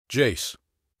Jace,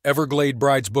 Everglade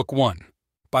Brides Book 1,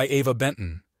 by Ava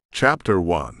Benton. Chapter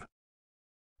 1.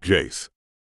 Jace.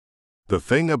 The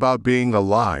thing about being a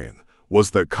lion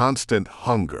was the constant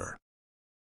hunger.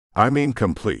 I mean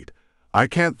complete. I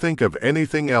can't think of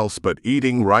anything else but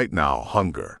eating right now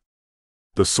hunger.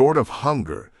 The sort of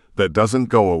hunger that doesn't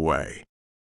go away.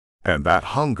 And that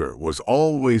hunger was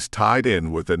always tied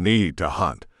in with the need to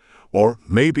hunt, or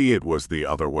maybe it was the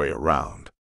other way around.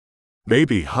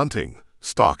 Maybe hunting,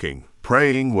 stalking,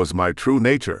 preying was my true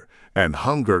nature, and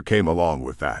hunger came along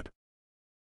with that.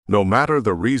 No matter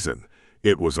the reason,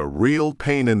 it was a real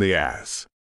pain in the ass.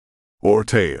 Or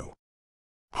tail.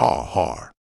 Ha ha.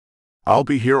 I'll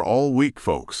be here all week,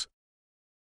 folks.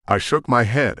 I shook my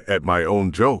head at my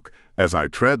own joke as I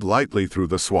tread lightly through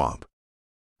the swamp.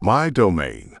 My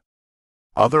domain.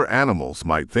 Other animals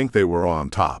might think they were on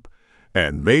top,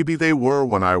 and maybe they were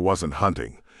when I wasn't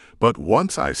hunting, but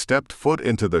once I stepped foot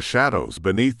into the shadows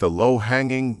beneath the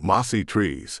low-hanging, mossy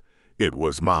trees, it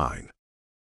was mine.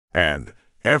 And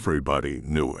everybody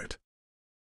knew it.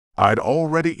 I'd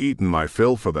already eaten my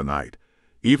fill for the night,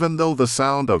 even though the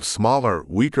sound of smaller,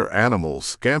 weaker animals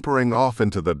scampering off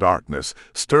into the darkness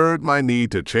stirred my need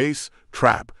to chase,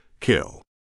 trap, kill.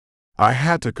 I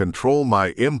had to control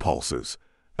my impulses,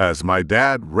 as my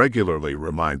dad regularly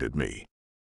reminded me.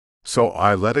 So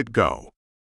I let it go.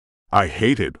 I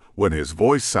hated when his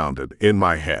voice sounded in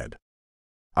my head.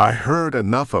 I heard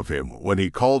enough of him when he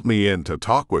called me in to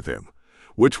talk with him,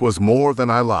 which was more than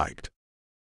I liked.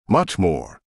 Much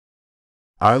more.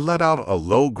 I let out a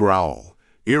low growl,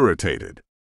 irritated.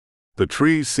 The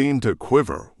trees seemed to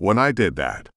quiver when I did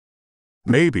that.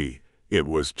 Maybe it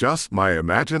was just my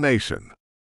imagination.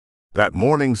 That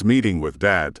morning's meeting with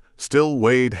Dad still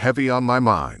weighed heavy on my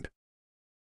mind.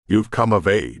 You've come of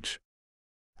age.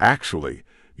 Actually,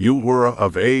 you were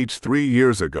of age 3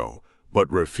 years ago,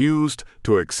 but refused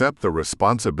to accept the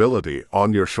responsibility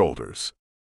on your shoulders.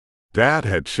 Dad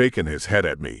had shaken his head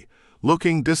at me,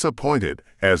 looking disappointed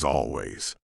as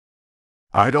always.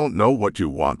 I don't know what you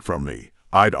want from me,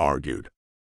 I'd argued.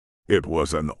 It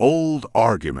was an old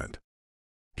argument.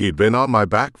 He'd been on my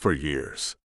back for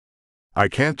years. I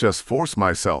can't just force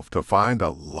myself to find a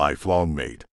lifelong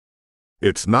mate.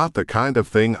 It's not the kind of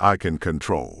thing I can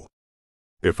control.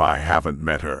 If I haven't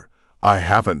met her, I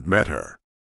haven't met her.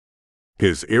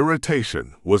 His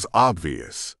irritation was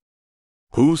obvious.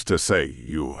 Who's to say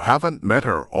you haven't met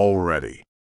her already?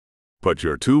 But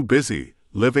you're too busy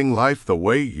living life the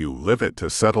way you live it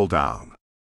to settle down.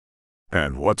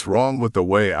 And what's wrong with the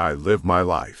way I live my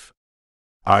life?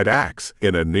 I'd axe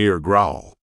in a near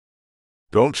growl.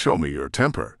 Don't show me your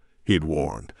temper, he'd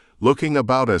warned, looking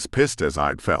about as pissed as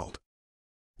I'd felt.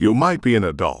 You might be an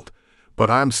adult, but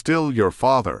I'm still your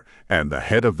father and the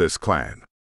head of this clan.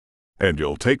 And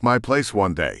you'll take my place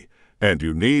one day, and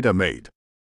you need a mate.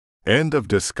 End of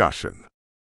discussion.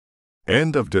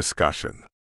 End of discussion.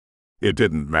 It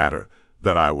didn't matter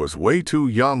that I was way too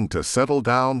young to settle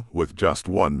down with just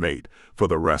one mate for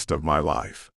the rest of my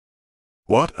life.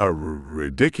 What a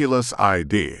ridiculous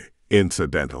idea,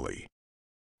 incidentally.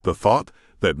 The thought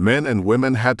that men and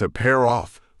women had to pair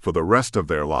off for the rest of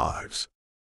their lives.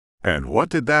 And what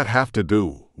did that have to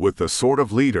do with the sort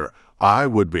of leader I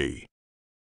would be?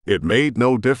 It made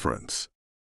no difference.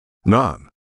 None.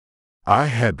 I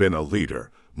had been a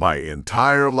leader my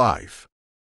entire life.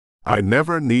 I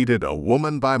never needed a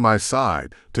woman by my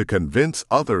side to convince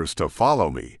others to follow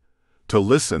me, to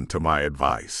listen to my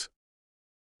advice.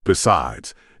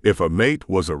 Besides, if a mate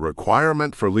was a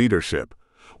requirement for leadership,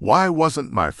 why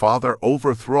wasn't my father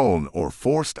overthrown or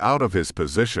forced out of his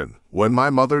position when my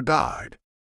mother died?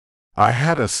 I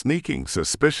had a sneaking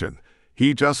suspicion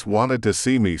he just wanted to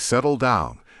see me settle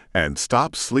down and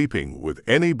stop sleeping with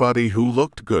anybody who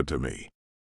looked good to me.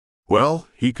 Well,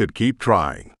 he could keep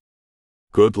trying.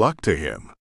 Good luck to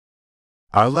him.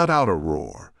 I let out a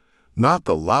roar, not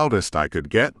the loudest I could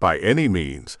get by any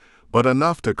means, but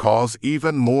enough to cause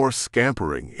even more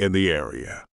scampering in the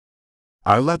area.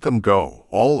 I let them go,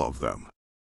 all of them.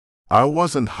 I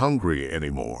wasn't hungry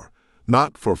anymore,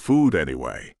 not for food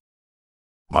anyway.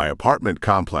 My apartment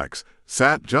complex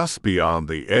sat just beyond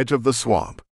the edge of the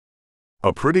swamp.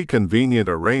 A pretty convenient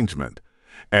arrangement,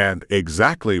 and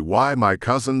exactly why my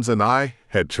cousins and I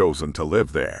had chosen to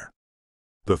live there.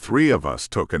 The three of us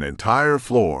took an entire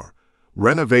floor,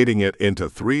 renovating it into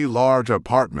 3 large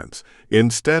apartments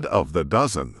instead of the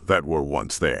dozen that were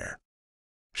once there.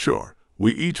 Sure,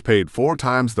 we each paid 4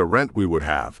 times the rent we would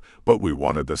have, but we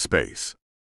wanted the space.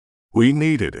 We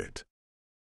needed it.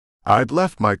 I'd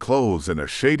left my clothes in a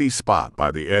shady spot by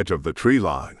the edge of the tree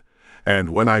line, and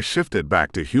when I shifted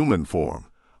back to human form,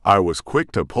 I was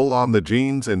quick to pull on the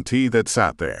jeans and tee that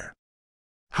sat there.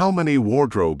 How many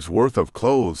wardrobes worth of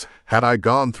clothes had I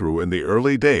gone through in the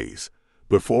early days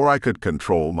before I could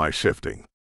control my shifting?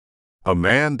 A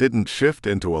man didn't shift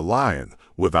into a lion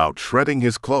without shredding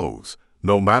his clothes,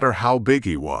 no matter how big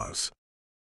he was.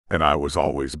 And I was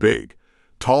always big,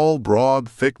 tall, broad,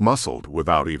 thick-muscled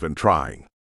without even trying.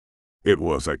 It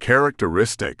was a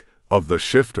characteristic of the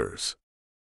shifters.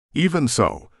 Even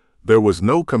so, there was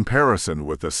no comparison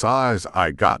with the size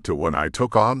I got to when I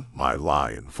took on my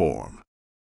lion form.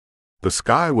 The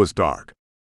sky was dark.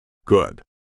 Good.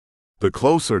 The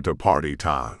closer to party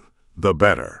time, the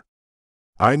better.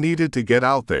 I needed to get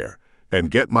out there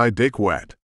and get my dick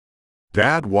wet.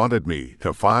 Dad wanted me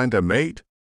to find a mate.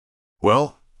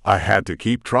 Well, I had to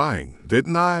keep trying,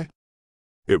 didn't I?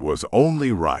 It was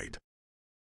only right.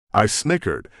 I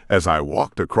snickered as I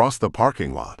walked across the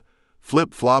parking lot,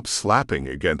 flip-flops slapping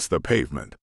against the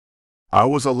pavement. I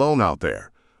was alone out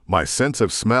there, my sense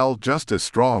of smell just as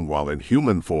strong while in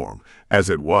human form as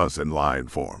it was in lion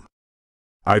form.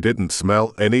 I didn't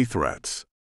smell any threats.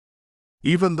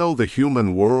 Even though the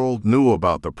human world knew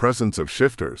about the presence of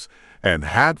shifters and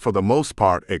had for the most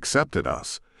part accepted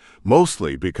us,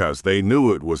 mostly because they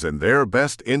knew it was in their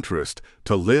best interest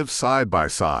to live side by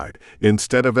side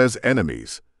instead of as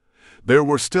enemies, there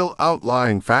were still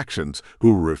outlying factions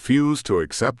who refused to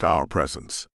accept our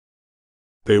presence.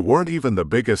 They weren't even the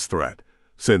biggest threat,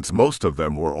 since most of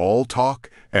them were all talk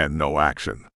and no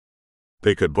action.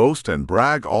 They could boast and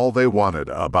brag all they wanted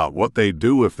about what they'd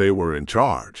do if they were in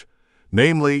charge,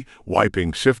 namely,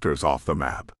 wiping shifters off the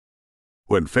map.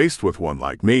 When faced with one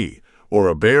like me, or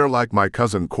a bear like my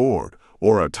cousin Cord,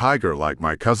 or a tiger like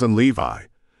my cousin Levi,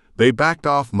 they backed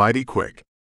off mighty quick,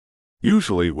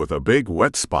 usually with a big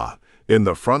wet spot in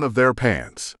the front of their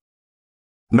pants.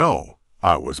 No,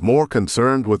 I was more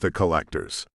concerned with the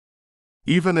collectors.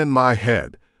 Even in my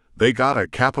head, they got a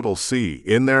capital C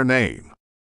in their name.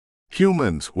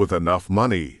 Humans with enough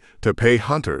money to pay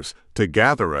hunters to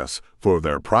gather us for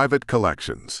their private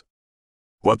collections.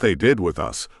 What they did with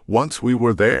us once we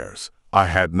were theirs, I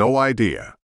had no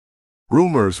idea.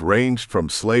 Rumors ranged from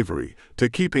slavery to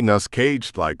keeping us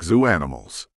caged like zoo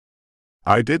animals.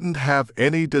 I didn't have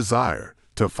any desire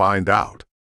to find out.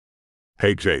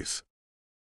 Hey, Jace.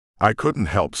 I couldn't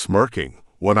help smirking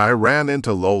when I ran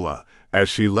into Lola as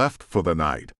she left for the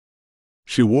night.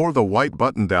 She wore the white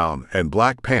button-down and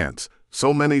black pants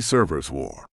so many servers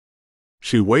wore.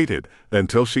 She waited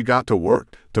until she got to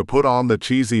work to put on the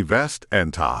cheesy vest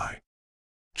and tie.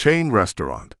 Chain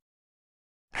restaurant.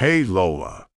 Hey,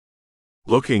 Lola.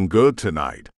 Looking good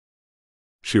tonight.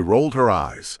 She rolled her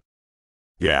eyes.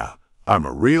 Yeah, I'm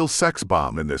a real sex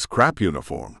bomb in this crap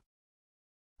uniform.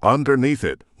 Underneath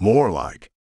it, more like.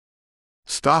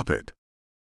 Stop it.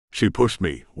 She pushed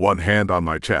me, one hand on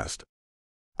my chest.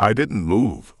 I didn't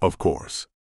move, of course.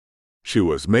 She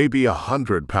was maybe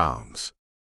 100 pounds.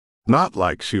 Not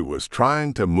like she was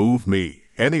trying to move me,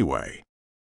 anyway.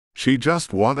 She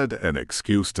just wanted an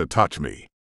excuse to touch me.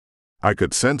 I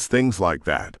could sense things like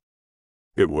that.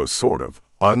 It was sort of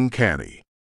uncanny.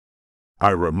 I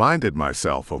reminded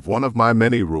myself of one of my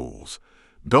many rules: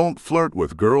 don't flirt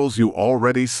with girls you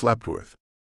already slept with.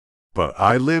 But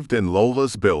I lived in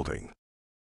Lola's building.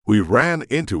 We ran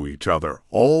into each other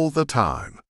all the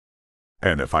time.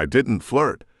 And if I didn't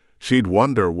flirt, she'd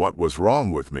wonder what was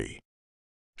wrong with me.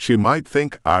 She might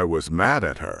think I was mad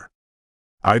at her.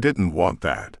 I didn't want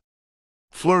that.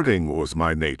 Flirting was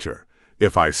my nature.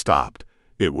 If I stopped,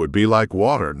 it would be like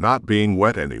water not being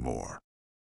wet anymore.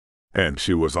 And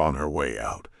she was on her way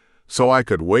out, so I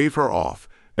could wave her off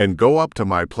and go up to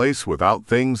my place without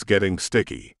things getting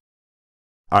sticky.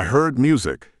 I heard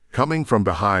music coming from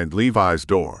behind Levi's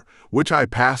door, which I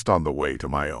passed on the way to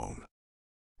my own.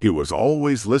 He was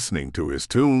always listening to his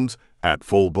tunes at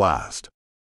full blast.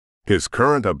 His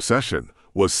current obsession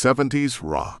was 70s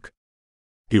rock.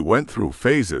 He went through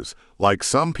phases like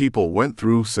some people went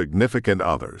through significant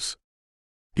others.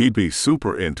 He'd be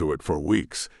super into it for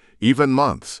weeks, even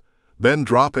months, then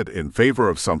drop it in favor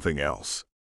of something else.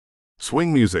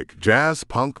 Swing music, jazz,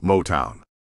 punk, Motown.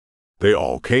 They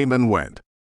all came and went.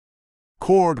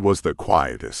 Cord was the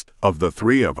quietest of the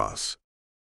three of us.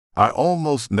 I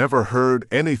almost never heard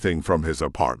anything from his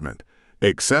apartment,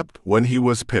 except when he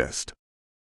was pissed.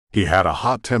 He had a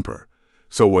hot temper,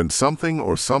 so when something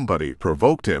or somebody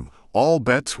provoked him, all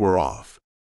bets were off.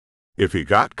 If he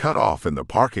got cut off in the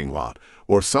parking lot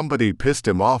or somebody pissed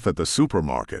him off at the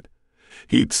supermarket,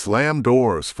 he'd slam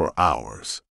doors for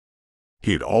hours.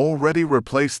 He'd already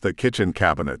replaced the kitchen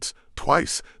cabinets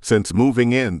twice since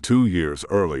moving in 2 years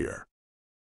earlier.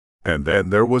 And then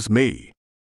there was me.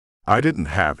 I didn't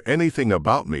have anything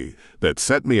about me that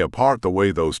set me apart the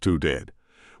way those two did.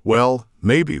 Well,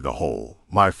 maybe the whole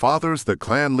 "my father's the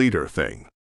clan leader" thing.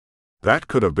 That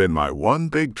could have been my one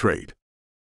big trait.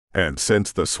 And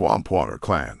since the Swampwater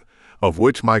clan, of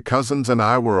which my cousins and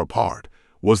I were a part,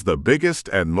 was the biggest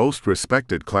and most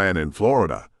respected clan in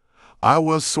Florida, I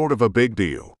was sort of a big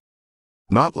deal.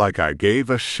 Not like I gave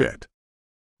a shit.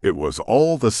 It was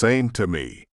all the same to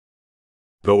me.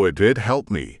 Though it did help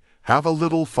me have a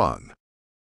little fun.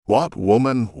 What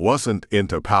woman wasn't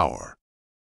into power?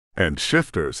 And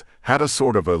shifters had a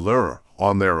sort of allure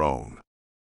on their own.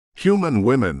 Human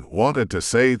women wanted to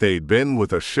say they'd been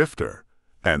with a shifter,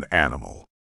 an animal.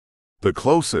 The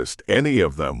closest any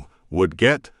of them would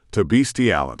get to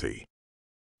bestiality.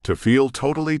 To feel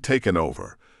totally taken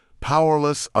over,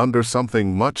 powerless under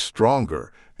something much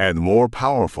stronger and more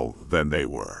powerful than they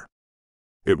were.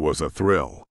 It was a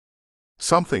thrill.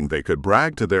 Something they could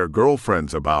brag to their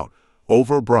girlfriends about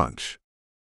over brunch.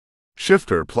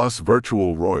 Shifter plus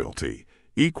virtual royalty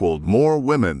equaled more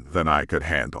women than I could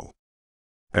handle.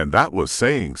 And that was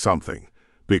saying something,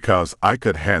 because I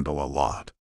could handle a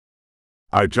lot.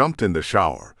 I jumped in the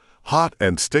shower, hot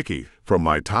and sticky from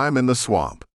my time in the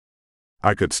swamp.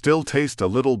 I could still taste a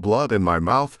little blood in my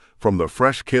mouth from the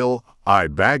fresh kill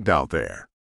I'd bagged out there.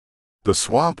 The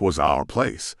swamp was our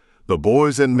place, the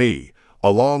boys and me,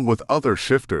 along with other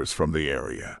shifters from the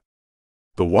area.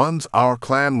 The ones our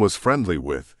clan was friendly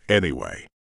with, anyway.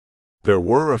 There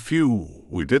were a few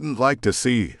we didn't like to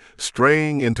see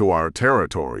straying into our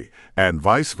territory, and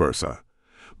vice versa,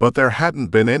 but there hadn't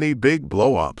been any big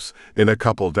blow-ups in a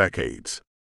couple decades.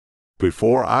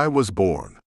 Before I was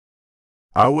born.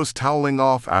 I was toweling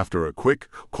off after a quick,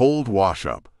 cold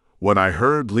wash-up when I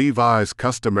heard Levi's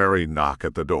customary knock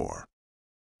at the door.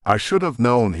 I should have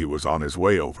known he was on his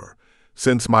way over,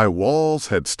 since my walls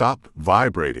had stopped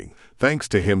vibrating thanks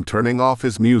to him turning off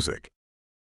his music.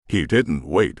 He didn't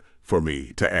wait for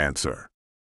me to answer.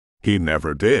 He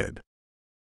never did.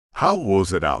 How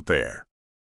was it out there?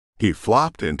 He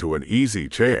flopped into an easy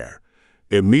chair,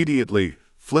 immediately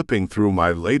flipping through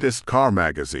my latest car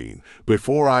magazine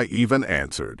before I even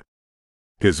answered.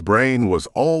 His brain was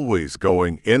always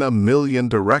going in a million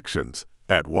directions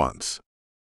at once.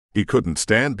 He couldn't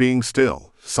stand being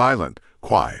still, silent,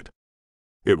 quiet.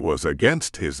 It was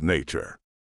against his nature.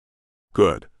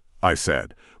 "Good," I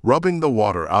said, rubbing the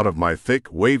water out of my thick,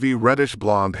 wavy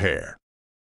reddish-blonde hair.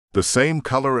 The same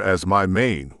color as my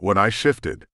mane when I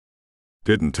shifted.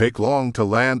 Didn't take long to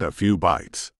land a few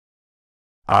bites.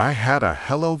 "I had a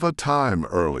hell of a time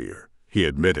earlier," he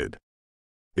admitted.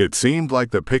 "It seemed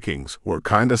like the pickings were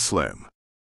kinda slim."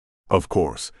 "Of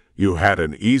course, you had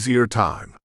an easier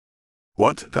time."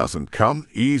 "What doesn't come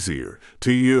easier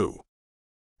to you?"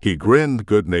 He grinned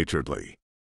good-naturedly.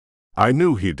 I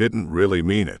knew he didn't really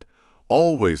mean it.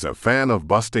 Always a fan of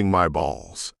busting my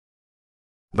balls.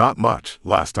 Not much,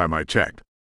 last time I checked.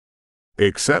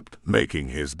 Except making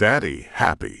his daddy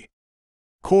happy.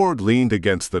 Cord leaned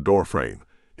against the doorframe,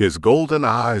 his golden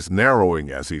eyes narrowing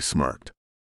as he smirked.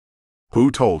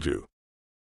 "Who told you?"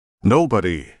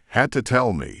 "Nobody had to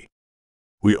tell me.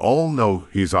 We all know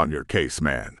he's on your case,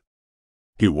 man."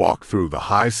 He walked through the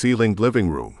high-ceilinged living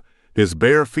room, his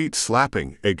bare feet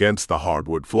slapping against the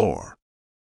hardwood floor.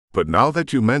 "But now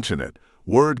that you mention it,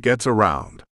 word gets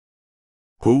around."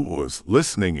 Who was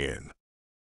listening in?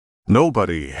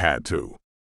 Nobody had to.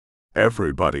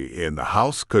 Everybody in the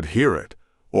house could hear it,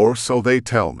 or so they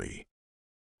tell me.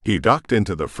 He ducked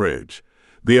into the fridge,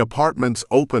 the apartment's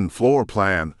open floor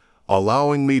plan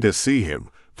allowing me to see him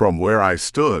from where I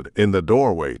stood in the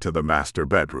doorway to the master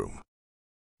bedroom.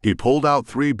 He pulled out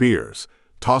 3 beers,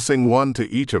 tossing one to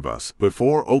each of us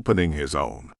before opening his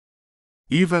own.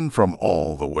 Even from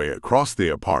all the way across the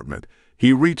apartment,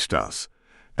 he reached us,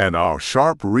 and our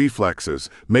sharp reflexes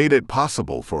made it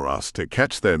possible for us to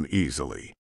catch them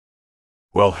easily.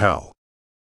 Well, hell.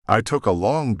 I took a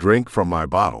long drink from my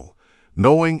bottle,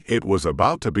 knowing it was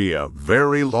about to be a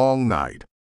very long night.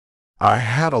 I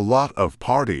had a lot of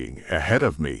partying ahead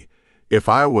of me, if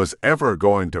I was ever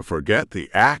going to forget the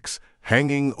axe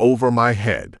hanging over my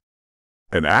head.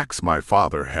 An axe my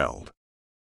father held.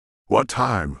 "What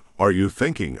time are you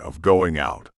thinking of going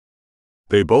out?"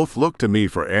 They both looked to me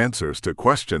for answers to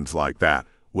questions like that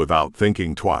without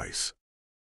thinking twice.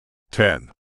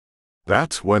 10.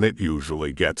 That's when it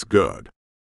usually gets good.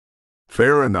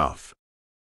 Fair enough.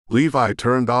 Levi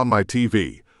turned on my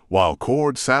TV, while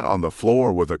Cord sat on the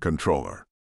floor with a controller.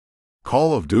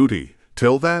 Call of Duty,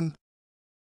 till then?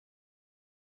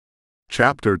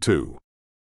 Chapter 2.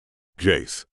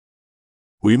 Jace.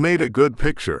 We made a good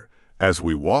picture as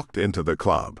we walked into the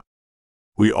club.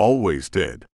 We always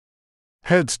did.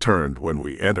 Heads turned when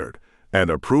we entered, and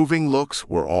approving looks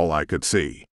were all I could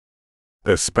see.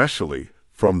 Especially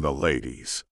from the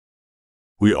ladies.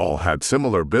 We all had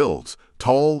similar builds,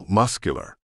 tall,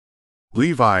 muscular.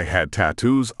 Levi had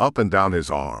tattoos up and down his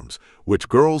arms, which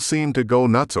girls seemed to go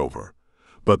nuts over,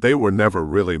 but they were never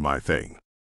really my thing.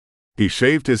 He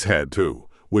shaved his head too,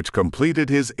 which completed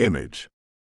his image.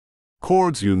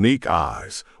 Cord's unique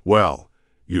eyes, well,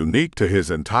 unique to his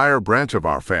entire branch of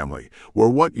our family, were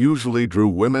what usually drew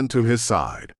women to his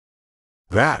side.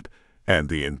 That, and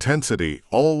the intensity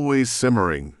always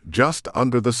simmering just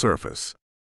under the surface.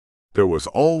 There was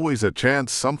always a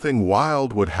chance something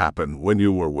wild would happen when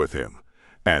you were with him,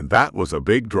 and that was a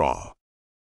big draw.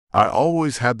 I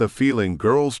always had the feeling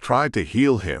girls tried to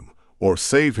heal him, or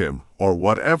save him, or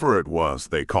whatever it was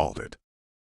they called it.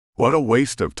 What a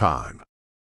waste of time.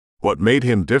 What made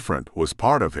him different was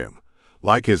part of him,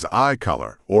 like his eye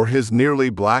color or his nearly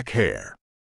black hair.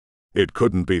 It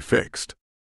couldn't be fixed.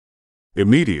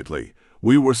 Immediately,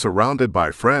 we were surrounded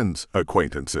by friends,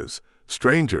 acquaintances,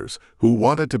 strangers who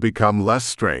wanted to become less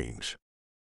strange.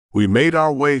 We made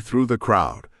our way through the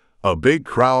crowd, a big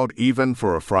crowd even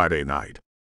for a Friday night.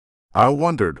 I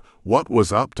wondered what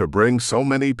was up to bring so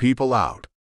many people out.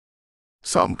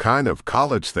 Some kind of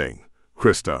college thing,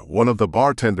 Krista, one of the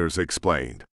bartenders,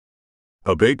 explained.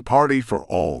 A big party for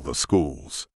all the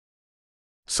schools.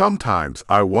 Sometimes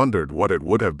I wondered what it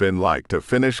would have been like to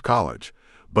finish college,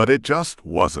 but it just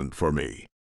wasn't for me.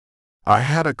 I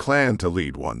had a clan to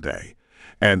lead one day,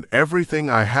 and everything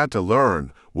I had to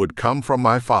learn would come from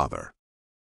my father.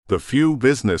 The few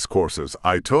business courses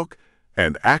I took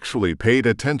and actually paid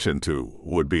attention to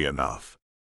would be enough.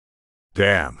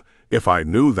 Damn, if I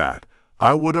knew that,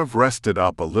 I would have rested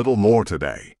up a little more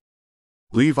today.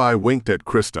 Levi winked at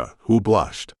Krista, who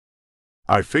blushed.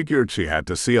 I figured she had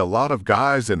to see a lot of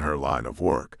guys in her line of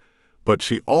work, but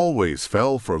she always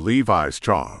fell for Levi's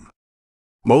charm.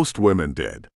 Most women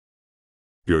did.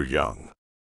 You're young.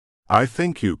 I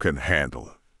think you can handle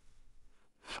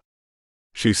it.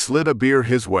 She slid a beer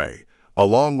his way,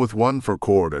 along with one for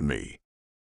Cord and me.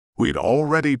 We'd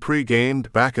already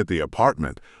pre-gamed back at the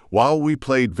apartment while we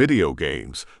played video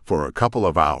games for a couple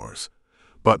of hours,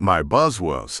 but my buzz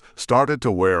was started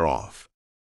to wear off.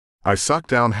 I sucked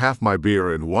down half my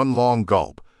beer in one long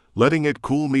gulp, letting it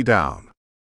cool me down.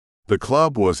 The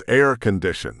club was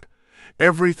air-conditioned.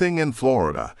 Everything in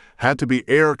Florida had to be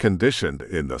air-conditioned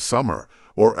in the summer,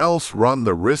 or else run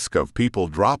the risk of people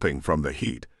dropping from the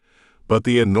heat. But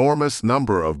the enormous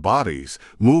number of bodies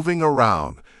moving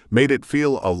around made it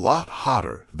feel a lot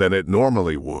hotter than it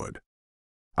normally would.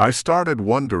 I started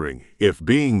wondering if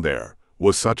being there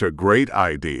was such a great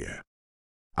idea.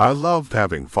 I loved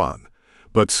having fun,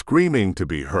 but screaming to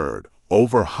be heard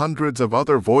over hundreds of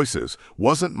other voices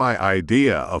wasn't my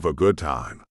idea of a good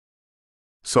time.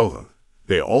 So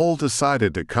they all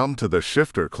decided to come to the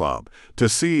Shifter Club to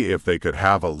see if they could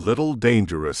have a little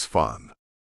dangerous fun.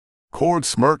 Cord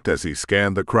smirked as he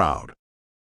scanned the crowd.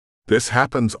 This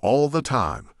happens all the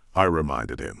time, I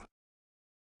reminded him.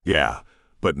 Yeah,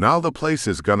 but now the place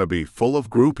is gonna be full of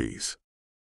groupies.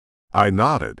 I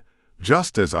nodded,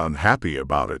 just as unhappy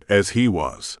about it as he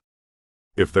was.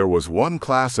 If there was one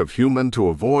class of human to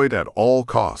avoid at all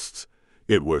costs,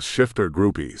 it was shifter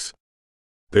groupies.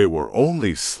 They were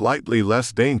only slightly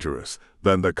less dangerous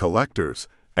than the collectors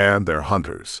and their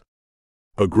hunters.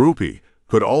 A groupie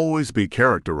could always be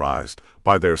characterized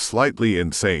by their slightly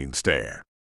insane stare.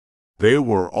 They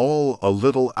were all a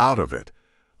little out of it,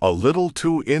 a little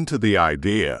too into the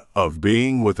idea of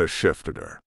being with a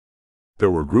shifter.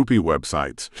 There were groupie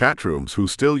websites, chatrooms who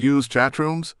still use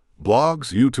chatrooms,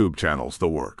 blogs, YouTube channels, the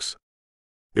works.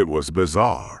 It was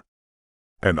bizarre.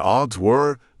 And odds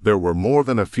were, there were more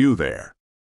than a few there.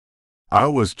 I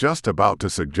was just about to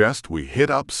suggest we hit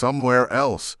up somewhere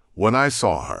else when I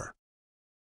saw her.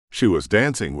 She was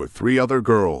dancing with 3 other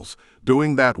girls,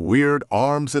 doing that weird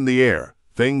arms in the air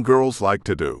thing girls like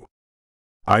to do.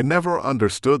 I never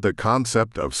understood the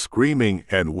concept of screaming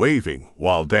and waving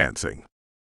while dancing.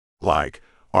 Like,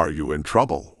 are you in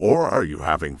trouble or are you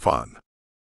having fun?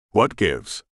 What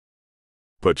gives?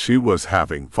 But she was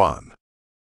having fun.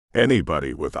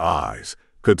 Anybody with eyes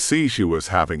could see she was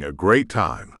having a great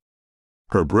time.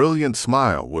 Her brilliant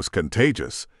smile was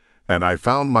contagious, and I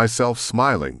found myself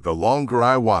smiling the longer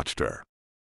I watched her.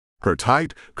 Her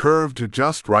tight, curved,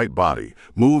 just right body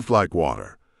moved like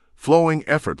water, flowing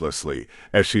effortlessly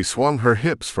as she swung her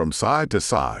hips from side to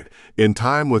side, in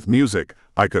time with music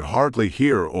I could hardly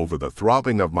hear over the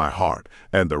throbbing of my heart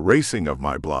and the racing of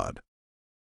my blood.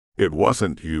 It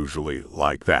wasn't usually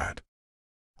like that.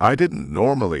 I didn't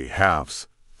normally have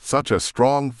such a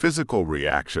strong physical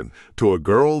reaction to a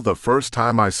girl the first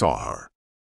time I saw her.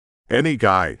 Any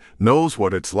guy knows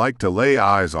what it's like to lay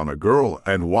eyes on a girl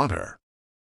and want her.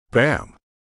 Bam!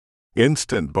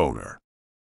 Instant boner.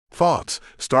 Thoughts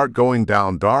start going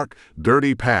down dark,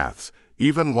 dirty paths,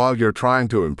 even while you're trying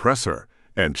to impress her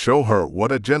and show her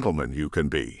what a gentleman you can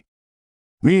be.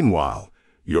 Meanwhile,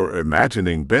 you're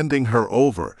imagining bending her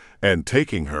over and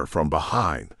taking her from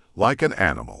behind, like an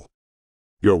animal.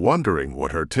 You're wondering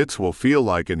what her tits will feel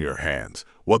like in your hands,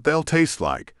 what they'll taste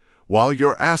like, while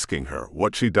you're asking her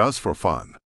what she does for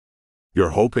fun.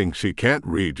 You're hoping she can't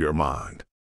read your mind.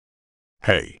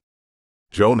 Hey.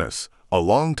 Jonas, a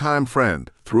longtime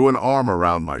friend, threw an arm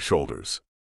around my shoulders.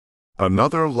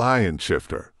 Another lion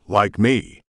shifter, like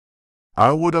me.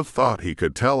 I would have thought he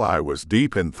could tell I was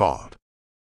deep in thought.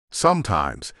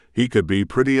 Sometimes he could be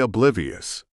pretty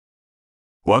oblivious.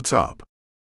 What's up?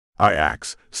 I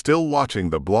asked, still watching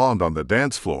the blonde on the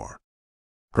dance floor.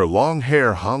 Her long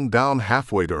hair hung down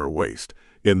halfway to her waist,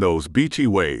 in those beachy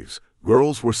waves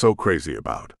girls were so crazy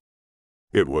about.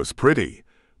 It was pretty,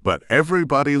 but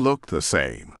everybody looked the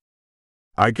same.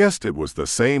 I guessed it was the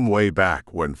same way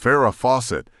back when Farrah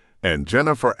Fawcett and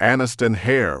Jennifer Aniston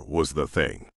hair was the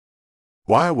thing.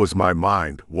 Why was my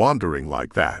mind wandering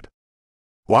like that?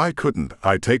 Why couldn't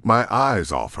I take my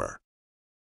eyes off her?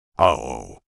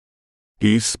 Uh-oh.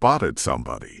 He's spotted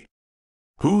somebody.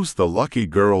 Who's the lucky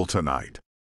girl tonight?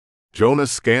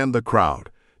 Jonas scanned the crowd,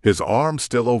 his arm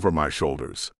still over my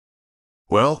shoulders.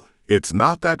 Well, it's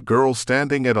not that girl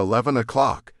standing at 11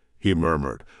 o'clock, he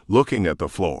murmured, looking at the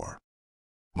floor.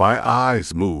 My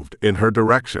eyes moved in her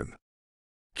direction.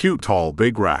 Cute tall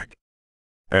big rack.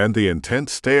 And the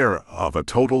intense stare of a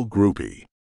total groupie.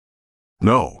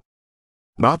 No.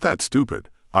 Not that stupid,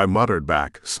 I muttered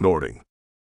back, snorting.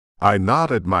 I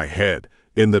nodded my head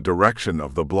in the direction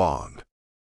of the blonde.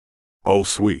 Oh,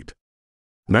 sweet.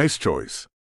 Nice choice.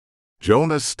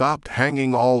 Jonas stopped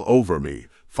hanging all over me,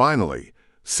 finally,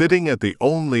 sitting at the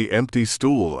only empty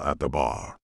stool at the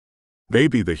bar.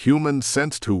 Maybe the humans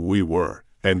sensed who we were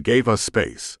and gave us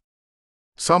space.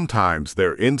 Sometimes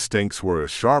their instincts were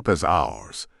as sharp as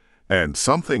ours, and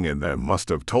something in them must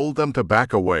have told them to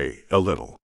back away a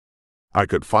little. I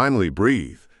could finally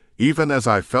breathe, even as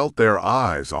I felt their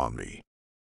eyes on me.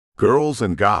 Girls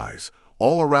and guys,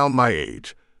 all around my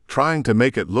age, trying to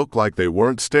make it look like they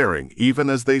weren't staring even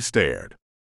as they stared.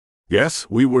 Yes,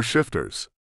 we were shifters.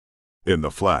 In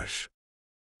the flesh.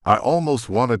 I almost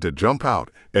wanted to jump out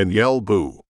and yell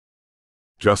boo.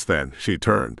 Just then, she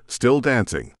turned, still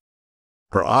dancing.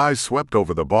 Her eyes swept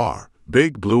over the bar,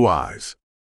 big blue eyes.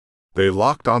 They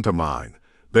locked onto mine,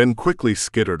 then quickly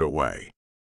skittered away.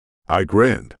 I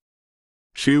grinned.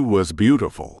 She was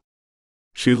beautiful.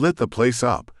 She lit the place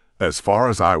up, as far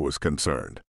as I was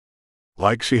concerned.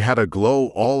 Like she had a glow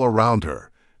all around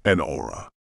her, an aura.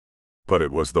 But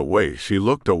it was the way she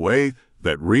looked away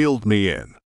that reeled me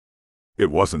in. It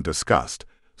wasn't disgust.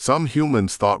 Some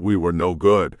humans thought we were no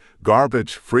good,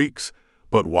 garbage freaks,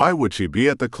 but why would she be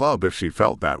at the club if she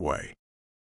felt that way?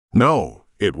 No,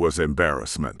 it was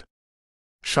embarrassment.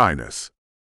 Shyness.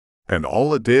 And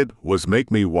all it did was make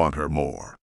me want her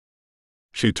more.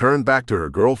 She turned back to her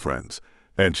girlfriends,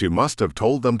 and she must have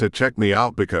told them to check me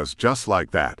out because just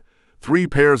like that, 3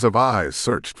 pairs of eyes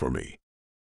searched for me.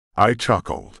 I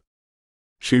chuckled.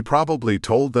 She probably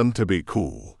told them to be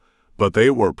cool, but they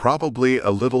were probably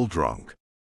a little drunk.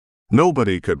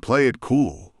 Nobody could play it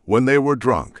cool when they were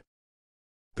drunk.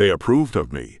 They approved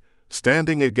of me,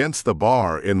 standing against the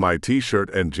bar in my t-shirt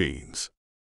and jeans.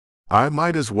 I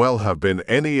might as well have been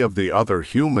any of the other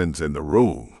humans in the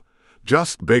room,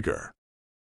 just bigger.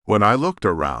 When I looked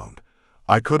around,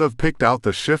 I could have picked out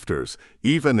the shifters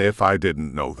even if I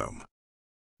didn't know them.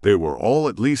 They were all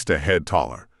at least a head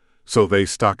taller, so they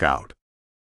stuck out.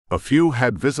 A few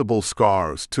had visible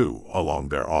scars, too, along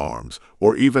their arms,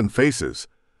 or even faces,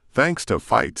 thanks to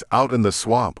fights out in the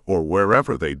swamp or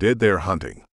wherever they did their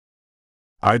hunting.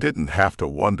 I didn't have to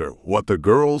wonder what the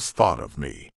girls thought of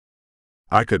me.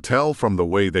 I could tell from the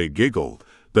way they giggled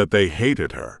that they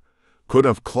hated her, could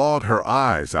have clawed her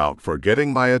eyes out for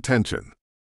getting my attention.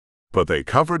 But they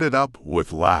covered it up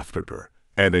with laughter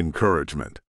and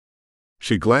encouragement.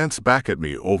 She glanced back at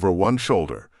me over one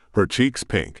shoulder, her cheeks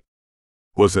pink.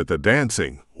 Was it the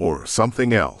dancing or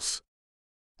something else?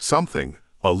 Something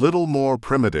a little more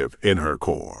primitive in her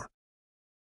core.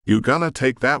 You gonna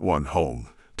take that one home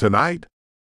tonight?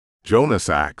 Jonas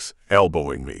asked,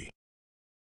 elbowing me.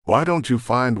 Why don't you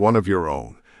find one of your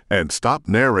own and stop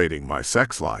narrating my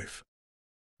sex life?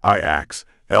 I asked,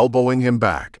 elbowing him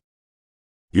back.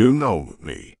 You know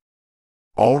me.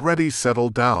 Already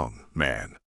settled down,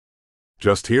 man.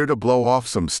 just here to blow off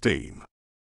some steam.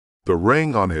 The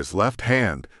ring on his left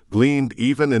hand gleamed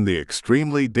even in the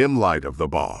extremely dim light of the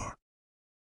bar.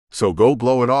 So go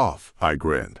blow it off, I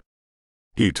grinned.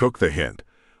 He took the hint,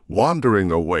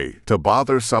 wandering away to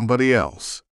bother somebody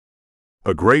else.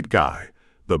 A great guy,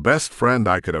 the best friend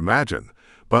I could imagine,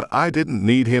 but I didn't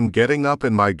need him getting up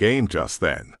in my game just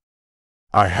then.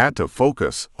 I had to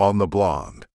focus on the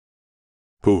blonde,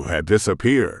 who had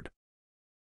disappeared.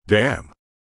 Damn.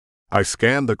 I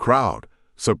scanned the crowd,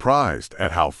 surprised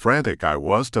at how frantic I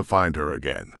was to find her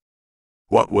again.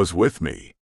 What was with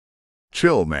me?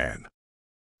 Chill, man.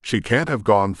 She can't have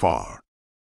gone far.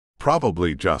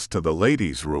 Probably just to the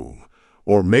ladies' room,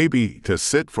 or maybe to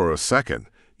sit for a second,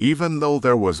 even though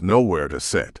there was nowhere to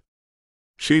sit.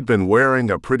 She'd been wearing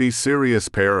a pretty serious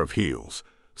pair of heels,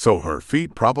 so her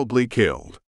feet probably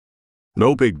killed.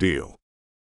 No big deal.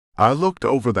 I looked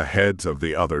over the heads of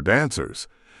the other dancers,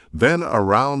 then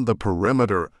around the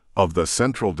perimeter of the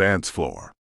central dance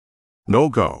floor. No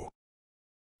go.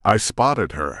 I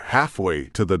spotted her halfway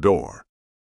to the door.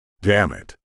 Damn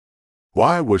it.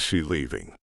 Why was she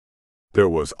leaving? There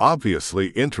was obviously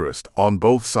interest on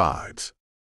both sides.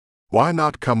 Why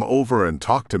not come over and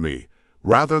talk to me,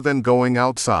 rather than going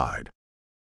outside?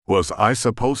 Was I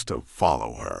supposed to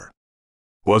follow her?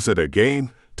 Was it a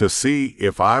game to see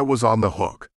if I was on the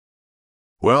hook?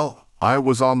 Well, I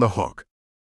was on the hook.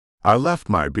 I left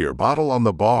my beer bottle on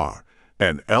the bar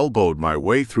and elbowed my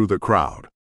way through the crowd.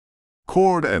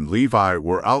 Cord and Levi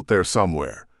were out there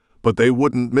somewhere, but they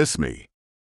wouldn't miss me.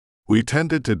 We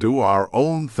tended to do our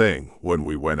own thing when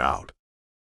we went out.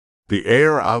 The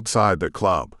air outside the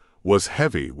club was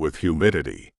heavy with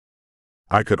humidity.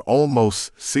 I could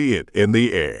almost see it in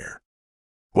the air.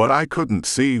 What I couldn't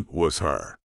see was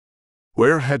her.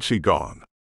 Where had she gone?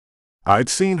 I'd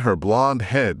seen her blonde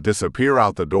head disappear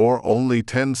out the door only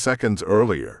 10 seconds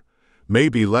earlier,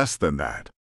 maybe less than that.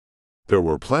 There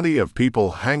were plenty of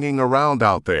people hanging around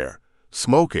out there,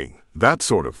 smoking, that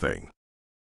sort of thing.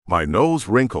 My nose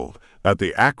wrinkled at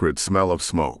the acrid smell of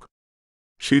smoke.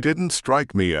 She didn't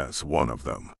strike me as one of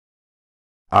them.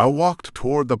 I walked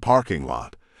toward the parking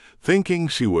lot, thinking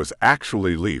she was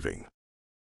actually leaving.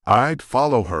 I'd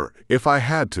follow her if I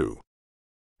had to.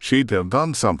 She'd have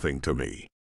done something to me.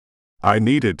 I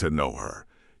needed to know her,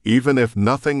 even if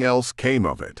nothing else came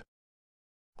of it.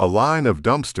 A line of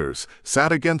dumpsters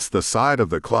sat against the side of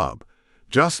the club,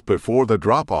 just before the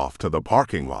drop-off to the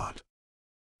parking lot.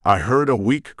 I heard a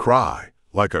weak cry,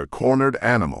 like a cornered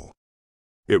animal.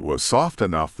 It was soft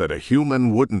enough that a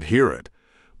human wouldn't hear it,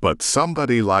 but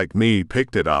somebody like me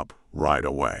picked it up right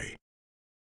away.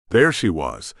 There she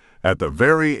was, at the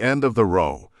very end of the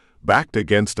row, backed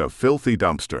against a filthy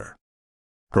dumpster.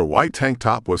 Her white tank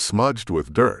top was smudged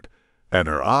with dirt, and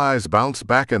her eyes bounced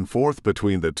back and forth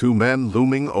between the two men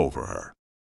looming over her.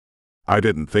 I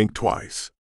didn't think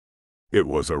twice. It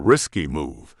was a risky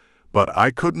move, but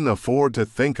I couldn't afford to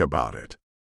think about it.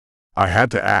 I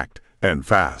had to act, and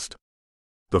fast.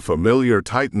 The familiar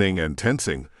tightening and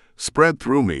tensing spread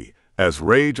through me as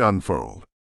rage unfurled.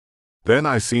 Then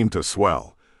I seemed to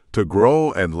swell, to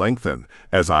grow and lengthen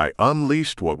as I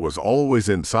unleashed what was always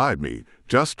inside me,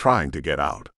 just trying to get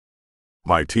out.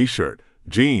 My t-shirt,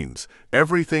 jeans,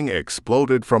 everything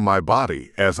exploded from my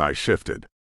body as I shifted.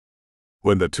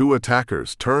 When the two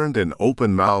attackers turned in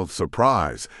open-mouthed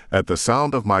surprise at the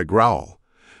sound of my growl,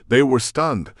 they were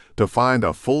stunned to find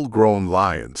a full-grown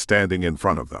lion standing in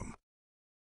front of them.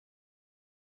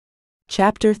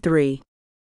 Chapter 3.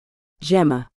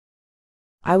 Gemma.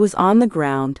 I was on the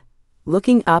ground,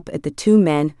 looking up at the two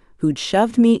men who'd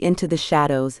shoved me into the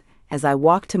shadows as I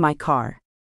walked to my car.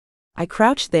 I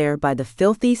crouched there by the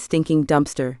filthy, stinking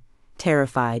dumpster,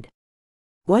 terrified.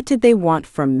 What did they want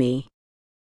from me?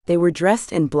 They were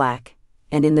dressed in black,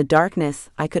 and in the darkness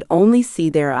I could only see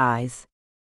their eyes.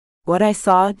 What I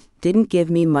saw didn't give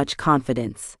me much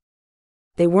confidence.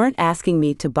 They weren't asking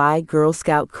me to buy Girl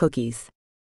Scout cookies.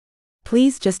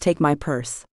 Please just take my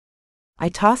purse. I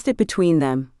tossed it between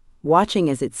them, watching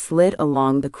as it slid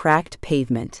along the cracked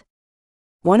pavement.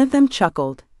 One of them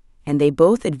chuckled, and they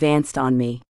both advanced on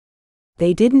me.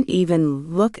 They didn't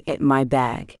even look at my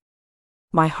bag.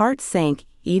 My heart sank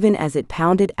even as it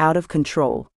pounded out of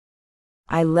control.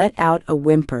 I let out a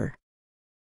whimper.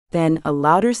 Then a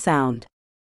louder sound.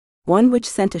 One which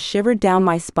sent a shiver down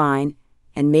my spine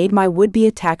and made my would-be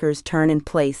attackers turn in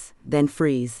place, then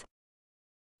freeze.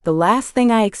 The last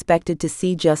thing I expected to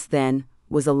see just then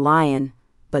was a lion,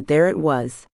 but there it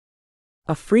was.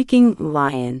 A freaking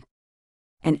lion.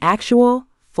 An actual,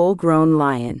 full-grown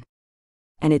lion.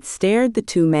 And it stared the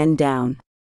two men down.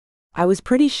 I was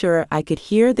pretty sure I could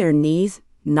hear their knees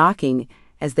knocking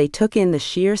as they took in the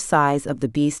sheer size of the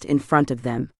beast in front of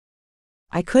them.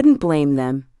 I couldn't blame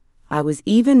them. I was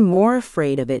even more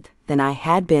afraid of it than I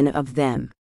had been of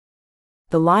them.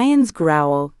 The lion's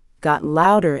growl got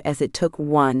louder as it took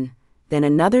one, then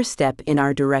another step in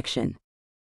our direction.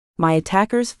 My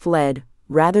attackers fled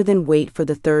rather than wait for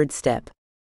the third step.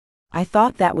 I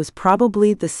thought that was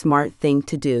probably the smart thing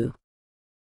to do.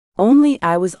 Only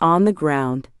I was on the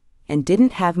ground and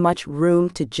didn't have much room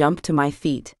to jump to my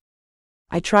feet.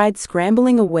 I tried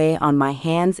scrambling away on my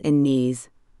hands and knees,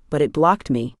 but it blocked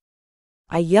me.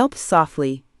 I yelped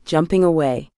softly, jumping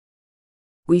away.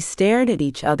 We stared at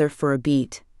each other for a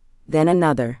beat, then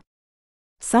another.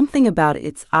 Something about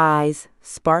its eyes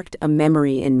sparked a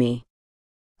memory in me.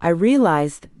 I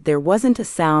realized there wasn't a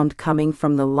sound coming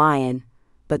from the lion,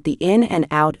 but the in and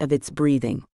out of its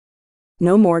breathing.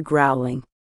 No more growling.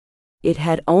 It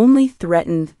had only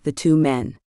threatened the two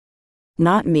men.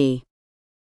 Not me.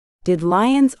 Did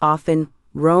lions often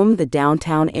roam the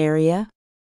downtown area?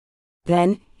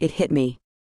 Then it hit me.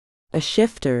 A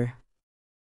shifter.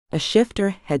 A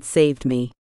shifter had saved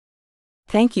me.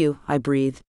 Thank you, I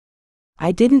breathed.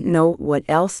 I didn't know what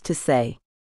else to say.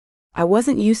 I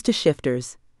wasn't used to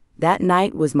shifters. That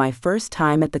night was my first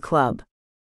time at the club.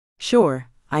 Sure,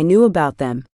 I knew about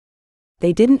them.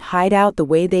 They didn't hide out the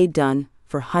way they'd done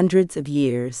for hundreds of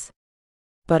years.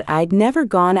 But I'd never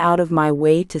gone out of my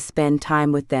way to spend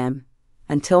time with them,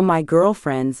 until my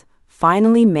girlfriends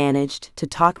finally managed to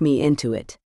talk me into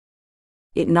it.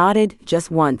 It nodded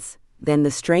just once, then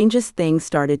the strangest thing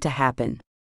started to happen.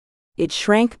 It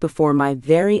shrank before my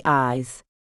very eyes.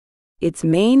 Its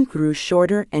mane grew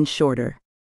shorter and shorter.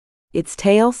 Its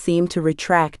tail seemed to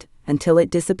retract until it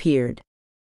disappeared.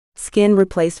 Skin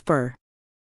replaced fur.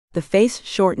 The face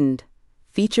shortened,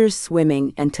 features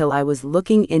swimming until I was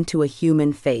looking into a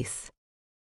human face.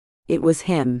 It was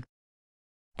him.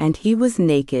 And he was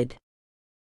naked.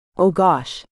 Oh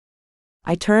gosh.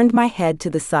 I turned my head to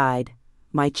the side,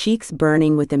 my cheeks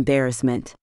burning with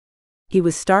embarrassment. He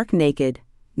was stark naked,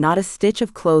 not a stitch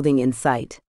of clothing in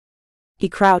sight. He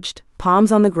crouched,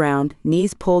 palms on the ground,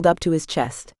 knees pulled up to his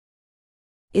chest.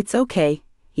 "It's okay,"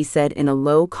 he said in a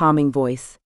low, calming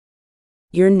voice.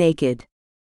 "You're naked."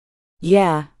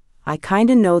 "Yeah, I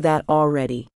kinda know that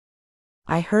already."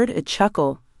 I heard a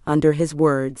chuckle under his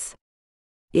words.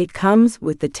 "It comes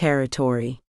with the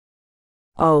territory."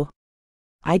 "Oh,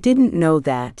 I didn't know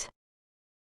that."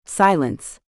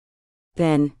 Silence.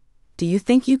 "Then, do you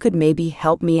think you could maybe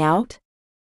help me out?"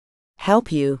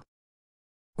 "Help you?"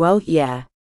 "Well, yeah.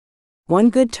 One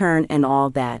good turn and all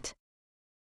that."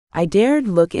 I dared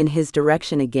look in his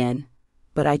direction again,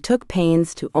 but I took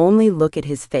pains to only look at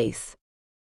his face.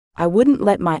 I wouldn't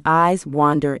let my eyes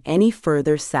wander any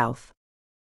further south.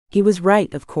 He was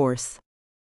right, of course.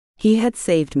 He had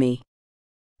saved me.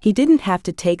 He didn't have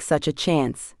to take such a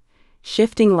chance,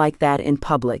 shifting like that in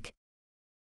public.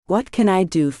 "What can I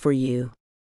do for you?"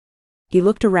 He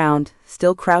looked around,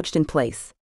 still crouched in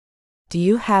place. "Do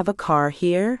you have a car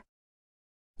here?"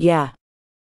 "Yeah."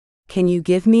 "Can you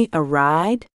give me a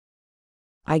ride?"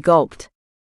 I gulped.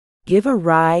 Give a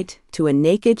ride to a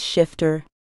naked shifter?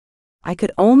 I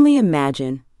could only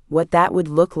imagine what that would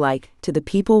look like to the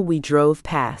people we drove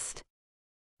past.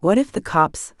 What if the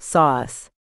cops saw us?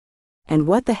 And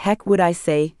what the heck would I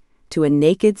say to a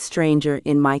naked stranger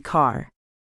in my car?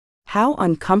 How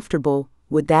uncomfortable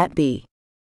would that be?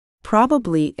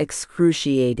 Probably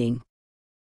excruciating.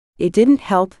 It didn't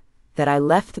help that I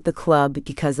left the club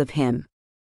because of him.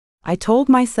 I told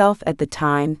myself at the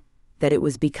time that it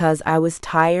was because I was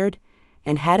tired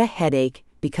and had a headache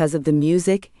because of the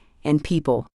music and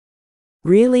people.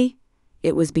 Really,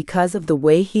 it was because of the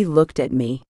way he looked at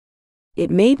me.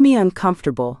 It made me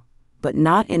uncomfortable, but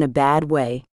not in a bad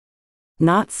way.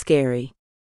 Not scary.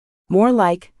 More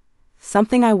like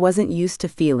something I wasn't used to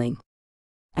feeling.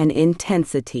 An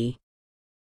intensity.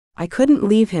 I couldn't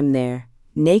leave him there,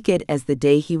 naked as the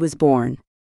day he was born.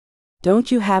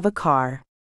 "Don't you have a car?"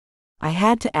 I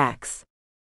had to ask.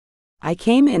 I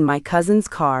came in my cousin's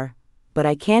car, but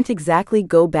I can't exactly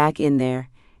go back in there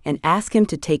and ask him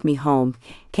to take me home,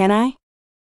 can I?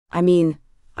 I mean,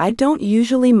 I don't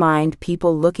usually mind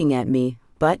people looking at me,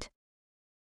 but...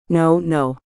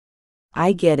 No.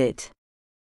 I get it.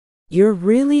 You're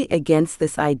really against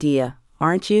this idea,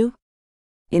 aren't you?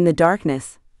 In the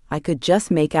darkness, I could just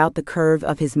make out the curve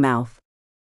of his mouth.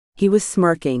 He was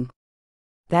smirking.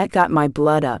 That got my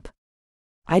blood up.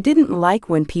 I didn't like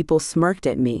when people smirked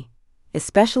at me,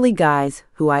 especially guys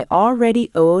who I already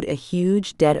owed a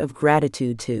huge debt of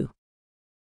gratitude to.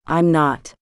 I'm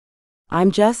not.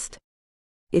 I'm just...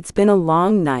 It's been a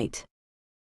long night.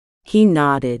 He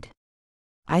nodded.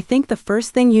 I think the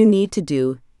first thing you need to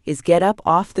do is get up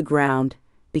off the ground,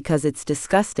 because it's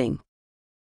disgusting.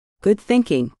 Good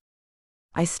thinking.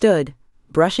 I stood,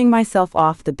 brushing myself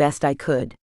off the best I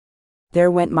could. There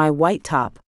went my white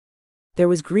top. There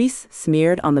was grease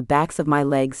smeared on the backs of my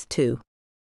legs, too.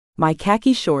 My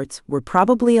khaki shorts were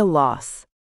probably a loss.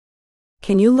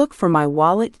 Can you look for my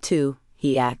wallet, too?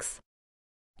 He asks.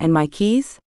 And my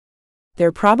keys?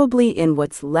 They're probably in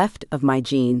what's left of my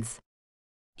jeans.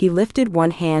 He lifted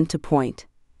one hand to point,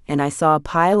 and I saw a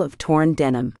pile of torn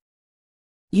denim.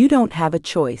 You don't have a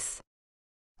choice.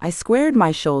 I squared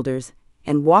my shoulders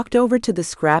and walked over to the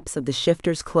scraps of the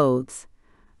shifter's clothes,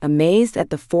 amazed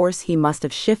at the force he must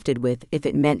have shifted with if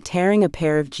it meant tearing a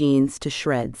pair of jeans to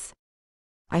shreds.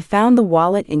 I found the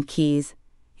wallet and keys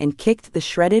and kicked the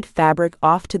shredded fabric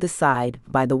off to the side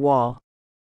by the wall.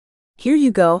 Here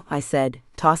you go, I said,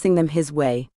 tossing them his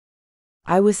way.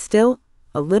 I was still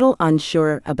a little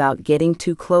unsure about getting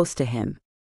too close to him.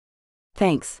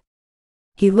 Thanks.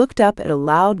 He looked up at a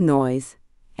loud noise,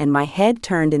 and my head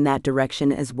turned in that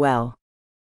direction as well.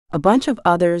 A bunch of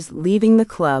others leaving the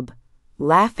club,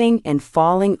 laughing and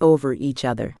falling over each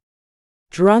other.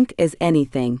 Drunk as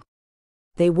anything.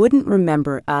 They wouldn't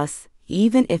remember us,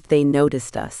 even if they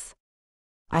noticed us.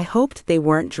 I hoped they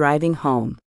weren't driving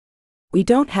home. We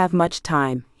don't have much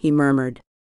time, he murmured.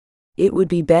 It would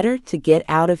be better to get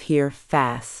out of here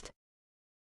fast.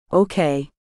 Okay.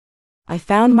 I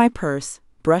found my purse,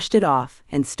 brushed it off,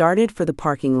 and started for the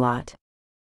parking lot.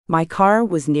 My car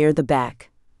was near the back.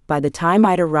 By the time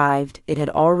I'd arrived, it had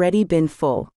already been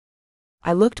full.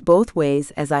 I looked both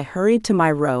ways as I hurried to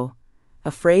my row,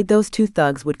 afraid those two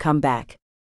thugs would come back.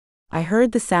 I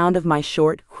heard the sound of my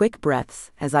short, quick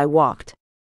breaths as I walked.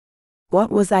 What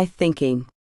was I thinking?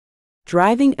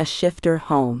 Driving a shifter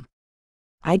home.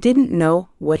 I didn't know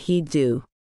what he'd do.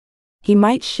 He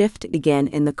might shift again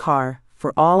in the car,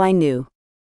 for all I knew.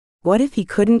 What if he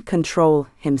couldn't control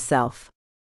himself?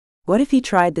 What if he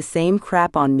tried the same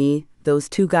crap on me those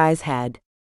two guys had?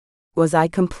 Was I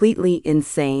completely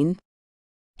insane?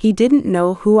 He didn't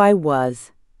know who I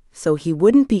was, so he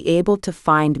wouldn't be able to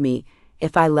find me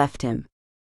if I left him.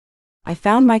 I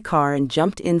found my car and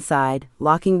jumped inside,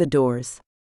 locking the doors.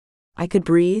 I could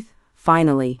breathe,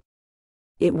 finally.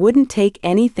 It wouldn't take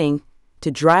anything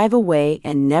to drive away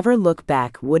and never look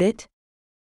back, would it?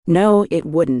 No, it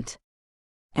wouldn't.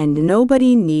 And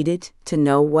nobody needed to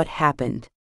know what happened.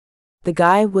 The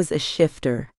guy was a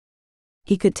shifter.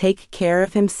 He could take care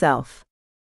of himself.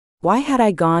 Why had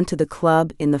I gone to the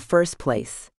club in the first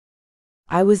place?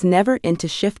 I was never into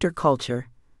shifter culture,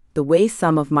 the way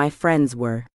some of my friends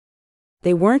were.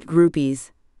 They weren't groupies,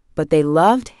 but they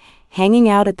loved hanging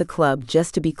out at the club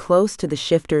just to be close to the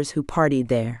shifters who partied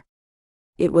there.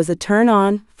 It was a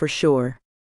turn-on, for sure.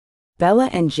 Bella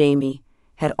and Jamie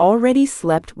had already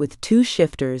slept with two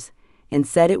shifters and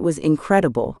said it was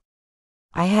incredible.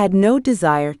 I had no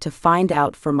desire to find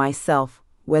out for myself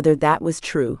whether that was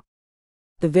true.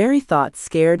 The very thought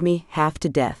scared me half to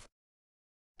death.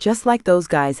 Just like those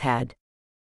guys had.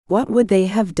 What would they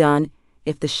have done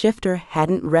if the shifter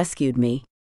hadn't rescued me?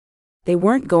 They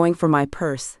weren't going for my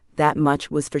purse, that much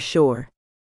was for sure.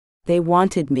 They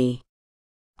wanted me.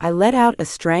 I let out a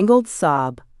strangled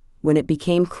sob when it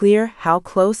became clear how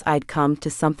close I'd come to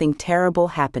something terrible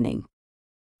happening.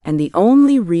 And the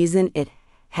only reason it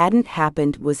hadn't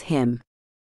happened was him.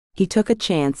 He took a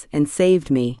chance and saved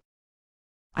me.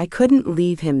 I couldn't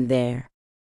leave him there.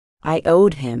 I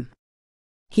owed him.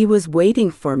 He was waiting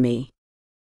for me.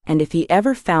 And if he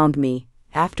ever found me,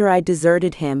 after I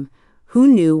deserted him, who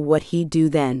knew what he'd do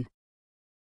then?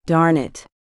 Darn it.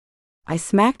 I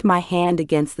smacked my hand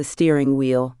against the steering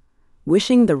wheel,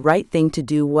 wishing the right thing to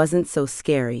do wasn't so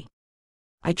scary.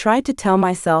 I tried to tell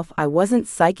myself I wasn't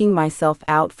psyching myself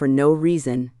out for no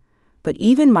reason, but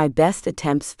even my best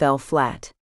attempts fell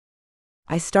flat.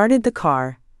 I started the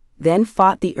car, then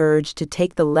fought the urge to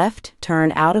take the left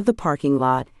turn out of the parking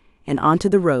lot and onto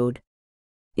the road.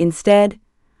 Instead,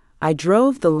 I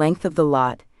drove the length of the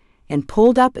lot and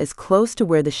pulled up as close to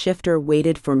where the shifter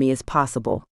waited for me as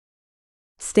possible.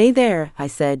 Stay there, I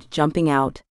said, jumping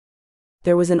out.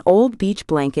 There was an old beach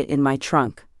blanket in my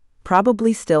trunk,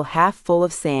 probably still half full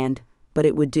of sand, but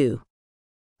it would do.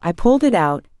 I pulled it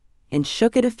out and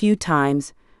shook it a few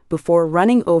times before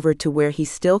running over to where he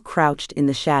still crouched in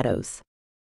the shadows.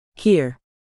 Here.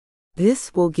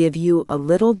 This will give you a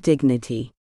little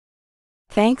dignity.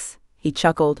 Thanks, he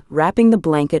chuckled, wrapping the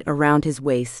blanket around his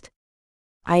waist.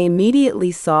 I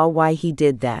immediately saw why he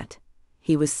did that.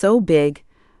 He was so big,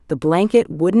 the blanket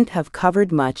wouldn't have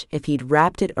covered much if he'd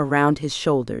wrapped it around his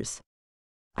shoulders.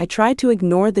 I tried to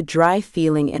ignore the dry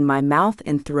feeling in my mouth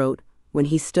and throat when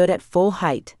he stood at full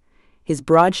height, his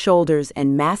broad shoulders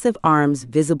and massive arms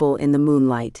visible in the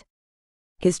moonlight.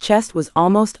 His chest was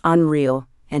almost unreal,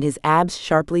 and his abs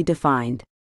sharply defined.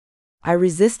 I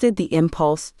resisted the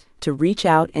impulse to reach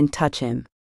out and touch him.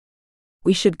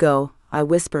 "We should go," I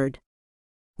whispered.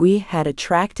 We had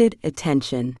attracted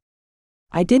attention.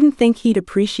 I didn't think he'd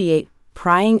appreciate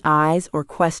prying eyes or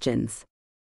questions.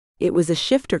 It was a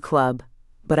shifter club,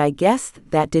 but I guess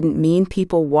that didn't mean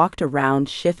people walked around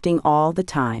shifting all the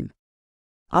time.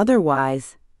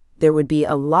 Otherwise, there would be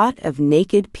a lot of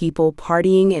naked people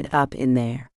partying it up in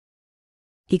there.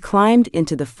 He climbed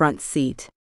into the front seat.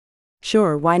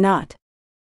 "Sure, why not?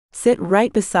 Sit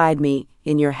right beside me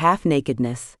in your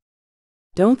half-nakedness.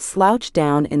 Don't slouch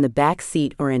down in the back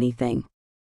seat or anything.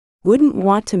 Wouldn't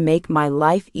want to make my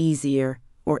life easier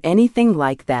or anything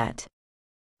like that."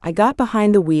 I got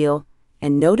behind the wheel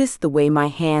and noticed the way my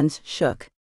hands shook.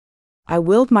 I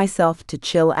willed myself to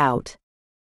chill out.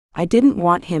 I didn't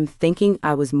want him thinking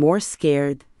I was more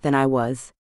scared than I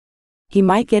was. He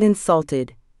might get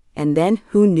insulted, and then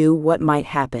who knew what might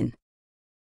happen.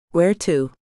 "Where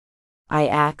to?" I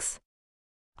asked.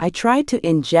 I tried to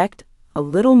inject a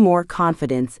little more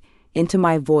confidence into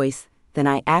my voice than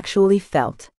I actually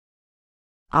felt.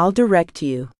 "I'll direct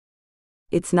you.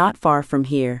 It's not far from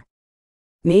here.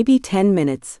 Maybe 10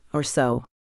 minutes or so."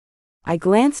 I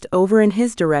glanced over in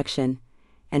his direction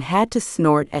and had to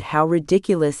snort at how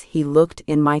ridiculous he looked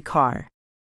in my car.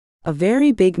 A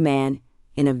very big man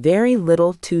in a very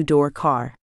little two-door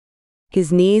car.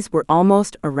 His knees were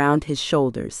almost around his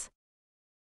shoulders.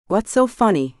 "What's so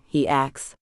funny?" he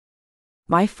asks.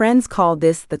 "My friends call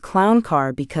this the clown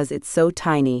car because it's so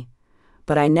tiny,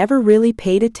 but I never really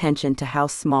paid attention to how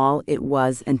small it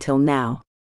was until now."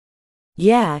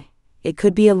 "Yeah, it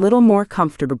could be a little more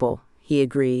comfortable," he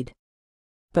agreed.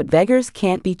 "But beggars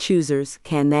can't be choosers,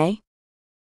 can they?"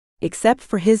 Except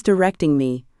for his directing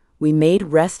me, we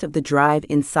made rest of the drive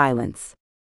in silence.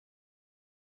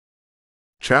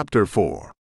 Chapter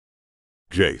 4.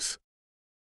 Jace.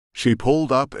 She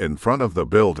pulled up in front of the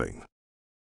building.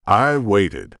 I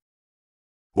waited.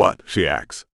 "What?" she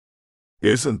asks.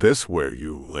 "Isn't this where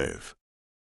you live?"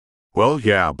 "Well,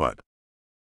 yeah, but..."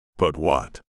 "But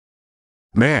what?"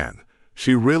 Man,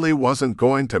 she really wasn't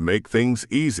going to make things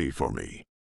easy for me.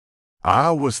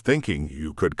 "I was thinking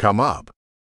you could come up."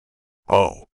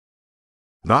 "Oh.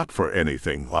 Not for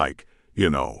anything like,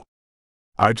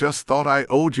 I just thought I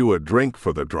owed you a drink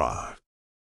for the drive."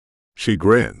 She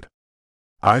grinned.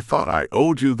 "I thought I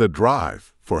owed you the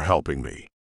drive for helping me."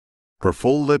 Her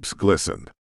full lips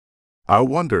glistened. I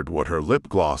wondered what her lip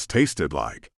gloss tasted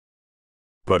like.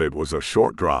 "But it was a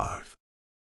short drive.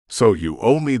 So you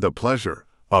owe me the pleasure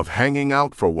of hanging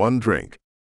out for one drink."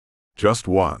 "Just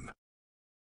one."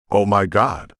 "Oh my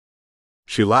God."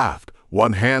 She laughed,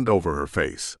 one hand over her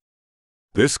face.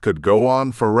 "This could go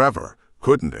on forever,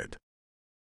 couldn't it?"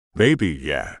 "Maybe,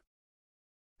 yeah."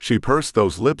 She pursed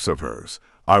those lips of hers.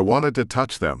 I wanted to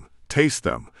touch them, taste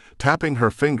them, tapping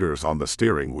her fingers on the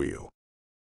steering wheel.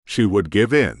 She would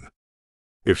give in.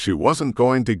 If she wasn't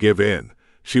going to give in,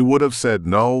 she would have said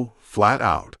no, flat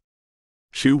out.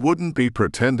 She wouldn't be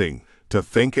pretending to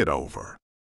think it over.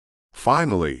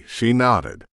 Finally, she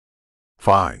nodded.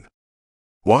 "Fine.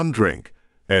 One drink,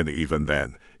 and even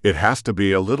then, it has to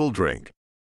be a little drink.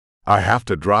 I have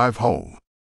to drive home."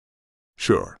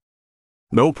 "Sure.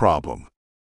 No problem.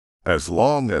 As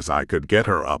long as I could get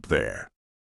her up there."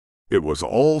 It was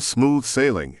all smooth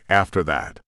sailing after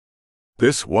that.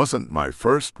 This wasn't my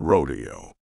first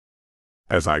rodeo.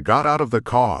 As I got out of the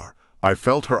car, I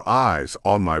felt her eyes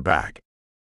on my back.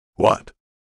 "What?"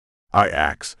 I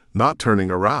asked, not turning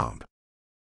around.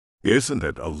 "Isn't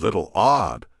it a little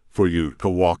odd for you to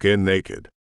walk in naked?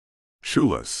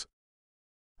 Shoeless?"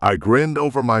 I grinned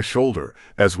over my shoulder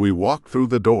as we walked through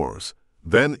the doors,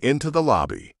 then into the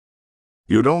lobby.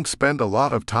 "You don't spend a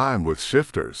lot of time with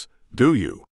shifters, do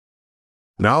you?"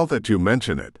 "Now that you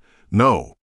mention it,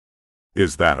 no."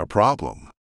 "Is that a problem?"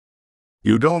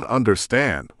 "You don't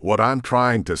understand what I'm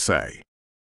trying to say."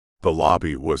 The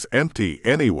lobby was empty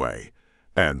anyway,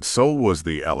 and so was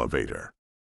the elevator.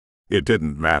 It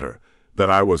didn't matter that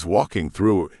I was walking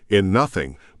through in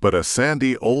nothing but a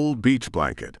sandy old beach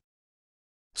blanket.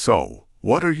 "So,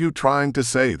 what are you trying to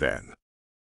say then?"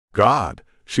 God,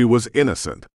 she was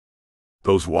innocent.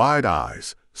 Those wide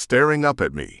eyes, staring up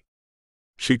at me.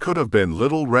 She could have been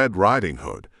Little Red Riding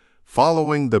Hood,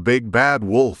 following the big bad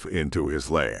wolf into his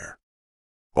lair.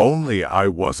 Only I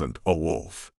wasn't a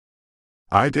wolf.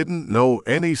 I didn't know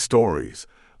any stories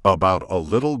about a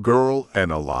little girl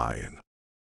and a lion.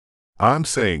 "I'm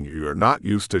saying you're not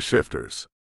used to shifters."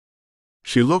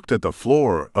 She looked at the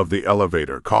floor of the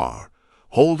elevator car,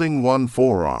 holding one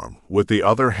forearm with the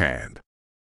other hand.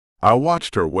 I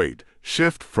watched her weight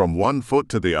shift from one foot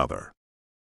to the other.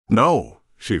 "No,"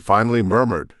 she finally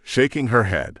murmured, shaking her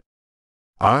head.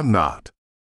 "I'm not."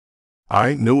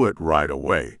 I knew it right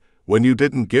away when you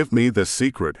didn't give me the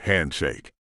secret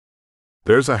handshake.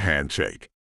 "There's a handshake."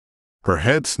 Her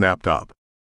head snapped up.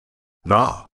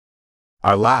 "Nah."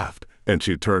 I laughed, and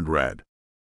she turned red.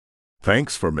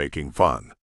 "Thanks for making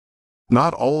fun.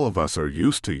 Not all of us are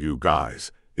used to you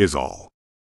guys, is all."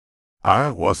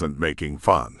 "I wasn't making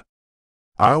fun.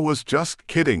 I was just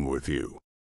kidding with you.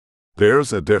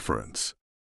 There's a difference."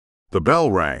 The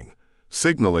bell rang,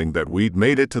 signaling that we'd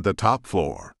made it to the top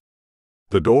floor.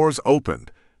 The doors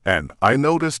opened, and I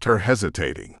noticed her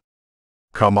hesitating.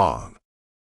 "Come on.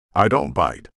 I don't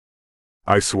bite.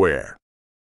 I swear."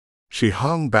 She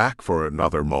hung back for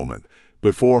another moment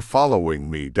before following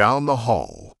me down the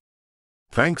hall.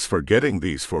 "Thanks for getting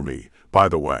these for me, by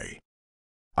the way."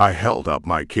 I held up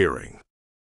my keyring.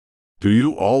 "Do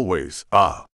you always,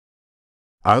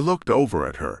 I looked over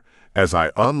at her as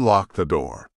I unlocked the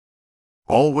door.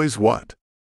 "Always what?"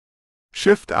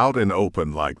 "Shift out and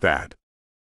open like that.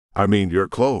 I mean your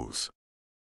clothes."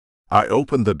 I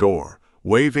opened the door,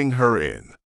 waving her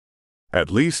in.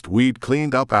 At least we'd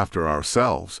cleaned up after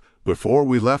ourselves before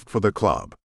we left for the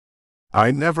club.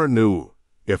 I never knew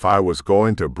if I was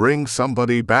going to bring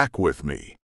somebody back with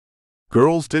me.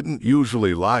 Girls didn't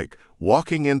usually like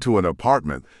walking into an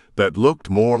apartment that looked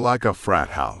more like a frat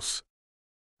house.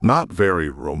 Not very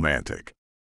romantic.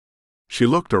 She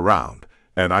looked around,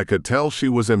 and I could tell she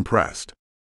was impressed.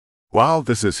 "Wow,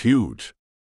 this is huge."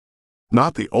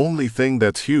 "Not the only thing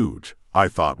that's huge," I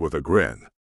thought with a grin.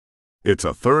 "It's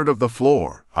a third of the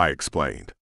floor," I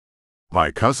explained.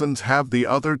 "My cousins have the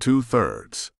other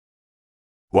 2/3.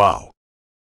 "Wow.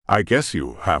 I guess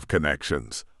you have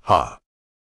connections, huh?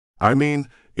 I mean,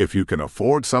 if you can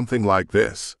afford something like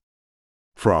this."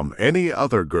 From any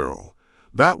other girl,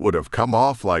 that would have come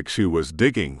off like she was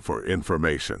digging for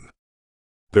information.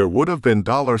 There would have been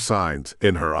dollar signs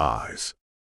in her eyes.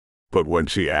 But when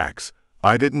she acts,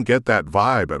 I didn't get that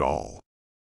vibe at all.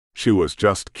 She was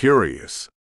just curious.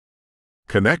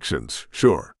 "Connections,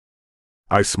 sure."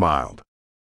 I smiled.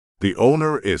 "The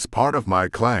owner is part of my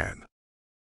clan."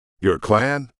 "Your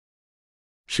clan?"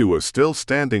 She was still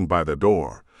standing by the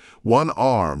door, one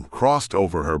arm crossed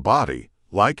over her body,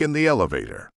 like in the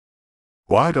elevator.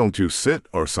 "Why don't you sit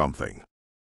or something?"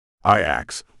 I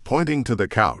asked, pointing to the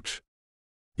couch.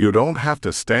 "You don't have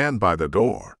to stand by the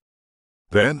door."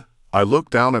 Then, I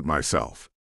looked down at myself.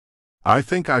 "I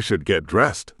think I should get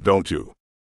dressed, don't you?"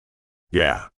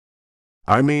 "Yeah.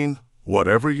 I mean,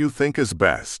 whatever you think is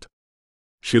best."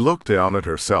 She looked down at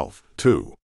herself,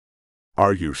 too.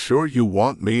 "Are you sure you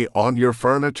want me on your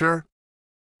furniture?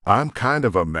 I'm kind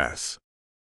of a mess."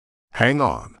 "Hang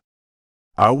on."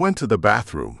 I went to the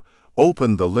bathroom,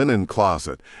 opened the linen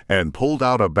closet, and pulled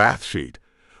out a bath sheet,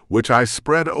 which I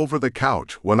spread over the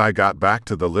couch when I got back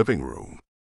to the living room.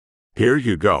 "Here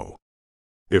you go.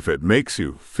 If it makes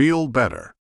you feel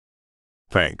better."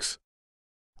 "Thanks."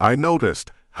 I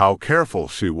noticed how careful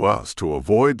she was to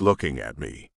avoid looking at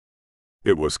me.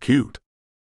 It was cute.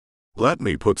 "Let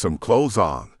me put some clothes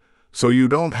on, so you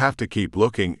don't have to keep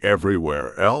looking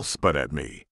everywhere else but at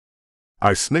me."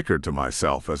 I snickered to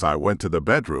myself as I went to the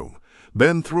bedroom,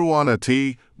 then threw on a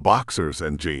tee, boxers,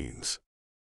 and jeans.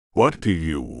 "What do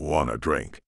you want to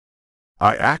drink?"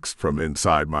 I asked from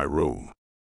inside my room.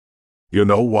 "You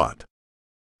know what?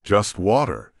 Just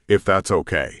water, if that's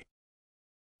okay."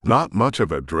 Not much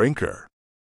of a drinker.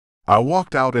 I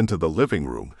walked out into the living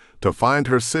room to find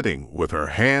her sitting with her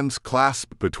hands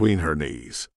clasped between her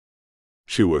knees.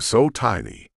 She was so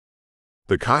tiny.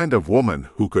 The kind of woman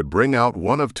who could bring out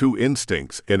one of two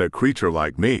instincts in a creature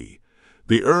like me,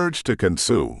 the urge to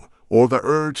consume or the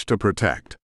urge to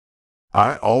protect.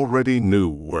 I already knew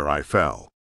where I fell.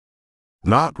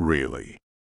 Not really.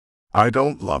 I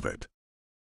don't love it.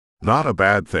 Not a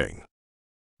bad thing.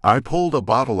 I pulled a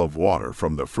bottle of water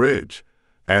from the fridge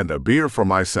and a beer for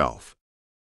myself.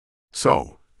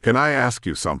 "So, can I ask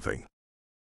you something?"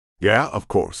 "Yeah, of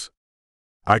course."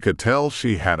 I could tell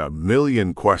she had a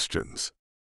million questions.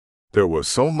 There was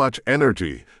so much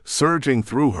energy surging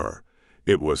through her,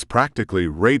 it was practically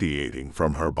radiating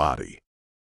from her body.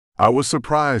 I was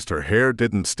surprised her hair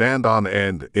didn't stand on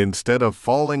end instead of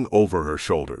falling over her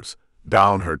shoulders,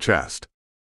 down her chest.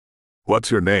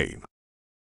 "What's your name?"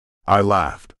 I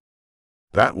laughed.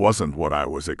 That wasn't what I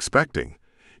was expecting,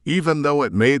 even though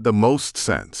it made the most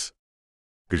sense.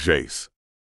 "Jace."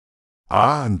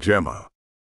 "I'm Gemma."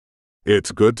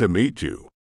 "It's good to meet you.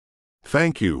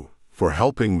 Thank you for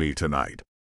helping me tonight."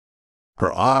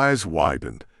 Her eyes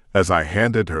widened, as I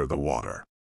handed her the water.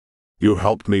 You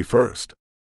helped me first.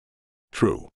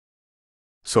 True.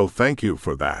 So thank you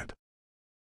for that.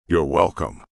 You're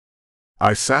welcome.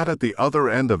 I sat at the other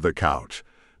end of the couch,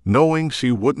 knowing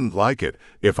she wouldn't like it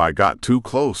if I got too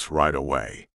close right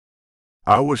away.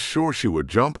 I was sure she would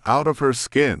jump out of her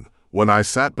skin when I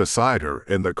sat beside her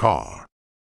in the car.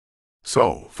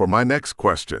 So, for my next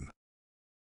question,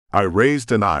 I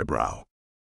raised an eyebrow.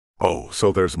 Oh,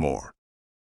 so there's more.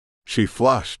 She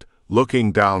flushed,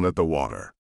 looking down at the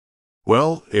water.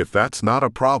 Well, if that's not a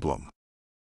problem.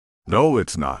 No,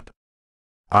 it's not.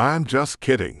 I'm just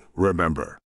kidding,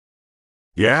 remember?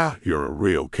 Yeah, you're a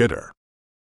real kidder.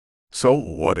 So,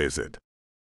 what is it?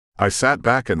 I sat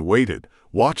back and waited,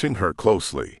 watching her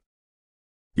closely.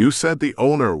 You said the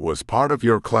owner was part of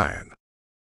your clan.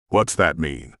 What's that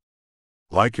mean?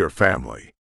 Like your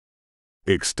family.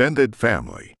 Extended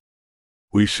family.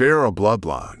 We share a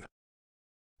bloodline.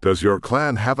 Does your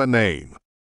clan have a name?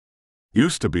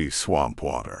 Used to be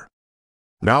Swampwater.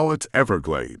 Now it's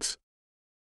Everglades.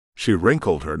 She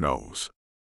wrinkled her nose.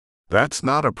 That's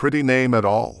not a pretty name at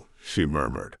all, she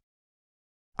murmured.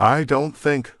 I don't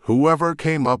think whoever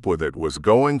came up with it was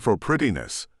going for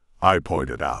prettiness, I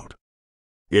pointed out.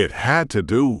 It had to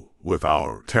do with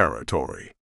our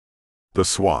territory. The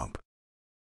swamp.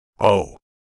 Oh,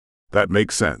 that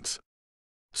makes sense.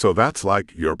 So that's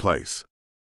like your place.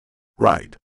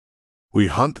 Right. We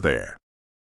hunt there.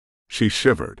 She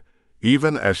shivered,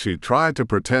 even as she tried to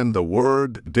pretend the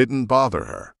word didn't bother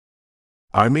her.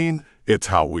 I mean, it's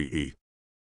how we eat.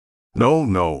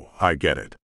 No, I get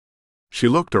it. She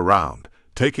looked around,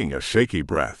 taking a shaky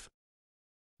breath.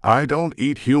 I don't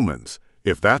eat humans,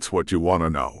 if that's what you want to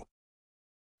know.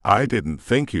 I didn't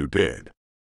think you did.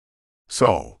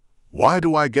 So, why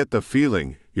do I get the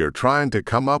feeling you're trying to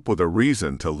come up with a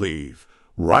reason to leave,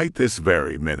 right this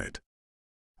very minute?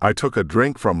 I took a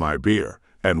drink from my beer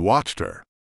and watched her.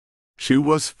 She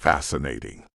was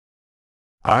fascinating.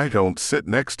 I don't sit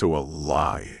next to a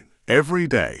lion every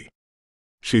day.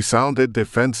 She sounded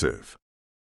defensive.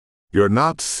 You're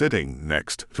not sitting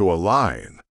next to a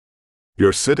lion.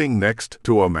 You're sitting next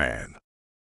to a man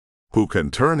who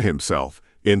can turn himself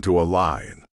into a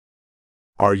lion.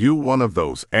 Are you one of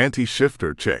those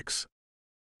anti-shifter chicks?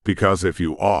 Because if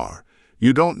you are,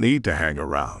 you don't need to hang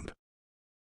around.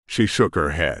 She shook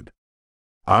her head.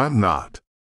 I'm not.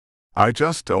 I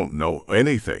just don't know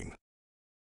anything.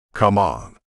 Come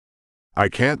on. I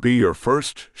can't be your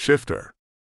first shifter.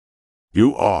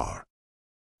 You are.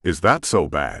 Is that so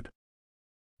bad?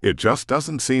 It just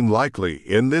doesn't seem likely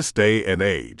in this day and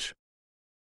age.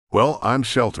 Well, I'm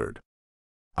sheltered.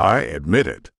 I admit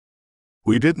it.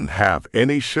 We didn't have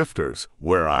any shifters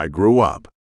where I grew up.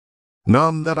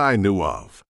 None that I knew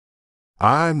of.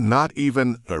 I'm not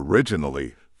even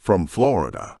originally from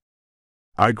Florida.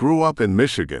 I grew up in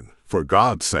Michigan, for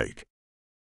God's sake.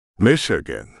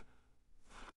 Michigan.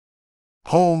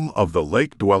 Home of the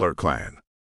Lake Dweller clan.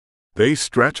 They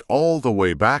stretch all the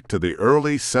way back to the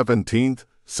early 17th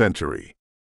century.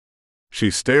 She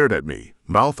stared at me,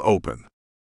 mouth open.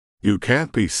 You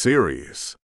can't be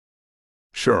serious.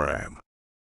 Sure am.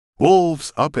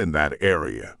 Wolves up in that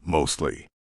area, mostly.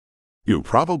 You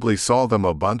probably saw them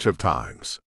a bunch of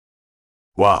times.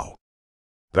 Wow.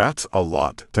 That's a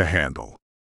lot to handle.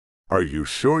 Are you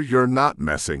sure you're not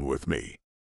messing with me?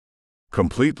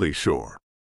 Completely sure.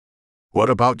 What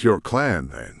about your clan,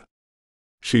 then?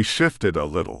 She shifted a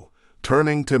little,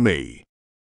 turning to me.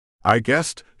 I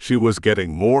guessed she was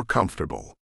getting more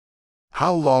comfortable.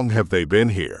 How long have they been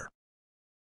here?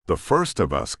 The first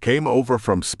of us came over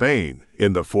from Spain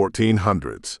in the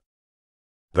 1400s.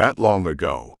 That long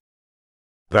ago.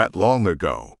 That long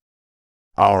ago.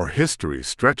 Our history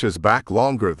stretches back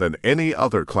longer than any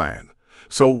other clan,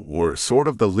 so we're sort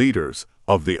of the leaders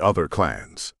of the other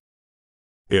clans.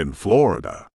 In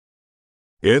Florida.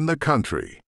 In the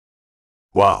country.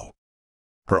 Wow.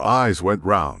 Her eyes went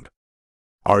round.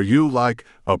 Are you like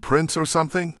a prince or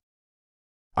something?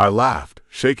 I laughed,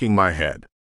 shaking my head.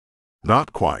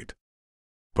 Not quite.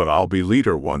 But I'll be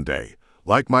leader one day,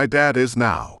 like my dad is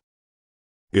now.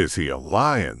 Is he a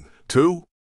lion, too?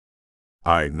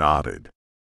 I nodded.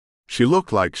 She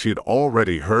looked like she'd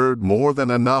already heard more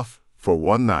than enough for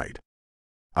one night.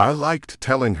 I liked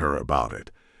telling her about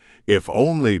it, if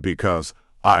only because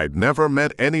I'd never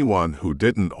met anyone who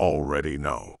didn't already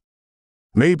know.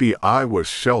 Maybe I was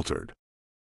sheltered.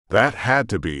 That had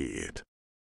to be it.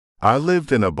 I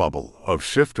lived in a bubble of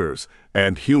shifters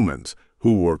and humans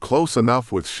who were close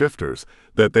enough with shifters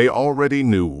that they already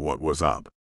knew what was up.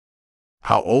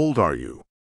 How old are you?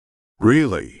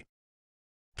 Really?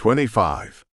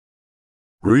 25.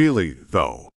 Really,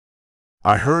 though.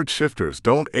 I heard shifters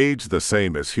don't age the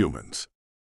same as humans.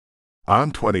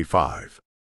 I'm 25.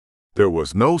 There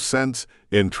was no sense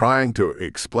in trying to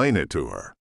explain it to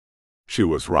her. She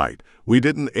was right, we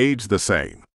didn't age the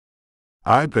same.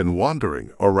 I'd been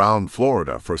wandering around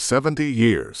Florida for 70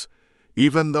 years,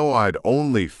 even though I'd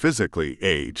only physically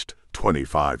aged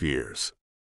 25 years.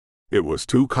 It was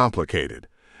too complicated,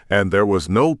 and there was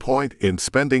no point in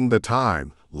spending the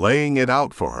time laying it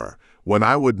out for her when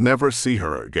I would never see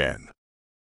her again.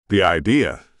 The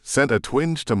idea sent a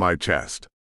twinge to my chest.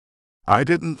 I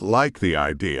didn't like the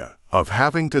idea of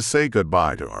having to say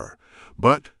goodbye to her,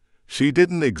 but she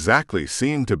didn't exactly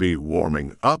seem to be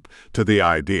warming up to the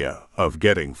idea of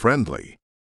getting friendly.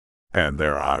 And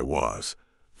there I was,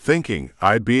 thinking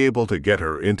I'd be able to get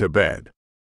her into bed.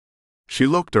 She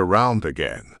looked around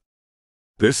again.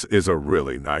 This is a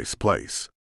really nice place.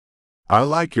 I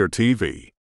like your TV.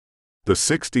 The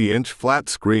 60-inch flat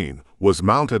screen was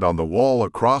mounted on the wall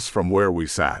across from where we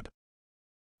sat.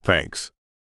 Thanks.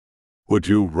 Would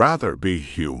you rather be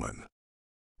human?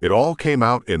 It all came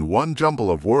out in one jumble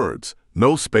of words,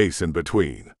 no space in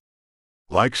between.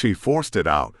 Like she forced it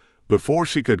out before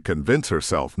she could convince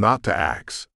herself not to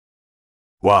ask.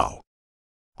 Wow.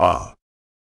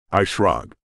 I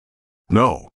shrugged.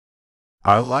 No.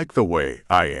 I like the way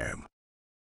I am.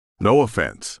 No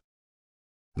offense.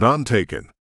 None taken.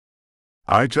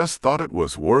 I just thought it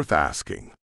was worth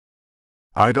asking.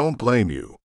 I don't blame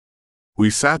you. We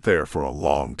sat there for a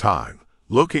long time,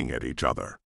 looking at each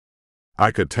other.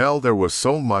 I could tell there was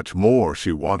so much more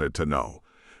she wanted to know,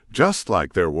 just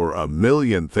like there were a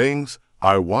million things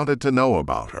I wanted to know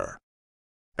about her.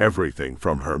 Everything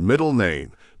from her middle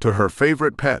name to her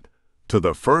favorite pet to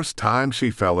the first time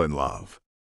she fell in love.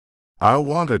 I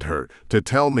wanted her to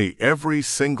tell me every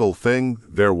single thing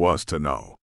there was to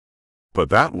know. But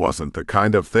that wasn't the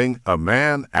kind of thing a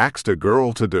man asked a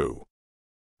girl to do.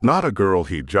 Not a girl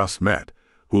he'd just met,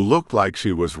 who looked like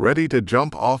she was ready to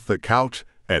jump off the couch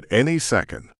at any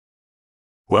second.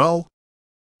 Well,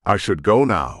 I should go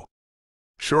now.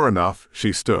 Sure enough,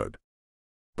 she stood.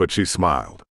 But she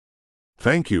smiled.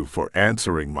 Thank you for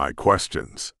answering my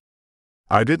questions.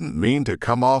 I didn't mean to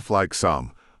come off like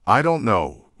some, I don't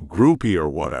know, groupie or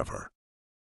whatever.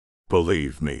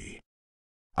 Believe me.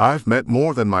 I've met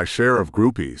more than my share of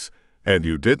groupies, and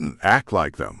you didn't act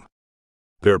like them.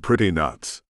 They're pretty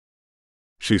nuts.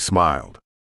 She smiled.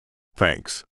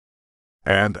 Thanks.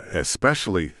 And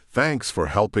especially thanks for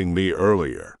helping me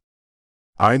earlier.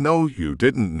 I know you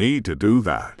didn't need to do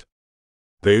that.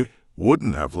 They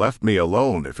wouldn't have left me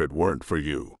alone if it weren't for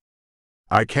you.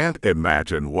 I can't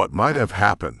imagine what might have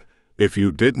happened if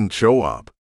you didn't show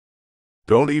up.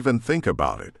 Don't even think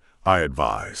about it, I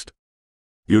advised.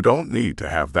 You don't need to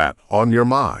have that on your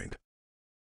mind.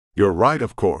 You're right,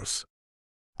 of course.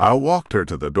 I walked her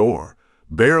to the door,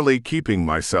 barely keeping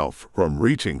myself from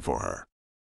reaching for her.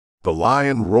 The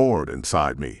lion roared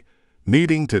inside me,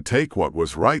 needing to take what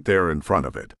was right there in front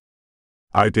of it.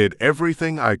 I did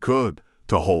everything I could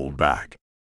to hold back.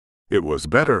 It was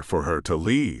better for her to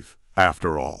leave,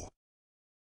 after all.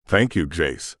 Thank you,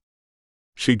 Jace.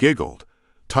 She giggled,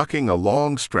 tucking a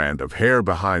long strand of hair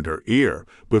behind her ear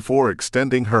before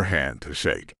extending her hand to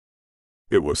shake.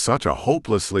 It was such a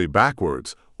hopelessly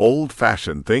backwards,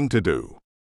 old-fashioned thing to do.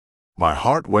 My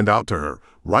heart went out to her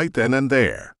right then and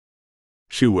there.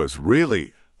 She was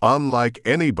really unlike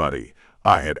anybody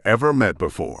I had ever met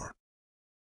before.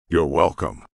 You're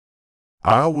welcome.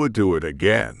 I would do it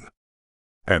again.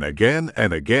 And again,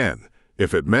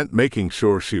 if it meant making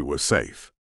sure she was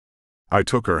safe. I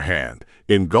took her hand,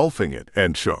 engulfing it,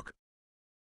 and shook.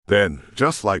 Then,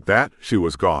 just like that, she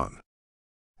was gone.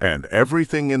 And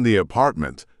everything in the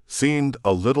apartment seemed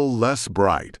a little less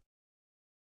bright.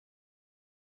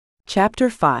 Chapter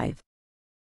 5.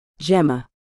 Gemma.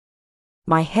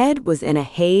 My head was in a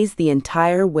haze the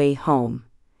entire way home.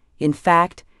 In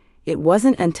fact, it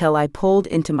wasn't until I pulled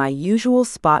into my usual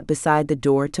spot beside the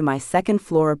door to my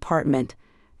second-floor apartment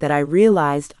that I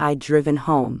realized I'd driven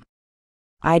home.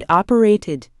 I'd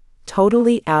operated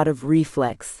totally out of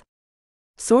reflex.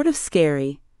 Sort of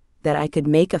scary that I could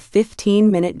make a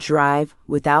 15-minute drive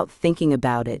without thinking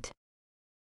about it.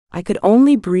 I could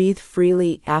only breathe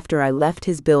freely after I left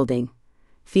his building,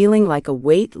 feeling like a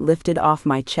weight lifted off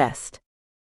my chest.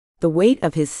 The weight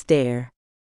of his stare.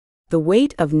 The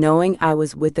weight of knowing I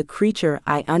was with a creature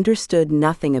I understood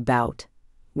nothing about,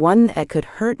 one that could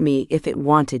hurt me if it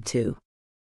wanted to.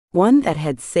 One that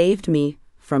had saved me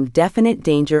from definite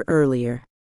danger earlier.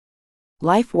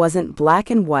 Life wasn't black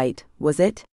and white, was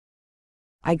it?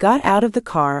 I got out of the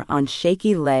car on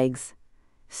shaky legs,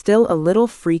 still a little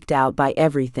freaked out by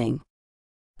everything.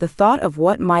 The thought of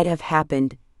what might have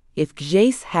happened if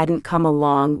Jace hadn't come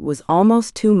along was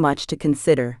almost too much to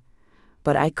consider,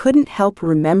 but I couldn't help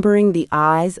remembering the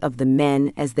eyes of the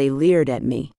men as they leered at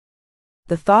me.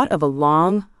 The thought of a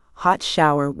long, hot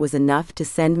shower was enough to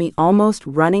send me almost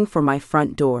running for my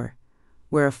front door,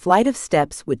 where a flight of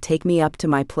steps would take me up to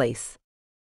my place.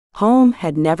 Home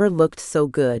had never looked so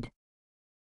good.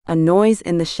 A noise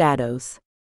in the shadows.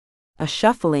 A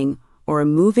shuffling or a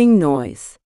moving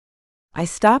noise. I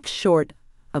stopped short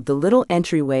of the little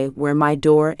entryway where my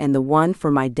door and the one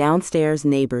for my downstairs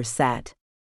neighbors sat.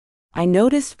 I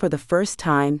noticed for the first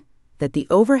time that the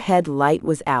overhead light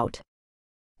was out.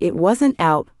 It wasn't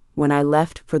out when I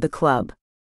left for the club.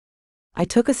 I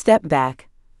took a step back,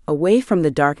 away from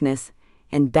the darkness,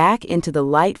 and back into the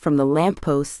light from the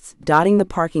lampposts dotting the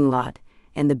parking lot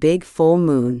and the big full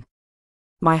moon.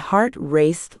 My heart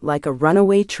raced like a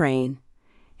runaway train,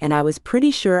 and I was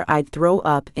pretty sure I'd throw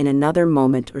up in another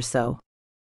moment or so.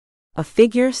 A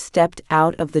figure stepped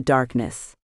out of the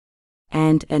darkness.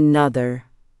 And another.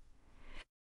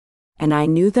 And I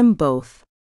knew them both.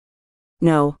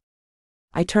 No.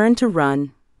 I turned to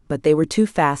run, but they were too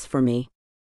fast for me.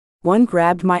 One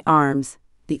grabbed my arms,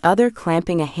 the other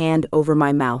clamping a hand over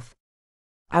my mouth.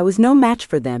 I was no match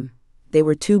for them. They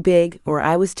were too big or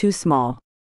I was too small.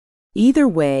 Either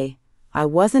way, I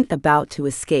wasn't about to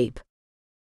escape.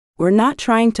 "We're not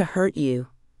trying to hurt you,"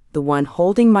 the one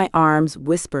holding my arms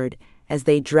whispered as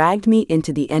they dragged me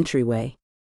into the entryway.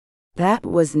 That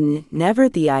was never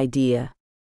the idea.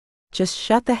 "Just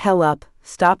shut the hell up,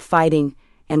 stop fighting,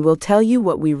 and we'll tell you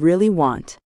what we really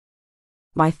want."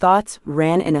 My thoughts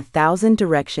ran in 1,000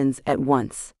 directions at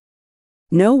once.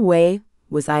 No way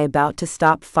was I about to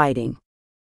stop fighting.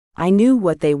 I knew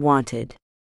what they wanted.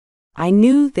 I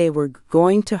knew they were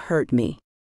going to hurt me.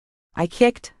 I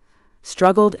kicked,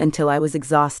 struggled until I was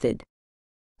exhausted.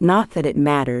 Not that it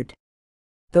mattered.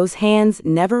 Those hands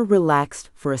never relaxed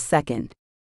for a second.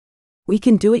 "We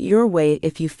can do it your way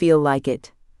if you feel like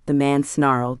it," the man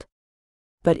snarled.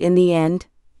 "But in the end,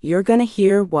 you're gonna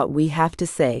hear what we have to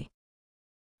say."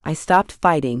 I stopped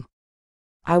fighting.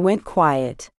 I went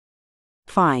quiet.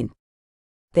 Fine.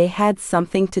 They had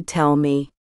something to tell me.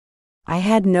 I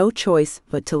had no choice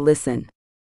but to listen.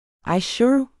 I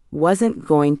sure wasn't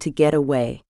going to get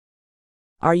away.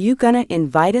 "Are you gonna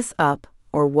invite us up,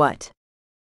 or what?"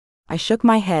 I shook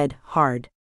my head hard.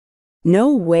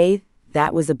 No way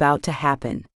that was about to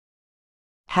happen.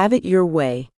 "Have it your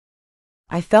way."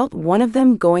 I felt one of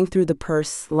them going through the purse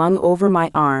slung over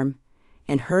my arm,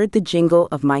 and heard the jingle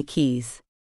of my keys.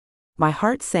 My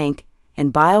heart sank,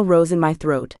 and bile rose in my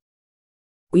throat.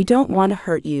 "We don't want to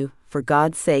hurt you, for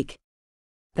God's sake.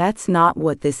 That's not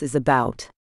what this is about.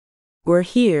 We're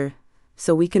here,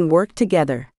 so we can work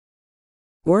together."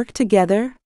 Work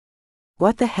together?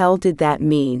 What the hell did that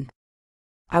mean?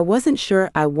 I wasn't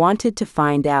sure I wanted to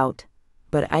find out,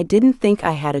 but I didn't think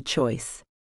I had a choice.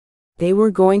 They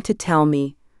were going to tell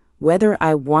me, whether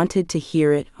I wanted to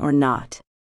hear it or not.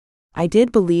 I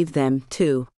did believe them,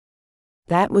 too.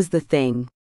 That was the thing.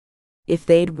 If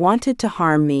they'd wanted to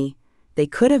harm me, they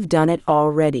could have done it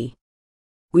already.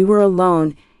 We were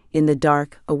alone, in the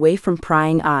dark, away from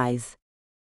prying eyes.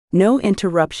 No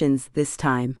interruptions this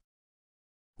time.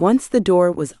 Once the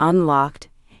door was unlocked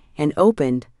and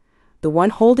opened, the one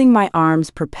holding my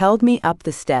arms propelled me up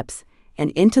the steps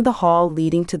and into the hall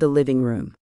leading to the living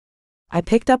room. I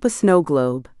picked up a snow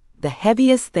globe, the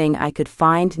heaviest thing I could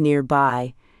find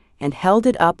nearby, and held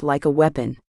it up like a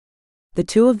weapon. The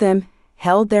two of them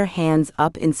held their hands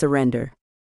up in surrender.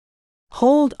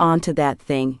 "Hold on to that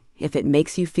thing, if it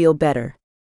makes you feel better."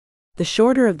 The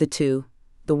shorter of the two,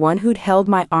 the one who'd held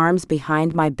my arms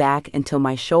behind my back until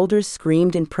my shoulders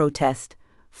screamed in protest,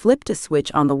 flipped a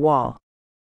switch on the wall.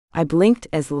 I blinked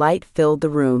as light filled the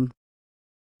room.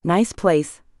 "Nice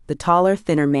place," the taller,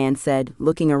 thinner man said,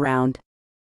 looking around.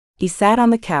 He sat on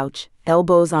the couch,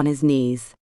 elbows on his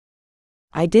knees.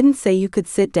 "I didn't say you could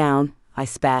sit down," I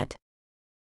spat.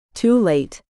 Too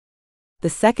late. The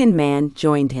second man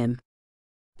joined him.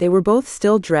 They were both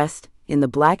still dressed in the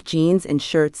black jeans and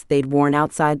shirts they'd worn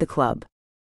outside the club.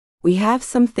 "We have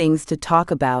some things to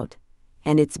talk about,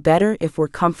 and it's better if we're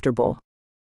comfortable."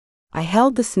 I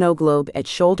held the snow globe at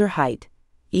shoulder height,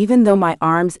 even though my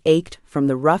arms ached from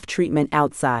the rough treatment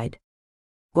outside.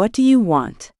 "What do you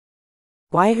want?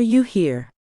 Why are you here?"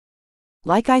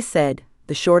 "Like I said,"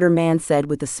 the shorter man said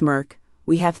with a smirk,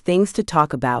 "we have things to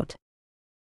talk about."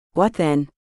 "What then?"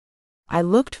 I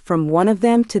looked from one of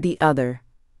them to the other,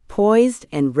 poised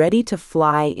and ready to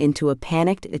fly into a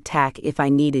panicked attack if I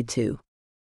needed to.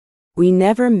 "We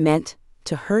never meant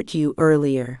to hurt you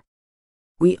earlier.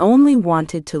 We only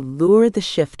wanted to lure the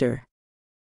shifter."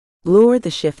 "Lure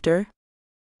the shifter?"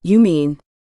 You mean?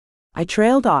 I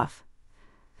trailed off,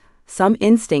 some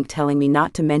instinct telling me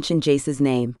not to mention Jace's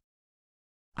name.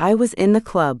 I was in the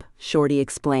club, Shorty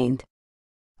explained.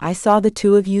 I saw the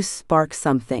two of you spark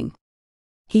something.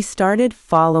 He started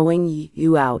following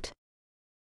you out.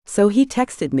 So he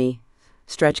texted me,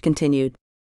 Stretch continued,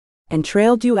 and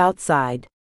trailed you outside.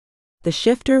 The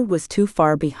shifter was too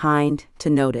far behind to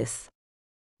notice.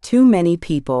 Too many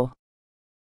people.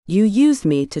 You used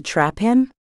me to trap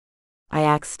him? I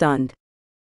asked, stunned.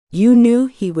 You knew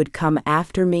he would come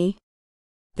after me?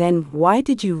 Then why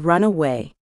did you run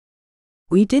away?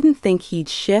 We didn't think he'd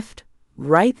shift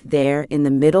right there in the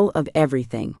middle of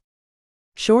everything.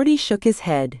 Shorty shook his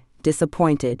head,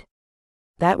 disappointed.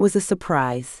 That was a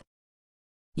surprise.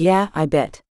 Yeah, I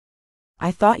bet.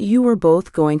 I thought you were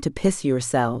both going to piss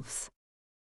yourselves.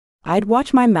 I'd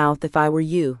watch my mouth if I were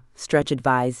you, Stretch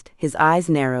advised, his eyes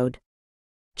narrowed.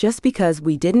 Just because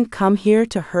we didn't come here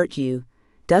to hurt you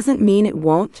doesn't mean it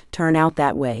won't turn out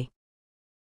that way.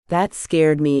 That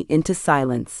scared me into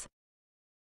silence.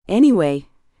 Anyway,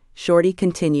 Shorty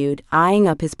continued, eyeing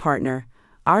up his partner,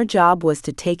 our job was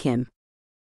to take him.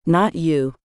 Not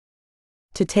you.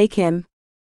 To take him?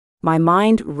 My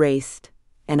mind raced,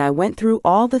 and I went through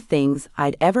all the things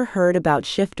I'd ever heard about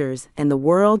shifters and the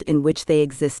world in which they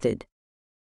existed.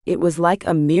 It was like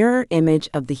a mirror image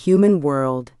of the human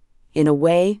world, in a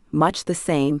way much the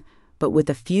same, but with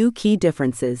a few key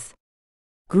differences.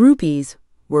 Groupies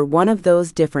were one of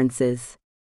those differences.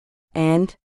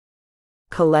 And?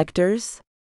 Collectors?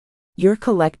 You're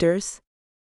collectors?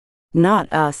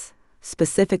 Not us,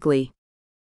 specifically.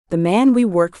 The man we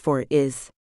work for is.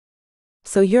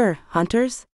 So you're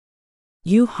hunters?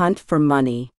 You hunt for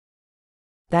money.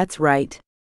 That's right.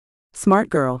 Smart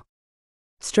girl.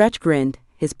 Stretch grinned,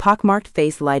 his pockmarked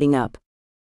face lighting up.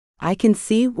 I can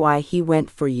see why he went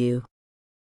for you.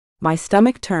 My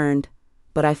stomach turned,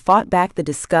 but I fought back the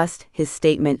disgust his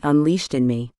statement unleashed in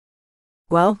me.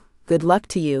 Well, good luck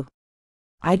to you.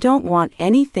 I don't want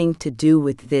anything to do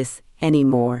with this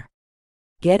anymore.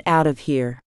 Get out of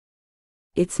here.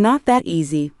 It's not that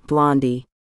easy, Blondie.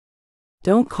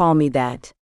 Don't call me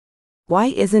that. Why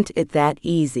isn't it that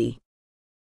easy?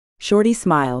 Shorty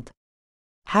smiled.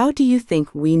 How do you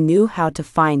think we knew how to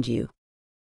find you?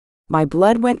 My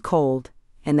blood went cold,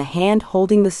 and the hand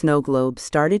holding the snow globe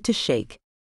started to shake.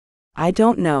 I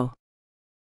don't know.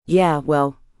 Yeah,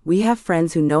 well, we have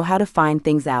friends who know how to find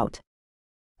things out.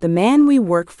 The man we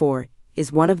work for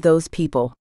is one of those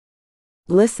people.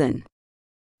 Listen.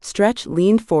 Stretch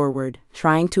leaned forward,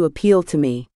 trying to appeal to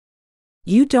me.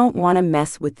 You don't want to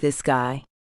mess with this guy.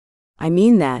 I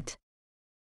mean that.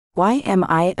 Why am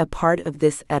I a part of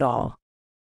this at all?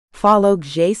 Follow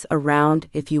Jace around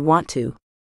if you want to.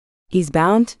 He's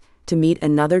bound to meet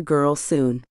another girl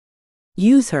soon.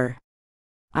 Use her.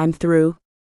 I'm through.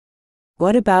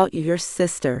 What about your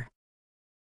sister?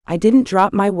 I didn't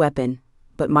drop my weapon,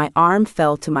 but my arm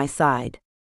fell to my side.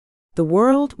 The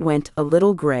world went a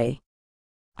little gray.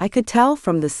 I could tell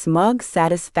from the smug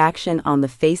satisfaction on the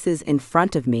faces in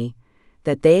front of me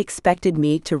that they expected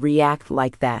me to react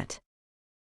like that.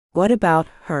 What about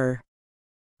her?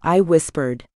 I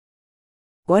whispered.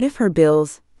 What if her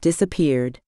bills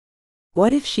disappeared?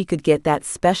 What if she could get that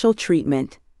special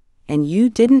treatment, and you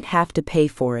didn't have to pay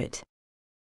for it?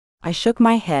 I shook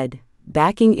my head,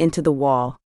 backing into the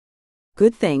wall.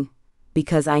 Good thing,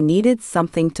 because I needed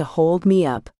something to hold me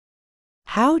up.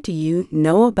 How do you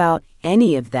know about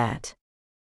any of that?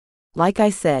 Like I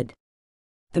said,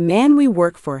 the man we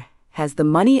work for has the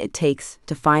money it takes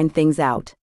to find things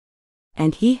out.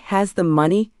 And he has the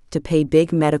money to pay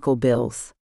big medical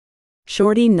bills.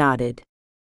 Shorty nodded.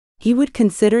 He would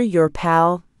consider your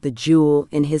pal the jewel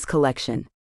in his collection.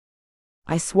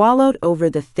 I swallowed over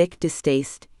the thick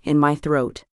distaste in my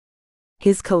throat.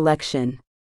 His collection.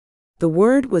 The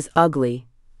word was ugly,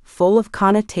 full of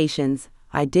connotations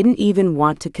I didn't even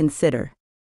want to consider.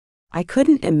 I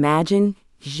couldn't imagine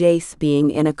Jace being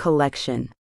in a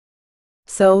collection.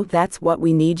 So that's what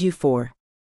we need you for.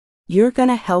 You're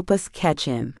gonna help us catch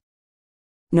him.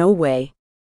 No way.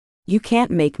 You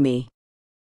can't make me.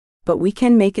 But we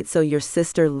can make it so your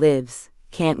sister lives,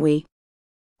 can't we?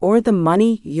 Or the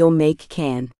money you'll make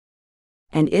can.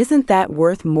 And isn't that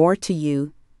worth more to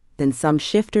you than some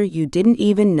shifter you didn't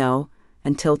even know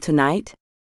until tonight?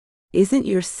 Isn't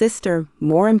your sister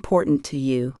more important to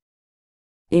you?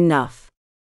 Enough.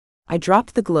 I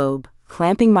dropped the globe,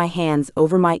 clamping my hands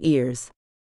over my ears.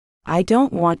 I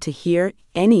don't want to hear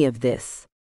any of this.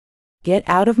 Get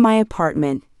out of my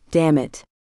apartment, damn it.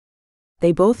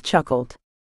 They both chuckled.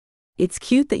 It's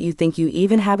cute that you think you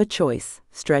even have a choice,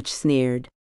 Stretch sneered.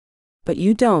 But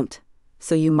you don't,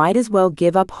 so you might as well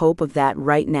give up hope of that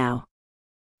right now.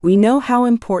 We know how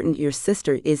important your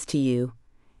sister is to you,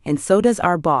 and so does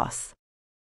our boss.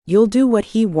 You'll do what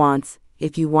he wants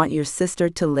if you want your sister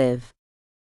to live.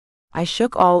 I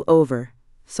shook all over,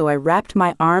 so I wrapped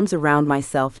my arms around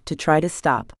myself to try to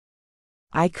stop.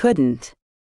 I couldn't.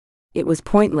 It was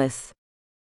pointless.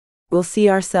 We'll see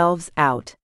ourselves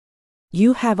out.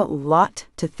 You have a lot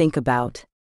to think about.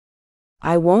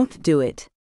 I won't do it.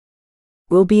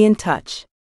 We'll be in touch.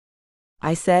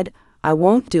 I said, I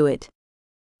won't do it.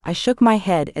 I shook my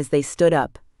head as they stood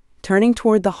up, turning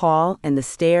toward the hall and the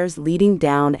stairs leading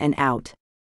down and out.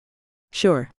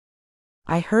 Sure.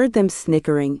 I heard them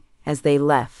snickering as they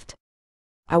left.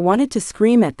 I wanted to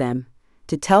scream at them,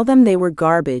 to tell them they were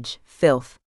garbage,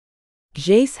 filth.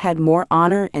 Jace had more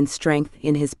honor and strength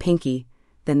in his pinky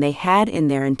than they had in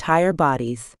their entire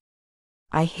bodies.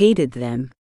 I hated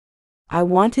them. I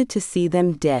wanted to see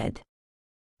them dead.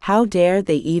 How dare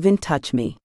they even touch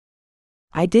me?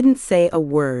 I didn't say a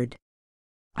word.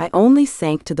 I only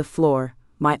sank to the floor,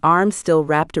 my arms still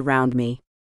wrapped around me.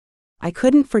 I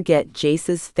couldn't forget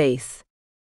Jace's face.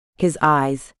 His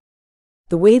eyes.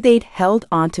 The way they'd held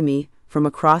onto me from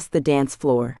across the dance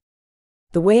floor.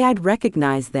 The way I'd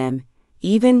recognize them,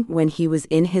 even when he was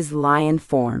in his lion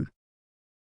form.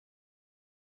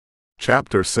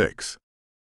 Chapter 6.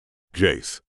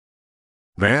 Jace.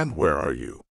 Man, where are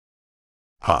you?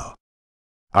 Huh.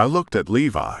 I looked at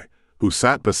Levi, who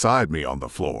sat beside me on the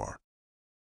floor.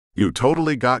 You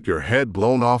totally got your head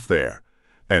blown off there,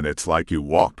 and it's like you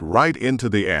walked right into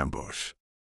the ambush.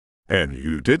 And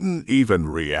you didn't even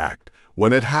react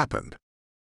when it happened.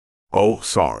 Oh,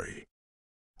 sorry.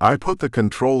 I put the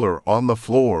controller on the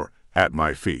floor at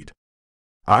my feet.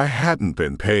 I hadn't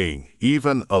been paying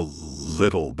even a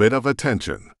little bit of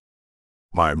attention.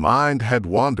 My mind had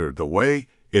wandered the way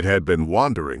it had been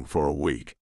wandering for a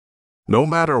week. No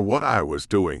matter what I was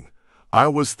doing, I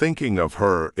was thinking of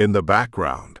her in the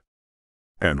background.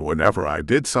 And whenever I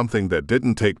did something that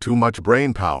didn't take too much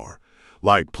brain power,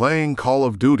 like playing Call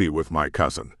of Duty with my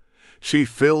cousin, she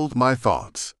filled my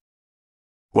thoughts.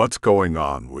 What's going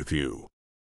on with you?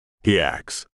 He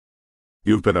asks.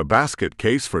 You've been a basket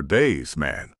case for days,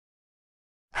 man.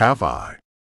 Have I?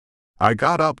 I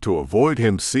got up to avoid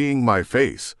him seeing my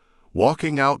face,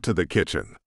 walking out to the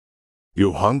kitchen.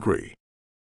 You hungry?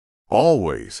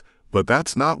 Always, but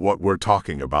that's not what we're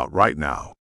talking about right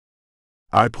now.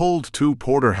 I pulled 2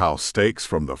 porterhouse steaks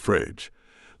from the fridge,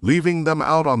 leaving them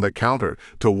out on the counter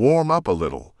to warm up a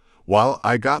little while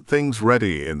I got things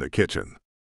ready in the kitchen.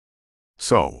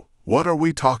 So, what are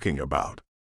we talking about?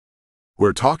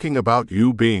 We're talking about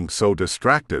you being so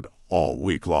distracted all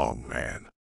week long, man.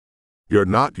 You're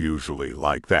not usually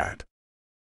like that.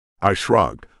 I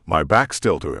shrugged, my back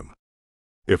still to him.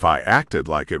 If I acted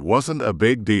like it wasn't a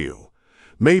big deal,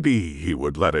 maybe he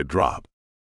would let it drop.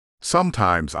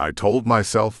 Sometimes I told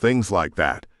myself things like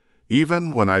that,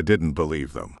 even when I didn't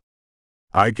believe them.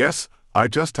 I guess I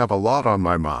just have a lot on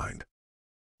my mind.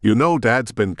 You know,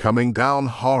 Dad's been coming down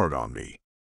hard on me.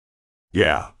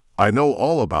 Yeah, I know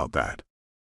all about that.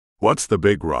 What's the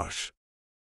big rush?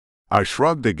 I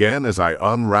shrugged again as I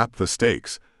unwrapped the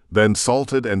steaks, then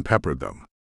salted and peppered them.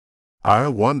 I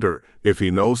wonder if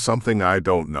he knows something I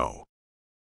don't know.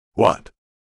 What?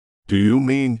 Do you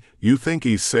mean you think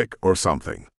he's sick or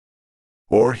something?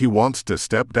 Or he wants to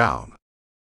step down?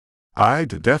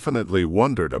 I'd definitely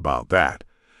wondered about that,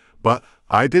 but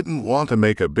I didn't want to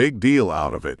make a big deal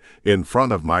out of it in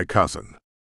front of my cousin.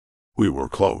 We were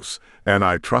close, and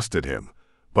I trusted him,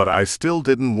 but I still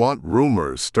didn't want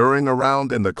rumors stirring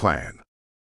around in the clan.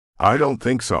 I don't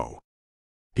think so.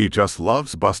 He just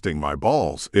loves busting my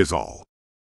balls, is all.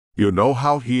 You know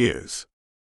how he is.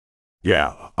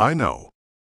 Yeah, I know.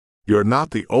 You're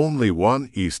not the only one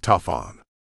he's tough on.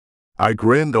 I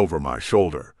grinned over my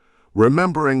shoulder,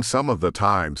 remembering some of the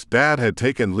times Dad had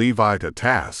taken Levi to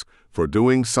task for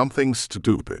doing something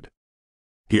stupid.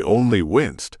 He only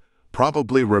winced,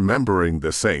 probably remembering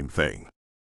the same thing.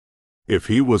 If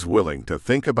he was willing to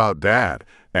think about Dad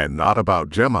and not about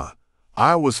Gemma,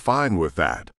 I was fine with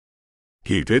that.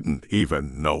 He didn't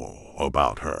even know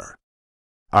about her.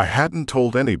 I hadn't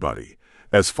told anybody.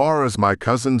 As far as my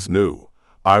cousins knew,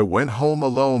 I went home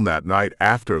alone that night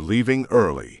after leaving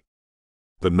early.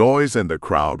 The noise and the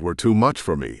crowd were too much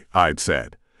for me, I'd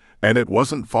said, and it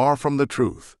wasn't far from the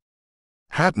truth.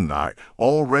 Hadn't I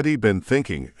already been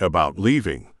thinking about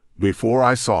leaving before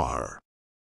I saw her?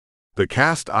 The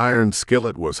cast iron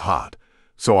skillet was hot,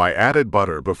 so I added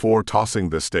butter before tossing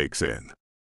the steaks in.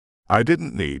 I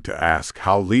didn't need to ask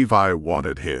how Levi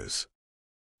wanted his.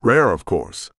 Rare, of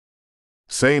course.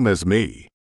 Same as me.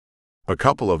 A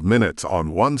couple of minutes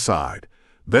on one side,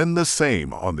 then the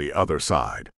same on the other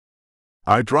side.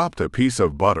 I dropped a piece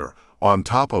of butter on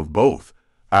top of both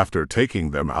after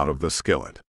taking them out of the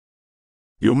skillet.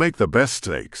 "You make the best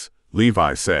steaks,"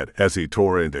 Levi said as he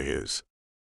tore into his.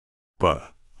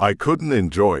 But I couldn't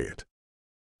enjoy it.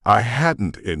 I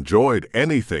hadn't enjoyed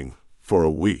anything for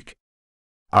a week.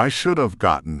 I should have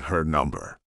gotten her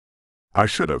number. I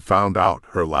should have found out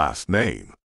her last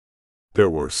name. There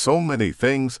were so many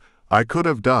things I could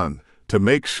have done to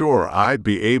make sure I'd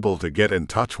be able to get in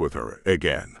touch with her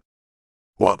again.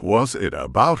 What was it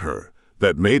about her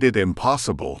that made it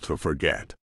impossible to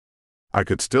forget? I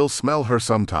could still smell her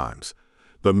sometimes,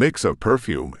 the mix of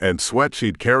perfume and sweat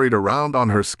she'd carried around on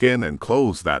her skin and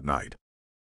clothes that night.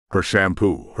 Her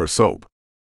shampoo, her soap.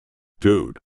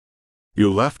 "Dude,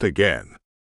 you left again."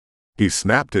 He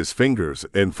snapped his fingers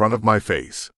in front of my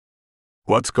face.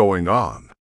 "What's going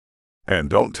on? And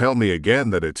don't tell me again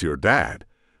that it's your dad,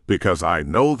 because I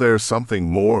know there's something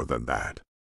more than that.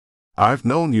 I've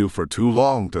known you for too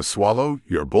long to swallow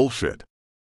your bullshit."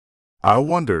 I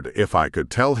wondered if I could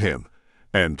tell him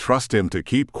and trust him to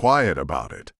keep quiet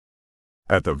about it.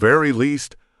 At the very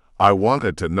least, I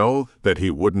wanted to know that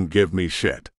he wouldn't give me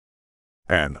shit.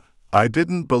 And I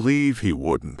didn't believe he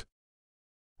wouldn't.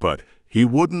 But he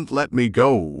wouldn't let me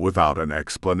go without an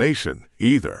explanation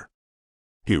either.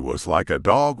 He was like a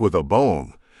dog with a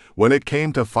bone when it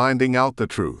came to finding out the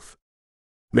truth.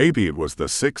 Maybe it was the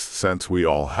sixth sense we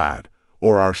all had,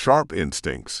 or our sharp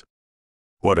instincts.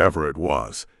 Whatever it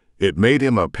was, it made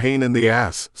him a pain in the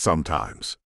ass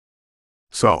sometimes.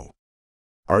 "So,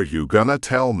 are you gonna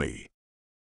tell me?"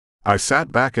 I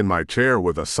sat back in my chair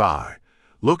with a sigh,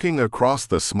 looking across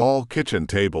the small kitchen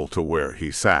table to where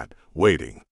he sat,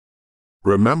 waiting.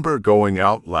 "Remember going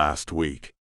out last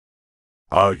week?"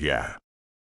 Yeah.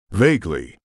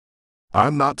 Vaguely.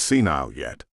 I'm not senile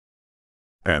yet.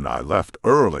 "And I left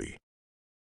early."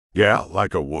 "Yeah,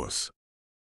 like a wuss."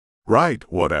 "Right,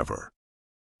 whatever."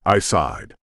 I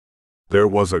sighed. "There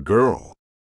was a girl."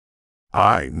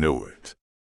 I knew it.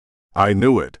 I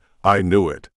knew it. I knew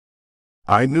it.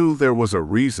 I knew there was a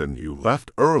reason you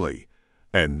left early,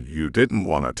 and you didn't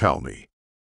want to tell me.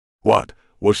 What,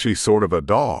 was she sort of a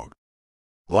dog?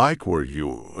 Like, were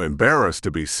you embarrassed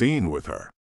to be seen with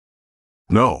her?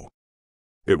 No.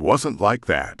 It wasn't like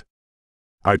that.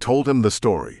 I told him the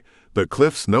story, the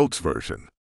Cliff's Notes version.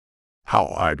 How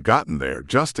I'd gotten there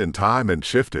just in time and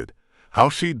shifted, how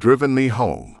she'd driven me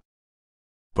home.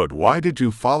 "But why did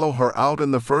you follow her out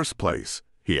in the first place?"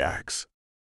 he asks.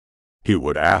 He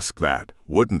would ask that,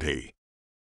 wouldn't he?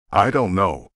 I don't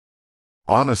know.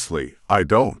 Honestly, I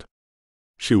don't.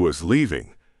 She was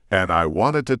leaving, and I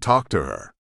wanted to talk to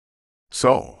her.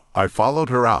 So, I followed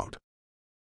her out.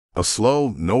 A slow,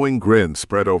 knowing grin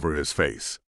spread over his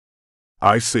face.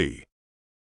 "I see.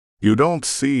 You don't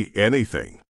see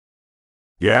anything."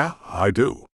 "Yeah, I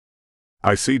do.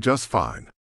 I see just fine."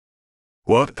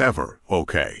 "Whatever,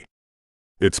 okay.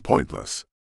 It's pointless.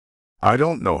 I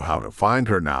don't know how to find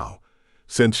her now,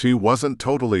 since she wasn't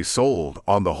totally sold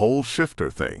on the whole shifter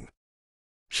thing.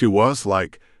 She was,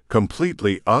 like,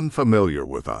 completely unfamiliar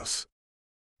with us.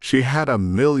 She had a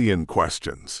million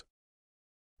questions."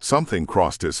 Something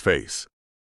crossed his face.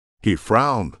 He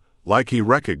frowned, like he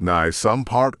recognized some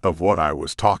part of what I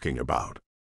was talking about.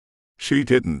 "She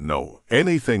didn't know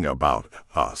anything about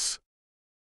us."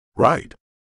 "Right.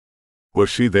 Was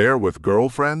she there with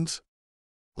girlfriends?"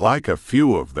 "Like a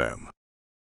few of them."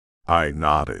 I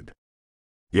nodded.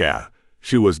 "Yeah,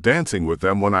 she was dancing with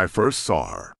them when I first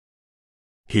saw her."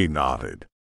 He nodded.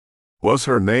 "Was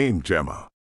her name Gemma?"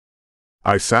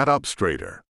 I sat up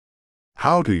straighter.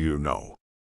 "How do you know?"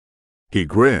 He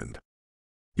grinned.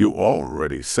 "You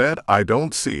already said I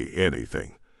don't see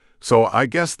anything, so I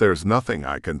guess there's nothing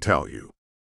I can tell you.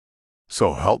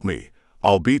 So help me,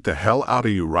 I'll beat the hell out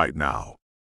of you right now."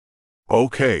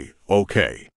 Okay.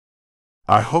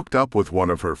 I hooked up with one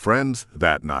of her friends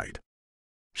that night.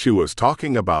 She was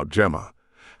talking about Gemma,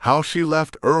 how she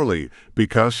left early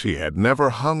because she had never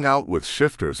hung out with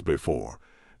shifters before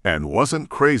and wasn't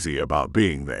crazy about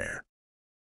being there.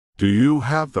 "Do you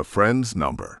have the friend's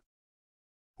number?"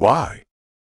 "Why?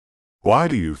 Why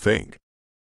do you think?"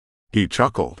 He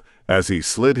chuckled as he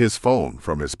slid his phone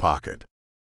from his pocket.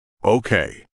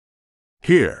 "Okay.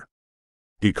 Here."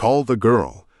 He called the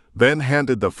girl, then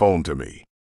handed the phone to me.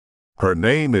 "Her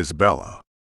name is Bella."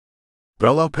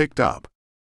 Bella picked up.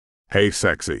 "Hey,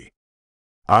 sexy.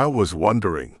 I was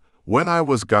wondering when I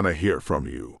was gonna hear from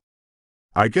you.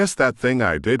 I guess that thing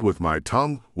I did with my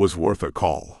tongue was worth a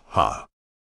call, huh?"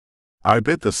 I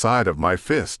bit the side of my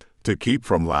fist to keep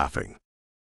from laughing.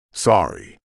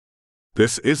 "Sorry.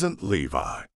 This isn't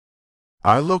Levi."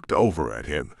 I looked over at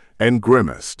him and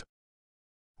grimaced.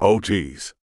 "Oh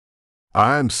geez.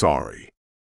 I'm sorry.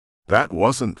 That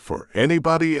wasn't for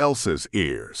anybody else's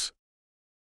ears."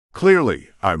 "Clearly,"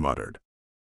 I muttered.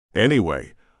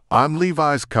 "Anyway, I'm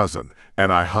Levi's cousin,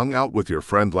 and I hung out with your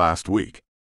friend last week.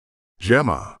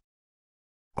 Gemma."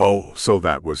 "Oh, so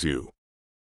that was you."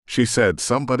 She said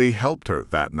somebody helped her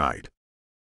that night.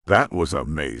 "That was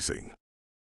amazing.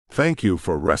 Thank you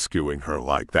for rescuing her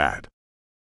like that."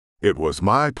 "It was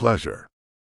my pleasure."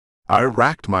 I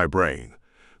racked my brain,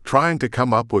 trying to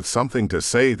come up with something to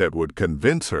say that would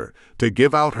convince her to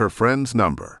give out her friend's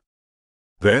number.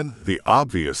 Then the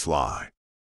obvious lie.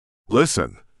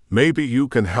 "Listen, maybe you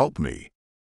can help me."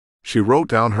 She wrote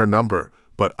down her number,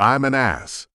 but I'm an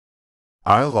ass.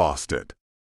 I lost it.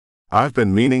 I've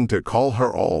been meaning to call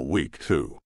her all week,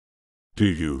 too. "Do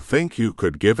you think you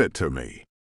could give it to me?"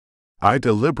 I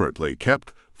deliberately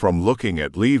kept from looking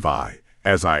at Levi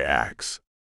as I asked.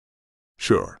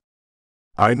 "Sure.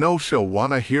 I know she'll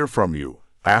want to hear from you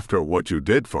after what you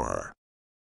did for her."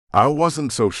 I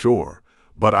wasn't so sure,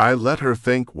 but I let her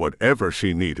think whatever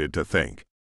she needed to think.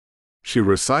 She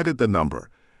recited the number,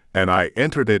 and I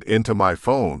entered it into my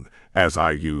phone as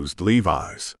I used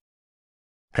Levi's.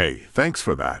 "Hey, thanks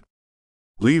for that."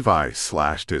 Levi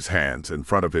slashed his hands in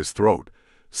front of his throat,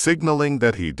 signaling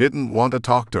that he didn't want to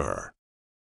talk to her.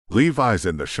 "Levi's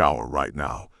in the shower right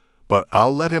now, but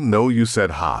I'll let him know you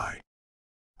said hi."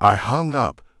 I hung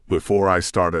up before I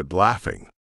started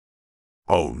laughing.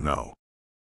 Oh no.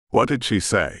 What did she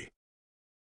say?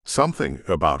 Something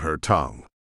about her tongue.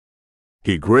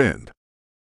 He grinned.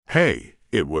 "Hey,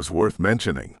 it was worth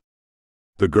mentioning.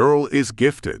 The girl is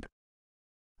gifted."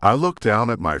 I looked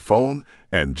down at my phone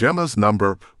and Gemma's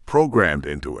number programmed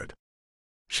into it.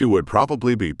 She would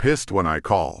probably be pissed when I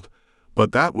called,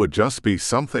 but that would just be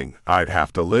something I'd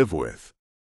have to live with.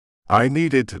 I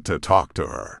needed to talk to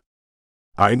her.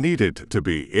 I needed to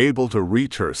be able to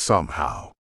reach her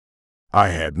somehow. I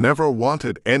had never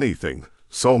wanted anything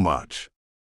so much.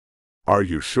 "Are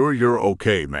you sure you're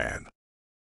okay, man?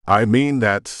 I mean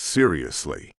that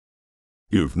seriously.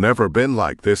 You've never been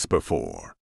like this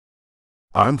before."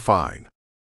 "I'm fine."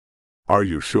 "Are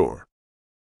you sure?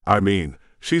 I mean,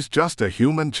 she's just a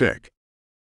human chick."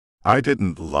 I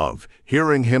didn't love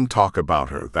hearing him talk about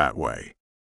her that way.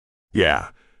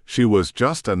 Yeah, she was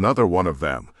just another one of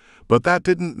them, but that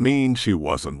didn't mean she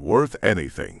wasn't worth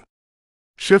anything.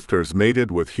 Shifters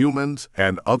mated with humans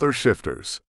and other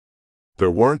shifters. There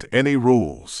weren't any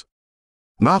rules.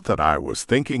 Not that I was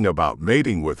thinking about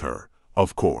mating with her,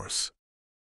 of course.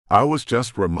 I was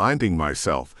just reminding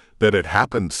myself that it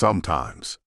happened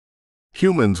sometimes.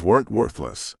 Humans weren't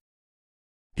worthless.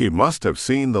 He must have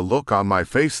seen the look on my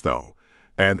face, though,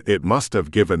 and it must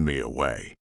have given me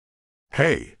away.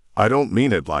 "Hey, I don't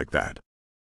mean it like that.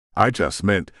 I just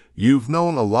meant you've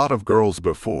known a lot of girls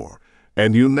before,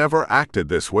 and you never acted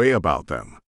this way about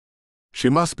them. She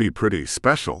must be pretty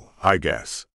special, I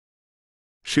guess."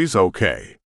 "She's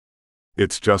okay.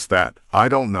 It's just that, I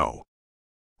don't know.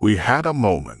 We had a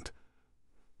moment.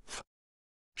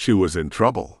 She was in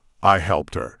trouble, I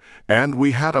helped her, and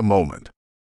we had a moment.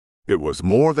 It was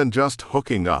more than just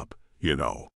hooking up, you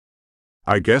know.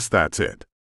 I guess that's it."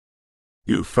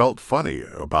 "You felt funny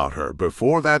about her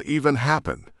before that even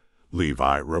happened,"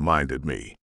 Levi reminded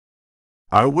me.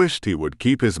 I wished he would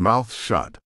keep his mouth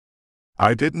shut.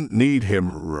 I didn't need him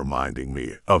reminding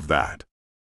me of that.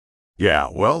 Yeah,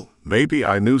 well, maybe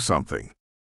I knew something.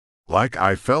 Like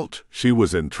I felt she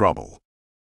was in trouble.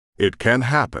 It can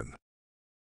happen.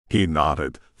 He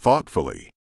nodded thoughtfully.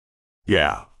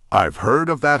 "Yeah, I've heard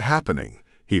of that happening,"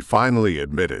 he finally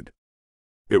admitted.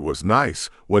 It was nice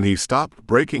when he stopped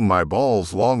breaking my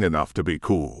balls long enough to be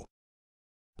cool.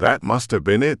 "That must have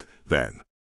been it, then."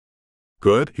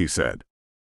 "Good," he said.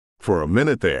 "For a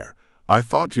minute there, I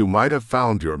thought you might have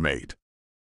found your mate."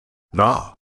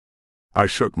 "Nah." I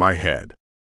shook my head.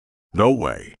 "No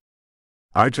way.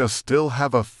 I just still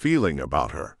have a feeling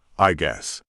about her, I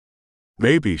guess.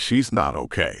 Maybe she's not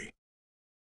okay."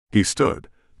 He stood,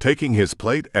 taking his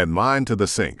plate and mine to the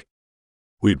sink.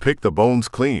 We'd picked the bones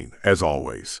clean, as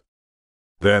always.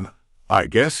 "Then, I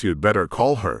guess you'd better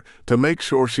call her to make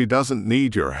sure she doesn't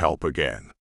need your help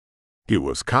again." He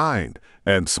was kind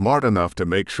and smart enough to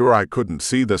make sure I couldn't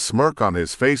see the smirk on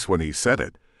his face when he said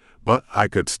it, but I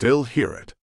could still hear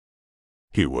it.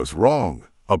 He was wrong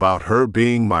about her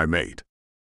being my mate.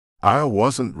 I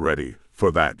wasn't ready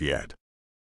for that yet.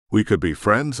 We could be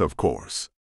friends, of course.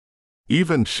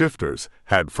 Even shifters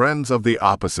had friends of the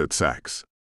opposite sex.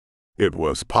 It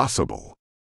was possible.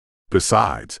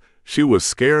 Besides, she was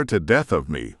scared to death of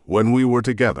me when we were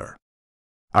together.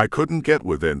 I couldn't get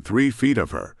within 3 feet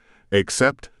of her,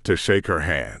 except to shake her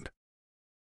hand.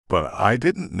 but I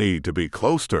didn't need to be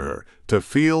close to her to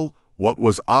feel what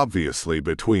was obviously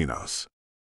between us.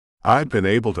 I'd been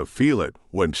able to feel it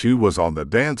when she was on the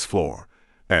dance floor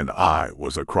and I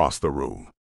was across the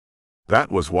room.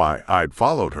 That was why I'd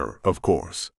followed her, of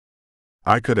course.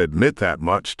 I could admit that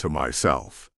much to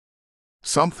myself.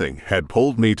 Something had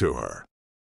pulled me to her.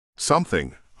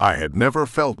 Something I had never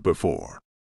felt before.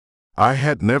 I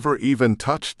had never even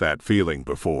touched that feeling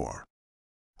before.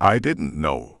 I didn't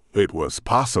know it was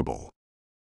possible.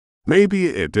 Maybe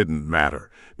it didn't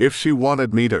matter if she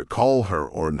wanted me to call her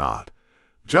or not,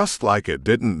 just like it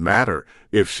didn't matter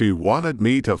if she wanted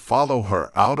me to follow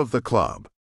her out of the club.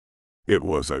 It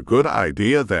was a good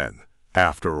idea then,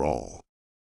 after all.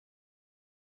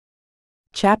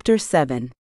 Chapter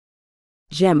 7.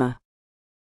 Gemma.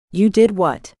 You did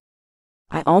what?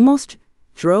 I almost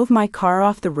drove my car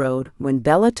off the road when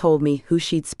Bella told me who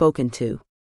she'd spoken to.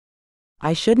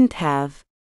 I shouldn't have.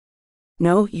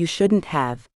 No, you shouldn't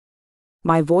have.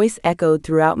 My voice echoed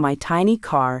throughout my tiny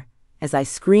car as I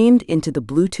screamed into the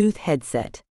Bluetooth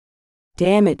headset.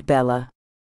 Damn it, Bella.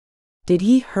 Did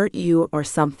he hurt you or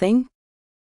something?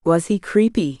 Was he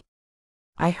creepy?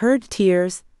 I heard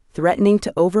tears threatening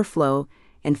to overflow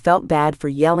and felt bad for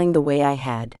yelling the way I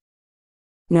had.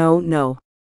 No.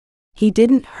 He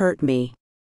didn't hurt me.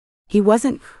 He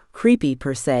wasn't creepy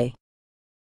per se.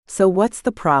 So what's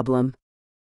the problem?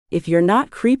 If you're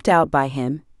not creeped out by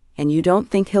him, and you don't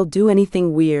think he'll do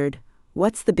anything weird,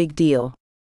 what's the big deal?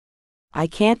 I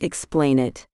can't explain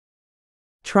it.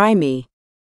 Try me.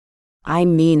 I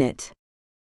mean it.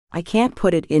 I can't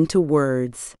put it into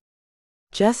words.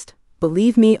 Just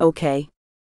believe me, okay?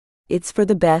 It's for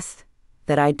the best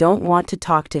that I don't want to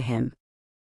talk to him.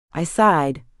 I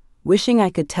sighed, wishing I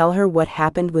could tell her what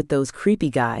happened with those creepy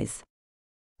guys.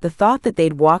 The thought that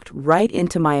they'd walked right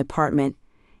into my apartment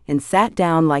and sat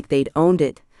down like they'd owned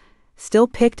it still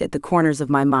picked at the corners of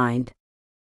my mind.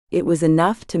 It was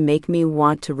enough to make me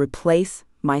want to replace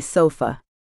my sofa.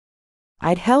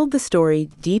 I'd held the story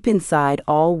deep inside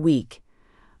all week,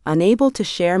 unable to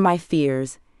share my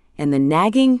fears and the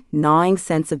nagging, gnawing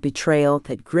sense of betrayal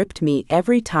that gripped me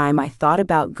every time I thought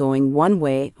about going one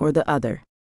way or the other.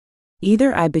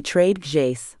 Either I betrayed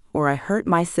Jace or I hurt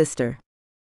my sister.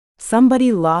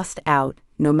 Somebody lost out,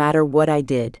 no matter what I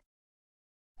did.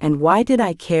 And why did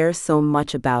I care so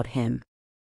much about him?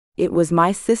 It was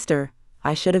my sister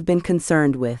I should have been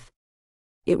concerned with.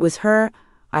 It was her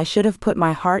I should have put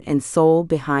my heart and soul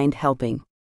behind helping.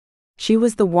 She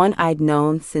was the one I'd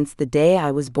known since the day I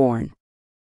was born.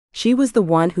 She was the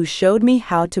one who showed me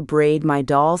how to braid my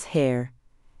doll's hair,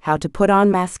 how to put on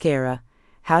mascara,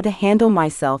 how to handle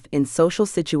myself in social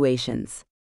situations.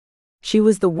 She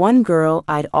was the one girl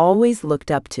I'd always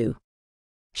looked up to.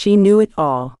 She knew it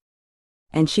all.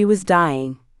 And she was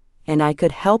dying, and I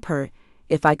could help her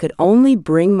if I could only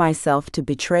bring myself to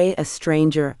betray a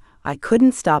stranger I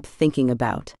couldn't stop thinking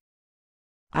about.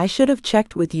 I should have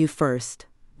checked with you first,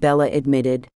 Bella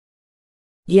admitted.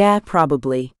 Yeah,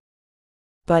 probably.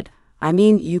 But, I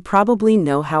mean, you probably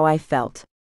know how I felt.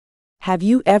 Have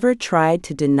you ever tried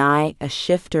to deny a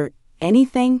shift or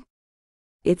anything?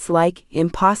 It's like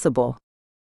impossible.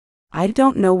 I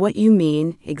don't know what you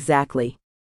mean exactly.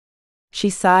 She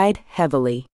sighed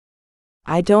heavily.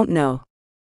 I don't know.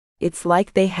 It's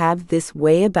like they have this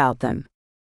way about them.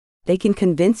 They can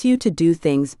convince you to do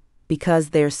things because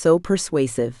they're so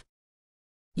persuasive.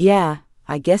 Yeah,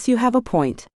 I guess you have a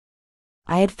point.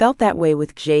 I had felt that way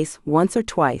with Jace once or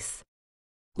twice.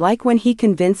 Like when he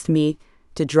convinced me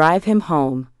to drive him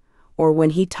home, or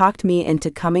when he talked me into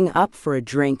coming up for a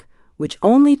drink, which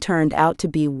only turned out to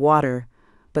be water,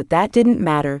 but that didn't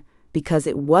matter because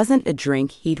it wasn't a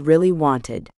drink he'd really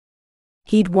wanted.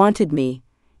 He'd wanted me,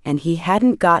 and he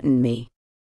hadn't gotten me.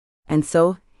 And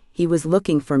so, he was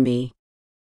looking for me.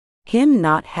 Him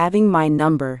not having my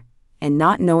number, and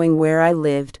not knowing where I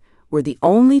lived, were the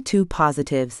only two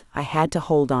positives I had to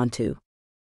hold on to.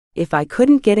 If I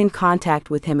couldn't get in contact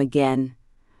with him again,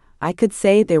 I could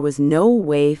say there was no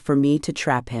way for me to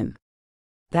trap him.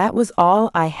 That was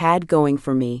all I had going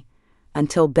for me,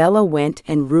 until Bella went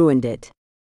and ruined it.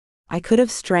 I could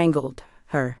have strangled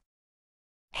her.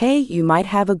 Hey, you might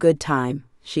have a good time,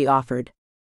 she offered.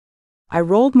 I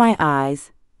rolled my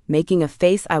eyes, making a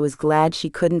face I was glad she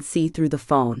couldn't see through the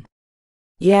phone.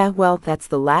 Yeah, well, that's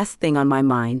the last thing on my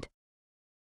mind.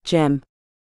 Gem,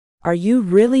 are you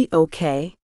really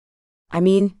okay? I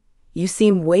mean, you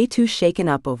seem way too shaken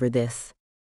up over this.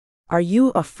 Are you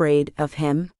afraid of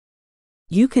him?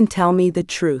 You can tell me the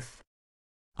truth.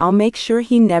 I'll make sure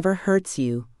he never hurts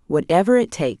you, whatever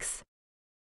it takes.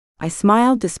 I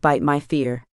smiled despite my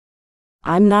fear.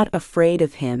 I'm not afraid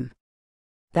of him.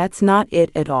 That's not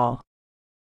it at all.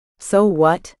 So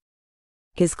what?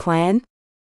 His clan?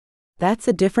 That's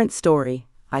a different story,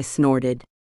 I snorted.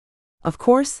 Of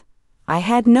course, I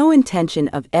had no intention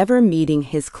of ever meeting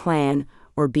his clan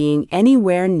or being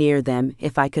anywhere near them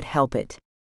if I could help it.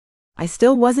 I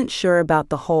still wasn't sure about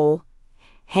the whole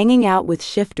hanging out with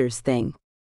shifters thing.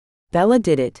 Bella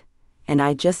did it, and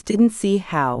I just didn't see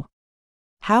how.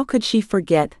 How could she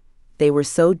forget they were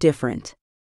so different?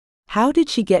 How did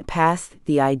she get past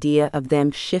the idea of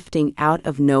them shifting out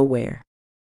of nowhere?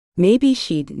 Maybe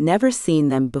she'd never seen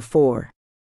them before.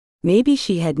 Maybe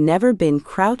she had never been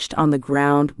crouched on the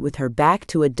ground with her back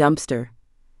to a dumpster,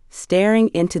 staring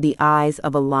into the eyes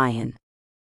of a lion.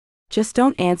 Just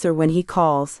don't answer when he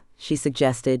calls, she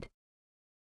suggested.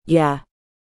 Yeah.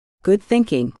 Good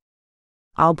thinking.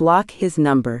 I'll block his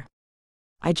number.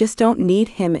 I just don't need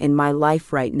him in my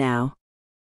life right now.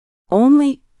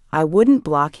 Only, I wouldn't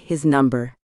block his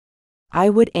number. I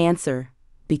would answer,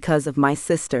 because of my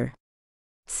sister.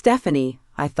 Stephanie,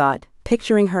 I thought,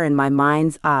 picturing her in my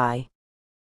mind's eye.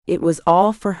 It was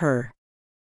all for her.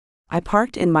 I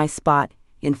parked in my spot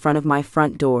in front of my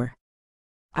front door.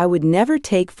 I would never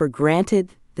take for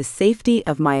granted the safety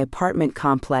of my apartment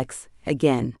complex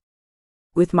again.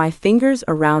 With my fingers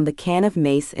around the can of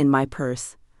mace in my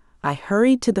purse, I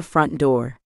hurried to the front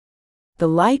door. The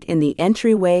light in the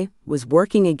entryway was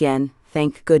working again,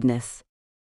 thank goodness.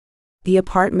 The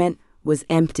apartment was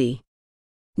empty.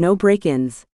 No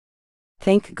break-ins.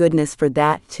 Thank goodness for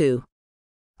that, too.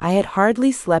 I had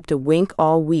hardly slept a wink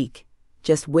all week,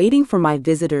 just waiting for my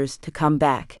visitors to come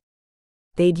back.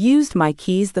 They'd used my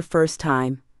keys the first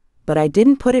time, but I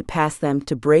didn't put it past them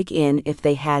to break in if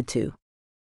they had to.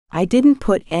 I didn't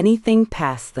put anything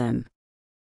past them.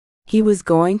 He was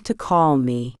going to call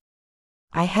me.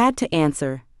 I had to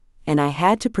answer, and I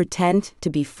had to pretend to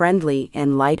be friendly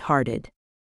and light-hearted.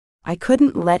 I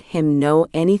couldn't let him know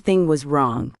anything was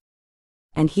wrong.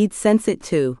 And he'd sense it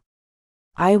too.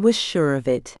 I was sure of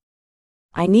it.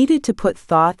 I needed to put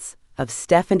thoughts of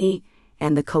Stephanie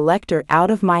and the collector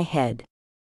out of my head.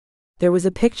 There was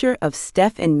a picture of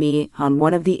Steph and me on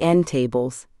one of the end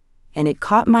tables, and it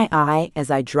caught my eye as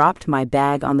I dropped my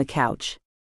bag on the couch.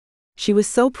 She was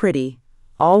so pretty,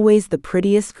 always the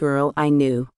prettiest girl I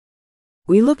knew.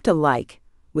 We looked alike,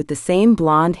 with the same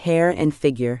blonde hair and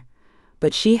figure,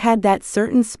 but she had that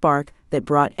certain spark that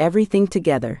brought everything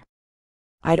together.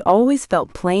 I'd always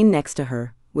felt plain next to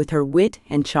her, with her wit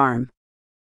and charm.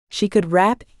 She could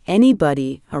wrap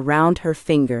anybody around her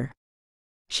finger.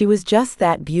 She was just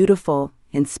that beautiful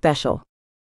and special.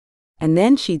 And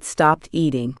then she'd stopped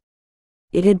eating.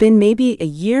 It had been maybe a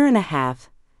year and a half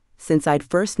since I'd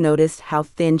first noticed how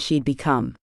thin she'd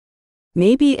become.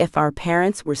 Maybe if our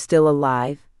parents were still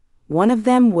alive, one of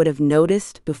them would have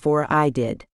noticed before I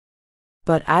did.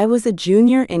 But I was a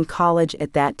junior in college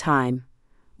at that time,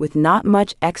 with not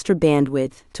much extra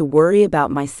bandwidth to worry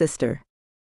about my sister.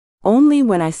 Only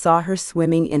when I saw her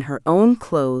swimming in her own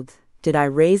clothes did I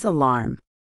raise alarm.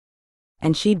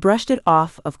 And she'd brushed it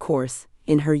off, of course,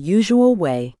 in her usual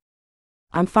way.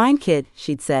 "I'm fine, kid,"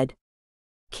 she'd said.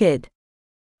 Kid.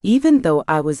 Even though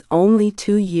I was only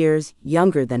 2 years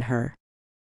younger than her.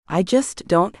 I just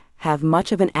don't have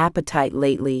much of an appetite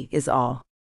lately, is all.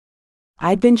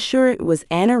 I'd been sure it was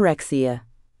anorexia,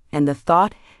 and the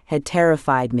thought had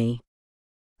terrified me.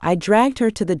 I dragged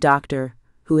her to the doctor,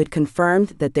 who had confirmed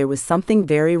that there was something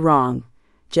very wrong,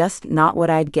 just not what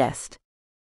I'd guessed.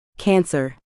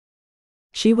 Cancer.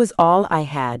 She was all I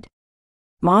had.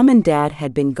 Mom and Dad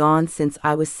had been gone since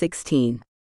I was 16.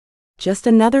 Just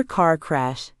another car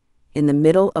crash, in the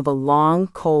middle of a long,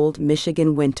 cold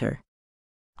Michigan winter.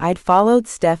 I'd followed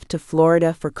Steph to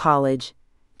Florida for college,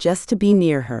 just to be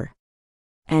near her.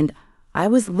 And I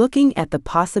was looking at the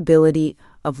possibility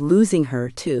of losing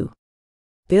her too.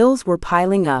 Bills were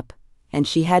piling up, and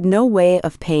she had no way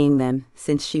of paying them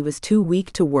since she was too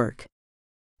weak to work.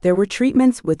 There were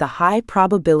treatments with a high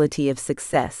probability of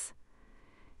success,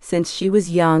 since she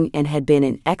was young and had been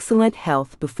in excellent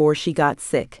health before she got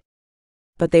sick.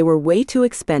 But they were way too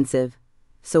expensive,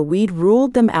 so we'd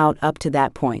ruled them out up to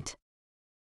that point.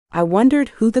 I wondered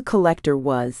who the collector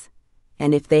was,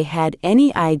 and if they had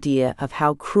any idea of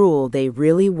how cruel they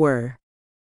really were.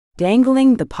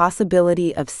 Dangling the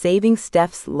possibility of saving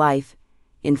Steph's life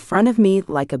in front of me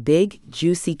like a big,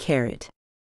 juicy carrot.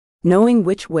 Knowing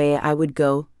which way I would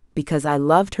go, because I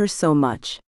loved her so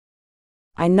much.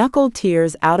 I knuckled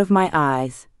tears out of my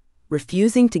eyes,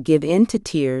 refusing to give in to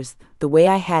tears the way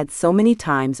I had so many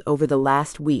times over the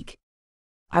last week.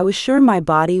 I was sure my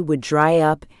body would dry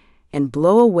up and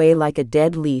blow away like a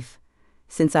dead leaf,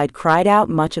 since I'd cried out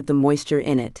much of the moisture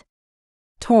in it.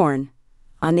 Torn,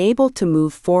 unable to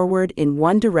move forward in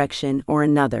one direction or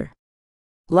another.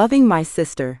 Loving my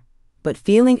sister, but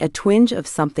feeling a twinge of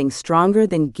something stronger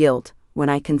than guilt when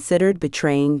I considered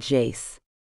betraying Jace.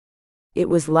 It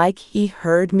was like he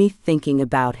heard me thinking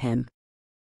about him.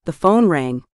 The phone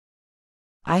rang.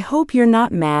 "I hope you're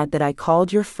not mad that I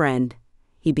called your friend,"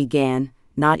 he began,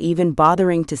 not even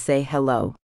bothering to say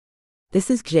hello. "This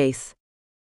is Jace.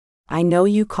 I know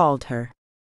you called her.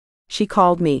 She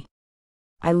called me."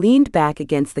 I leaned back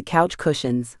against the couch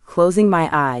cushions, closing my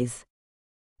eyes.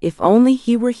 If only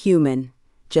he were human,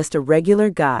 just a regular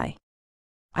guy.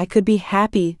 I could be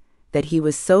happy that he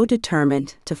was so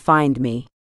determined to find me.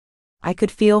 I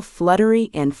could feel fluttery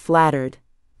and flattered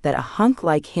that a hunk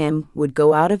like him would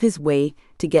go out of his way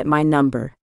to get my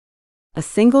number. A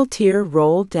single tear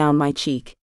rolled down my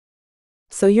cheek.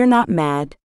 "So you're not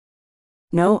mad?"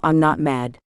 "No, I'm not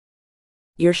mad."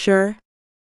 "You're sure?"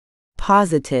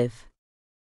 "Positive."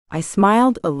 I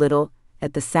smiled a little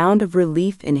at the sound of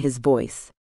relief in his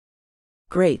voice.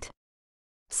 "Great.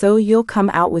 So you'll come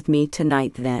out with me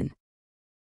tonight then?"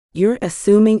 "You're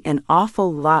assuming an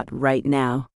awful lot right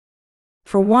now.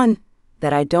 For one,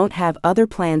 that I don't have other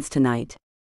plans tonight."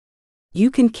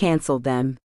 "You can cancel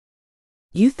them."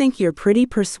 "You think you're pretty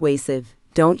persuasive,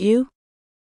 don't you?"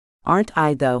 "Aren't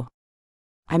I though?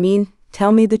 I mean,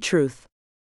 tell me the truth.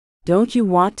 Don't you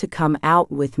want to come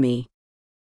out with me?"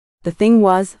 The thing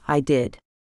was, I did.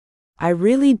 I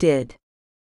really did.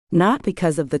 Not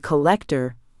because of the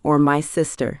collector or my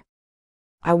sister.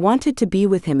 I wanted to be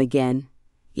with him again,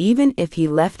 even if he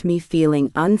left me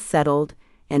feeling unsettled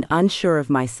and unsure of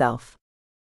myself.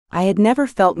 I had never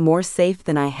felt more safe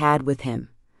than I had with him.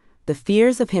 The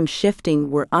fears of him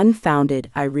shifting were unfounded,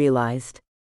 I realized.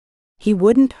 He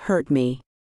wouldn't hurt me.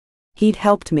 He'd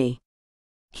helped me.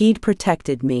 He'd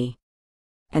protected me.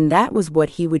 And that was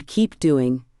what he would keep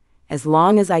doing, as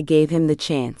long as I gave him the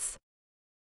chance.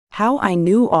 How I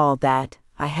knew all that,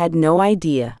 I had no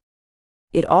idea.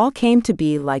 It all came to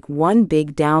be like one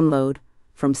big download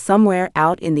from somewhere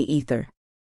out in the ether.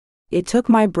 It took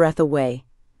my breath away,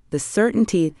 the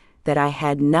certainty that I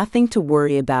had nothing to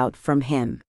worry about from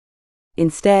him.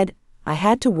 Instead, I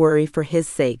had to worry for his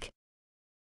sake.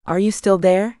 "Are you still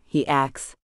there?" he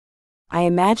asks. I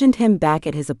imagined him back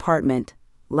at his apartment,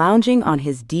 lounging on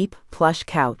his deep, plush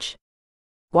couch,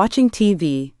 watching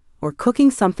TV, or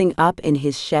cooking something up in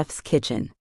his chef's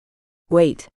kitchen.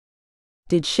 Wait.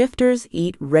 Did shifters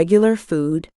eat regular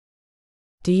food?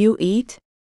 "Do you eat?"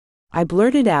 I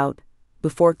blurted out,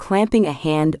 before clamping a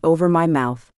hand over my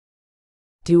mouth.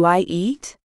 "Do I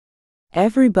eat?"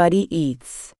 Everybody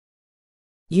eats.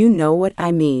 You know what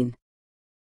I mean.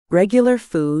 Regular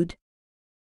food?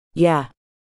 Yeah.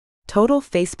 Total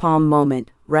facepalm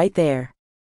moment, right there.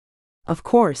 Of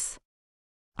course.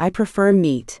 I prefer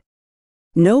meat.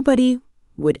 Nobody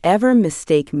would ever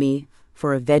mistake me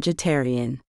for a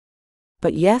vegetarian.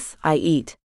 But yes, I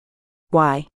eat.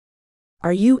 Why?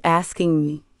 Are you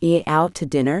asking me out to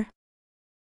dinner?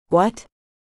 What?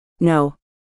 No.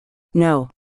 No.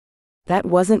 That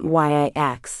wasn't why I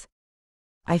asked.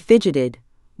 I fidgeted,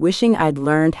 wishing I'd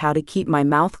learned how to keep my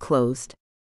mouth closed.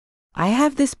 I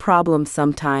have this problem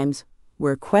sometimes,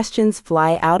 where questions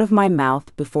fly out of my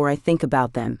mouth before I think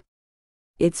about them.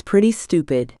 It's pretty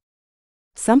stupid.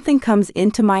 Something comes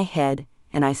into my head,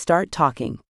 and I start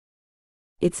talking.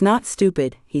 "It's not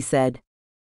stupid," he said.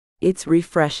 "It's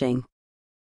refreshing.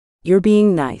 You're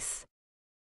being nice."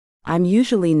 "I'm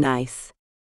usually nice."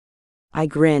 I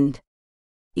grinned.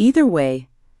 "Either way,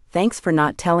 thanks for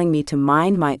not telling me to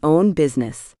mind my own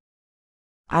business."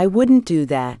 I wouldn't do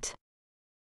that.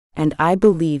 And I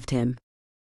believed him.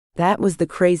 That was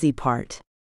the crazy part.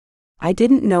 I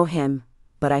didn't know him,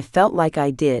 but I felt like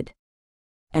I did.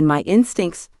 And my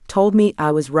instincts told me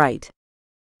I was right.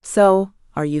 "So,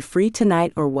 are you free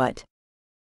tonight or what?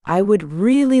 I would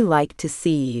really like to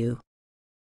see you."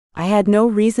 I had no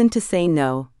reason to say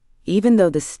no, even though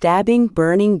the stabbing,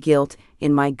 burning guilt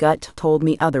in my gut told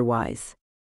me otherwise.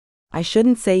 I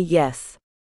shouldn't say yes.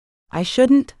 I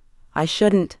shouldn't.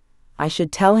 I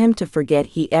should tell him to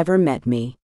forget he ever met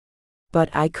me. But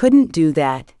I couldn't do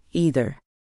that, either.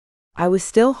 I was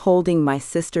still holding my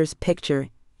sister's picture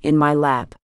in my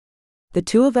lap. The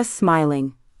two of us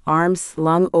smiling, arms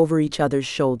slung over each other's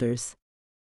shoulders.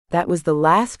 That was the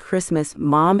last Christmas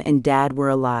Mom and Dad were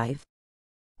alive.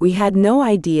 We had no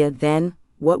idea then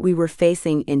what we were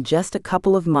facing in just a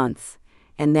couple of months,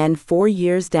 and then 4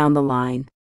 years down the line.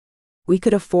 We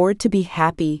could afford to be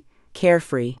happy,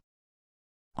 carefree.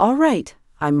 "All right,"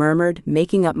 I murmured,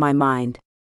 making up my mind.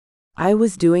 I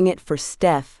was doing it for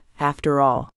Steph, after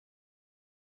all.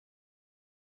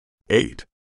 8.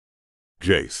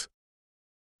 Jace.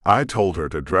 I told her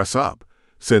to dress up,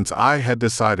 since I had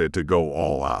decided to go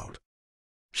all out.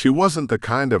 She wasn't the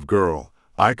kind of girl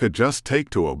I could just take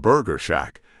to a burger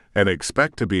shack and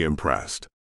expect to be impressed.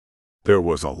 There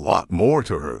was a lot more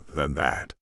to her than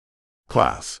that.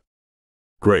 Class.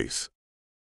 Grace.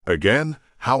 Again,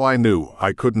 how I knew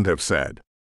I couldn't have said.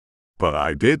 But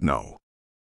I did know.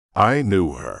 I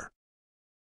knew her.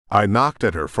 I knocked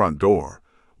at her front door,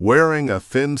 wearing a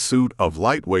thin suit of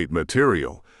lightweight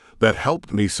material that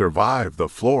helped me survive the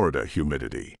Florida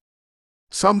humidity.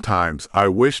 Sometimes I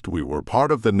wished we were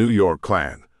part of the New York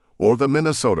clan or the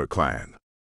Minnesota clan.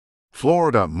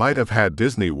 Florida might have had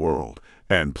Disney World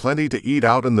and plenty to eat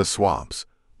out in the swamps,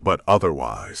 but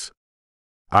otherwise,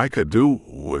 I could do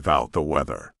without the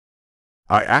weather.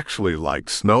 I actually liked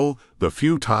snow the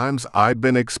few times I'd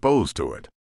been exposed to it.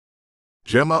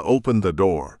 Gemma opened the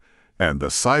door, and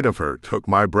the sight of her took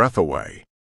my breath away.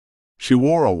 She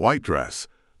wore a white dress,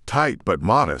 tight but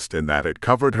modest in that it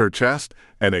covered her chest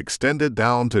and extended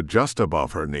down to just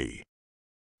above her knee.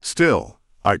 Still,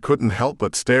 I couldn't help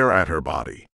but stare at her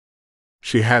body.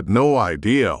 She had no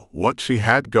idea what she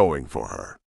had going for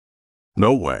her.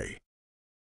 No way.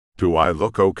 Do I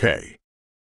look okay?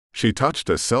 She touched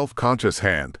a self-conscious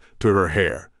hand to her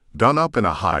hair, done up in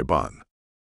a high bun.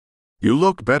 You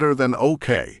look better than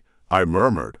okay, I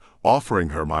murmured, offering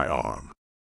her my arm.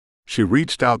 She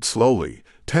reached out slowly,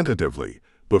 tentatively,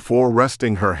 before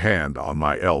resting her hand on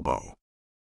my elbow.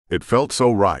 It felt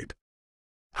so right.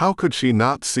 How could she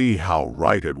not see how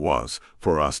right it was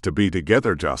for us to be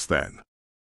together just then?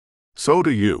 So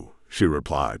do you, she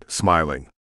replied, smiling.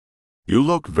 You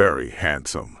look very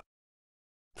handsome.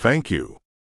 Thank you.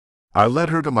 I led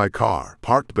her to my car,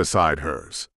 parked beside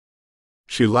hers.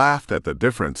 She laughed at the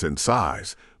difference in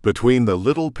size between the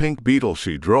little pink Beetle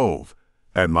she drove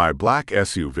and my black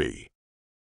SUV.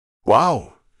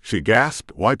 Wow, she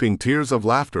gasped, wiping tears of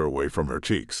laughter away from her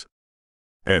cheeks.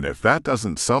 And if that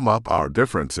doesn't sum up our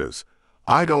differences,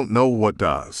 I don't know what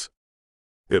does.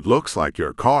 It looks like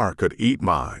your car could eat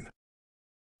mine.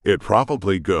 It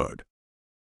probably could.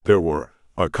 There were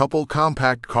a couple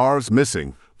compact cars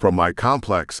missing from my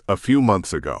complex a few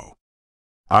months ago.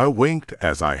 I winked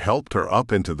as I helped her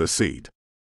up into the seat.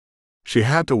 She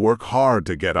had to work hard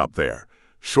to get up there,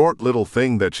 short little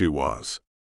thing that she was.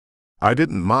 I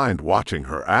didn't mind watching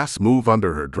her ass move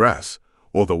under her dress,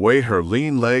 or the way her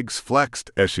lean legs flexed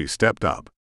as she stepped up.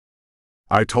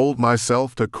 I told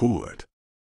myself to cool it.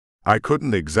 I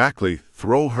couldn't exactly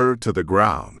throw her to the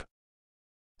ground.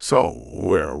 So,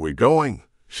 where are we going?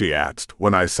 She asked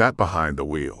when I sat behind the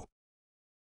wheel.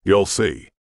 You'll see.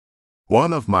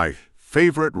 One of my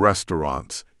favorite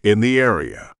restaurants in the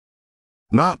area.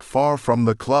 Not far from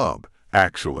the club,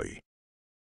 actually.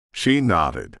 She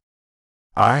nodded.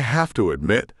 I have to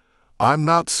admit, I'm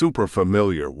not super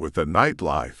familiar with the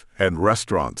nightlife and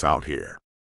restaurants out here.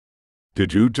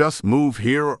 Did you just move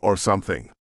here or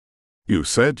something? You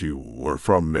said you were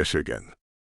from Michigan.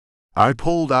 I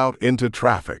pulled out into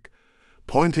traffic,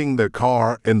 pointing the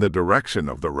car in the direction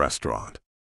of the restaurant.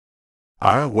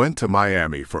 I went to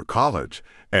Miami for college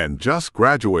and just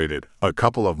graduated a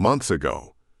couple of months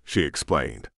ago, she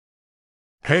explained.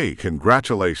 Hey,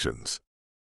 congratulations.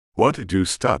 What did you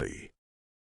study?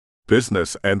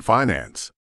 Business and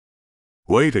finance.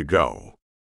 Way to go.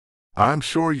 I'm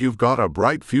sure you've got a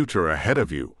bright future ahead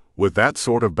of you with that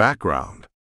sort of background.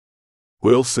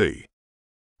 We'll see.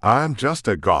 I'm just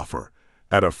a golfer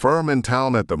at a firm in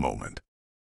town at the moment.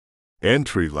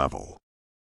 Entry level.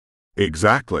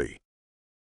 Exactly.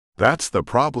 That's the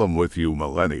problem with you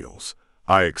millennials,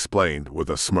 I explained with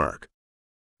a smirk.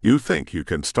 You think you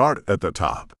can start at the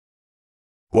top.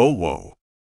 Whoa.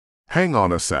 Hang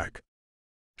on a sec.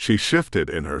 She shifted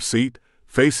in her seat,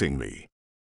 facing me.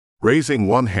 Raising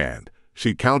one hand,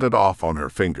 she counted off on her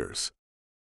fingers.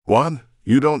 1,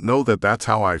 you don't know that that's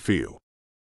how I feel.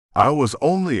 I was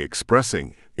only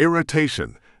expressing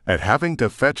irritation at having to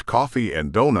fetch coffee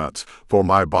and donuts for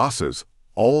my bosses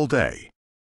all day.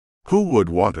 Who would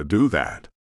want to do that?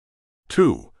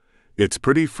 2, it's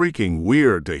pretty freaking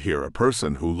weird to hear a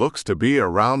person who looks to be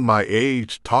around my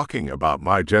age talking about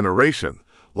my generation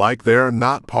like they're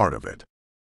not part of it.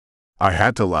 I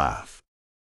had to laugh.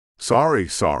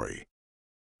 Sorry.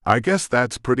 I guess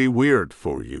that's pretty weird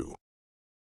for you.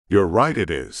 You're right, it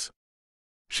is.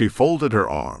 She folded her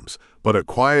arms, but a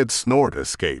quiet snort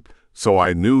escaped, so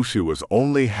I knew she was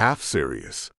only half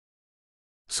serious.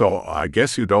 So I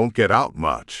guess you don't get out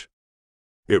much.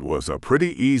 It was a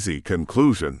pretty easy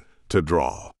conclusion to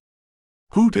draw.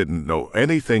 Who didn't know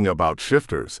anything about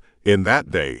shifters in that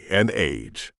day and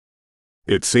age?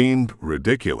 It seemed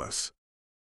ridiculous.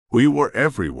 We were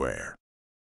everywhere.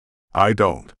 I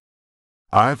don't.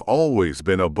 I've always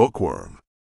been a bookworm.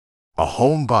 A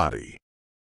homebody.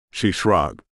 She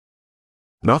shrugged.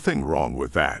 Nothing wrong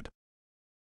with that.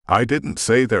 I didn't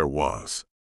say there was.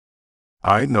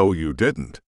 I know you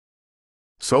didn't.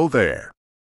 So there.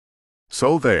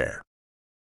 So there.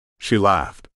 She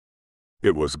laughed.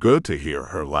 It was good to hear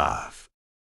her laugh.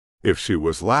 If she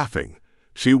was laughing,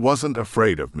 she wasn't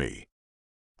afraid of me.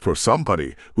 For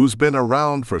somebody who's been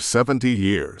around for 70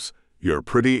 years, you're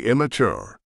pretty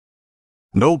immature.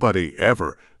 Nobody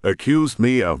ever accused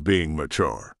me of being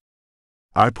mature.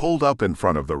 I pulled up in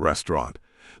front of the restaurant,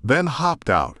 then hopped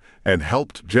out and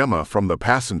helped Gemma from the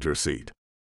passenger seat.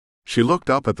 She looked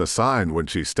up at the sign when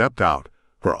she stepped out,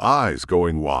 her eyes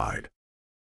going wide.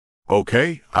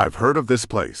 Okay, I've heard of this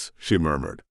place, she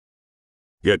murmured.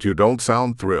 Yet you don't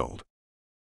sound thrilled.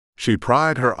 She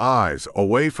pried her eyes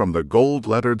away from the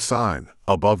gold-lettered sign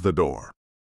above the door.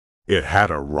 It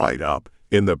had a write-up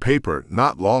in the paper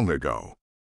not long ago.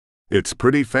 It's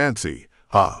pretty fancy,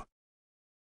 huh?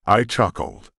 I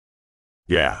chuckled.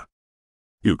 Yeah,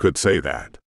 you could say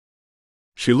that.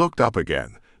 She looked up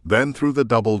again, then through the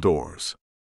double doors.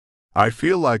 I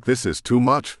feel like this is too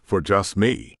much for just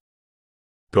me.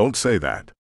 Don't say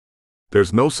that.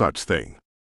 There's no such thing.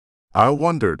 I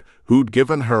wondered who'd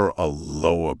given her a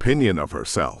low opinion of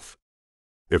herself.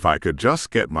 If I could just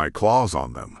get my claws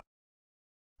on them.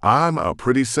 I'm a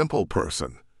pretty simple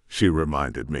person, she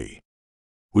reminded me.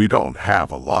 We don't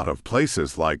have a lot of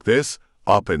places like this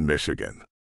up in Michigan.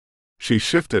 She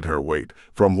shifted her weight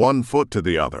from one foot to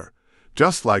the other,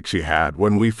 just like she had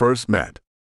when we first met.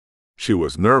 She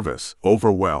was nervous,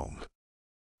 overwhelmed.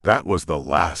 That was the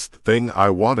last thing I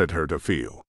wanted her to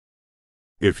feel.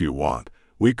 If you want,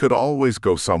 we could always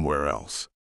go somewhere else.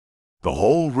 The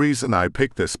whole reason I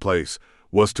picked this place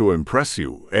was to impress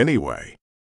you anyway.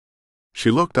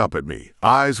 She looked up at me,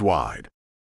 eyes wide.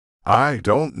 I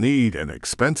don't need an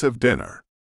expensive dinner.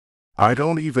 I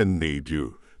don't even need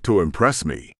you to impress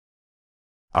me.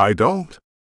 I don't?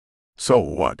 So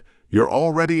what? You're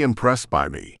already impressed by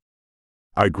me.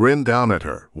 I grinned down at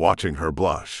her, watching her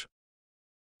blush.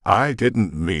 I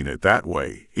didn't mean it that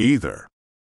way, either.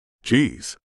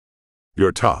 Geez.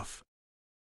 You're tough.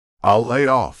 I'll lay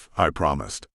off, I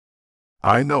promised.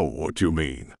 I know what you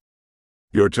mean.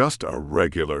 You're just a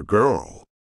regular girl.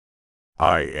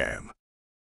 I am.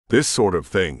 This sort of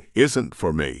thing isn't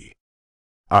for me.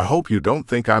 I hope you don't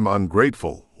think I'm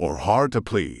ungrateful or hard to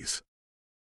please.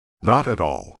 Not at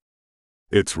all.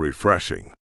 It's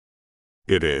refreshing.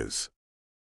 It is.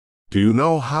 Do you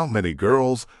know how many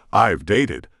girls I've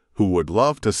dated who would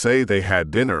love to say they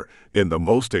had dinner in the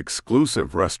most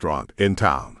exclusive restaurant in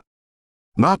town?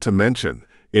 Not to mention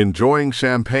enjoying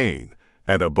champagne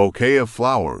and a bouquet of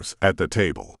flowers at the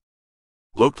table.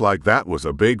 Looked like that was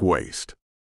a big waste.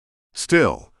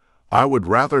 Still, I would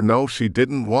rather know she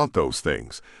didn't want those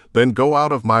things than go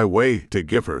out of my way to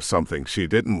give her something she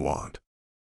didn't want.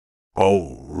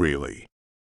 Oh, really?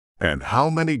 And how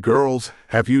many girls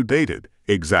have you dated,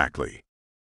 exactly?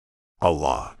 A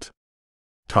lot.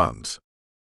 Tons.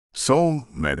 So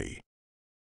many.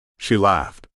 She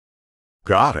laughed.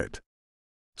 Got it.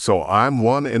 So I'm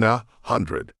 1 in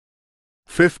 100.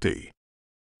 50.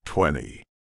 20.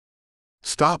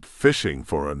 Stop fishing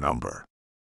for a number.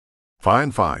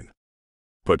 Fine, fine.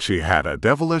 But she had a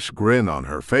devilish grin on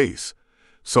her face,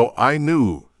 so I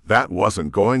knew that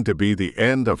wasn't going to be the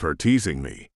end of her teasing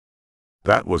me.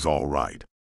 That was all right.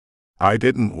 I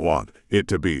didn't want it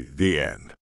to be the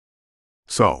end.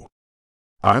 So,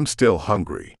 I'm still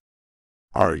hungry.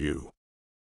 Are you?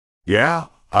 Yeah,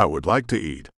 I would like to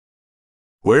eat.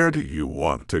 Where do you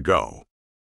want to go?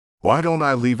 Why don't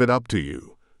I leave it up to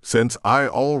you, since I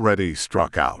already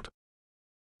struck out?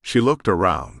 She looked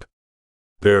around.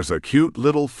 There's a cute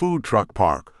little food truck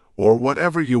park, or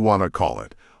whatever you want to call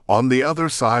it, on the other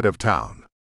side of town.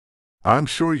 I'm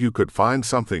sure you could find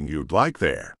something you'd like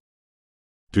there.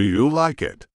 Do you like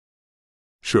it?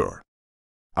 Sure.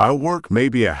 I work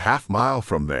maybe a half-mile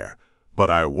from there, but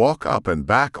I walk up and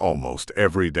back almost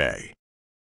every day.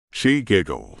 She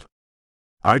giggled.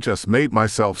 I just made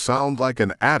myself sound like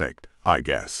an addict, I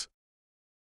guess.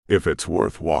 If it's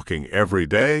worth walking every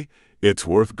day, it's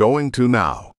worth going to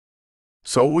now.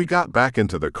 So we got back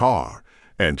into the car,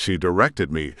 and she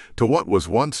directed me to what was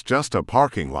once just a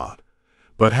parking lot,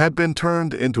 but had been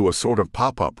turned into a sort of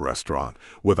pop-up restaurant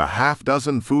with a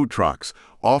half-dozen food trucks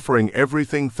offering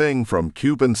everything from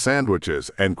Cuban sandwiches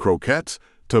and croquettes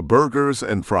to burgers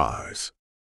and fries.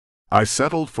 I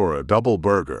settled for a double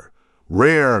burger,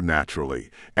 rare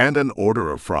naturally, and an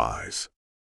order of fries.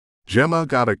 Gemma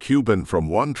got a Cuban from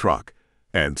one truck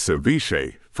and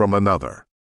ceviche from another.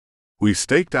 We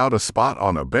staked out a spot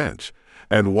on a bench,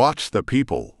 and watched the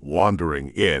people wandering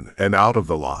in and out of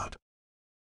the lot.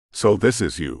 So this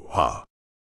is you, huh?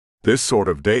 This sort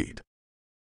of date?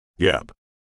 Yep.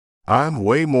 I'm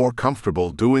way more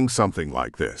comfortable doing something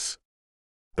like this.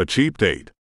 A cheap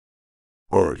date.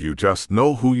 Or you just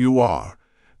know who you are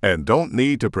and don't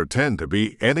need to pretend to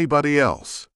be anybody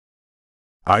else.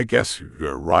 I guess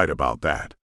you're right about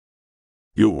that.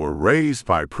 You were raised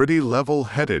by pretty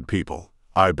level-headed people,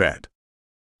 I bet.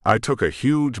 I took a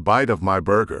huge bite of my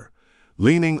burger,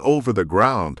 leaning over the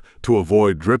ground to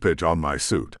avoid drippage on my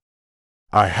suit.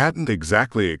 I hadn't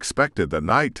exactly expected the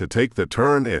night to take the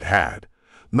turn it had,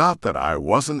 not that I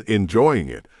wasn't enjoying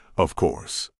it, of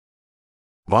course.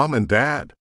 Mom and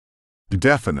Dad?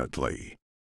 Definitely.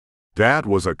 Dad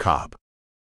was a cop.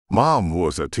 Mom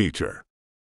was a teacher.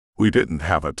 We didn't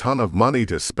have a ton of money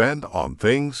to spend on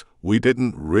things we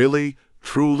didn't really,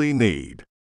 truly need.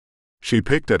 She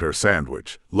picked at her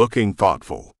sandwich, looking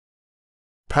thoughtful.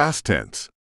 Past tense.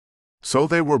 So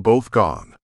they were both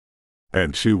gone.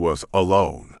 And she was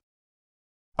alone.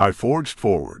 I forged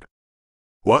forward.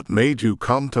 What made you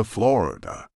come to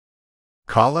Florida?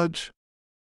 College?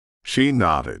 She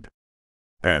nodded.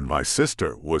 And my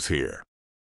sister was here.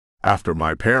 After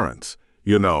my parents,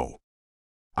 you know.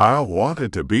 I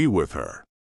wanted to be with her.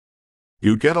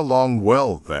 You get along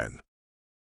well then.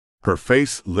 Her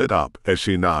face lit up as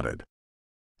she nodded.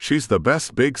 She's the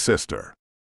best big sister.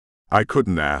 I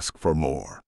couldn't ask for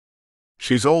more.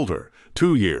 She's older,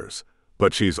 2 years,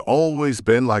 but she's always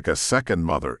been like a second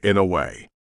mother in a way.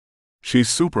 She's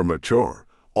super mature,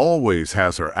 always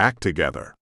has her act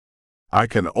together. I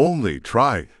can only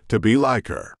try to be like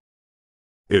her.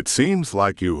 It seems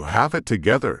like you have it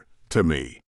together, to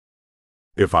me.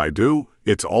 If I do,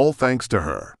 it's all thanks to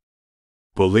her.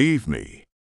 Believe me.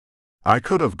 I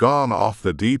could have gone off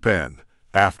the deep end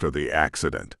after the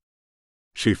accident.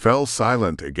 She fell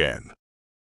silent again.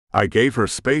 I gave her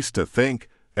space to think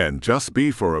and just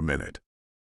be for a minute.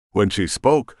 When she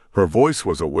spoke, her voice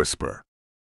was a whisper.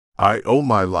 I owe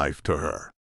my life to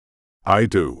her. I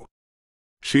do.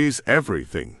 She's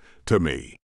everything to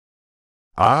me.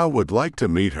 I would like to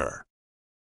meet her.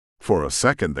 For a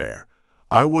second there,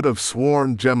 I would have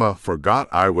sworn Gemma forgot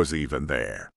I was even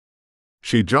there.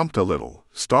 She jumped a little,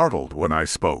 startled when I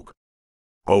spoke.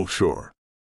 Oh, sure.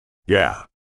 Yeah.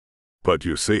 But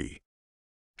you see.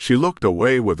 She looked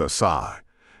away with a sigh,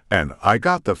 and I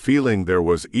got the feeling there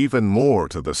was even more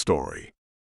to the story.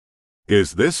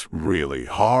 Is this really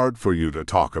hard for you to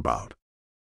talk about?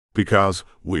 Because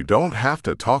we don't have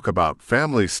to talk about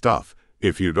family stuff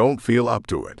if you don't feel up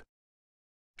to it.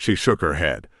 She shook her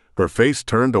head, her face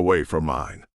turned away from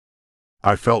mine.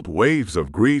 I felt waves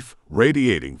of grief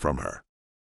radiating from her.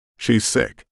 She's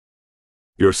sick.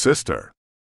 Your sister?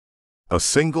 A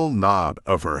single nod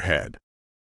of her head.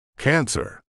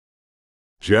 Cancer.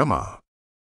 Gemma.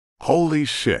 Holy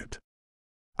shit.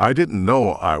 I didn't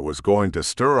know I was going to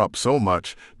stir up so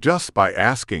much just by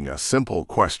asking a simple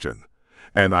question,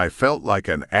 and I felt like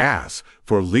an ass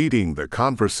for leading the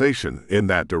conversation in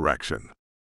that direction.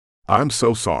 I'm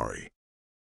so sorry.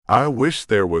 I wish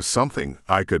there was something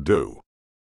I could do.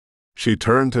 She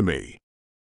turned to me.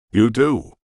 You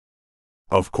do?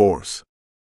 Of course.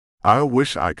 I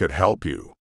wish I could help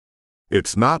you.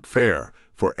 It's not fair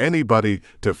for anybody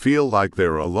to feel like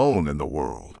they're alone in the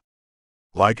world.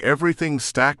 Like everything's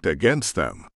stacked against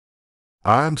them.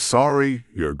 I'm sorry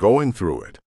you're going through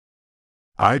it.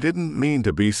 I didn't mean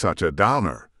to be such a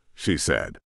downer, she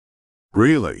said.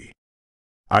 Really?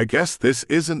 I guess this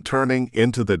isn't turning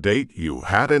into the date you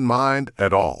had in mind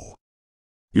at all.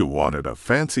 You wanted a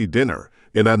fancy dinner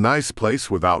in a nice place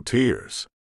without tears.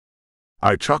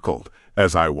 I chuckled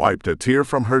as I wiped a tear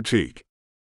from her cheek.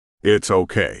 It's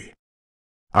okay.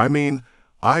 I mean,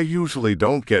 I usually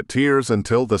don't get tears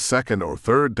until the second or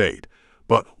third date,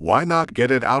 but why not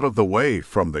get it out of the way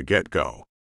from the get-go?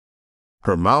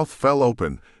 Her mouth fell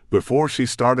open before she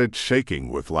started shaking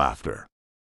with laughter.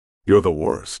 You're the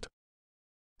worst.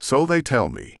 So they tell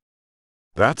me.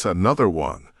 That's another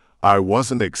one I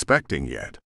wasn't expecting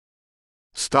yet.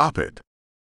 Stop it.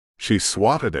 She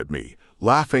swatted at me,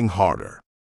 laughing harder.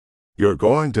 You're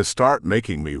going to start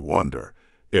making me wonder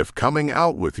if coming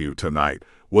out with you tonight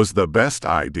was the best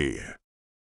idea.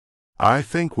 I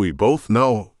think we both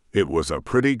know it was a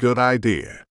pretty good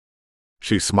idea.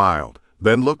 She smiled,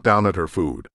 then looked down at her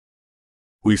food.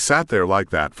 We sat there like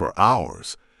that for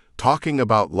hours, talking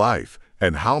about life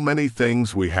and how many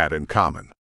things we had in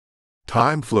common.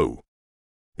 Time flew.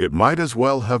 It might as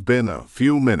well have been a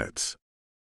few minutes.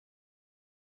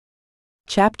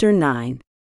 Chapter 9.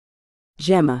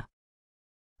 Gemma.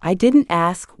 I didn't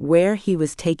ask where he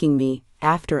was taking me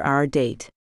after our date.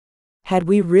 Had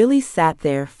we really sat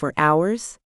there for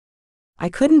hours? I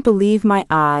couldn't believe my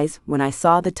eyes when I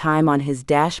saw the time on his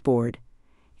dashboard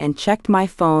and checked my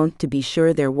phone to be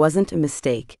sure there wasn't a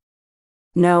mistake.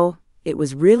 No, it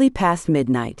was really past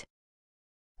midnight.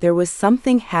 There was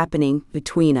something happening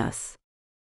between us.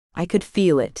 I could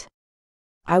feel it.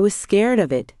 I was scared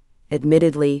of it,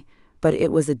 admittedly, but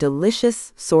it was a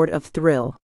delicious sort of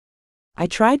thrill. I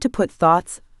tried to put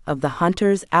thoughts of the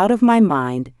hunters out of my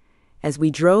mind as we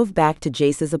drove back to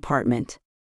Jace's apartment.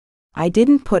 I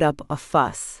didn't put up a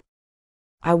fuss.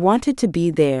 I wanted to be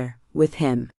there with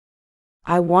him.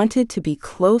 I wanted to be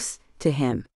close to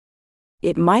him.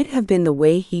 It might have been the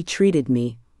way he treated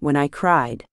me when I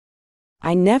cried.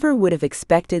 I never would have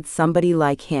expected somebody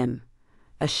like him,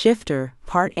 a shifter,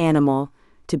 part animal,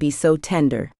 to be so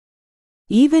tender.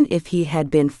 Even if he had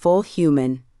been full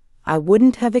human, I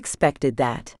wouldn't have expected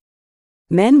that.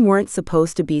 Men weren't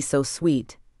supposed to be so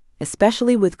sweet,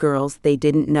 especially with girls they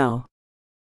didn't know.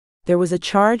 There was a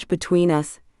charge between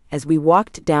us as we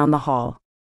walked down the hall.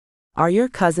 Are your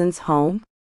cousins home?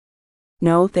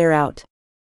 No, they're out.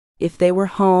 If they were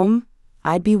home,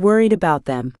 I'd be worried about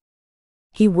them.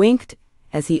 He winked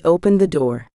as he opened the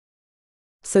door.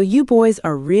 So you boys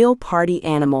are real party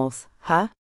animals, huh?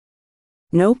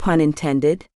 No pun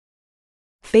intended.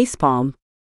 Facepalm.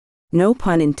 No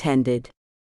pun intended.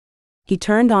 He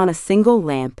turned on a single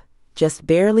lamp, just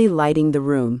barely lighting the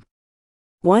room.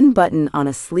 One button on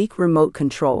a sleek remote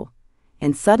control,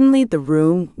 and suddenly the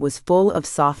room was full of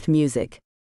soft music.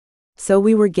 So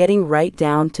we were getting right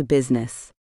down to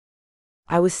business.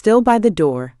 I was still by the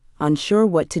door, unsure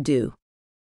what to do.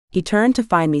 He turned to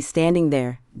find me standing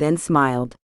there, then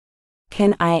smiled.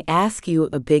 Can I ask you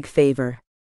a big favor?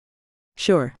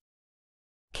 Sure.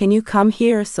 Can you come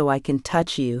here so I can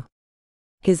touch you?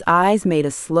 His eyes made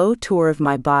a slow tour of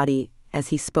my body as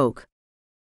he spoke.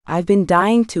 I've been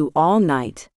dying to all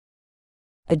night.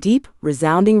 A deep,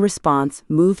 resounding response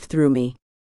moved through me.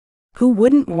 Who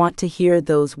wouldn't want to hear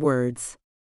those words?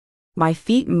 My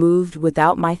feet moved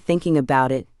without my thinking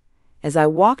about it as I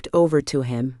walked over to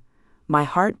him, my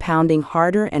heart pounding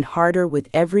harder and harder with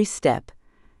every step,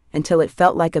 until it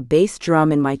felt like a bass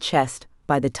drum in my chest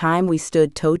by the time we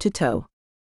stood toe to toe.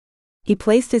 He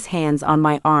placed his hands on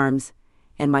my arms,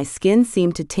 and my skin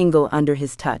seemed to tingle under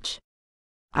his touch.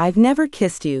 I've never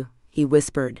kissed you, he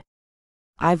whispered.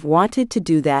 I've wanted to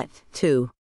do that, too.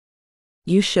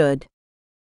 You should.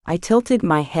 I tilted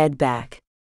my head back.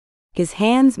 His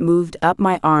hands moved up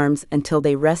my arms until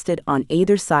they rested on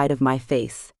either side of my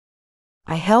face.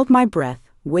 I held my breath,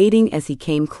 waiting as he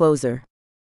came closer.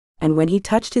 And when he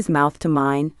touched his mouth to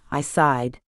mine, I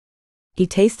sighed. He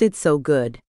tasted so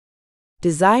good.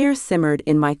 Desire simmered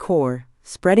in my core,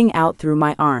 spreading out through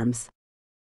my arms.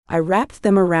 I wrapped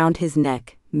them around his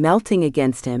neck, melting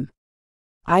against him.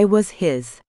 I was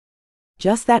his.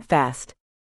 Just that fast.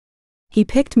 He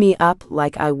picked me up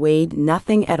like I weighed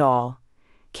nothing at all,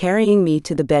 carrying me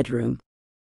to the bedroom.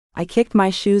 I kicked my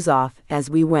shoes off as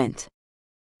we went.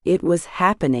 It was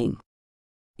happening.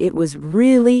 It was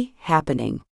really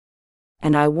happening.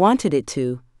 And I wanted it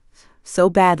to, so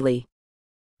badly.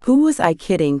 Who was I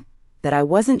kidding that I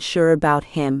wasn't sure about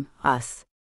him, us?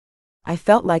 I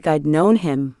felt like I'd known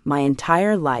him my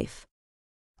entire life.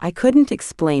 I couldn't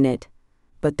explain it,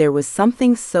 but there was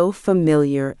something so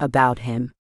familiar about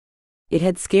him. It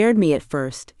had scared me at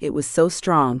first, it was so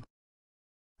strong.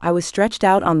 I was stretched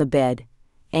out on the bed,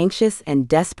 anxious and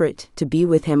desperate to be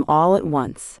with him all at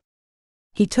once.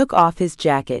 He took off his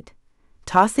jacket,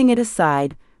 tossing it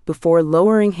aside before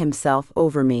lowering himself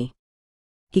over me.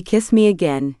 He kissed me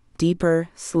again, deeper,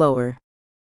 slower.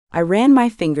 I ran my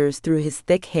fingers through his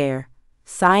thick hair,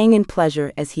 sighing in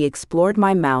pleasure as he explored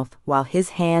my mouth while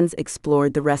his hands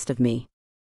explored the rest of me.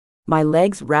 My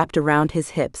legs wrapped around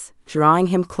his hips, drawing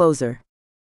him closer.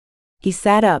 He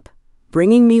sat up,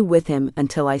 bringing me with him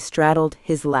until I straddled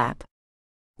his lap.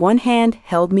 One hand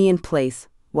held me in place,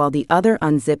 while the other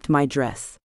unzipped my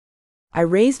dress. I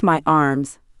raised my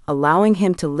arms, allowing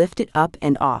him to lift it up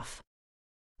and off.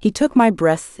 He took my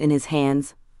breasts in his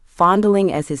hands,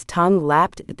 fondling as his tongue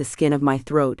lapped at the skin of my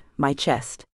throat, my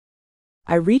chest.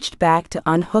 I reached back to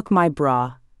unhook my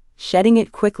bra, shedding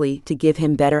it quickly to give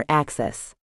him better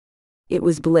access. It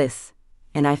was bliss,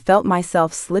 and I felt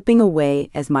myself slipping away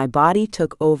as my body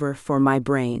took over for my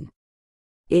brain.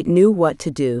 It knew what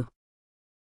to do.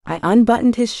 I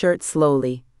unbuttoned his shirt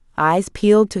slowly, eyes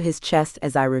peeled to his chest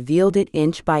as I revealed it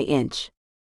inch by inch.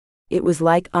 It was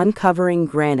like uncovering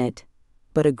granite,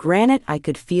 but a granite I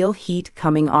could feel heat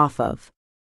coming off of.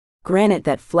 Granite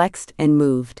that flexed and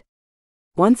moved.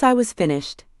 Once I was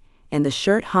finished, and the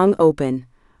shirt hung open,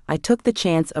 I took the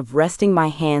chance of resting my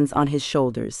hands on his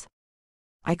shoulders.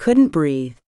 I couldn't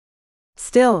breathe.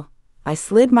 Still, I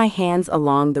slid my hands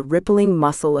along the rippling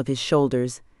muscle of his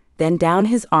shoulders, then down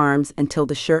his arms until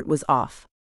the shirt was off.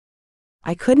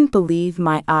 I couldn't believe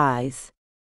my eyes.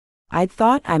 I'd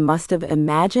thought I must have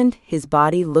imagined his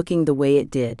body looking the way it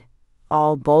did,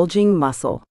 all bulging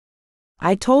muscle.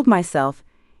 I told myself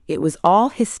it was all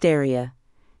hysteria,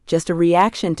 just a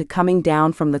reaction to coming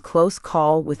down from the close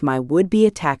call with my would-be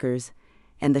attackers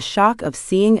and the shock of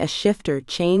seeing a shifter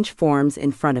change forms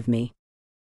in front of me.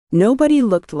 Nobody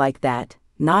looked like that,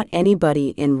 not anybody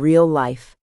in real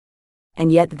life.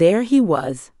 And yet there he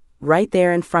was, right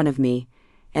there in front of me,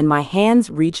 and my hands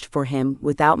reached for him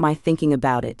without my thinking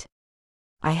about it.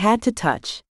 I had to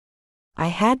touch. I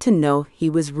had to know he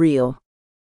was real.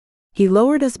 He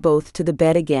lowered us both to the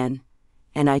bed again,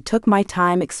 and I took my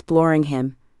time exploring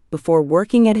him before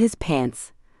working at his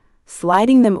pants,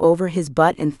 sliding them over his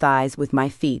butt and thighs with my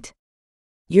feet.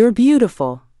 "You're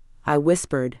beautiful," I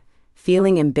whispered,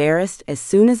 feeling embarrassed as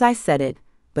soon as I said it,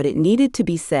 but it needed to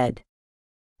be said.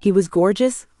 He was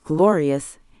gorgeous,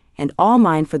 glorious, and all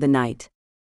mine for the night.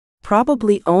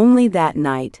 Probably only that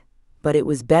night, but it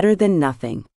was better than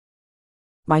nothing.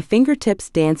 My fingertips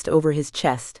danced over his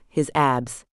chest, his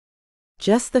abs.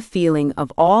 Just the feeling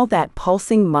of all that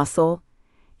pulsing muscle,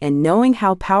 and knowing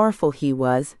how powerful he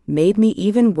was, made me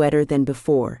even wetter than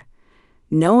before.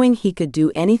 Knowing he could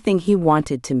do anything he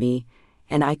wanted to me,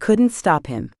 and I couldn't stop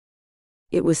him.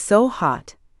 It was so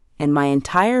hot, and my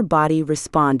entire body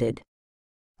responded.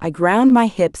 I ground my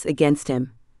hips against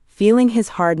him, feeling his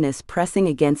hardness pressing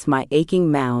against my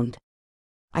aching mound.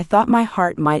 I thought my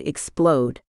heart might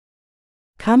explode.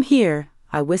 "Come here,"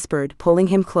 I whispered, pulling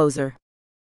him closer.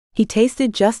 He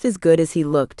tasted just as good as he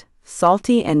looked,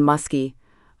 salty and musky.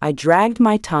 I dragged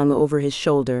my tongue over his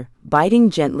shoulder, biting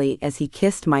gently as he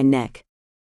kissed my neck.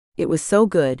 It was so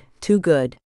good, too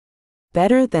good.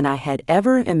 Better than I had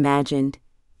ever imagined,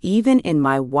 even in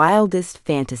my wildest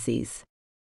fantasies.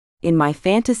 In my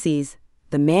fantasies,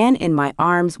 the man in my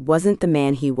arms wasn't the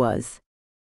man he was.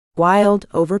 Wild,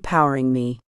 overpowering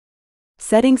me.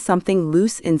 Setting something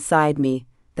loose inside me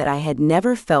that I had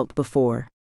never felt before.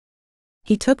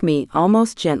 He took me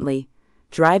almost gently,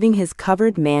 driving his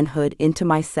covered manhood into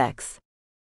my sex.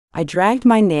 I dragged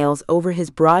my nails over his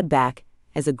broad back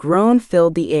as a groan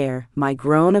filled the air, my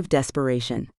groan of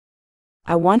desperation.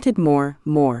 I wanted more,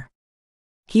 more.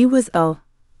 He was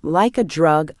like a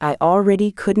drug I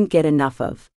already couldn't get enough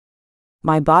of.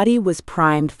 My body was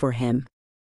primed for him.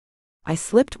 I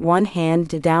slipped one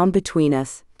hand down between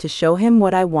us to show him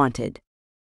what I wanted.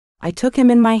 I took him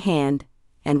in my hand,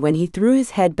 and when he threw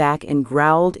his head back and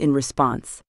growled in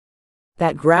response,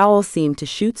 that growl seemed to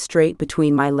shoot straight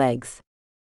between my legs.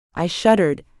 I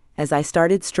shuddered as I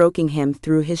started stroking him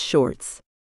through his shorts.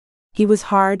 He was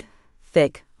hard,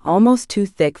 thick, almost too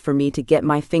thick for me to get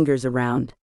my fingers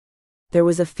around. There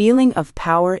was a feeling of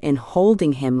power in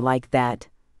holding him like that,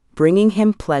 bringing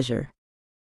him pleasure.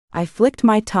 I flicked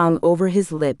my tongue over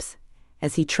his lips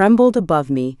as he trembled above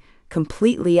me,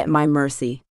 completely at my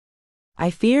mercy. I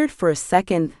feared for a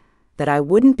second that I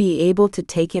wouldn't be able to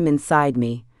take him inside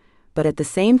me, but at the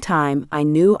same time I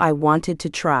knew I wanted to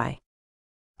try.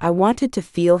 I wanted to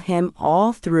feel him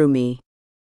all through me.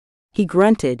 He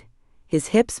grunted, his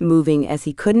hips moving as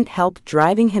he couldn't help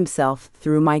driving himself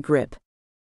through my grip.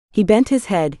 He bent his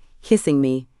head, kissing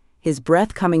me, his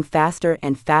breath coming faster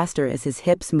and faster as his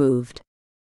hips moved.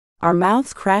 Our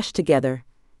mouths crashed together,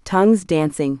 tongues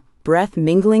dancing, breath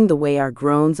mingling the way our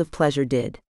groans of pleasure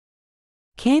did.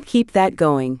 "Can't keep that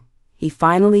going," he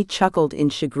finally chuckled in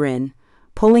chagrin,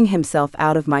 pulling himself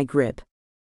out of my grip.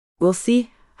 "We'll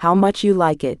see how much you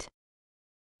like it."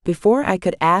 Before I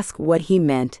could ask what he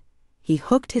meant, he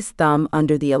hooked his thumb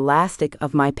under the elastic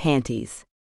of my panties.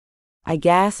 I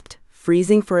gasped,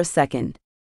 freezing for a second.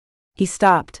 He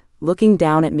stopped, looking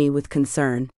down at me with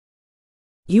concern.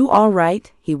 "You all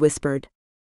right?" he whispered.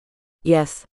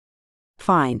 "Yes.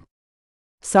 Fine.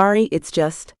 Sorry, it's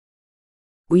just.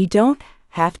 We don't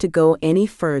have to go any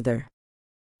further."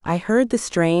 I heard the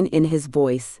strain in his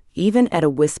voice, even at a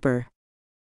whisper.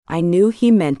 I knew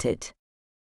he meant it.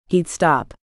 He'd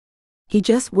stop. He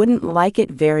just wouldn't like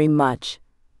it very much,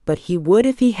 but he would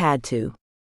if he had to.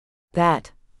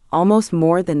 That, almost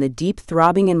more than the deep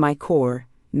throbbing in my core,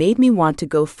 made me want to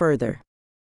go further.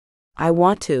 "I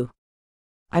want to."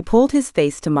 I pulled his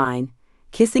face to mine,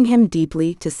 kissing him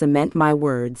deeply to cement my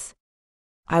words.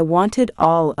 I wanted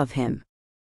all of him.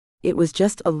 It was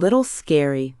just a little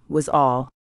scary, was all.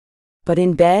 But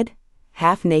in bed,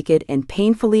 half naked and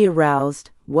painfully aroused,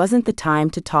 wasn't the time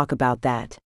to talk about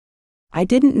that. I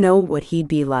didn't know what he'd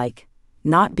be like,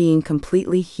 not being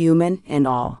completely human and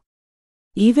all.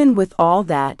 Even with all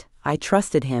that, I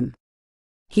trusted him.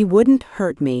 He wouldn't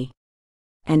hurt me.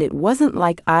 And it wasn't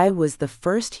like I was the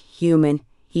first human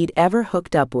he'd ever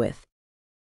hooked up with.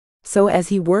 So as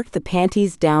he worked the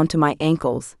panties down to my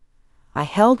ankles, I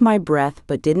held my breath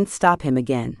but didn't stop him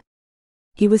again.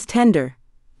 He was tender,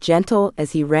 gentle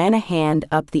as he ran a hand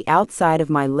up the outside of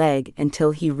my leg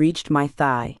until he reached my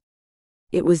thigh.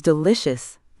 It was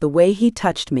delicious, the way he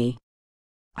touched me.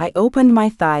 I opened my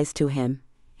thighs to him,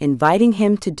 inviting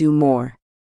him to do more.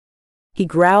 He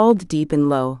growled deep and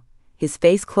low, his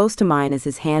face close to mine as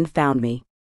his hand found me.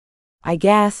 I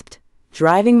gasped,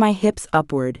 driving my hips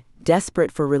upward,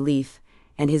 desperate for relief,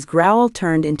 and his growl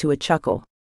turned into a chuckle.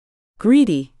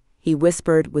 "Greedy," he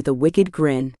whispered with a wicked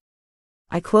grin.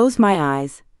 I closed my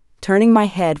eyes, turning my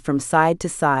head from side to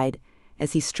side,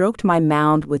 as he stroked my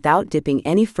mound without dipping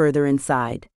any further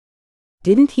inside.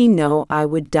 Didn't he know I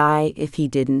would die if he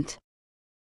didn't?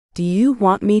 "Do you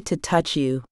want me to touch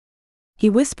you?" he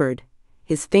whispered,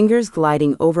 his fingers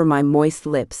gliding over my moist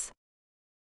lips.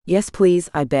 "Yes, please,"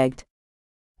 I begged.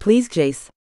 "Please, Jace.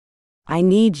 I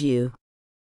need you."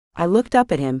 I looked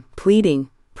up at him,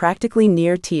 pleading, practically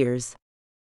near tears.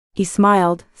 He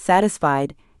smiled,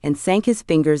 satisfied, and sank his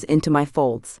fingers into my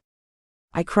folds.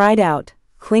 I cried out,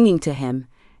 clinging to him,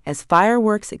 as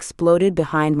fireworks exploded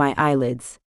behind my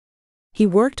eyelids. He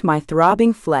worked my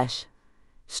throbbing flesh,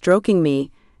 stroking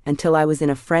me until I was in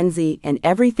a frenzy and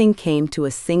everything came to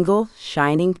a single,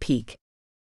 shining peak.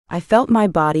 I felt my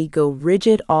body go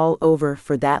rigid all over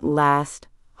for that last,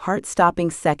 heart-stopping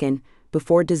second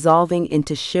before dissolving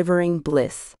into shivering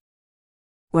bliss.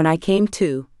 When I came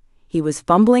to, he was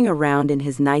fumbling around in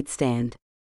his nightstand.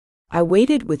 I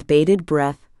waited with bated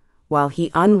breath while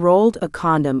he unrolled a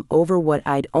condom over what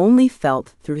I'd only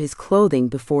felt through his clothing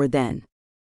before then.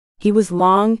 He was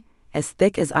long, as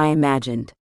thick as I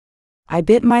imagined. I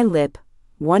bit my lip,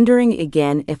 wondering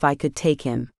again if I could take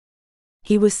him.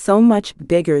 He was so much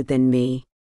bigger than me.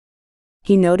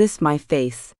 He noticed my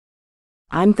face.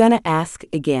 "I'm gonna ask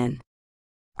again.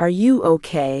 Are you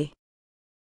okay?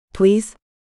 Please?"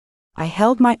 I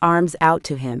held my arms out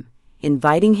to him,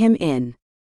 inviting him in.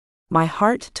 My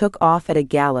heart took off at a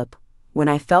gallop when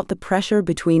I felt the pressure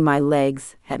between my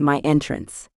legs at my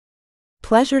entrance.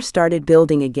 Pleasure started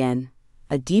building again,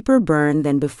 a deeper burn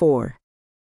than before.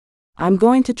 "I'm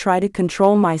going to try to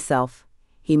control myself,"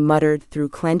 he muttered through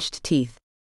clenched teeth.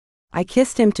 I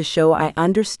kissed him to show I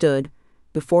understood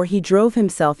before he drove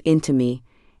himself into me,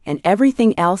 and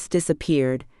everything else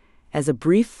disappeared as a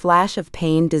brief flash of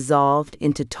pain dissolved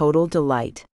into total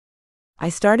delight. I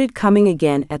started coming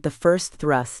again at the first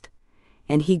thrust,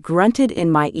 and he grunted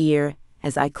in my ear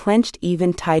as I clenched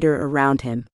even tighter around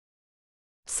him.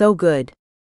 "So good,"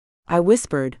 I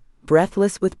whispered,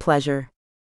 breathless with pleasure.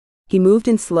 He moved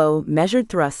in slow, measured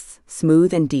thrusts,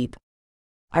 smooth and deep.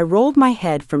 I rolled my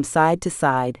head from side to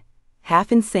side,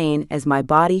 half insane as my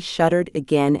body shuddered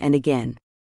again and again.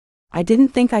 I didn't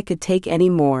think I could take any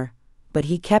more, but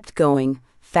he kept going,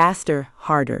 faster,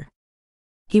 harder.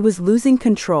 He was losing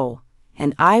control,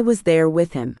 and I was there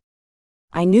with him.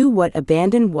 I knew what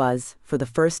abandon was for the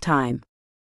first time.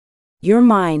 "You're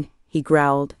mine," he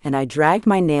growled, and I dragged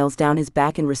my nails down his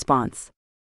back in response.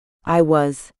 I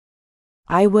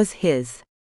was his.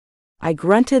 I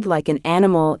grunted like an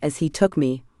animal as he took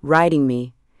me, riding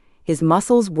me, his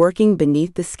muscles working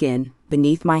beneath the skin,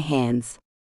 beneath my hands.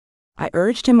 I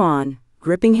urged him on,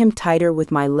 gripping him tighter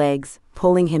with my legs,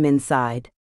 pulling him inside.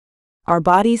 Our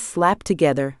bodies slapped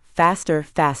together, faster,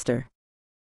 faster.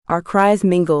 Our cries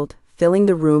mingled, filling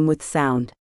the room with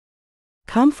sound.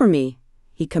 "Come for me,"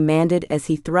 he commanded as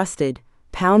he thrusted,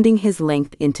 pounding his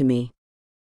length into me.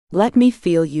 "Let me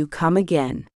feel you come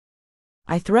again."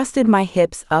 I thrusted my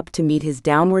hips up to meet his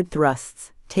downward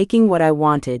thrusts, taking what I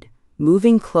wanted,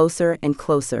 moving closer and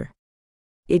closer.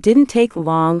 It didn't take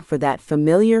long for that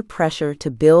familiar pressure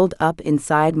to build up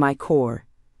inside my core,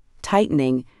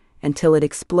 tightening until it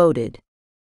exploded.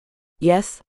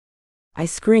 "Yes," I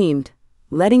screamed,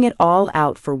 letting it all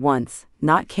out for once,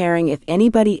 not caring if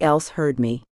anybody else heard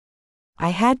me. I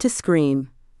had to scream.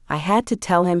 I had to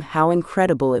tell him how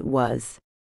incredible it was.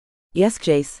 "Yes,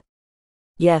 Jace.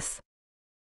 Yes."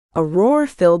 A roar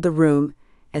filled the room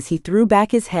as he threw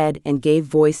back his head and gave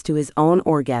voice to his own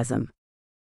orgasm.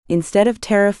 Instead of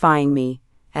terrifying me,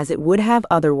 as it would have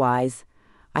otherwise,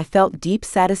 I felt deep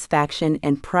satisfaction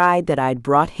and pride that I'd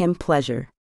brought him pleasure.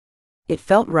 It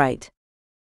felt right.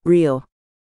 Real.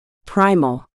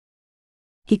 Primal.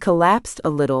 He collapsed a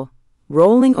little,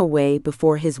 rolling away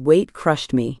before his weight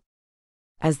crushed me.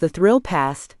 As the thrill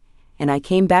passed, and I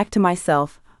came back to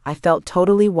myself, I felt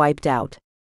totally wiped out.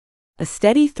 A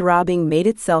steady throbbing made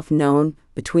itself known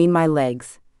between my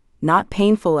legs, not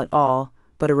painful at all,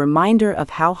 but a reminder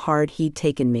of how hard he'd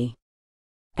taken me.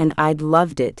 And I'd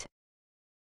loved it.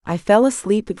 I fell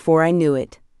asleep before I knew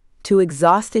it, too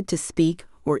exhausted to speak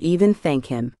or even thank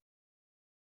him.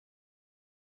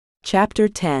 Chapter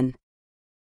 10.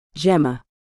 Gemma.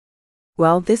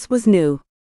 Well, this was new.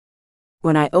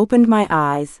 When I opened my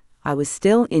eyes, I was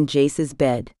still in Jace's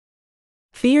bed.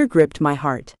 Fear gripped my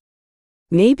heart.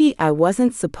 Maybe I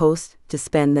wasn't supposed to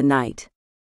spend the night.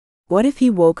 What if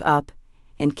he woke up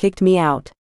and kicked me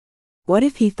out? What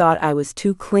if he thought I was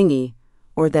too clingy,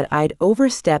 or that I'd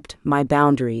overstepped my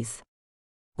boundaries?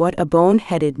 What a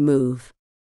boneheaded move.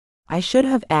 I should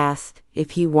have asked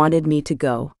if he wanted me to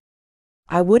go.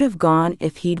 I would have gone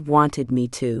if he'd wanted me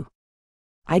to.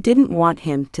 I didn't want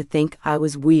him to think I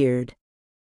was weird.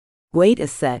 Wait a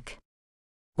sec.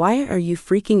 Why are you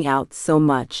freaking out so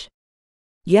much?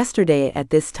 Yesterday at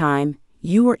this time,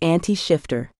 you were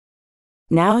anti-shifter.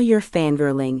 Now you're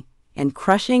fangirling and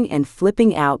crushing and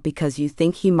flipping out because you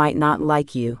think he might not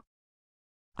like you.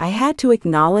 I had to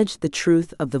acknowledge the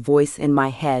truth of the voice in my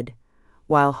head,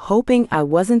 while hoping I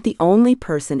wasn't the only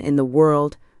person in the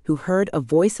world who heard a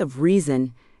voice of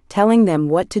reason telling them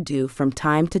what to do from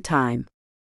time to time.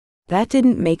 That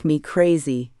didn't make me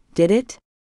crazy, did it?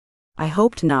 I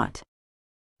hoped not.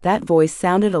 That voice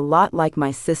sounded a lot like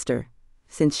my sister,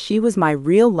 since she was my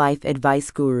real-life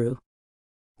advice guru.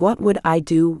 What would I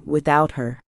do without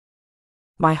her?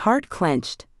 My heart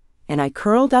clenched, and I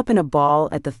curled up in a ball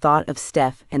at the thought of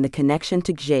Steph and the connection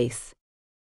to Jace.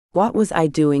 What was I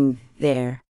doing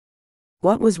there?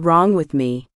 What was wrong with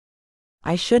me?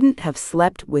 I shouldn't have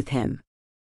slept with him.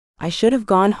 I should have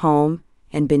gone home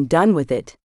and been done with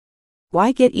it.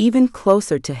 Why get even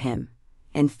closer to him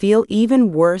and feel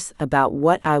even worse about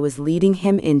what I was leading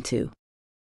him into?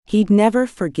 He'd never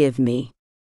forgive me.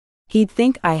 He'd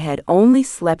think I had only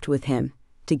slept with him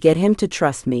to get him to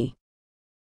trust me.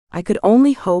 I could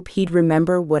only hope he'd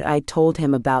remember what I'd told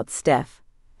him about Steph,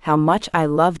 how much I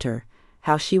loved her,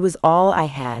 how she was all I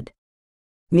had.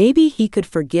 Maybe he could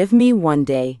forgive me one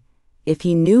day, if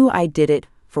he knew I did it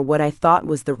for what I thought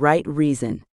was the right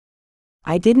reason.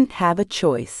 I didn't have a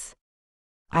choice.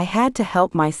 I had to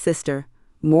help my sister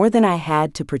more than I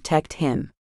had to protect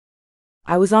him.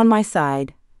 I was on my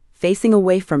side, facing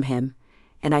away from him,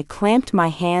 and I clamped my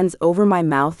hands over my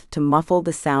mouth to muffle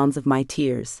the sounds of my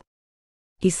tears.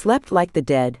 He slept like the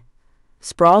dead,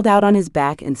 sprawled out on his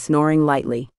back and snoring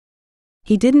lightly.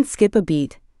 He didn't skip a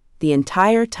beat. The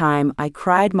entire time I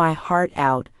cried my heart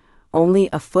out, only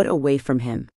a foot away from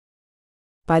him.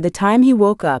 By the time he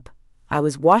woke up, I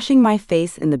was washing my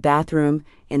face in the bathroom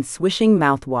and swishing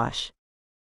mouthwash.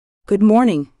 "Good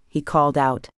morning," he called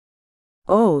out.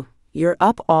 "Oh, you're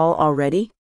up already?"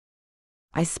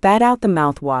 I spat out the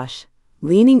mouthwash,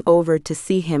 leaning over to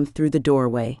see him through the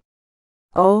doorway.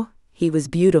 Oh, he was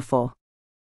beautiful.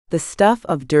 The stuff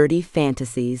of dirty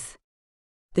fantasies.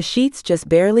 The sheets just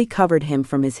barely covered him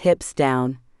from his hips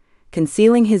down,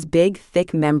 concealing his big,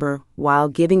 thick member while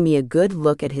giving me a good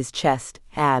look at his chest,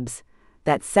 abs,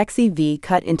 that sexy V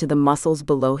cut into the muscles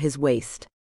below his waist.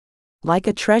 Like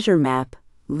a treasure map,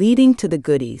 leading to the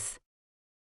goodies.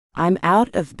 I'm out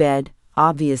of bed,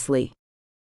 obviously.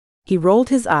 He rolled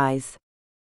his eyes.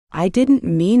 I didn't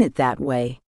mean it that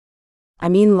way. I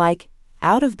mean like,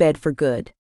 out of bed for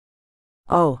good.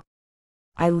 Oh.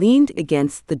 I leaned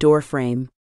against the doorframe.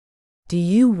 Do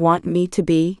you want me to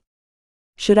be?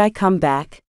 Should I come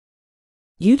back?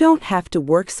 You don't have to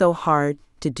work so hard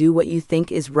to do what you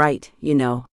think is right, you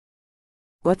know.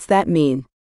 What's that mean?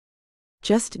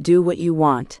 Just do what you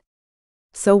want.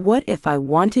 So what if I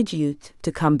wanted you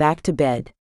to come back to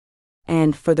bed?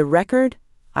 And for the record,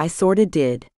 I sorta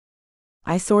did.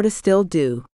 I sorta still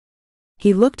do.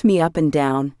 He looked me up and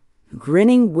down,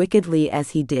 grinning wickedly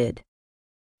as he did.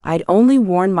 I'd only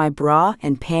worn my bra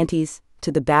and panties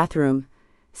to the bathroom,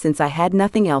 since I had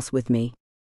nothing else with me.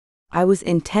 I was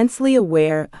intensely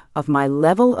aware of my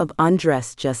level of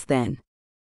undress just then.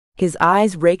 His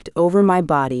eyes raked over my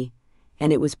body,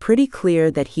 and it was pretty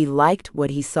clear that he liked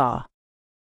what he saw.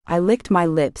 I licked my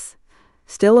lips,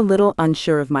 still a little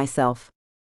unsure of myself.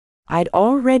 I'd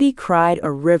already cried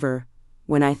a river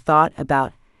when I thought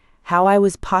about how I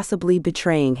was possibly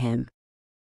betraying him.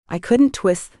 I couldn't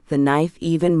twist the knife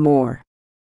even more.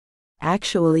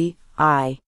 Actually,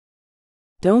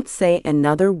 Don't say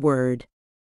another word.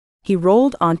 He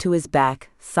rolled onto his back,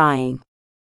 sighing.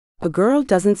 A girl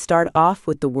doesn't start off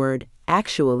with the word,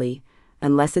 actually,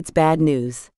 unless it's bad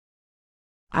news.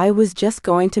 I was just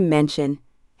going to mention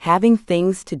having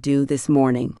things to do this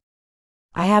morning.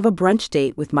 I have a brunch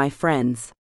date with my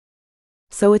friends.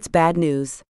 So it's bad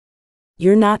news.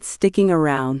 You're not sticking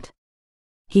around.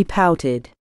 He pouted.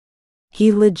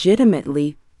 He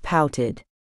legitimately pouted.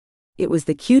 It was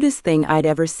the cutest thing I'd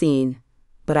ever seen,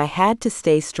 but I had to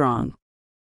stay strong.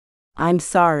 I'm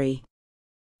sorry.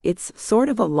 It's sort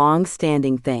of a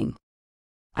long-standing thing.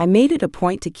 I made it a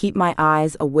point to keep my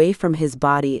eyes away from his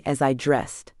body as I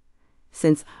dressed,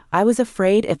 since I was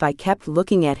afraid if I kept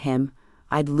looking at him,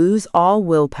 I'd lose all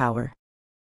willpower.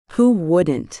 Who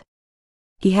wouldn't?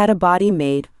 He had a body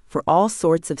made for all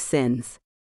sorts of sins.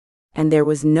 And there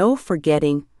was no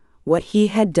forgetting what he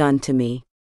had done to me.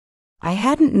 I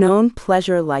hadn't known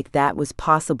pleasure like that was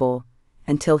possible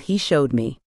until he showed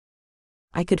me.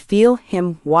 I could feel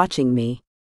him watching me.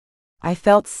 I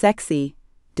felt sexy,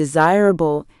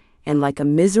 desirable, and like a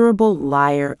miserable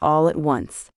liar all at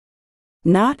once.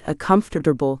 Not a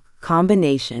comfortable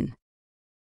combination.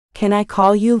 Can I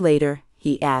call you later?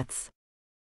 He asks.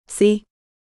 See?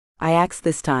 I asked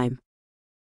this time.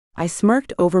 I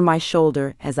smirked over my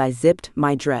shoulder as I zipped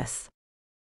my dress.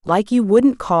 Like you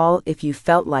wouldn't call if you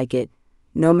felt like it,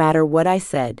 no matter what I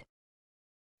said.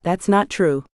 That's not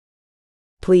true.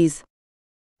 Please.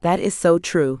 That is so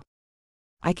true.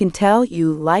 I can tell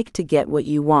you like to get what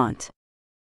you want.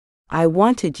 I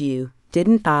wanted you,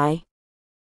 didn't I?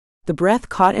 The breath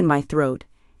caught in my throat,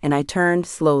 and I turned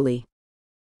slowly.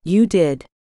 You did.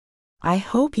 I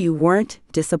hope you weren't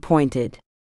disappointed.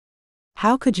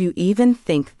 How could you even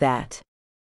think that?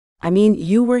 I mean,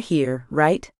 you were here,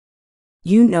 right?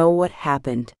 You know what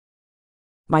happened.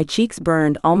 My cheeks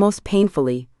burned almost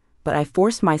painfully, but I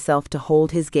forced myself to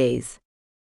hold his gaze.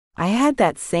 I had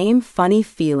that same funny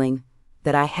feeling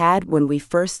that I had when we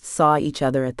first saw each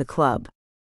other at the club.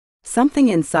 Something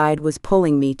inside was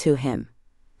pulling me to him.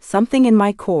 Something in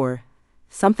my core,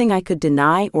 something I could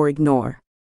deny or ignore.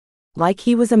 Like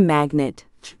he was a magnet,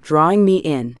 drawing me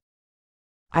in.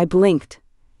 I blinked,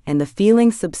 and the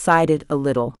feeling subsided a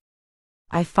little.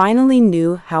 I finally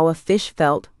knew how a fish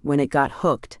felt when it got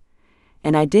hooked,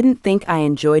 and I didn't think I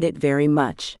enjoyed it very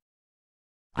much.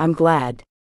 I'm glad.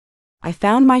 I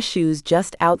found my shoes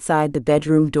just outside the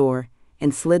bedroom door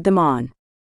and slid them on.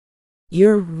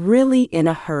 You're really in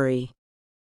a hurry.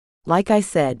 Like I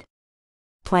said.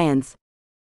 Plans.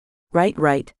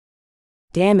 Right.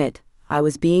 Damn it, I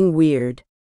was being weird.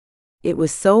 It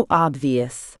was so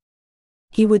obvious.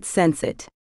 He would sense it.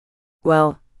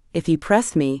 Well, if he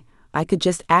pressed me, I could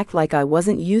just act like I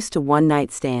wasn't used to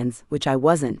one-night stands, which I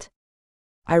wasn't.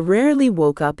 I rarely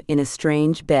woke up in a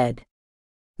strange bed.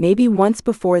 Maybe once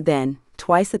before then,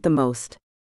 twice at the most.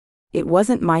 It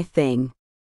wasn't my thing.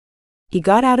 He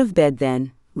got out of bed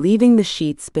then, leaving the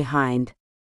sheets behind.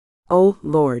 Oh,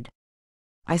 Lord.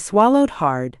 I swallowed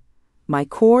hard, my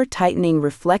core tightening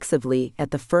reflexively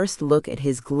at the first look at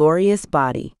his glorious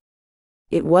body.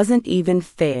 It wasn't even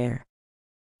fair.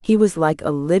 He was like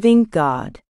a living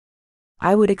god.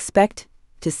 I would expect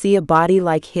to see a body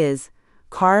like his,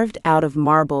 carved out of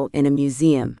marble in a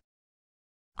museum.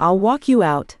 I'll walk you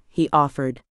out, he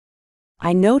offered.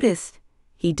 I noticed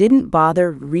he didn't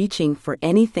bother reaching for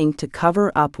anything to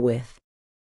cover up with.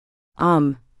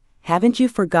 Haven't you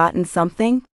forgotten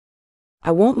something?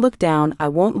 I won't look down, I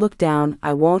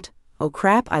won't, oh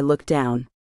crap, I looked down.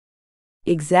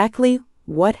 Exactly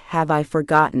what have I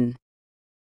forgotten?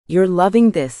 You're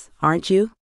loving this, aren't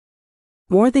you?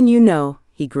 More than you know,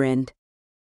 he grinned.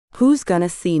 Who's gonna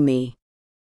see me?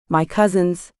 My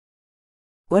cousins.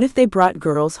 What if they brought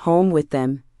girls home with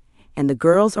them, and the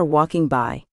girls are walking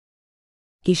by?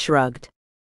 He shrugged.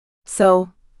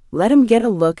 So, let 'em get a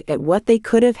look at what they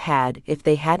could have had if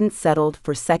they hadn't settled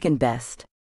for second best.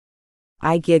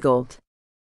 I giggled.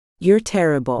 You're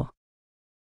terrible.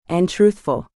 And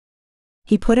truthful.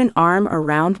 He put an arm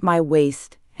around my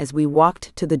waist as we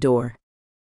walked to the door.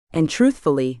 And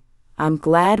truthfully, I'm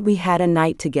glad we had a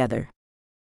night together.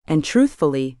 And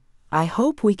truthfully, I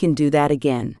hope we can do that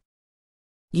again.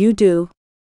 You do.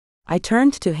 I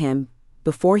turned to him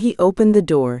before he opened the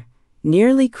door,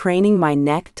 nearly craning my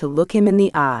neck to look him in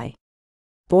the eye.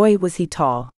 Boy, was he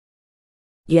tall.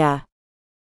 Yeah.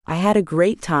 I had a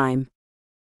great time.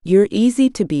 You're easy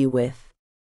to be with.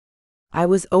 I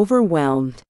was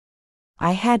overwhelmed.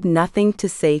 I had nothing to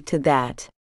say to that.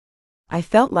 I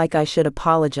felt like I should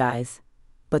apologize,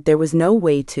 but there was no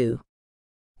way to.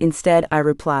 Instead, I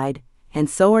replied, and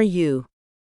so are you.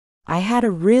 I had a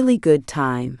really good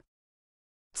time.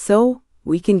 So,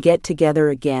 we can get together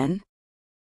again?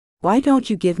 Why don't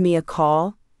you give me a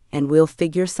call, and we'll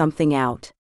figure something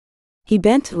out? He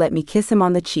bent to let me kiss him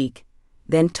on the cheek,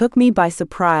 then took me by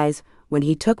surprise when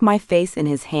he took my face in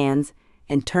his hands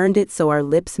and turned it so our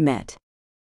lips met.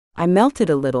 I melted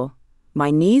a little,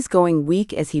 my knees going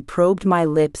weak as he probed my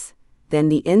lips, then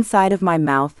the inside of my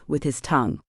mouth with his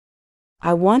tongue.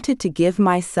 I wanted to give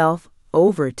myself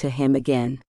over to him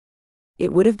again.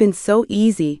 It would have been so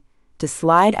easy to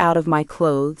slide out of my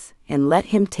clothes and let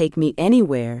him take me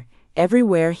anywhere,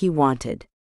 everywhere he wanted.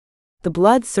 The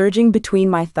blood surging between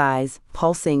my thighs,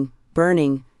 pulsing,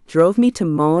 burning, drove me to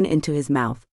moan into his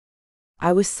mouth.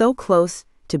 I was so close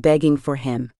to begging for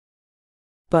him.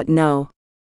 But no.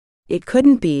 It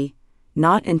couldn't be,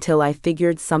 not until I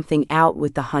figured something out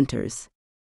with the hunters.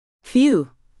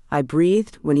 Phew, I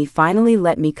breathed when he finally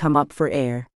let me come up for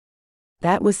air.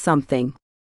 That was something.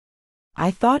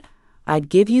 I thought I'd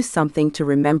give you something to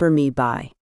remember me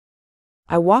by.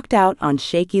 I walked out on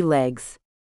shaky legs.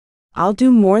 I'll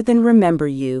do more than remember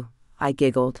you, I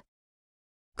giggled.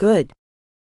 Good.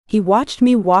 He watched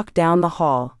me walk down the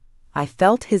hall. I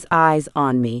felt his eyes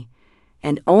on me,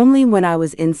 and only when I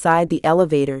was inside the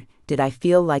elevator did I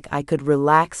feel like I could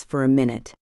relax for a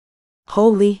minute.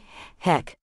 Holy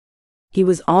heck. He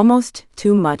was almost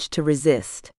too much to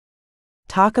resist.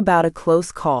 Talk about a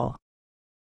close call.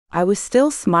 I was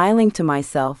still smiling to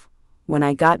myself when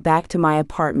I got back to my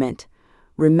apartment,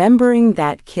 remembering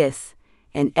that kiss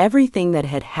and everything that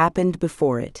had happened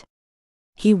before it.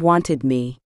 He wanted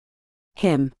me.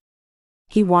 Him.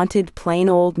 He wanted plain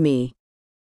old me.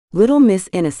 Little Miss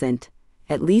Innocent,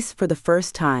 at least for the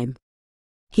first time.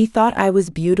 He thought I was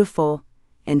beautiful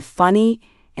and funny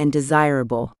and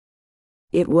desirable.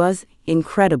 It was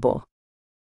incredible.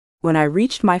 When I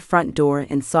reached my front door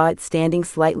and saw it standing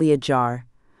slightly ajar,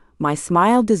 my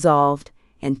smile dissolved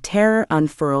and terror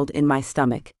unfurled in my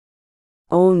stomach.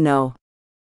 Oh no.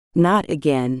 Not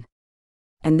again.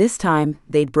 And this time,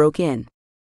 they'd broke in.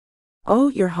 Oh,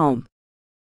 you're home.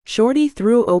 Shorty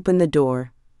threw open the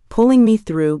door, pulling me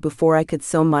through before I could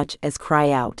so much as cry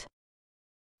out.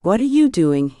 What are you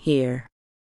doing here?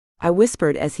 I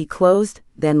whispered as he closed,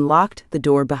 then locked the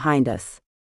door behind us.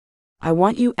 I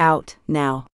want you out,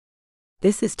 now.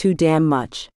 This is too damn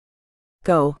much.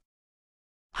 Go.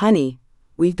 Honey,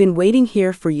 we've been waiting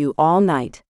here for you all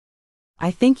night. I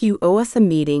think you owe us a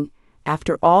meeting,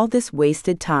 after all this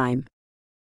wasted time.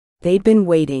 They'd been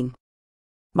waiting.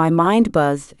 My mind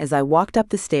buzzed as I walked up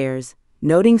the stairs,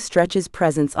 noting Stretch's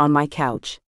presence on my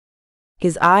couch.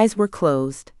 His eyes were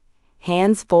closed,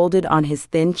 hands folded on his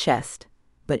thin chest,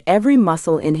 but every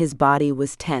muscle in his body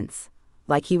was tense,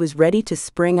 like he was ready to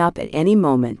spring up at any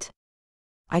moment.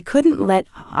 I couldn't let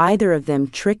either of them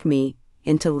trick me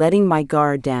into letting my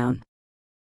guard down.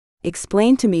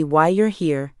 Explain to me why you're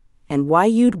here, and why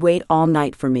you'd wait all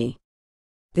night for me.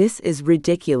 This is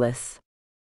ridiculous.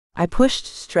 I pushed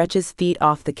Stretch's feet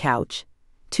off the couch,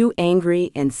 too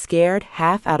angry and scared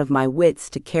half out of my wits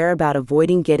to care about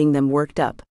avoiding getting them worked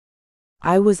up.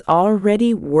 I was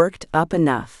already worked up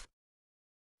enough.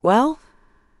 Well,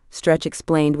 Stretch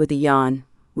explained with a yawn,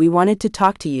 we wanted to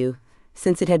talk to you,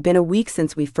 since it had been a week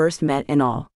since we first met and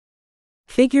all.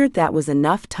 Figured that was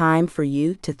enough time for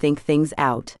you to think things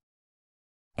out.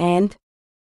 And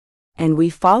we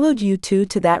followed you two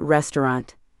to that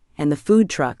restaurant, and the food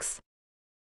trucks.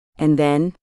 And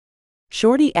then,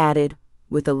 Shorty added,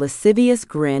 with a lascivious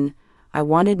grin, I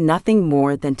wanted nothing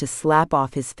more than to slap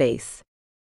off his face.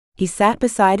 He sat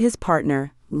beside his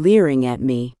partner, leering at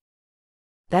me.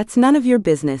 That's none of your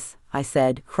business, I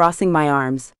said, crossing my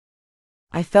arms.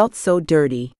 I felt so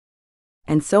dirty,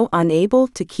 and so unable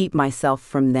to keep myself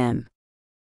from them.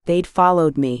 They'd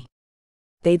followed me.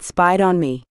 They'd spied on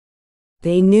me.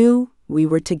 They knew we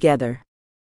were together.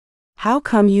 How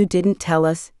come you didn't tell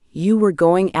us you were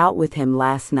going out with him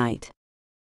last night?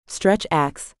 Stretch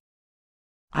asked.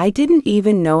 I didn't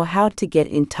even know how to get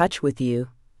in touch with you,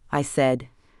 I said,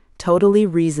 totally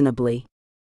reasonably.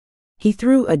 He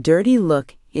threw a dirty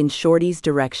look in Shorty's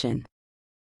direction.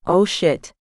 Oh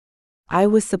shit. I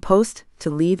was supposed to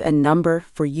leave a number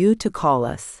for you to call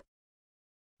us.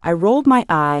 I rolled my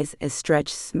eyes as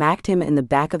Stretch smacked him in the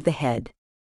back of the head.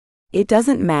 It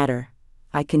doesn't matter,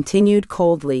 I continued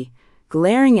coldly,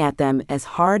 glaring at them as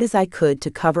hard as I could to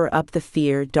cover up the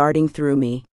fear darting through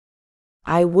me.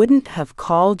 I wouldn't have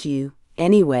called you,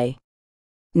 anyway.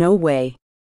 No way.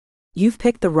 You've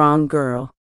picked the wrong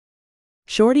girl.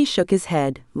 Shorty shook his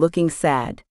head, looking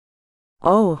sad.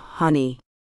 Oh, honey.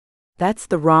 That's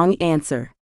the wrong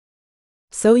answer.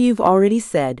 So you've already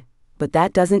said, but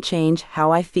that doesn't change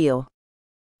how I feel.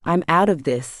 I'm out of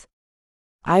this.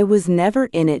 I was never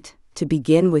in it to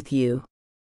begin with you.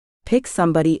 Pick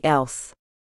somebody else.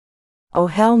 Oh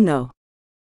hell no.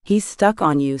 He's stuck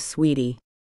on you, sweetie.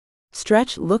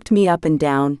 Stretch looked me up and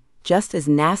down, just as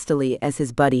nastily as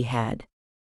his buddy had.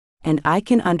 And I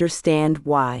can understand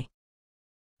why.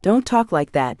 Don't talk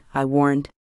like that, I warned.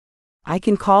 I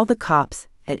can call the cops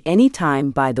at any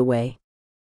time, by the way.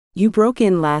 You broke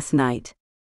in last night.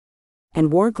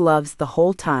 And wore gloves the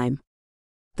whole time.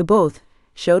 The both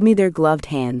showed me their gloved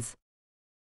hands.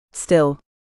 Still,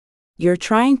 you're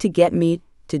trying to get me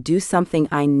to do something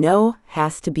I know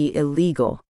has to be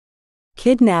illegal.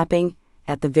 Kidnapping,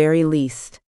 at the very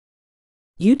least.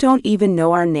 You don't even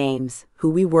know our names, who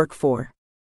we work for.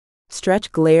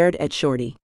 Stretch glared at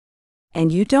Shorty.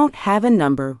 And you don't have a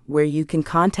number where you can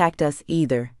contact us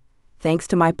either, thanks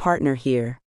to my partner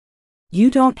here. You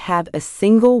don't have a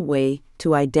single way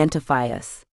to identify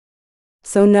us.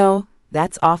 So no,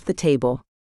 that's off the table.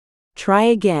 Try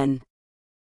again.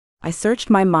 I searched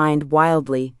my mind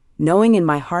wildly, knowing in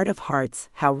my heart of hearts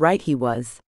how right he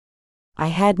was. I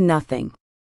had nothing.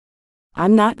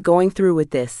 I'm not going through with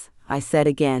this, I said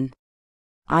again.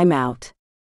 I'm out.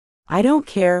 I don't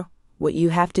care what you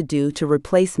have to do to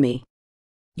replace me.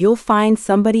 You'll find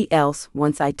somebody else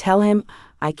once I tell him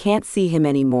I can't see him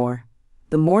anymore.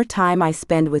 The more time I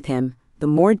spend with him, the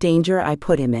more danger I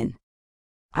put him in.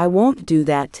 I won't do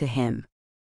that to him.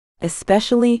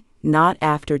 Especially not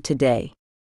after today.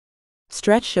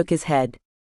 Stretch shook his head.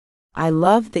 I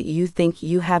love that you think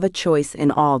you have a choice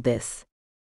in all this.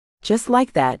 Just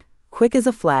like that, quick as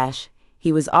a flash,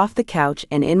 he was off the couch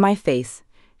and in my face,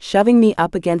 shoving me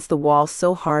up against the wall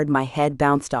so hard my head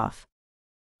bounced off.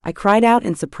 I cried out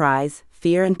in surprise,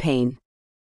 fear and pain.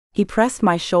 He pressed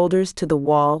my shoulders to the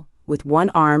wall, with one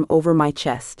arm over my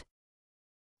chest.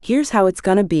 Here's how it's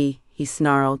gonna be, he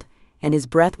snarled, and his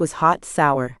breath was hot,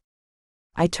 sour.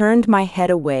 I turned my head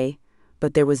away,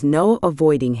 but there was no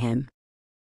avoiding him.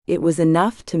 It was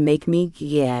enough to make me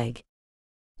gag.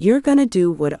 You're gonna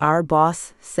do what our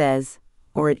boss says,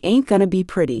 or it ain't gonna be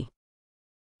pretty.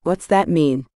 What's that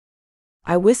mean?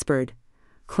 I whispered,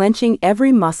 clenching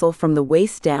every muscle from the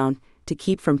waist down to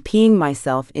keep from peeing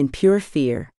myself in pure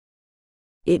fear.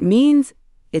 It means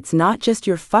it's not just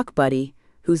your fuck buddy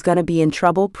who's gonna be in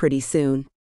trouble pretty soon.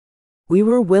 We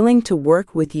were willing to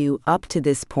work with you up to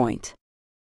this point.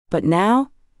 But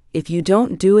now, if you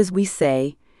don't do as we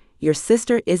say, your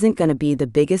sister isn't gonna be the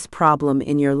biggest problem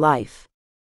in your life.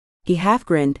 He half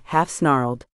grinned, half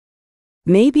snarled.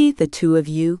 Maybe the two of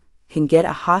you can get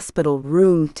a hospital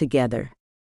room together.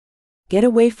 Get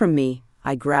away from me,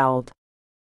 I growled.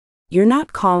 You're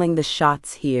not calling the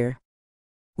shots here.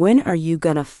 When are you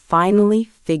gonna finally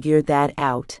figure that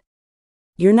out?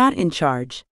 You're not in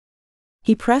charge.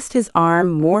 He pressed his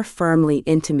arm more firmly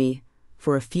into me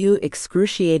for a few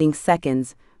excruciating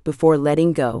seconds before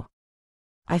letting go.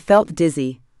 I felt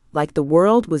dizzy, like the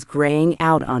world was graying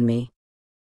out on me.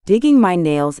 Digging my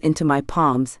nails into my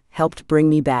palms helped bring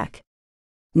me back.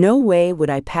 No way would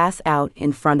I pass out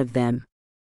in front of them.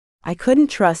 I couldn't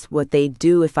trust what they'd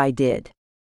do if I did.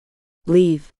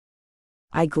 Leave.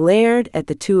 I glared at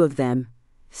the two of them,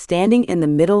 standing in the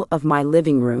middle of my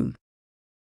living room.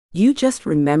 You just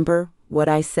remember what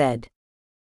I said.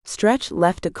 Stretch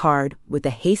left a card with a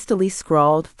hastily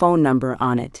scrawled phone number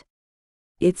on it.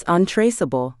 It's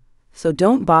untraceable, so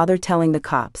don't bother telling the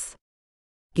cops.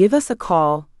 Give us a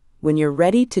call when you're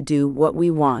ready to do what we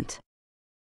want.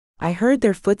 I heard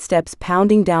their footsteps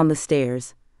pounding down the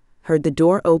stairs, heard the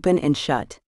door open and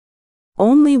shut.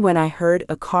 Only when I heard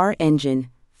a car engine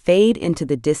fade into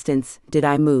the distance did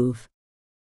I move.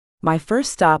 My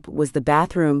first stop was the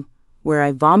bathroom, where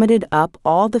I vomited up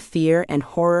all the fear and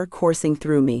horror coursing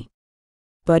through me.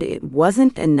 But it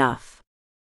wasn't enough.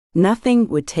 Nothing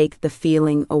would take the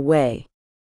feeling away.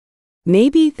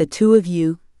 Maybe the two of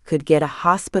you could get a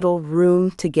hospital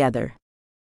room together.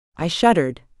 I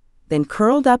shuddered, then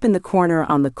curled up in the corner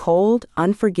on the cold,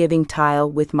 unforgiving tile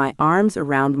with my arms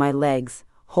around my legs,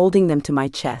 holding them to my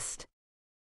chest.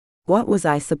 What was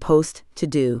I supposed to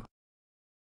do?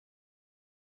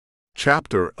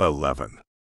 Chapter 11.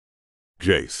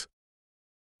 Jace.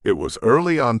 It was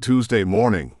early on Tuesday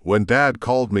morning when Dad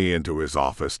called me into his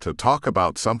office to talk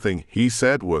about something he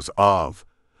said was of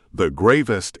the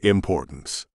gravest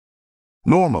importance.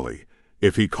 Normally,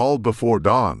 if he called before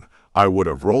dawn, I would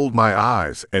have rolled my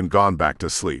eyes and gone back to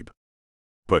sleep.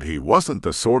 But he wasn't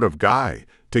the sort of guy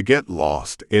to get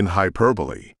lost in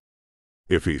hyperbole.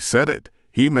 If he said it,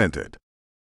 he meant it.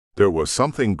 There was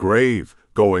something grave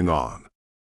going on.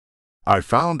 I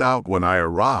found out when I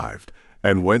arrived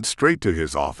and went straight to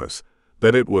his office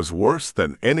that it was worse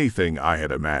than anything I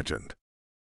had imagined.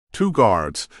 2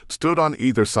 guards stood on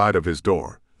either side of his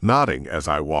door, nodding as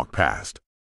I walked past.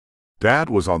 Dad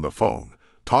was on the phone,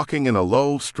 talking in a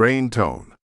low, strained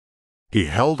tone. He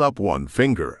held up one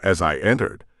finger as I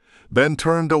entered, then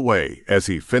turned away as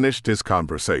he finished his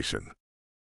conversation.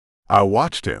 I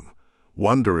watched him,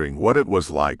 wondering what it was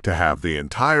like to have the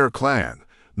entire clan,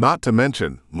 not to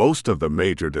mention most of the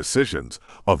major decisions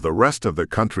of the rest of the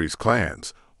country's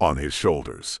clans, on his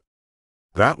shoulders.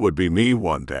 That would be me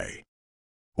one day.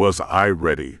 Was I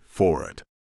ready for it?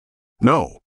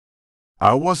 No.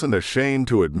 I wasn't ashamed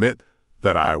to admit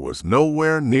that I was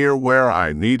nowhere near where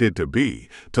I needed to be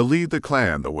to lead the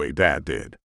clan the way Dad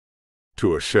did.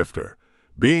 To a shifter,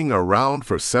 being around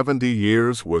for 70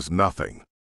 years was nothing.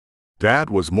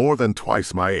 Dad was more than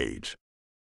twice my age.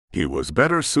 He was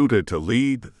better suited to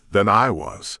lead than I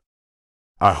was.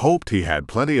 I hoped he had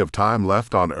plenty of time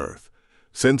left on Earth,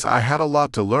 since I had a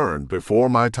lot to learn before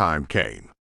my time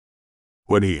came.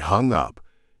 When he hung up,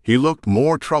 he looked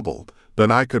more troubled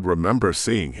than I could remember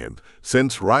seeing him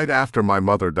since right after my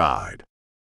mother died.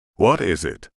 "What is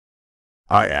it?"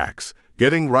 I asked,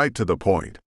 getting right to the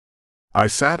point. I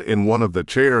sat in one of the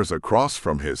chairs across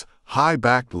from his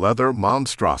high-backed leather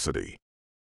monstrosity.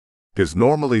 His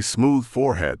normally smooth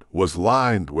forehead was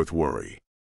lined with worry.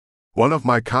 One of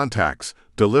my contacts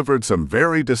delivered some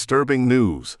very disturbing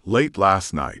news late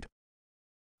last night.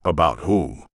 About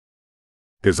whom?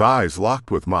 His eyes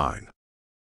locked with mine.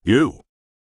 You.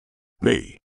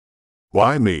 Me.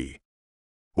 Why me?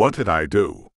 What did I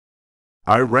do?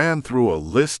 I ran through a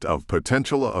list of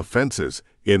potential offenses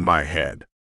in my head.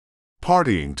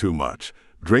 Partying too much,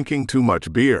 drinking too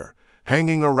much beer,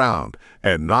 hanging around,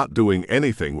 and not doing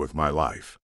anything with my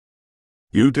life.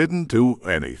 You didn't do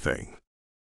anything.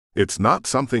 It's not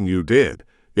something you did,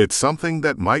 it's something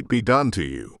that might be done to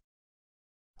you.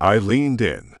 I leaned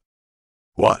in.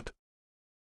 What?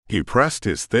 He pressed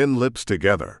his thin lips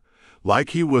together,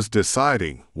 like he was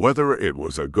deciding whether it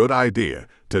was a good idea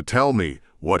to tell me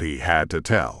what he had to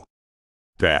tell.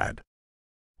 Dad,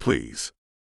 please,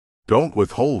 don't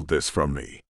withhold this from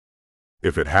me.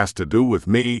 If it has to do with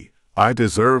me, I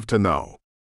deserve to know.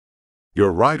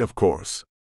 You're right, of course.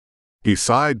 He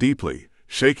sighed deeply,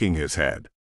 shaking his head.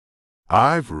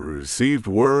 I've received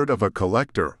word of a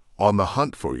collector on the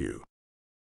hunt for you.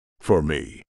 For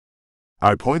me.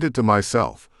 I pointed to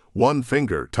myself, one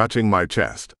finger touching my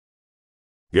chest.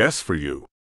 Yes, for you.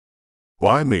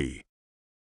 Why me?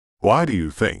 Why do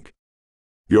you think?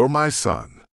 You're my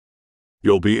son.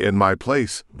 You'll be in my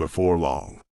place before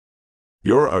long.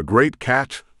 You're a great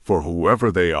catch for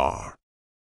whoever they are.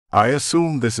 I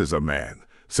assume this is a man,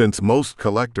 since most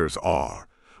collectors are,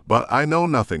 but I know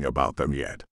nothing about them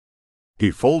yet.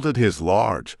 He folded his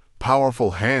large,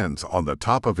 powerful hands on the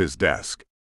top of his desk.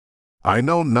 I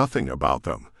know nothing about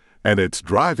them, and it's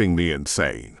driving me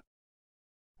insane.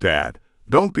 Dad,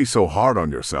 don't be so hard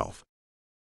on yourself.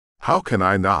 How can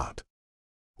I not?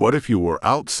 What if you were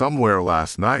out somewhere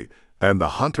last night and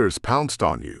the hunters pounced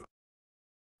on you?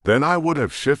 Then I would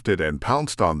have shifted and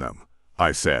pounced on them,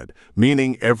 I said,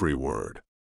 meaning every word.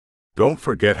 Don't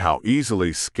forget how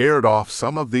easily scared off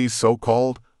some of these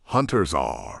so-called hunters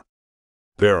are.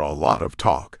 They're a lot of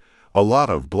talk, a lot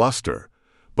of bluster,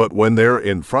 but when they're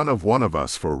in front of one of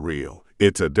us for real,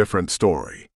 it's a different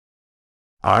story.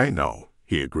 I know,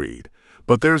 he agreed,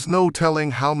 but there's no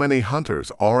telling how many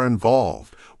hunters are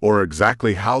involved or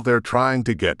exactly how they're trying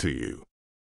to get to you.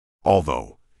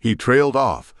 Although, he trailed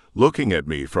off, looking at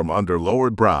me from under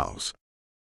lowered brows.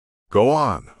 Go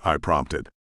on, I prompted.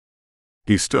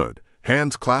 He stood,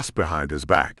 hands clasped behind his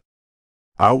back.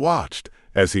 I watched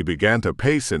as he began to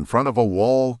pace in front of a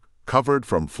wall covered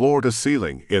from floor to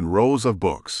ceiling in rows of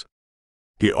books.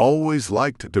 He always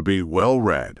liked to be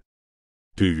well-read.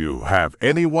 Do you have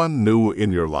anyone new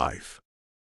in your life?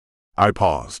 I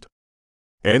paused.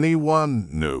 Anyone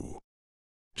new?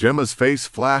 Gemma's face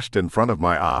flashed in front of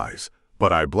my eyes,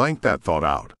 but I blanked that thought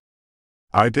out.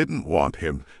 I didn't want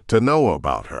him to know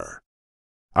about her.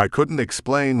 I couldn't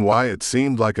explain why it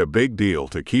seemed like a big deal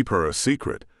to keep her a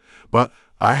secret, but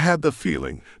I had the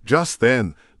feeling just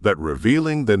then that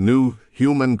revealing the new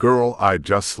human girl I'd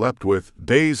just slept with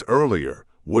days earlier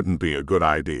wouldn't be a good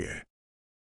idea.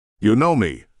 You know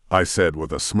me, I said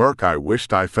with a smirk I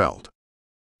wished I felt.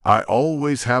 I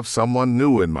always have someone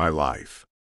new in my life.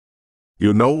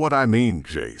 You know what I mean,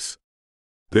 Jace.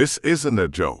 This isn't a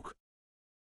joke.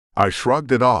 I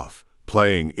shrugged it off,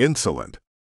 playing insolent,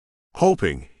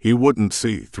 hoping he wouldn't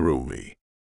see through me.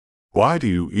 Why do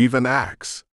you even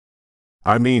ask?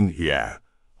 I mean, yeah,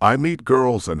 I meet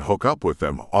girls and hook up with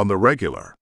them on the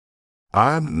regular.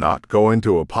 I'm not going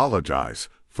to apologize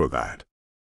for that.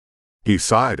 He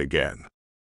sighed again.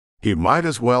 He might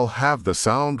as well have the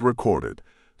sound recorded,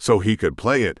 so he could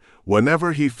play it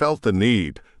whenever he felt the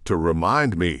need to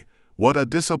remind me what a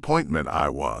disappointment I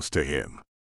was to him.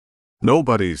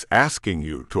 Nobody's asking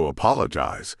you to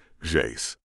apologize,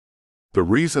 Jace. The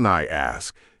reason I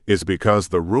ask is because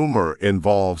the rumor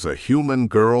involves a human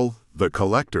girl the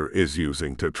collector is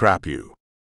using to trap you.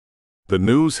 The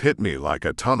news hit me like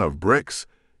a ton of bricks,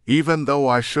 even though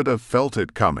I should have felt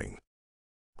it coming.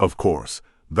 Of course,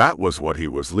 that was what he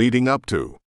was leading up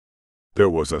to. There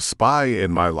was a spy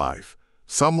in my life,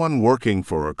 someone working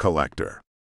for a collector,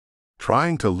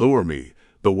 trying to lure me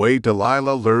the way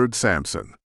Delilah lured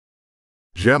Samson.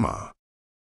 Gemma.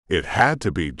 It had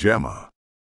to be Gemma.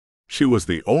 She was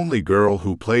the only girl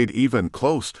who played even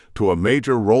close to a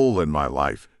major role in my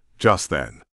life just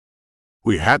then.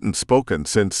 We hadn't spoken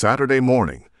since Saturday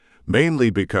morning, mainly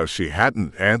because she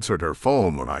hadn't answered her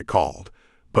phone when I called,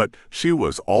 but she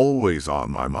was always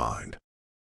on my mind.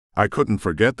 I couldn't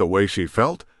forget the way she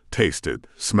felt, tasted,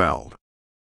 smelled.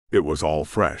 It was all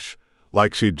fresh,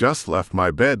 like she'd just left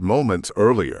my bed moments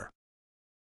earlier.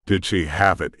 Did she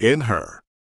have it in her?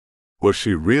 Was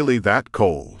she really that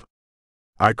cold?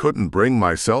 I couldn't bring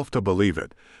myself to believe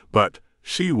it, but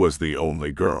she was the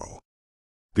only girl.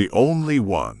 The only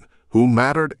one who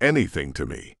mattered anything to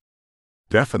me.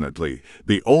 Definitely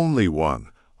the only one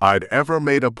I'd ever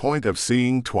made a point of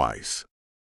seeing twice.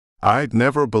 I'd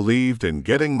never believed in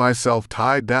getting myself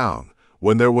tied down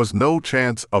when there was no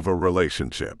chance of a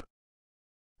relationship.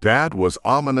 Dad was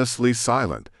ominously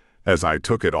silent as I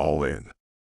took it all in.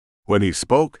 When he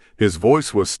spoke, his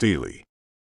voice was steely.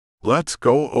 Let's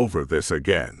go over this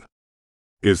again.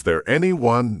 Is there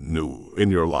anyone new in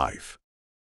your life?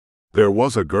 There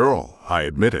was a girl, I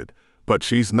admitted, but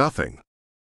she's nothing.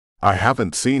 I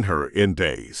haven't seen her in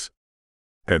days.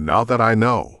 And now that I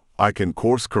know, I can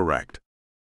course correct.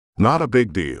 Not a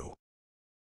big deal.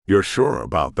 You're sure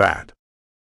about that?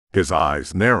 His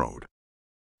eyes narrowed.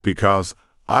 Because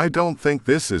I don't think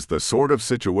this is the sort of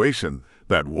situation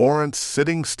that warrants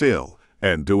sitting still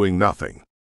and doing nothing.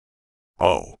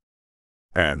 Oh.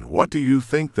 And what do you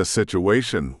think the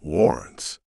situation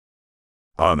warrants?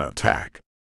 An attack.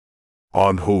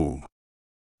 On whom?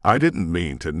 I didn't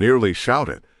mean to nearly shout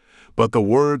it, but the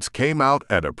words came out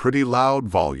at a pretty loud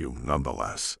volume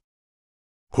nonetheless.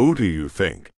 Who do you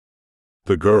think?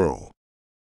 The girl.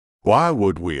 Why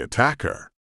would we attack her?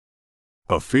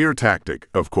 A fear tactic,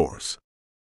 of course.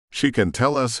 She can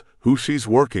tell us who she's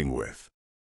working with.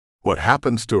 What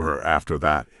happens to her after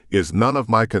that is none of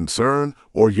my concern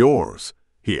or yours,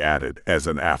 he added as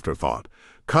an afterthought,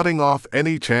 cutting off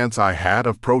any chance I had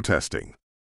of protesting.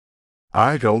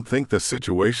 I don't think the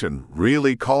situation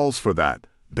really calls for that,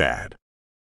 Dad.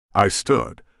 I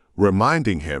stood,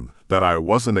 reminding him that I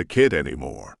wasn't a kid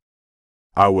anymore.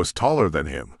 I was taller than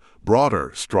him,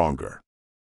 broader, stronger.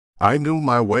 I knew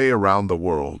my way around the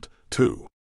world, too.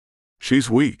 She's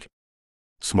weak,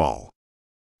 small,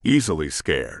 easily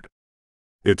scared.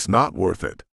 It's not worth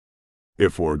it.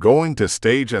 If we're going to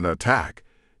stage an attack,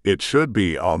 it should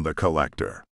be on the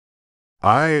collector.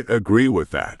 I agree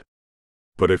with that.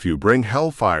 But if you bring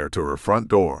hellfire to her front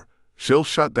door, she'll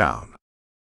shut down.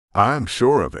 I'm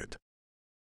sure of it.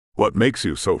 What makes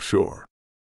you so sure?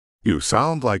 You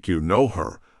sound like you know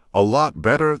her a lot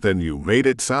better than you made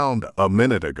it sound a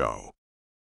minute ago.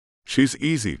 She's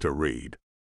easy to read.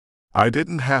 I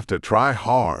didn't have to try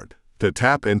hard to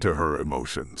tap into her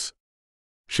emotions.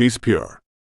 She's pure,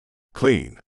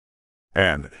 clean.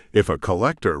 And if a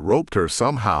collector roped her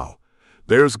somehow,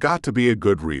 there's got to be a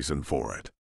good reason for it.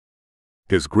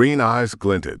 His green eyes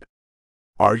glinted.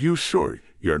 Are you sure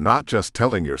you're not just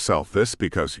telling yourself this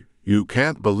because you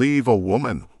can't believe a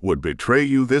woman would betray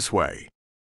you this way?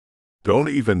 Don't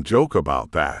even joke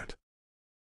about that.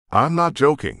 I'm not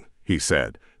joking, he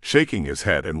said, shaking his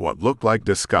head in what looked like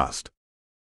disgust.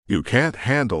 You can't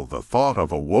handle the thought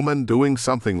of a woman doing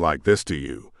something like this to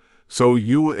you, so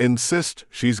you insist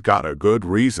she's got a good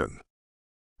reason.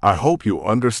 I hope you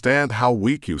understand how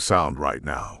weak you sound right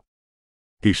now.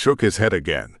 He shook his head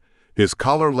again, his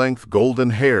collar-length golden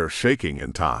hair shaking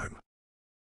in time.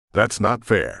 That's not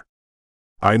fair.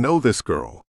 I know this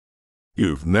girl.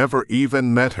 You've never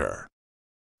even met her.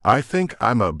 I think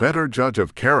I'm a better judge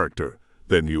of character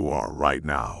than you are right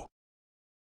now.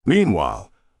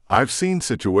 Meanwhile, I've seen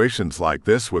situations like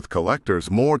this with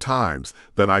collectors more times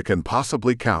than I can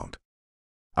possibly count.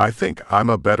 I think I'm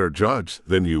a better judge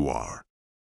than you are.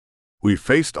 We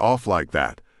faced off like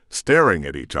that, staring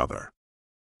at each other.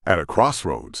 At a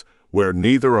crossroads where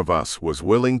neither of us was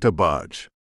willing to budge.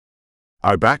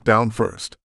 I backed down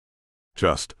first.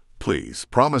 Just, please,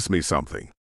 promise me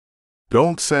something.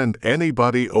 Don't send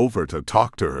anybody over to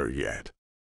talk to her yet.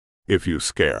 If you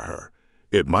scare her,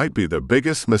 it might be the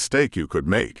biggest mistake you could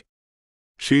make.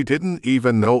 She didn't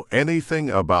even know anything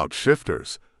about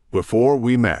shifters before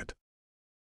we met.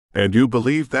 And you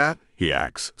believe that? He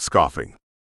asked, scoffing.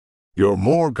 You're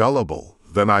more gullible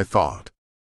than I thought.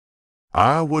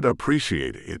 I would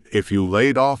appreciate it if you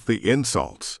laid off the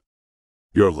insults.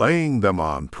 You're laying them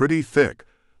on pretty thick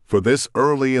for this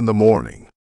early in the morning.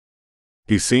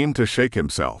 He seemed to shake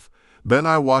himself, then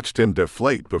I watched him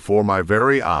deflate before my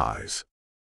very eyes.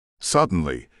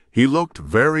 Suddenly, he looked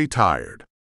very tired.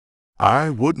 I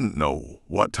wouldn't know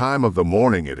what time of the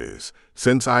morning it is,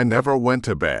 since I never went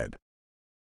to bed.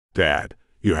 Dad,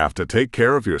 you have to take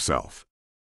care of yourself.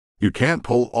 You can't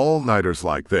pull all-nighters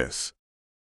like this.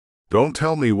 Don't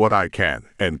tell me what I can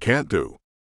and can't do.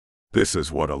 This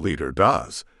is what a leader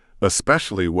does,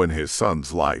 especially when his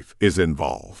son's life is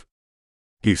involved.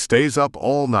 He stays up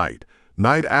all night,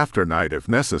 night after night if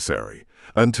necessary,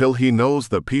 until he knows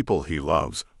the people he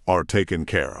loves are taken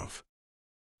care of.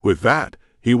 With that,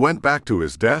 he went back to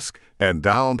his desk and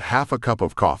downed half a cup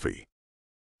of coffee.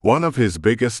 One of his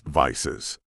biggest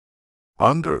vices.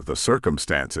 Under the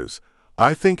circumstances,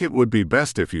 I think it would be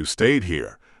best if you stayed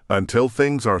here until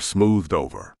things are smoothed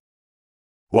over.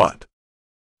 What?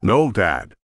 No,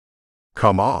 Dad.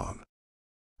 Come on.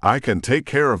 I can take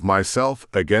care of myself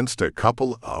against a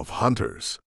couple of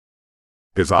hunters.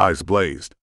 His eyes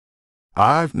blazed.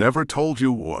 I've never told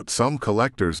you what some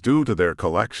collectors do to their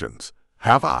collections,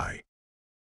 have I?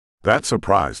 That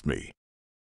surprised me.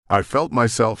 I felt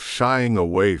myself shying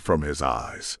away from his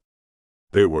eyes.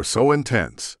 They were so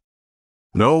intense.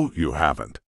 No, you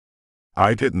haven't.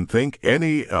 I didn't think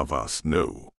any of us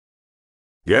knew.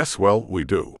 Yes, well, we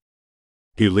do.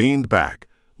 He leaned back,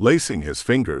 lacing his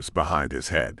fingers behind his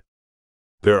head.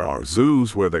 There are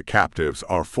zoos where the captives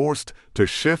are forced to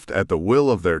shift at the will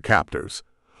of their captors,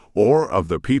 or of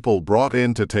the people brought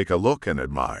in to take a look and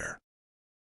admire.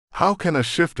 How can a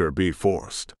shifter be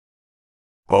forced?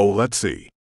 Oh, let's see.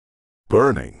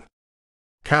 Burning.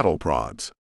 Cattle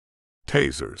prods.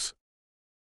 Tasers.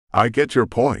 I get your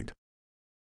point.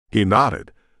 He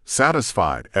nodded,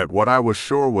 satisfied at what I was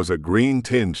sure was a green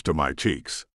tinge to my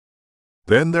cheeks.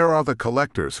 Then there are the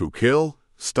collectors who kill,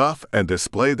 stuff, and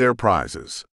display their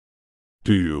prizes.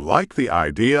 Do you like the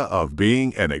idea of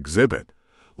being an exhibit,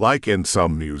 like in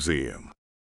some museum?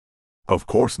 Of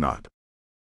course not.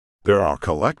 There are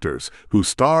collectors who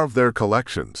starve their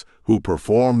collections, who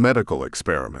perform medical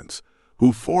experiments,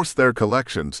 who force their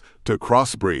collections to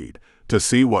crossbreed to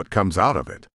see what comes out of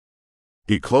it.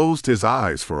 He closed his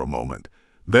eyes for a moment,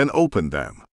 then opened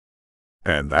them.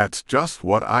 And that's just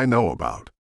what I know about.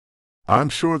 I'm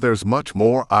sure there's much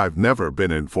more I've never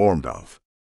been informed of.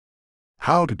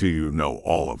 How do you know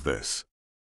all of this?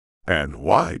 And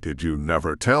why did you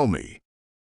never tell me?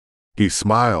 He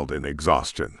smiled in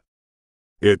exhaustion.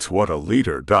 It's what a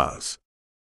leader does.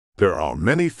 There are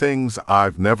many things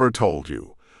I've never told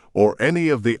you, or any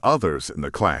of the others in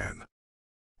the clan.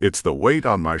 It's the weight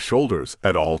on my shoulders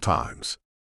at all times.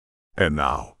 And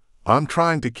now, I'm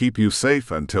trying to keep you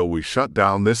safe until we shut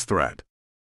down this threat.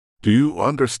 Do you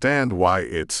understand why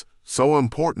it's so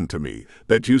important to me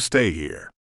that you stay here?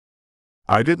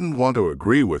 I didn't want to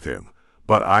agree with him,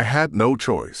 but I had no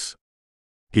choice.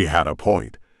 He had a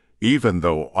point, even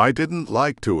though I didn't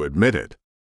like to admit it.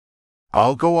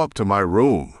 I'll go up to my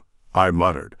room, I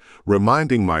muttered,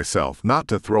 reminding myself not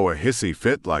to throw a hissy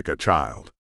fit like a child.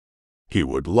 He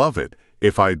would love it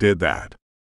if I did that.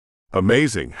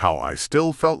 Amazing how I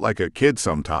still felt like a kid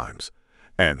sometimes,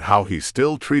 and how he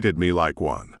still treated me like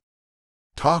one.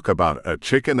 Talk about a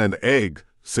chicken and egg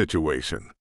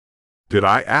situation. Did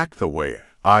I act the way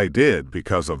I did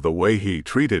because of the way he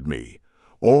treated me,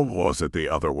 or was it the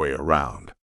other way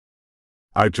around?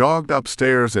 I jogged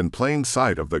upstairs in plain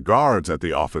sight of the guards at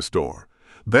the office door,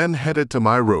 then headed to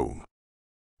my room.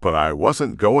 But I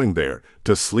wasn't going there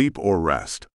to sleep or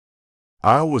rest.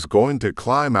 I was going to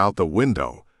climb out the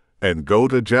window and go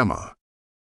to Gemma.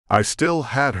 I still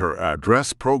had her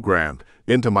address programmed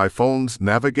into my phone's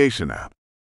navigation app.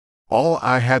 All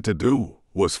I had to do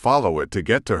was follow it to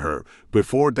get to her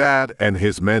before Dad and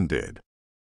his men did.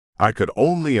 I could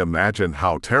only imagine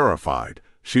how terrified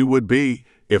she would be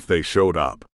if they showed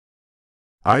up.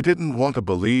 I didn't want to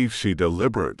believe she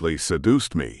deliberately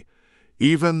seduced me,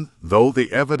 even though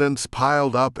the evidence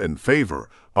piled up in favor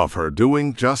of her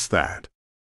doing just that.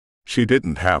 She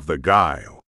didn't have the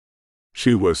guile.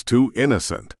 She was too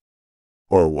innocent.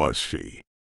 Or was she?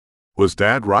 Was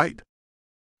Dad right?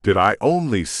 Did I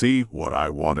only see what I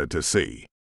wanted to see?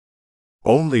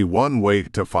 Only one way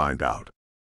to find out.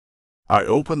 I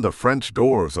opened the French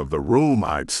doors of the room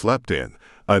I'd slept in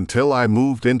until I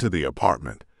moved into the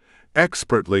apartment,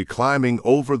 expertly climbing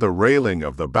over the railing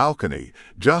of the balcony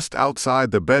just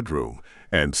outside the bedroom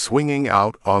and swinging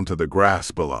out onto the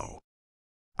grass below.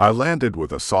 I landed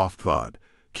with a soft thud,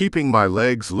 keeping my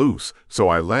legs loose so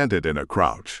I landed in a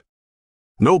crouch.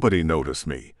 Nobody noticed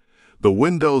me. The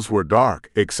windows were dark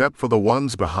except for the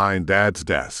ones behind Dad's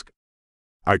desk.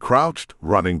 I crouched,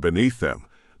 running beneath them,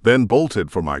 then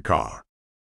bolted for my car.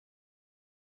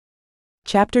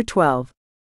 Chapter 12.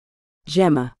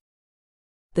 Gemma.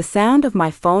 The sound of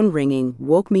my phone ringing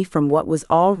woke me from what was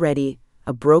already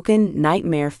a broken,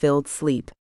 nightmare-filled sleep.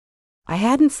 I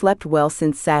hadn't slept well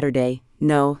since Saturday,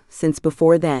 no, since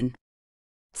before then.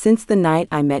 Since the night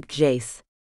I met Jace.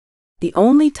 The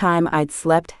only time I'd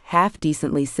slept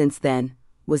half-decently since then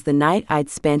was the night I'd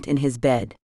spent in his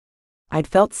bed. I'd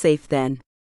felt safe then.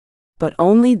 But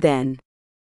only then.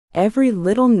 Every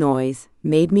little noise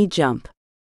made me jump.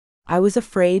 I was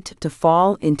afraid to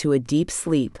fall into a deep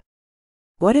sleep.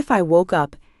 What if I woke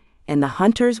up and the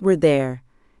hunters were there,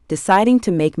 deciding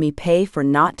to make me pay for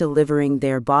not delivering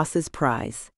their boss's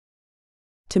prize?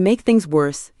 To make things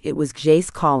worse, it was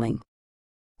Jace calling.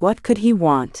 What could he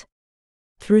want?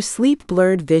 Through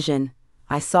sleep-blurred vision,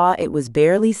 I saw it was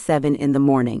barely 7 in the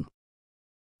morning.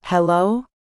 Hello?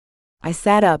 I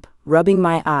sat up, rubbing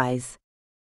my eyes.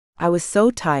 I was so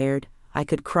tired, I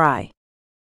could cry.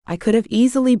 I could have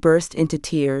easily burst into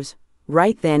tears,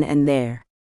 right then and there.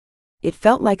 It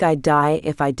felt like I'd die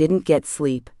if I didn't get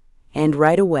sleep, and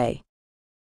right away.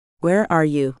 Where are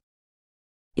you?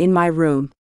 In my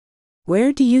room.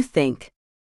 Where do you think?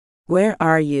 Where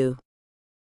are you?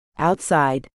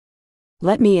 Outside.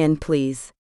 Let me in,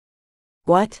 please.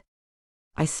 What?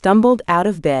 I stumbled out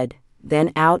of bed,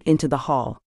 then out into the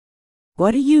hall.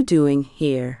 What are you doing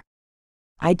here?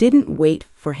 I didn't wait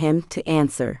for him to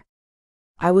answer.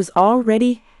 I was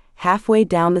already halfway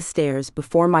down the stairs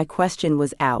before my question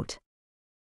was out.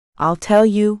 I'll tell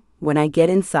you when I get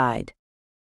inside.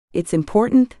 It's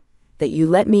important that you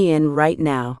let me in right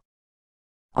now.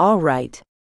 All right.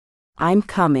 I'm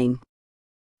coming.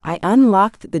 I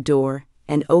unlocked the door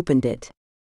and opened it.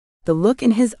 The look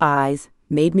in his eyes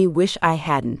made me wish I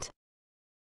hadn't.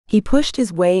 He pushed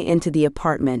his way into the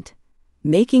apartment,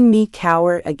 making me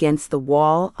cower against the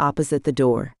wall opposite the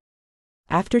door.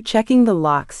 After checking the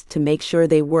locks to make sure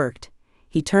they worked,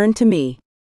 he turned to me.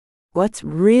 What's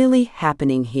really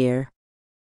happening here?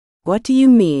 What do you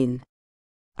mean?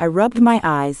 I rubbed my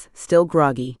eyes, still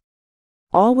groggy.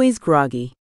 Always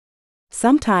groggy.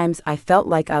 Sometimes I felt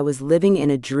like I was living in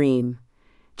a dream,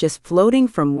 just floating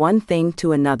from one thing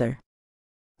to another.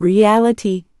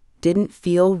 Reality didn't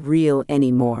feel real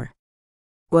anymore.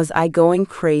 Was I going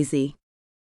crazy?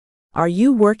 Are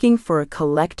you working for a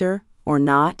collector or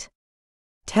not?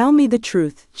 Tell me the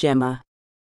truth, Gemma.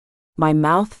 My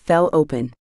mouth fell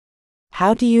open.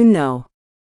 How do you know?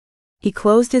 He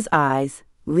closed his eyes,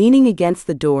 leaning against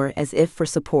the door as if for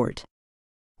support.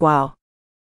 Wow.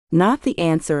 Not the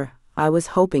answer I was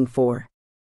hoping for.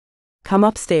 Come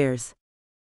upstairs.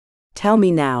 Tell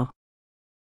me now.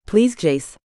 Please,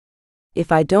 Jace. If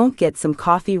I don't get some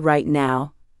coffee right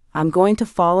now, I'm going to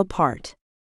fall apart.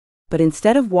 But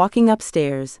instead of walking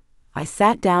upstairs, I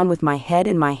sat down with my head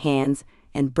in my hands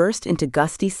and burst into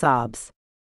gusty sobs.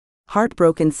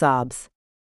 Heartbroken sobs.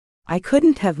 I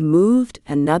couldn't have moved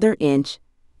another inch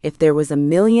if there was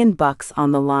 $1,000,000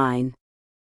 on the line.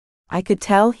 I could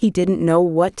tell he didn't know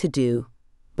what to do,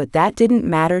 but that didn't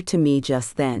matter to me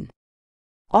just then.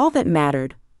 All that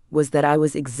mattered was that I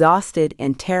was exhausted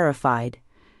and terrified,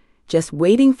 just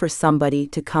waiting for somebody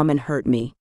to come and hurt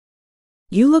me.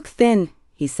 You look thin,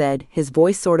 he said, his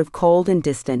voice sort of cold and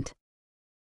distant.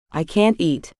 I can't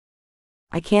eat.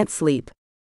 I can't sleep.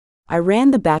 I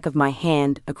ran the back of my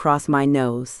hand across my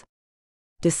nose.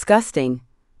 Disgusting,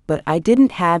 but I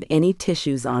didn't have any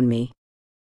tissues on me.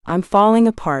 I'm falling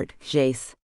apart,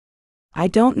 Jace. I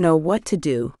don't know what to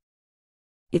do.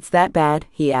 It's that bad,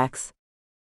 he asks.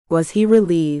 Was he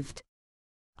relieved?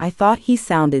 I thought he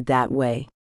sounded that way.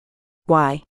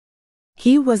 Why?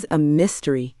 He was a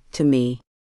mystery to me.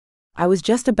 I was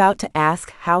just about to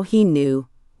ask how he knew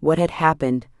what had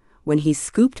happened when he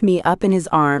scooped me up in his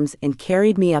arms and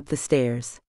carried me up the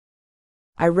stairs.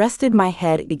 I rested my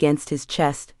head against his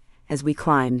chest as we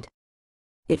climbed.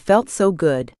 It felt so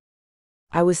good.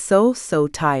 I was so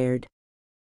tired.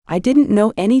 I didn't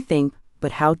know anything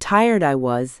but how tired I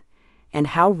was and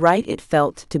how right it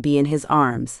felt to be in his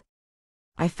arms.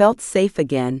 I felt safe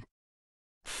again.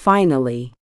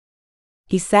 Finally.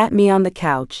 He sat me on the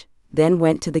couch, then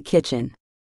went to the kitchen.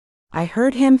 I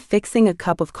heard him fixing a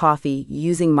cup of coffee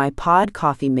using my pod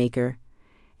coffee maker,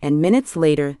 and minutes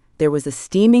later there was a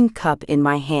steaming cup in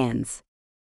my hands.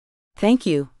 Thank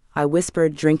you, I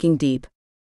whispered, drinking deep.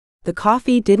 The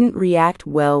coffee didn't react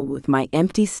well with my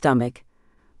empty stomach,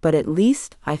 but at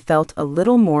least I felt a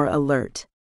little more alert.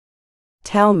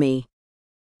 Tell me.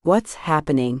 What's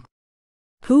happening?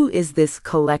 Who is this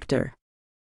collector?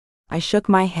 I shook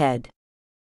my head.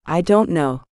 I don't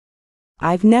know.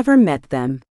 I've never met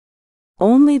them.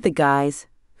 Only the guys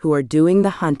who are doing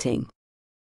the hunting.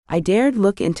 I dared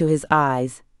look into his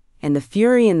eyes, and the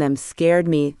fury in them scared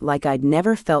me like I'd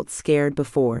never felt scared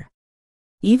before.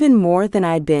 even more than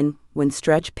I'd been when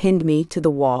Stretch pinned me to the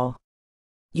wall.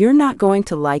 You're not going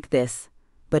to like this,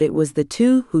 but it was the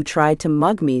two who tried to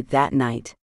mug me that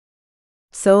night.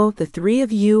 So the three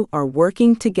of you are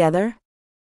working together?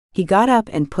 He got up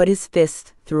and put his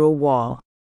fist through a wall.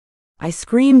 I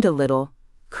screamed a little,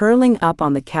 curling up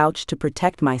on the couch to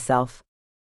protect myself.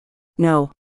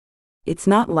 No. It's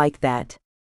not like that.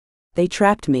 They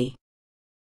trapped me.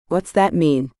 What's that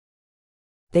mean?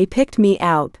 They picked me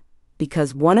out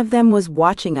because one of them was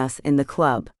watching us in the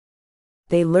club.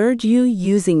 They lured you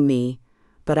using me,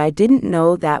 but I didn't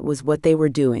know that was what they were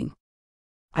doing.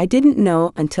 I didn't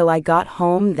know until I got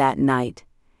home that night,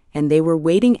 and they were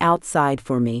waiting outside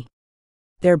for me.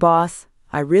 Their boss,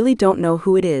 I really don't know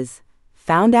who it is,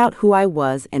 found out who I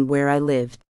was and where I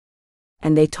lived.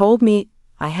 And they told me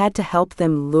I had to help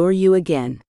them lure you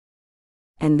again.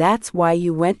 And that's why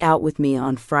you went out with me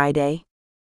on Friday?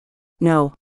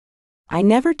 No. I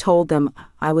never told them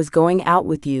I was going out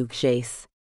with you, Jace.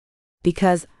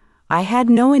 Because I had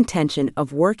no intention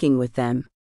of working with them.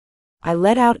 I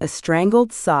let out a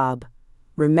strangled sob,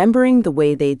 remembering the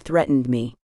way they'd threatened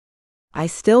me. I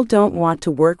still don't want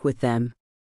to work with them.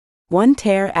 One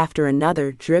tear after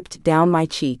another dripped down my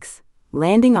cheeks,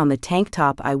 landing on the tank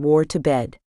top I wore to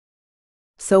bed.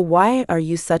 So why are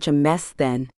you such a mess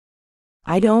then?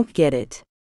 I don't get it.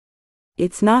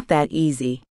 It's not that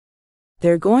easy.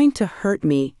 They're going to hurt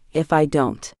me if I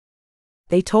don't.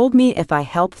 They told me if I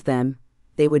helped them,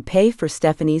 they would pay for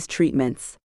Stephanie's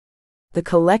treatments. The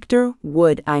collector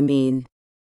would, I mean.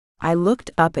 I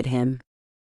looked up at him.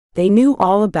 They knew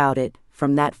all about it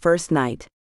from that first night.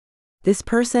 This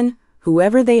person,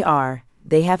 whoever they are,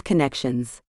 they have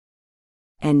connections.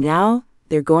 And now,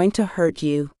 they're going to hurt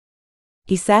you.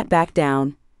 He sat back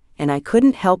down, and I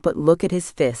couldn't help but look at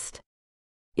his fist.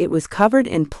 It was covered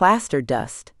in plaster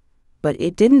dust, but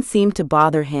it didn't seem to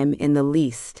bother him in the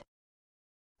least.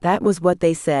 That was what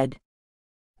they said.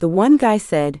 The one guy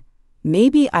said,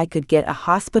 maybe I could get a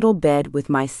hospital bed with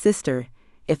my sister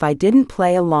if I didn't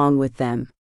play along with them.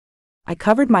 I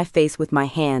covered my face with my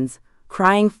hands,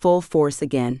 crying full force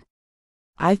again.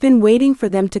 I've been waiting for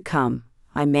them to come,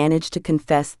 I managed to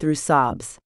confess through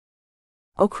sobs.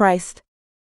 Oh Christ.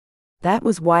 That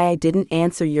was why I didn't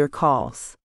answer your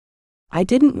calls. I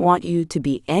didn't want you to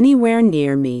be anywhere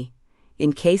near me,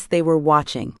 in case they were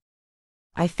watching.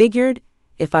 I figured,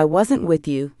 if I wasn't with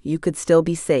you, you could still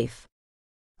be safe.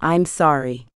 I'm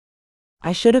sorry.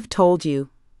 I should have told you,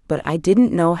 but I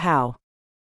didn't know how.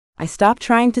 I stopped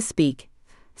trying to speak,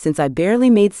 since I barely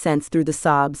made sense through the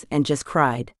sobs and just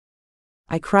cried.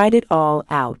 I cried it all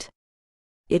out.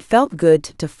 It felt good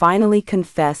to finally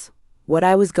confess what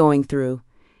I was going through,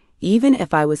 even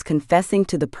if I was confessing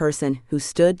to the person who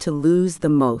stood to lose the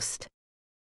most.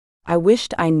 I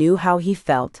wished I knew how he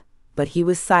felt, but he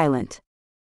was silent.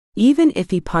 Even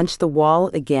if he punched the wall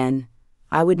again,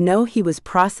 I would know he was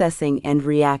processing and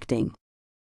reacting.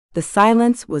 The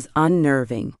silence was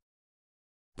unnerving.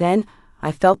 Then,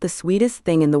 I felt the sweetest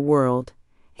thing in the world,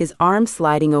 his arm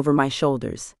sliding over my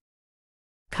shoulders.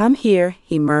 Come here,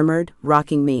 he murmured,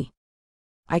 rocking me.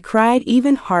 I cried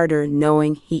even harder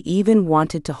knowing he even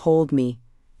wanted to hold me,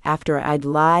 after I'd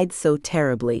lied so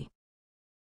terribly.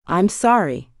 I'm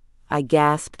sorry, I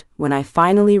gasped when I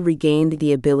finally regained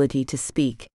the ability to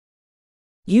speak.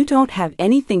 You don't have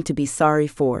anything to be sorry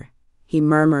for, he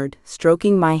murmured,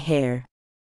 stroking my hair.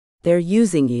 They're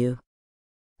using you.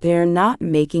 They're not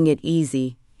making it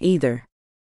easy, either.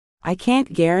 I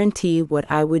can't guarantee what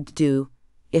I would do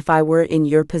if I were in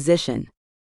your position.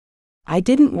 I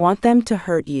didn't want them to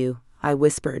hurt you, I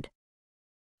whispered.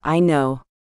 I know.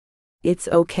 It's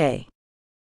okay.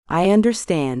 I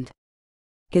understand.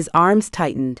 His arms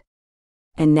tightened.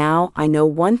 And now I know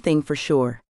one thing for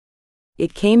sure.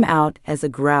 It came out as a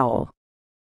growl.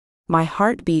 My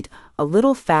heart beat a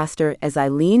little faster as I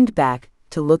leaned back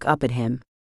to look up at him.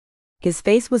 His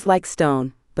face was like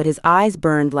stone, but his eyes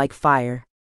burned like fire.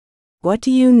 What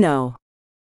do you know?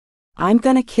 I'm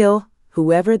gonna kill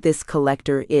whoever this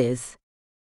collector is.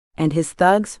 And his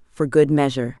thugs for good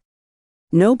measure.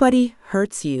 Nobody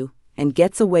hurts you and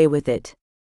gets away with it.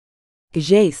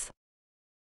 Jace.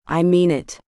 I mean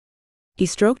it. He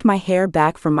stroked my hair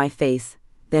back from my face,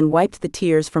 then wiped the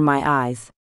tears from my eyes.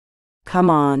 Come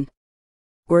on.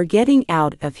 We're getting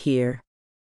out of here.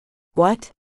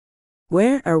 What?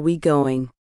 Where are we going?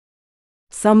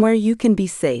 Somewhere you can be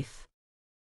safe.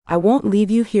 I won't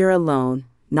leave you here alone,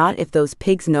 not if those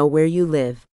pigs know where you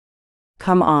live.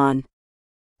 Come on.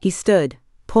 He stood,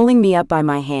 pulling me up by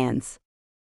my hands.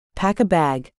 Pack a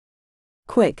bag.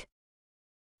 Quick.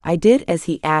 I did as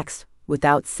he asked,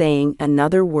 without saying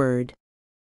another word.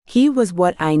 He was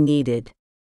what I needed.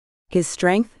 his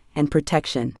strength and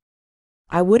protection.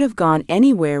 I would have gone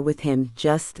anywhere with him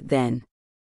just then.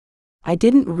 I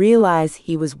didn't realize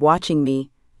he was watching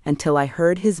me until I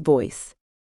heard his voice.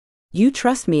 "You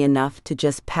trust me enough to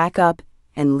just pack up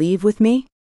and leave with me?"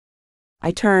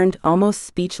 I turned, almost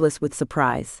speechless with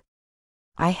surprise.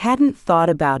 I hadn't thought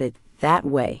about it that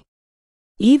way.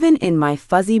 Even in my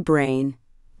fuzzy brain,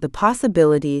 the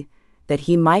possibility that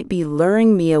he might be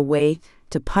luring me away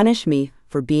to punish me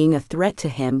for being a threat to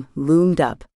him loomed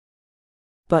up.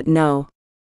 But no,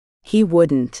 he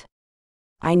wouldn't.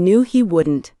 I knew he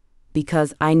wouldn't,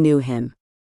 because I knew him.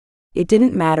 It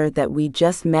didn't matter that we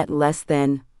just met less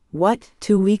than,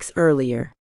 2 weeks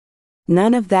earlier.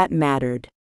 None of that mattered.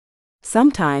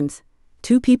 Sometimes,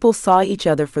 two people saw each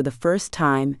other for the first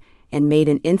time and made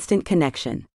an instant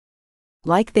connection.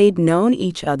 Like they'd known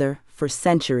each other for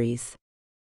centuries.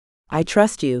 "I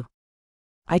trust you."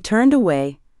 I turned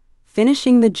away,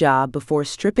 finishing the job before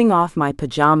stripping off my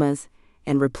pajamas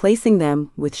and replacing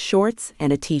them with shorts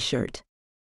and a t-shirt.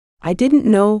 I didn't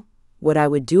know what I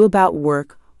would do about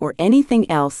work or anything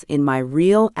else in my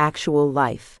real, actual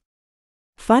life.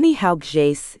 Funny how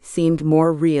Jace seemed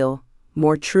more real,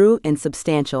 more true and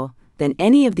substantial than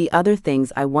any of the other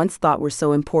things I once thought were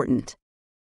so important.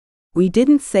 We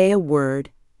didn't say a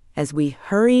word as we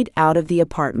hurried out of the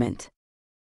apartment.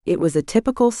 It was a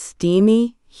typical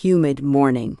steamy, humid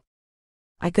morning.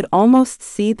 I could almost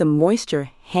see the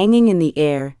moisture hanging in the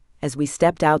air as we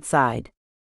stepped outside.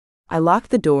 I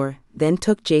locked the door, then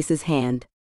took Jace's hand.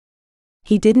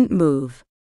 He didn't move.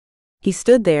 He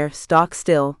stood there, stock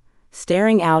still,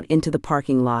 staring out into the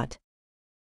parking lot.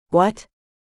 "What?"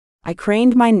 I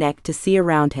craned my neck to see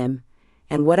around him,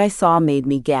 and what I saw made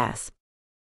me gasp.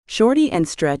 Shorty and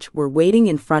Stretch were waiting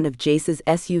in front of Jace's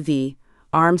SUV,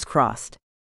 arms crossed.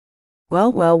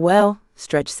 "Well, well, well,"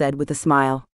 Stretch said with a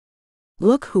smile.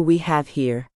 "Look who we have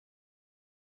here."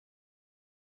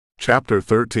 Chapter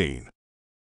 13.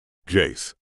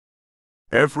 Jace.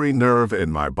 Every nerve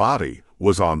in my body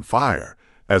was on fire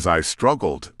as I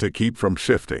struggled to keep from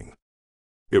shifting.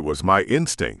 It was my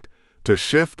instinct to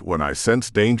shift when I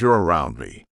sensed danger around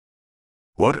me.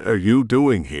 "What are you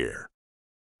doing here?"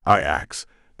 I asked,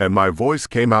 and my voice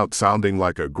came out sounding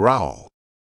like a growl.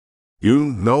 "You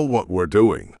know what we're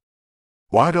doing.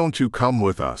 Why don't you come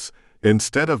with us,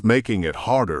 instead of making it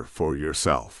harder for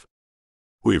yourself?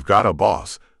 We've got a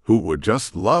boss who would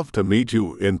just love to meet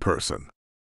you in person."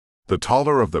 The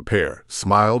taller of the pair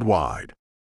smiled wide.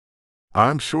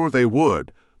 "I'm sure they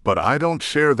would, but I don't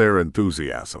share their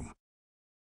enthusiasm."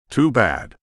 "Too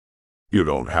bad. You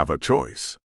don't have a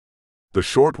choice." The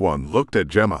short one looked at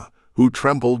Gemma, who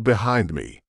trembled behind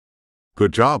me.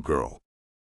 "Good job, girl."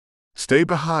 "Stay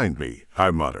behind me,"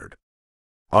 I muttered.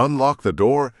 "Unlock the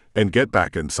door and get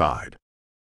back inside."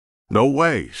 "No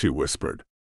way," she whispered.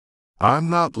 "I'm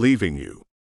not leaving you.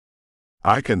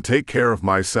 I can take care of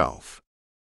myself."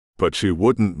 But she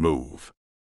wouldn't move.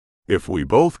 If we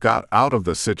both got out of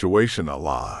the situation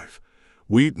alive,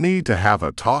 we'd need to have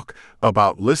a talk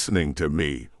about listening to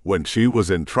me when she was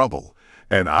in trouble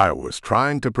and I was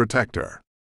trying to protect her.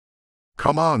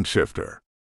 "Come on, Shifter."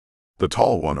 The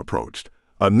tall one approached,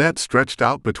 a net stretched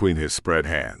out between his spread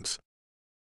hands.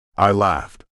 I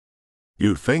laughed.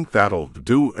 "You think that'll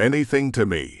do anything to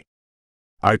me?"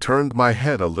 I turned my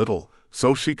head a little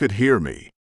so she could hear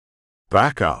me.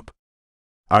 "Back up."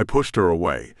 I pushed her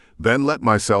away, then let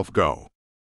myself go.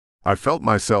 I felt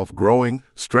myself growing,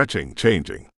 stretching,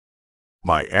 changing.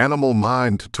 My animal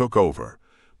mind took over,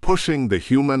 pushing the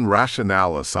human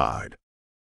rationale aside.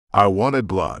 I wanted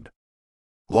blood.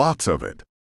 Lots of it.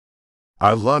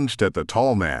 I lunged at the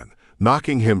tall man,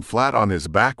 knocking him flat on his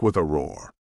back with a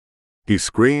roar. He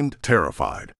screamed,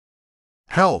 terrified.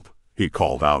 "Help!" he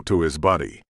called out to his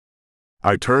buddy.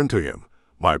 I turned to him,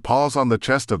 my paws on the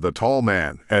chest of the tall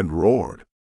man, and roared.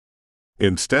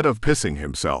 Instead of pissing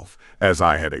himself, as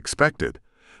I had expected,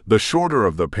 the shorter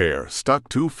of the pair stuck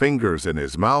 2 fingers in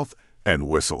his mouth and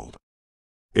whistled.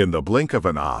 In the blink of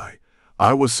an eye,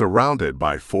 I was surrounded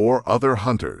by 4 other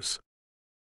hunters.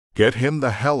 "Get him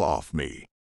the hell off me!"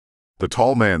 The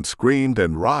tall man screamed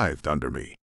and writhed under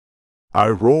me. I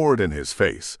roared in his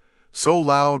face, so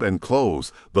loud and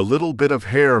close the little bit of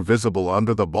hair visible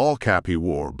under the ball cap he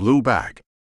wore blew back.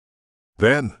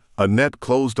 Then, a net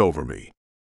closed over me.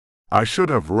 I should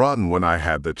have run when I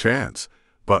had the chance,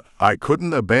 but I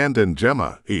couldn't abandon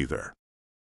Gemma either.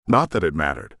 Not that it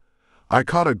mattered. I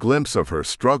caught a glimpse of her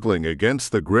struggling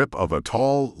against the grip of a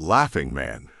tall, laughing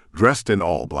man, dressed in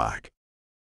all black.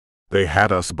 They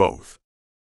had us both.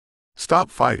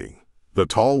 "Stop fighting," the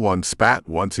tall one spat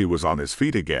once he was on his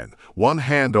feet again, one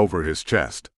hand over his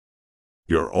chest.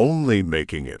 You're only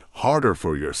making it harder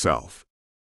for yourself.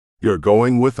 You're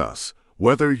going with us,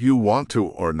 whether you want to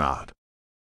or not.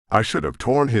 I should have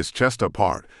torn his chest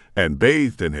apart and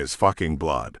bathed in his fucking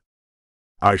blood.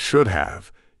 I should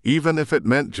have, even if it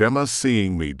meant Gemma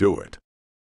seeing me do it.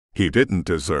 He didn't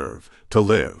deserve to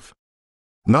live.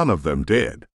 None of them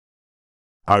did.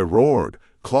 I roared,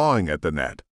 clawing at the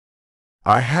net.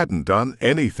 I hadn't done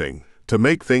anything to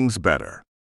make things better.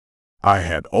 I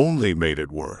had only made it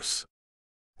worse.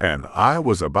 And I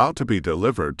was about to be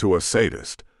delivered to a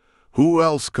sadist. Who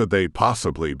else could they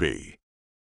possibly be?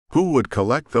 Who would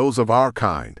collect those of our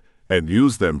kind and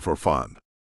use them for fun?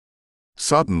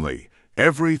 Suddenly,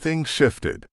 everything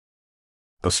shifted.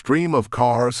 A stream of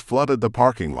cars flooded the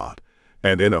parking lot,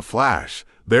 and in a flash,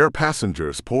 their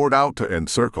passengers poured out to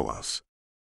encircle us.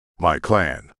 My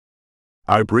clan.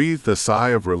 I breathed a sigh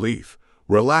of relief,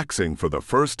 relaxing for the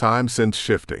first time since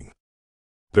shifting.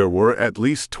 There were at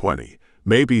least 20,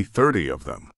 maybe 30 of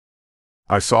them.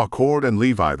 I saw Cord and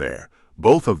Levi there,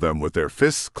 both of them with their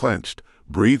fists clenched,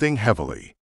 breathing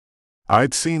heavily.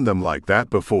 I'd seen them like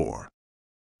that before.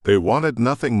 They wanted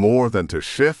nothing more than to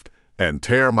shift and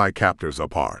tear my captors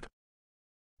apart.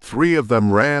 3 of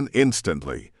them ran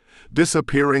instantly,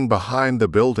 disappearing behind the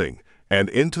building and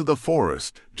into the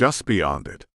forest just beyond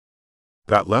it.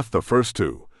 That left the first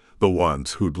 2, the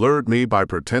ones who'd lured me by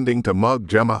pretending to mug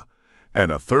Gemma, and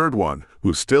a third one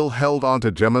who still held onto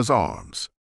Gemma's arms.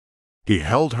 He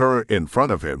held her in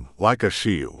front of him like a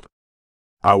shield.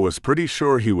 I was pretty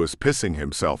sure he was pissing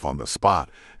himself on the spot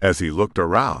as he looked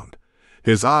around,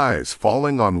 his eyes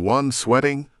falling on one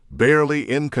sweating,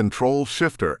 barely in control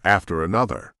shifter after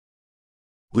another.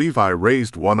 Levi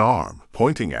raised one arm,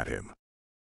 pointing at him.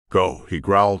 "Go," he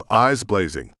growled, eyes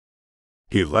blazing.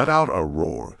 He let out a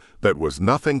roar that was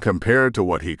nothing compared to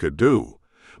what he could do,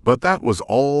 but that was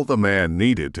all the man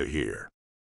needed to hear.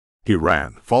 He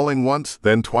ran, falling once,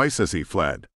 then twice as he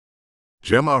fled.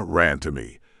 Gemma ran to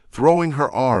me, throwing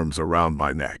her arms around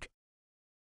my neck.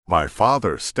 My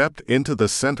father stepped into the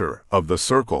center of the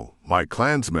circle my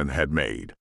clansmen had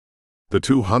made. The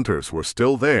 2 hunters were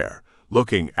still there,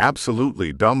 looking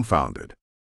absolutely dumbfounded.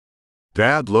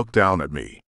 Dad looked down at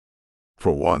me.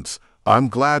 "For once, I'm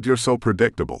glad you're so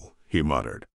predictable," he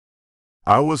muttered.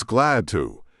 I was glad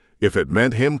too, if it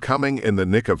meant him coming in the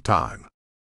nick of time.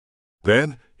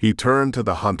 Then he turned to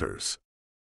the hunters.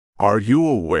 "Are you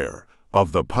aware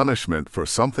of the punishment for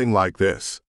something like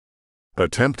this?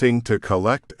 Attempting to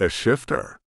collect a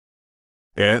shifter?"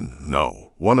 "And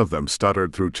no," one of them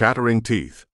stuttered through chattering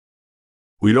teeth.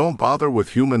 "We don't bother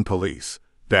with human police,"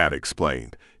 Dad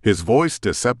explained, his voice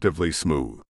deceptively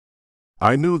smooth.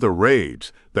 I knew the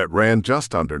rage that ran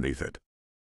just underneath it.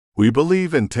 "We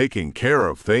believe in taking care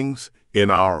of things in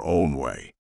our own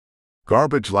way.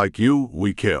 Garbage like you,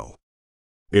 we kill.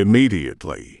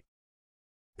 Immediately.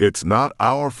 It's not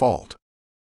our fault."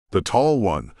 The tall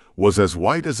one was as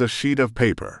white as a sheet of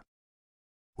paper.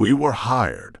 "We were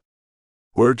hired.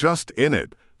 We're just in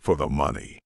it for the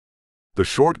money." The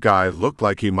short guy looked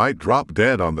like he might drop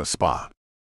dead on the spot.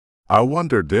 I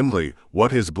wondered dimly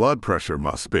what his blood pressure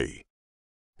must be.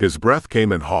 His breath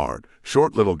came in hard,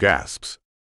 short little gasps.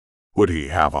 Would he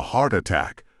have a heart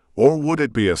attack, or would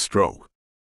it be a stroke?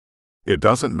 "It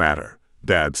doesn't matter,"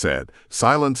 Dad said,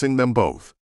 silencing them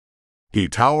both. He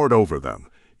towered over them,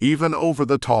 even over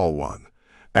the tall one,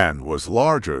 and was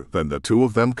larger than the 2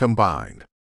 of them combined.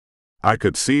 I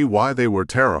could see why they were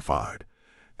terrified,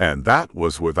 and that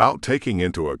was without taking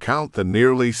into account the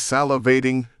nearly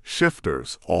salivating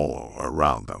shifters all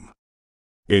around them,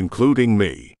 including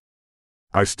me.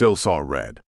 I still saw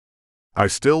red. I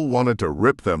still wanted to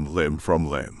rip them limb from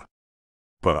limb.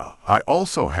 But I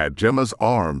also had Gemma's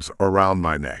arms around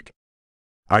my neck.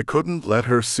 I couldn't let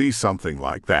her see something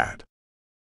like that.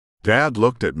 Dad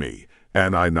looked at me,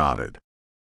 and I nodded.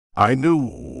 I knew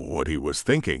what he was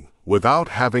thinking without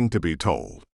having to be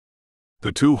told.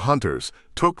 The 2 hunters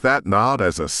took that nod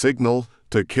as a signal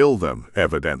to kill them,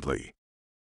 evidently.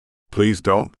 "Please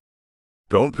don't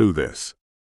do this.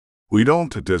 We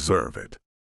don't deserve it."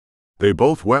 They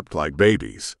both wept like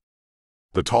babies.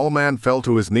 The tall man fell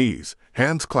to his knees,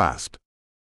 hands clasped.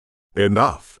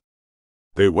 "Enough."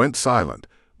 They went silent,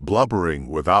 blubbering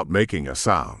without making a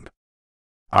sound.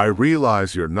 "I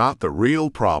realize you're not the real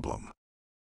problem.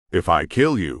 If I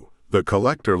kill you, the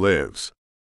collector lives.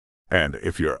 And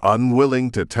if you're unwilling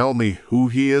to tell me who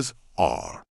he is,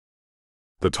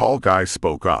 The tall guy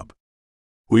spoke up.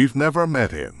 "We've never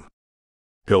met him.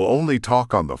 He'll only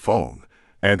talk on the phone,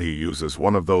 and he uses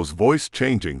one of those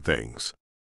voice-changing things.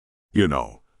 You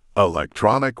know,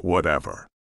 electronic whatever.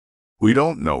 We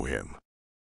don't know him.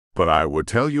 But I would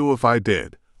tell you if I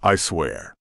did, I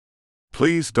swear."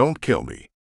 Please don't kill me.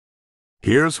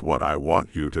 Here's what I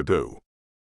want you to do.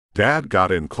 Dad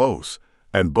got in close,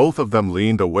 and both of them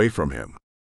leaned away from him.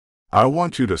 I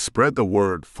want you to spread the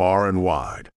word far and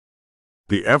wide.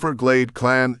 The Everglade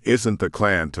clan isn't the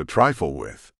clan to trifle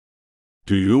with.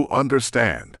 Do you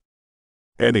understand?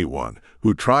 Anyone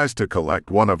who tries to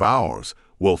collect one of ours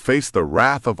will face the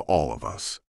wrath of all of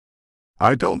us.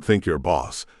 I don't think your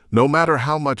boss, no matter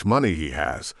how much money he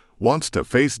has, wants to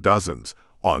face dozens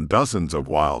on dozens of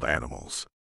wild animals.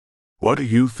 What do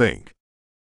you think?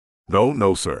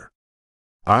 No, sir.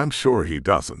 I'm sure he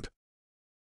doesn't.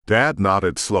 Dad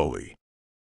nodded slowly.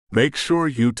 Make sure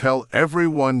you tell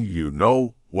everyone you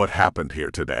know what happened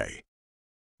here today.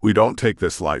 We don't take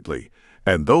this lightly,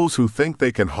 and those who think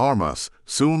they can harm us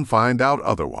soon find out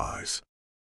otherwise.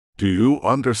 Do you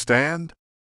understand?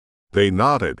 They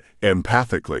nodded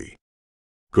empathically.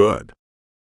 Good.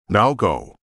 Now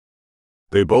go.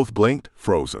 They both blinked,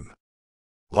 frozen.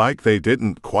 Like they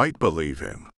didn't quite believe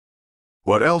him.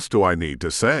 What else do I need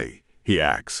to say? He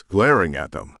asked, glaring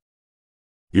at them.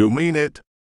 You mean it?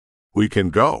 We can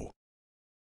go.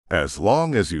 As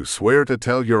long as you swear to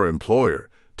tell your employer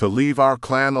to leave our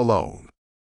clan alone.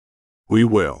 We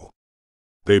will.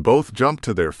 They both jumped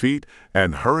to their feet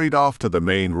and hurried off to the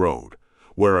main road,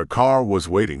 where a car was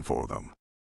waiting for them.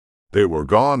 They were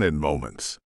gone in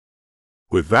moments.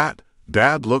 With that,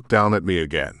 Dad looked down at me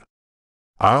again.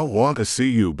 I'll want to see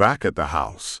you back at the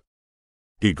house.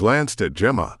 He glanced at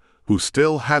Gemma, who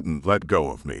still hadn't let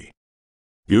go of me.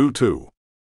 You too.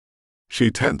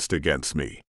 She tensed against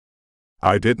me.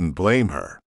 I didn't blame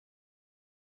her.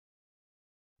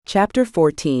 Chapter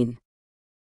 14.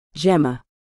 Gemma.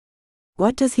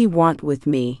 What does he want with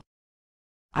me?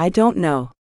 I don't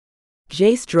know.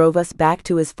 Jace drove us back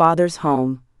to his father's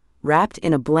home, wrapped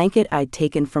in a blanket I'd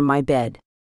taken from my bed.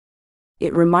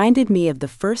 It reminded me of the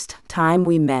first time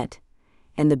we met,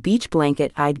 and the beach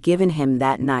blanket I'd given him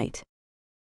that night.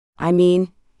 I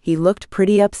mean, he looked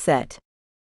pretty upset.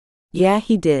 Yeah,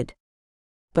 he did.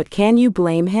 But can you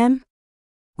blame him?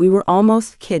 We were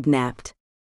almost kidnapped.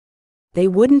 They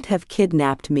wouldn't have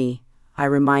kidnapped me, I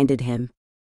reminded him.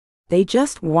 They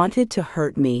just wanted to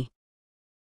hurt me.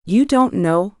 You don't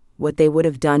know what they would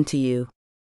have done to you.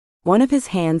 One of his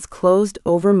hands closed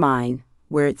over mine,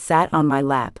 where it sat on my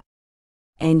lap.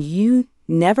 And you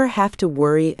never have to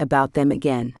worry about them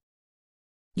again.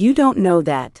 You don't know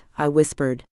that, I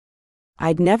whispered.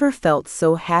 I'd never felt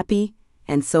so happy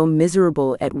and so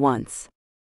miserable at once.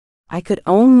 I could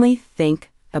only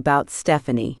think about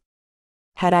Stephanie.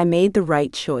 Had I made the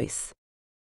right choice?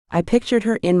 I pictured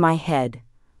her in my head,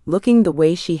 looking the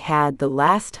way she had the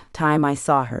last time I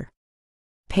saw her.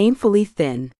 Painfully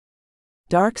thin.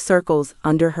 Dark circles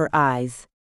under her eyes.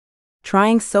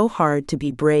 Trying so hard to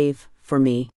be brave for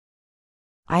me.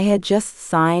 I had just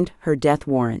signed her death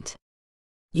warrant.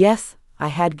 Yes, I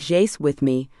had Jace with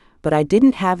me, but I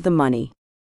didn't have the money.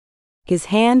 His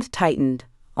hand tightened,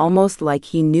 almost like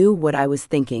he knew what I was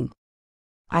thinking.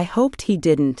 I hoped he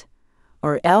didn't,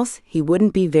 or else he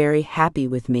wouldn't be very happy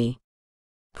with me.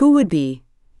 Who would be,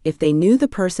 if they knew the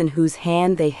person whose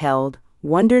hand they held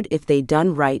wondered if they'd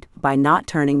done right by not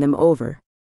turning them over?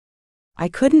 I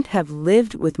couldn't have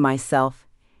lived with myself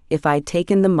if I'd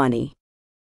taken the money.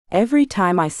 Every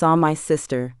time I saw my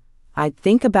sister, I'd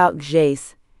think about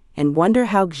Jace and wonder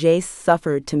how Jace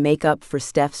suffered to make up for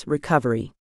Steph's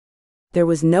recovery. There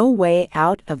was no way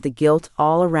out of the guilt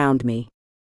all around me.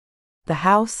 The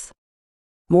house?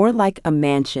 More like a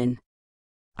mansion.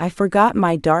 I forgot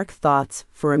my dark thoughts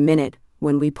for a minute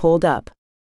when we pulled up.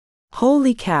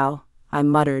 Holy cow, I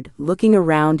muttered, looking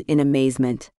around in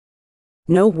amazement.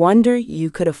 No wonder you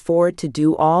could afford to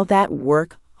do all that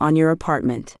work on your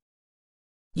apartment.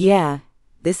 Yeah,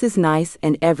 this is nice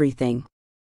and everything.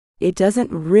 It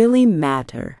doesn't really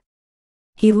matter.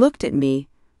 He looked at me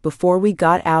before we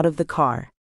got out of the car.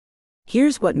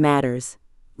 Here's what matters,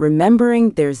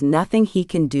 remembering there's nothing he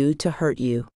can do to hurt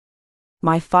you.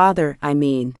 My father, I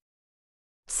mean.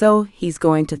 So he's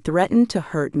going to threaten to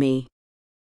hurt me?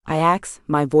 I asked,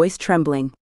 my voice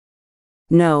trembling.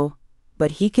 No,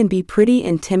 but he can be pretty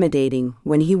intimidating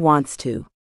when he wants to.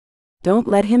 Don't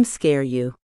let him scare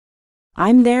you.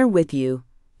 I'm there with you,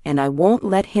 and I won't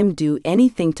let him do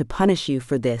anything to punish you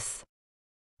for this.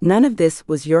 None of this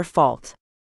was your fault.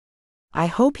 I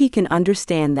hope he can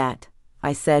understand that,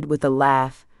 I said with a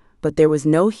laugh, but there was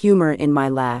no humor in my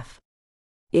laugh.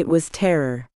 It was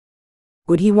terror.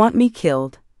 Would he want me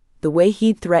killed, the way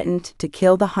he'd threatened to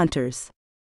kill the hunters?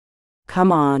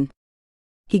 Come on.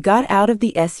 He got out of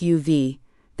the SUV,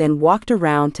 then walked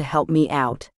around to help me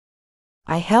out.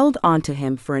 I held onto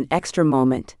him for an extra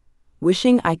moment,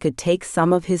 wishing I could take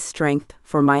some of his strength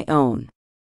for my own.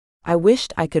 I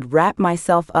wished I could wrap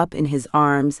myself up in his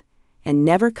arms and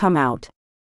never come out.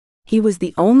 He was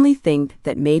the only thing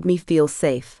that made me feel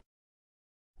safe.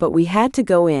 But we had to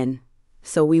go in,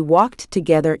 so we walked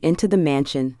together into the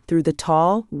mansion through the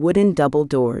tall, wooden double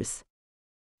doors.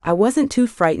 I wasn't too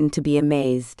frightened to be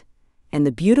amazed, and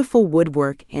the beautiful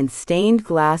woodwork and stained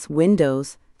glass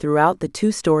windows throughout the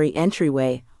two-story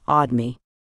entryway awed me.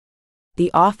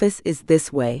 The office is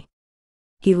this way.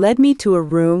 He led me to a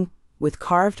room with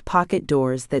carved pocket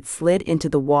doors that slid into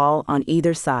the wall on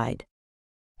either side.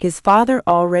 His father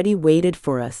already waited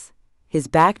for us, his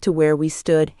back to where we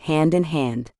stood hand in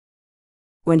hand.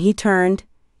 When he turned,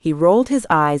 he rolled his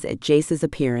eyes at Jace's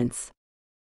appearance.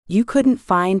 "You couldn't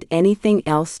find anything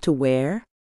else to wear?"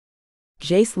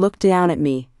 Jace looked down at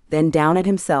me, then down at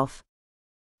himself.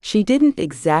 "She didn't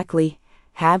exactly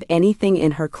have anything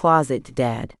in her closet,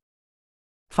 Dad."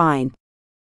 "Fine.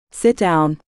 Sit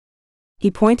down."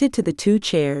 He pointed to the two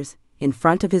chairs in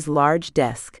front of his large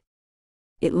desk.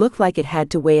 It looked like it had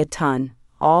to weigh a ton,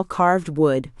 all carved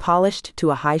wood, polished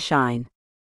to a high shine.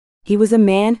 He was a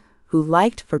man who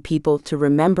liked for people to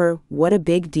remember what a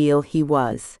big deal he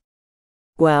was.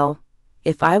 Well,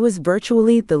 if I was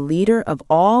virtually the leader of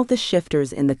all the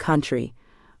shifters in the country,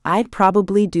 I'd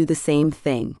probably do the same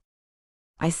thing.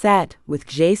 I sat with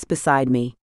Jace beside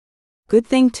me. Good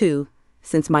thing too,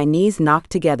 since my knees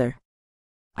knocked together.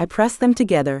 I pressed them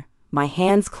together, my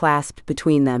hands clasped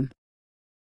between them.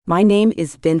 "My name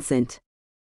is Vincent."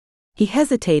 He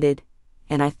hesitated,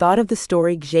 and I thought of the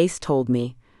story Jace told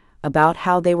me about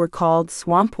how they were called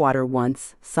swampwater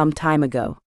once, some time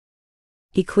ago.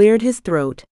 He cleared his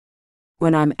throat.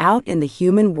 "When I'm out in the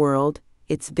human world,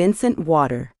 it's Vincent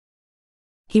Water."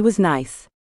 He was nice.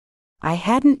 I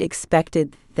hadn't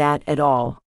expected that at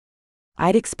all.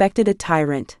 I'd expected a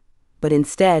tyrant, but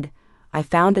instead, I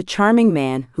found a charming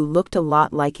man who looked a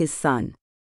lot like his son.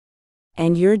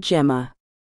 "And you're Gemma.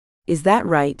 Is that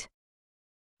right?"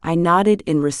 I nodded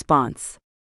in response.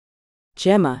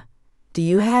 "Gemma, do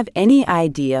you have any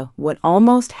idea what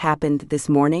almost happened this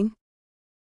morning?"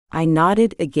 I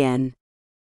nodded again.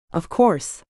 "Of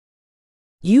course.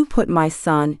 You put my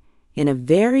son in a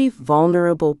very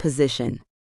vulnerable position."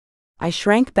 I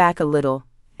shrank back a little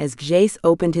as Jace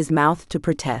opened his mouth to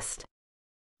protest.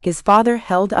 His father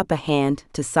held up a hand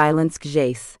to silence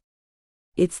Jace.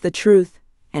 "It's the truth,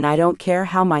 and I don't care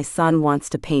how my son wants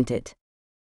to paint it.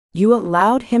 You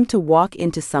allowed him to walk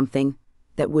into something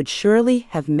that would surely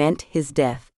have meant his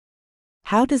death.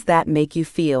 How does that make you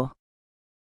feel?"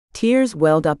 Tears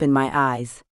welled up in my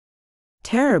eyes.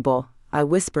 "Terrible," I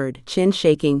whispered, chin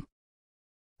shaking.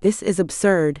 "This is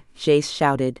absurd," Jace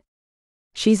shouted.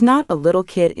 "She's not a little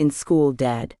kid in school,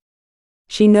 Dad.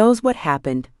 She knows what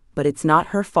happened, but it's not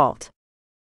her fault.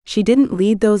 She didn't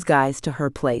lead those guys to her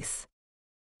place.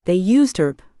 They used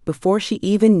her before she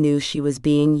even knew she was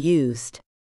being used.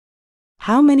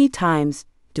 How many times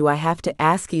do I have to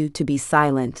ask you to be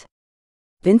silent?"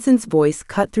 Vincent's voice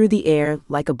cut through the air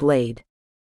like a blade.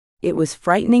 It was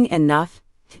frightening enough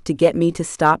to get me to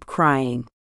stop crying.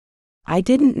 I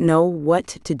didn't know what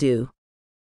to do.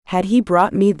 Had he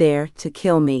brought me there to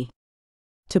kill me?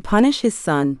 To punish his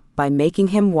son by making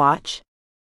him watch?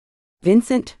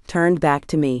 Vincent turned back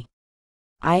to me.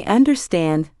 "I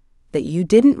understand that you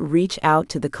didn't reach out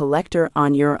to the collector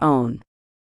on your own.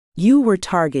 You were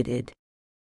targeted.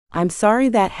 I'm sorry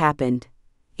that happened.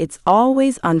 It's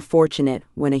always unfortunate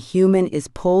when a human is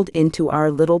pulled into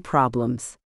our little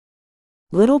problems."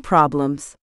 "Little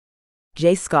problems?"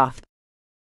 Jay scoffed.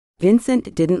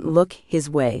 Vincent didn't look his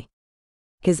way.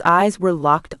 His eyes were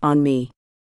locked on me.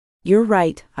 "You're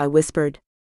right," I whispered.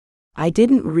 "I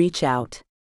didn't reach out.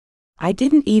 I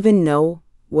didn't even know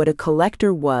what a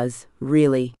collector was,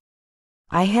 really.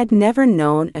 I had never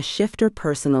known a shifter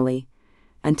personally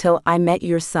until I met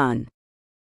your son."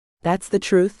 "That's the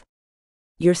truth?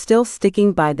 You're still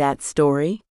sticking by that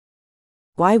story?"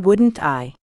 "Why wouldn't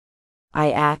I?"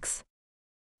 I asked.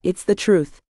 "It's the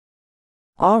truth."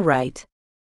 "All right."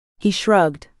 He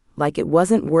shrugged, like it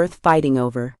wasn't worth fighting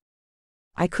over.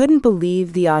 I couldn't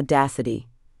believe the audacity.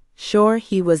 Sure,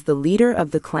 he was the leader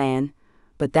of the clan,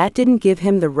 but that didn't give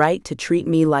him the right to treat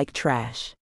me like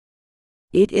trash.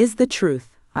 "It is the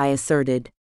truth," I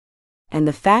asserted. "And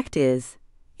the fact is,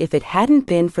 if it hadn't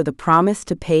been for the promise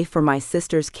to pay for my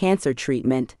sister's cancer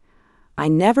treatment, I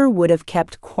never would have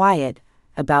kept quiet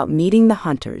about meeting the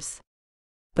hunters.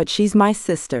 But she's my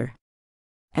sister.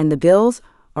 And the bills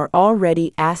are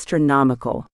already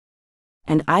astronomical.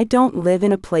 And I don't live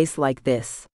in a place like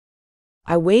this."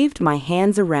 I waved my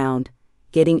hands around,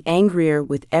 getting angrier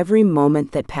with every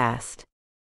moment that passed.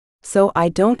 So I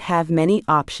don't have many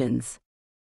options.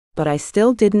 But I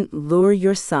still didn't lure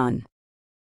your son.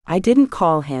 I didn't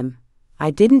call him.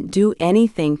 I didn't do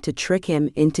anything to trick him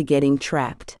into getting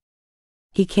trapped.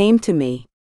 He came to me.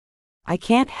 I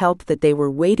can't help that they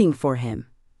were waiting for him.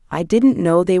 I didn't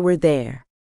know they were there.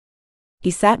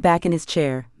 He sat back in his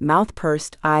chair, mouth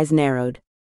pursed, eyes narrowed.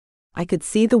 I could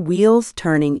see the wheels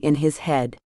turning in his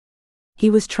head. He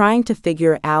was trying to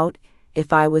figure out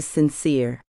if I was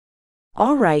sincere.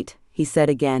 All right, he said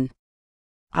again.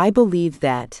 I believe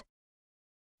that.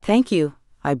 Thank you,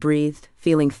 I breathed,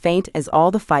 feeling faint as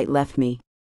all the fight left me.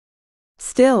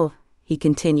 Still, he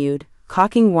continued,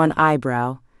 cocking one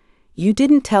eyebrow, you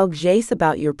didn't tell Jace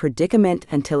about your predicament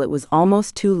until it was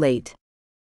almost too late.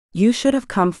 You should have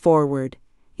come forward,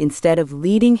 instead of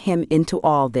leading him into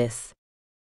all this.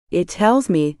 It tells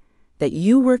me that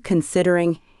you were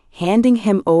considering handing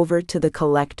him over to the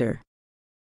collector.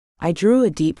 I drew a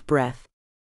deep breath.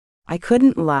 I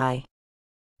couldn't lie.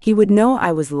 He would know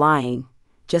I was lying,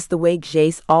 just the way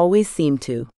Jace always seemed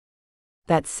to.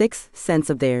 That sixth sense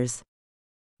of theirs.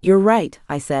 You're right,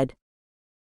 I said.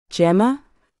 Gemma?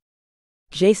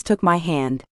 Jace took my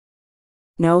hand.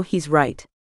 No, he's right.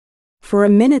 For a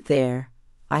minute there,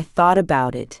 I thought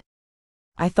about it.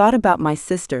 I thought about my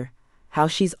sister, how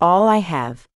she's all I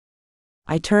have.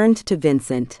 I turned to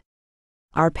Vincent.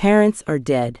 Our parents are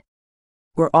dead.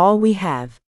 We're all we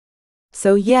have.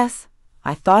 So yes,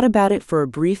 I thought about it for a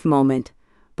brief moment,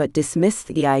 but dismissed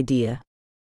the idea.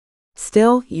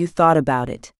 Still, you thought about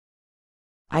it.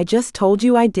 I just told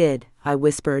you I did, I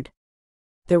whispered.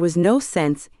 There was no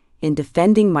sense in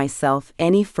defending myself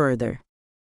any further.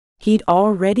 He'd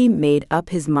already made up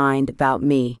his mind about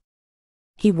me.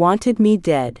 He wanted me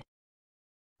dead.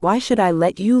 Why should I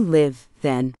let you live,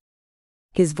 then?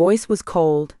 His voice was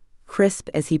cold, crisp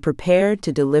as he prepared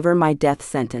to deliver my death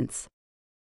sentence.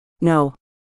 No.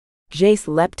 Jace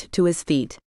leapt to his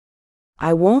feet.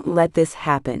 I won't let this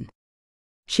happen.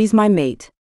 She's my mate.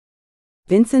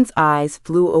 Vincent's eyes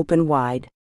flew open wide.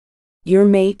 Your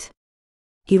mate?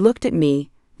 He looked at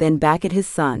me, then back at his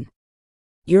son.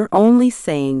 You're only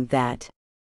saying that.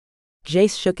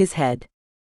 Jace shook his head.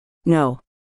 No.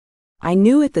 I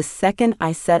knew it the second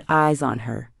I set eyes on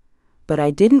her, but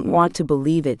I didn't want to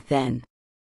believe it then.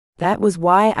 That was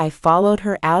why I followed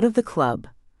her out of the club,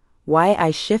 why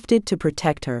I shifted to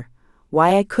protect her,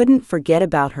 why I couldn't forget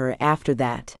about her after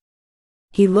that.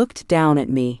 He looked down at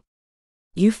me.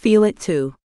 You feel it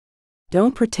too.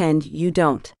 Don't pretend you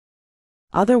don't.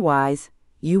 Otherwise,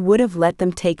 you would have let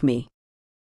them take me.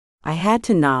 I had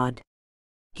to nod.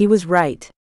 He was right.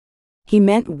 He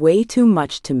meant way too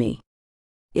much to me.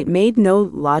 It made no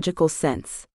logical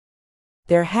sense.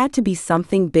 There had to be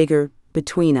something bigger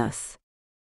between us.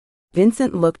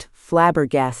 Vincent looked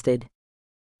flabbergasted.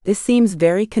 This seems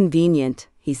very convenient,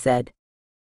 he said.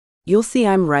 You'll see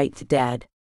I'm right, Dad.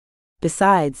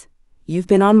 Besides, you've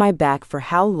been on my back for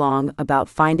how long about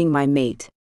finding my mate?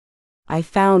 I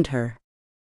found her.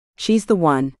 She's the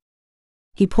one.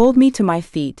 He pulled me to my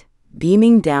feet,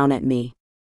 beaming down at me.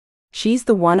 She's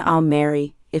the one I'll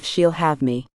marry, if she'll have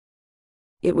me.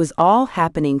 It was all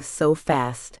happening so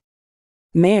fast.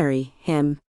 Marry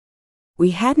him.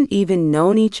 We hadn't even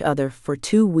known each other for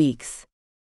 2 weeks.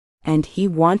 And he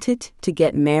wanted to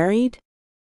get married?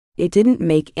 It didn't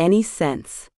make any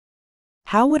sense.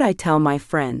 How would I tell my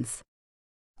friends?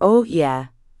 Oh yeah,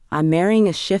 I'm marrying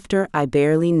a shifter I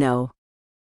barely know.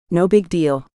 No big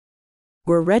deal.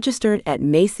 We're registered at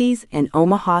Macy's and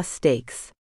Omaha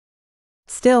Steaks.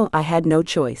 Still, I had no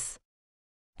choice.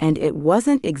 And it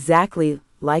wasn't exactly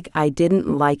like I didn't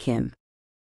like him.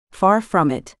 Far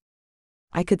from it.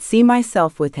 I could see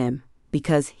myself with him,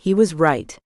 because he was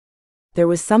right. There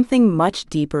was something much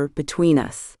deeper between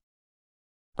us.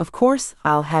 Of course,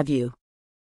 I'll have you.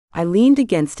 I leaned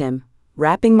against him,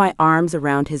 wrapping my arms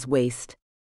around his waist.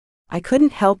 I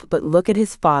couldn't help but look at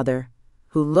his father,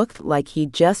 who looked like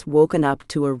he'd just woken up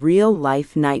to a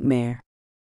real-life nightmare.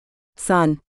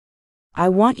 Son, I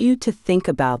want you to think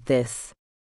about this.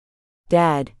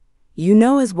 Dad, you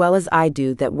know as well as I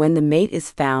do that when the mate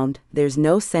is found, there's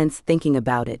no sense thinking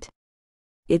about it.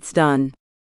 It's done.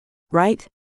 Right?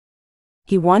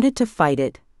 He wanted to fight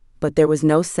it, but there was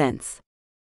no sense.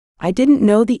 I didn't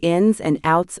know the ins and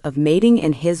outs of mating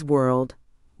in his world.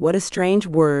 What a strange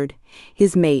word,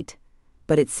 his mate,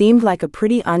 but it seemed like a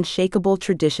pretty unshakable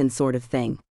tradition sort of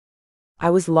thing. I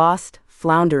was lost,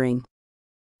 floundering.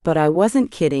 But I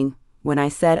wasn't kidding when I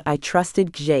said I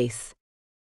trusted Jace.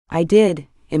 I did,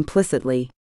 implicitly.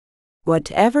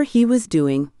 Whatever he was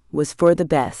doing was for the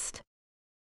best.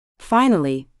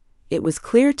 Finally, it was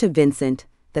clear to Vincent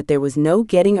that there was no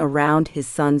getting around his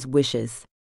son's wishes.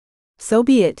 So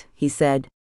be it, he said.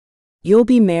 You'll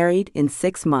be married in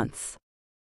 6 months.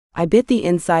 I bit the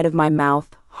inside of my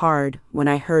mouth hard when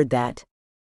I heard that.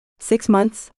 6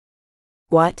 months?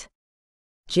 What?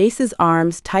 Jace's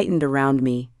arms tightened around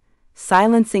me,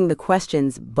 silencing the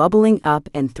questions bubbling up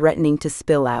and threatening to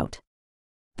spill out.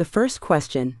 The first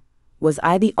question, was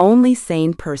I the only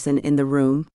sane person in the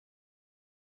room?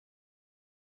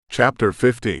 Chapter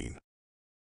 15.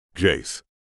 Jace.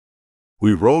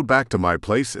 We rode back to my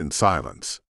place in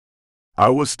silence. I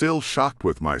was still shocked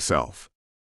with myself.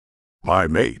 My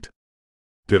mate.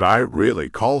 Did I really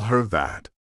call her that?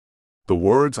 The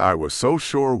words I was so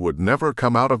sure would never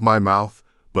come out of my mouth,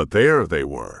 but there they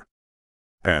were.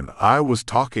 And I was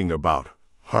talking about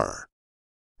her.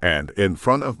 And in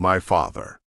front of my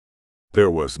father.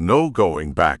 There was no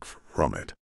going back from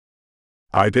it.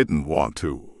 I didn't want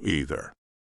to, either.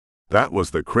 That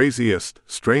was the craziest,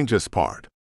 strangest part.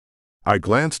 I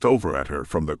glanced over at her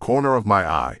from the corner of my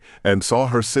eye and saw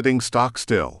her sitting stock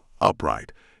still,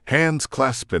 upright, hands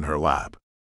clasped in her lap.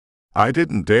 I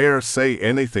didn't dare say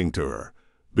anything to her,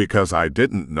 because I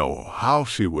didn't know how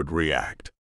she would react.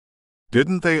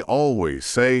 Didn't they always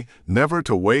say never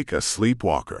to wake a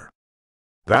sleepwalker?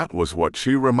 That was what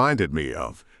she reminded me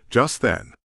of, just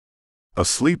then. A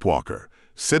sleepwalker,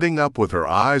 sitting up with her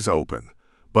eyes open,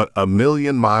 but a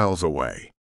million miles away.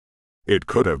 It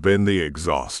could have been the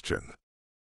exhaustion.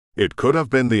 It could have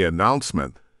been the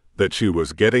announcement that she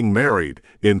was getting married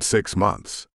in 6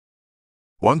 months.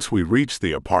 Once we reached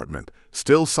the apartment,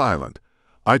 still silent,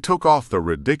 I took off the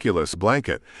ridiculous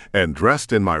blanket and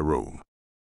dressed in my room.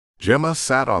 Gemma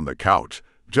sat on the couch,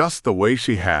 just the way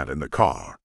she had in the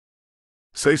car.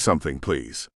 Say something,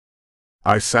 please.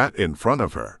 I sat in front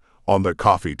of her, on the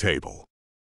coffee table.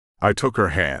 I took her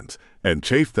hands and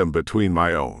chafed them between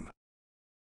my own.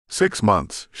 6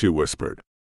 months, she whispered.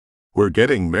 We're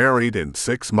getting married in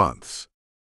 6 months.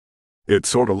 It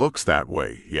sorta looks that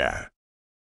way, yeah.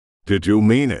 Did you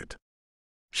mean it?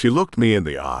 She looked me in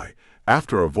the eye,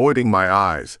 after avoiding my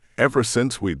eyes ever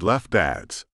since we'd left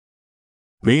Dad's.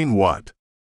 Mean what?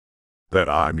 That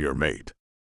I'm your mate.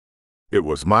 It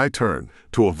was my turn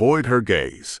to avoid her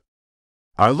gaze.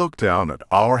 I looked down at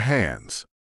our hands.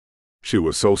 She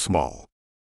was so small,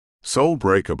 so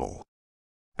breakable.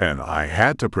 And I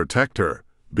had to protect her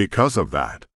because of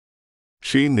that.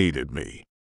 She needed me.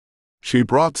 She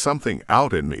brought something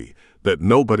out in me that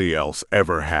nobody else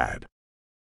ever had.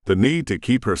 The need to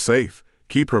keep her safe,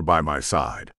 keep her by my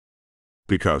side.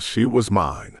 Because she was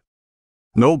mine.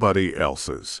 Nobody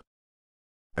else's.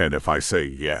 And if I say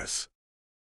yes,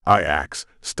 I axe,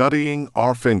 studying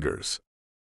our fingers.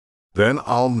 Then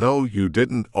I'll know you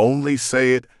didn't only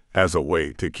say it as a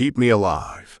way to keep me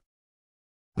alive.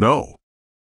 No.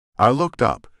 I looked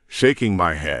up, shaking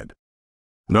my head.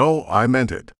 No, I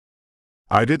meant it.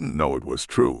 I didn't know it was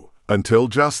true until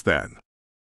just then.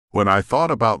 When I thought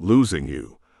about losing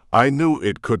you, I knew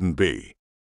it couldn't be.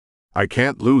 I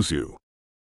can't lose you.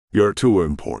 You're too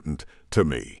important to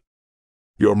me.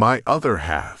 You're my other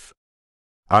half.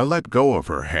 I let go of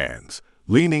her hands,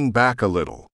 leaning back a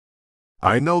little.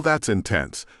 I know that's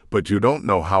intense, but you don't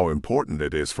know how important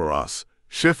it is for us,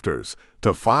 shifters,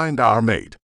 to find our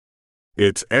mate.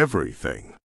 It's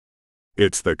everything.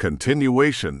 It's the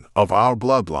continuation of our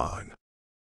bloodline.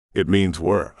 It means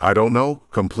we're, I don't know,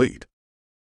 complete.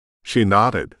 She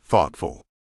nodded, thoughtful.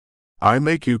 I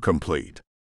make you complete.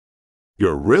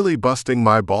 You're really busting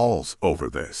my balls over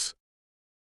this.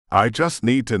 I just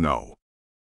need to know.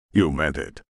 You meant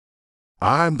it.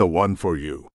 I'm the one for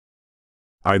you.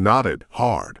 I nodded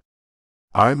hard.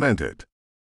 I meant it.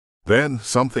 Then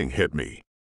something hit me.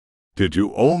 Did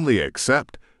you only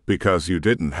accept because you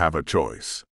didn't have a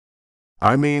choice?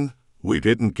 I mean, we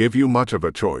didn't give you much of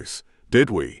a choice, did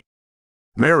we?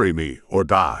 Marry me or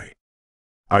die.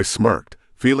 I smirked,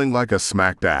 feeling like a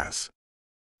smacked ass.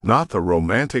 Not the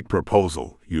romantic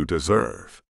proposal you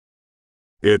deserve.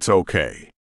 It's okay.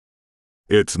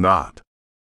 It's not.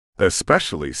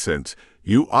 Especially since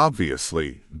you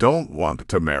obviously don't want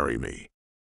to marry me.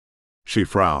 She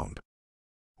frowned.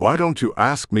 Why don't you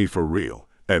ask me for real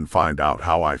and find out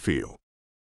how I feel?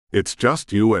 It's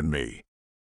just you and me.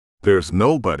 There's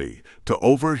nobody to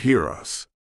overhear us.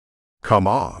 Come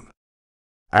on.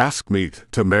 Ask me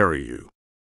to marry you.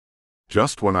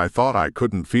 Just when I thought I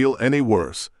couldn't feel any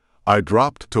worse, I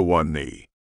dropped to one knee.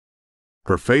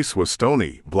 Her face was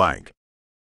stony, blank.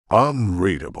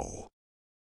 Unreadable.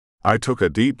 I took a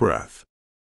deep breath.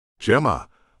 Gemma,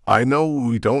 I know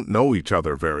we don't know each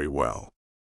other very well.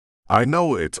 I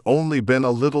know it's only been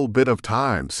a little bit of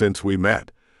time since we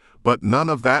met, but none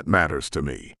of that matters to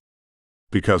me.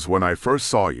 Because when I first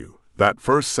saw you, that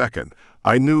first second,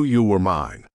 I knew you were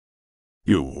mine.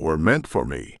 You were meant for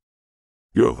me.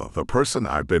 You're the person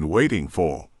I've been waiting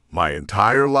for my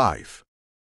entire life.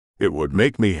 It would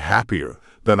make me happier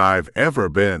than I've ever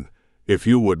been if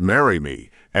you would marry me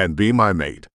and be my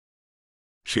mate.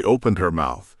 She opened her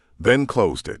mouth, then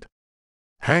closed it.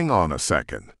 Hang on a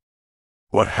second.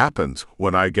 What happens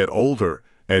when I get older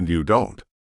and you don't?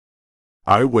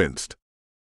 I winced.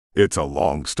 It's a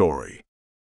long story.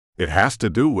 It has to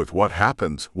do with what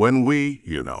happens when we,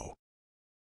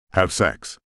 have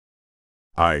sex.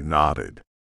 I nodded.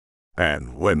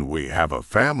 And when we have a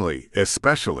family,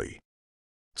 especially.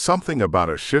 Something about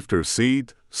a shifter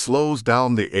seed slows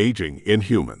down the aging in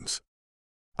humans.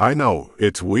 I know,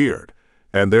 it's weird,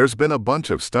 and there's been a bunch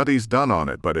of studies done on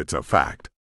it, but it's a fact.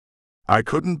 I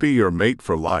couldn't be your mate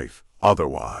for life,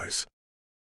 otherwise.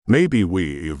 Maybe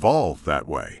we evolved that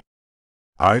way.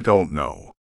 I don't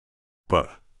know. But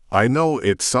I know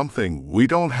it's something we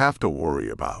don't have to worry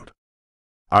about.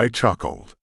 I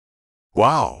chuckled.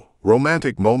 Wow,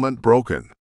 romantic moment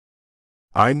broken.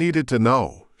 I needed to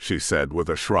know, she said with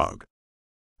a shrug.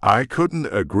 I couldn't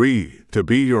agree to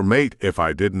be your mate if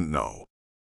I didn't know.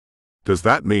 Does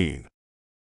that mean?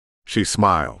 She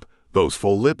smiled, those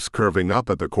full lips curving up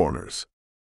at the corners.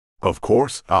 Of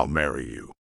course I'll marry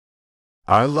you.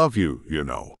 I love you,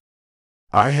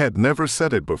 I had never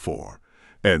said it before,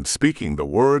 and speaking the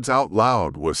words out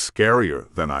loud was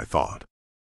scarier than I thought.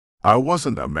 I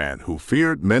wasn't a man who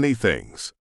feared many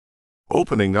things.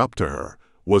 Opening up to her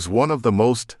was one of the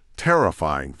most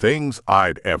terrifying things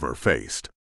I'd ever faced.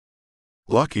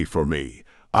 Lucky for me,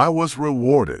 I was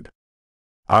rewarded.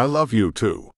 I love you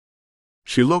too.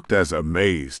 She looked as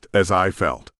amazed as I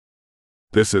felt.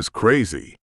 This is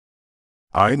crazy.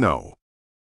 I know.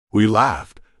 We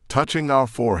laughed, touching our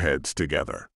foreheads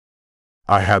together.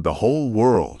 I had the whole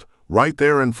world right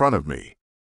there in front of me.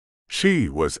 She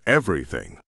was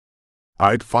everything.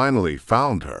 I'd finally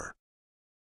found her.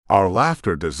 Our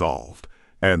laughter dissolved,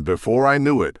 and before I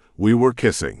knew it, we were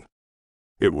kissing.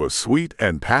 It was sweet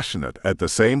and passionate at the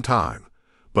same time,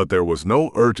 but there was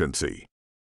no urgency.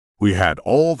 We had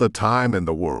all the time in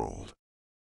the world.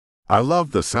 I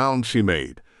loved the sound she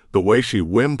made, the way she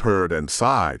whimpered and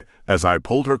sighed as I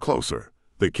pulled her closer,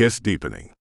 the kiss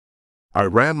deepening. I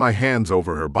ran my hands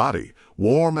over her body,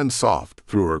 warm and soft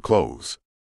through her clothes.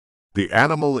 The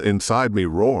animal inside me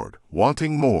roared,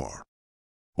 wanting more.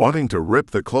 Wanting to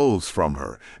rip the clothes from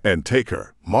her and take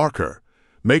her, mark her,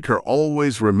 make her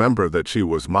always remember that she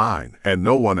was mine and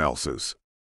no one else's.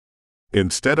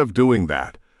 Instead of doing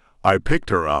that, I picked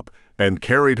her up and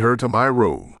carried her to my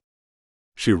room.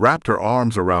 She wrapped her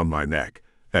arms around my neck,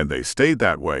 and they stayed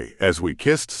that way as we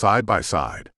kissed side by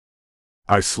side.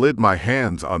 I slid my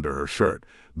hands under her shirt,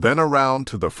 then around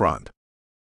to the front.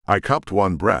 I cupped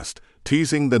one breast,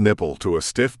 teasing the nipple to a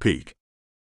stiff peak.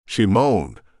 She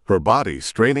moaned, her body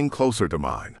straining closer to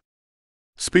mine.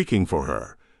 Speaking for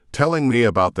her, telling me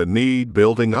about the need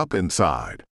building up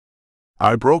inside.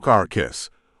 I broke our kiss,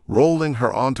 rolling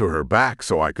her onto her back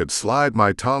so I could slide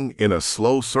my tongue in a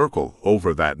slow circle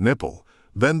over that nipple,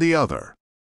 then the other.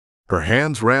 Her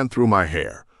hands ran through my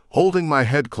hair, holding my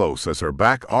head close as her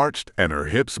back arched and her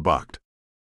hips bucked.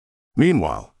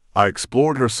 Meanwhile, I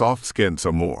explored her soft skin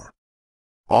some more.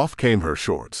 Off came her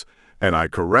shorts, and I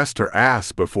caressed her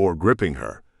ass before gripping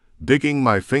her, digging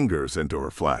my fingers into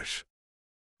her flesh.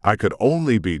 I could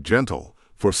only be gentle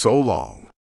for so long.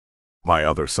 My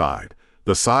other side,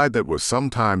 the side that was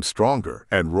sometimes stronger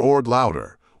and roared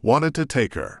louder, wanted to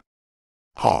take her.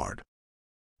 Hard.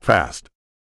 Fast.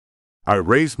 I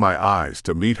raised my eyes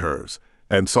to meet hers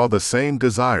and saw the same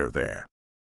desire there.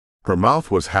 Her mouth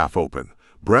was half open,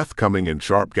 breath coming in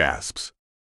sharp gasps.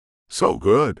 So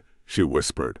good, she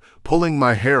whispered, pulling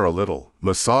my hair a little,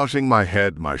 massaging my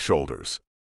head, my shoulders.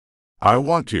 I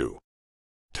want you.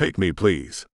 Take me,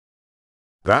 please.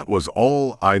 That was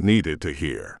all I needed to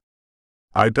hear.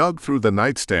 I dug through the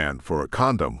nightstand for a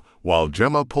condom while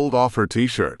Gemma pulled off her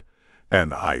t-shirt,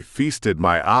 and I feasted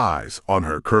my eyes on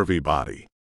her curvy body.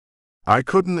 I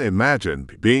couldn't imagine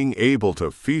being able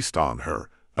to feast on her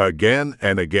again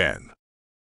and again.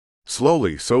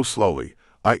 Slowly, so slowly,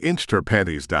 I inched her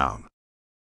panties down.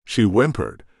 She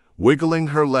whimpered, wiggling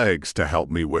her legs to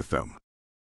help me with them.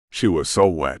 She was so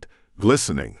wet,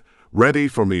 glistening, ready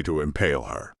for me to impale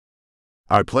her.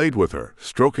 I played with her,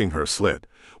 stroking her slit,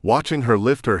 watching her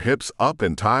lift her hips up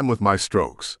in time with my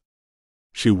strokes.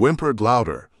 She whimpered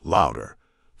louder, louder,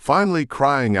 finally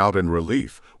crying out in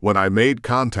relief when I made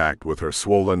contact with her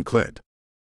swollen clit.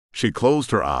 She closed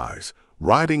her eyes,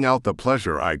 riding out the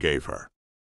pleasure I gave her.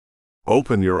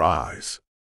 Open your eyes.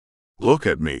 Look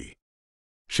at me.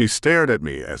 She stared at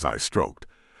me as I stroked,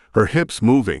 her hips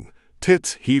moving,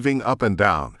 tits heaving up and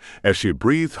down as she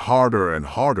breathed harder and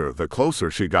harder the closer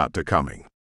she got to coming.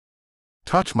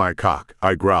 "Touch my cock,"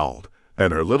 I growled,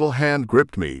 and her little hand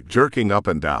gripped me, jerking up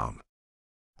and down.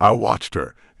 I watched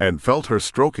her and felt her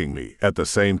stroking me at the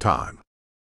same time.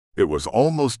 It was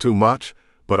almost too much,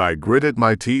 but I gritted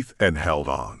my teeth and held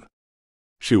on.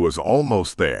 She was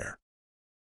almost there.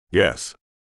 Yes.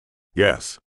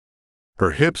 Yes.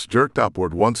 Her hips jerked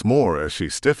upward once more as she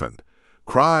stiffened,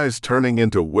 cries turning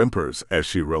into whimpers as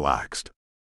she relaxed.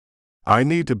 "I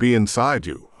need to be inside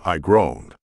you," I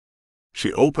groaned.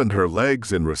 She opened her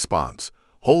legs in response,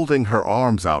 holding her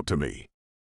arms out to me.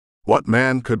 What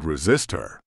man could resist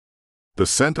her? The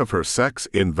scent of her sex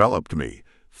enveloped me,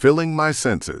 filling my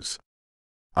senses.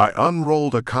 I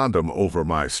unrolled a condom over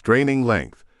my straining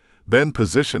length, then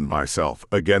positioned myself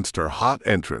against her hot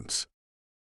entrance.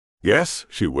 "Yes,"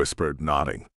 she whispered,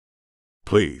 nodding.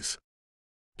 "Please.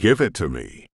 Give it to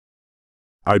me."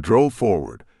 I drove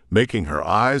forward, making her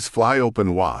eyes fly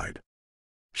open wide.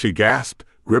 She gasped,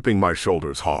 gripping my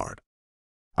shoulders hard.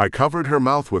 I covered her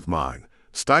mouth with mine,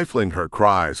 stifling her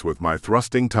cries with my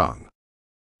thrusting tongue.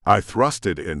 I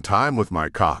thrusted in time with my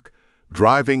cock,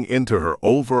 driving into her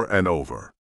over and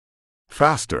over.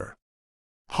 Faster.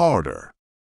 Harder.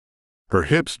 Her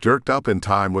hips jerked up in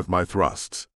time with my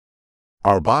thrusts.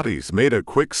 Our bodies made a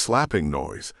quick slapping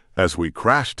noise as we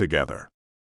crashed together.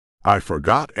 I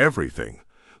forgot everything,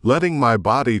 letting my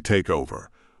body take over,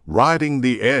 riding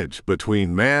the edge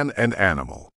between man and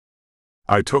animal.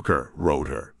 I took her, rode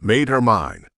her, made her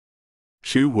mine.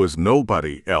 She was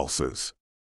nobody else's.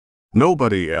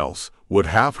 Nobody else would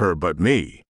have her but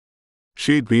me.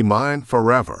 She'd be mine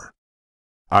forever.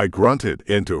 I grunted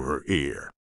into her ear.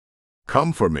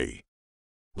 "Come for me.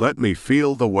 Let me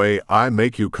feel the way I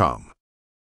make you come."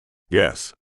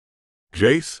 "Yes."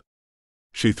 "Jace?"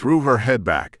 She threw her head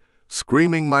back,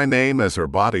 screaming my name as her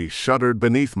body shuddered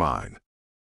beneath mine.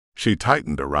 She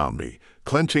tightened around me,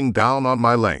 clenching down on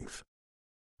my length.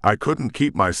 I couldn't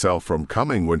keep myself from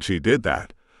coming when she did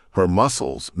that, her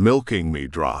muscles milking me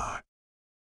dry.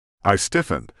 I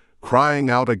stiffened, crying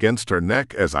out against her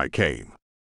neck as I came.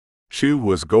 She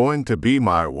was going to be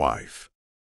my wife.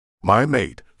 My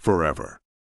mate, forever.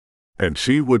 And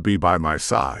she would be by my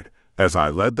side as I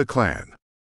led the clan.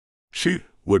 She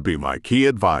would be my key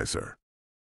advisor.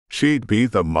 She'd be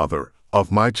the mother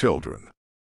of my children.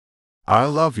 "I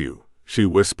love you," she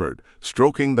whispered,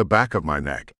 stroking the back of my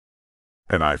neck.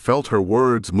 And I felt her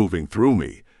words moving through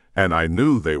me, and I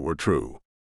knew they were true.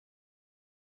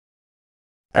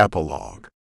 Epilogue.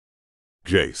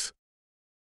 Jace.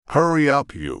 Hurry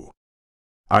up, you.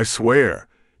 I swear,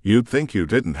 you'd think you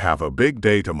didn't have a big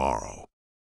day tomorrow.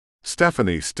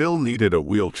 Stephanie still needed a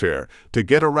wheelchair to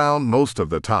get around most of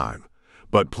the time,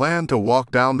 but planned to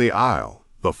walk down the aisle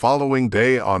the following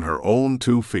day on her own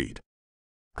 2 feet.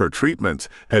 Her treatments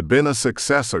had been a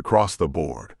success across the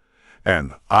board,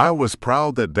 and I was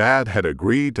proud that Dad had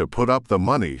agreed to put up the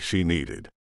money she needed.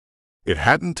 It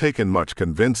hadn't taken much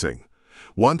convincing.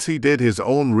 Once he did his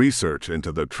own research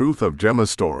into the truth of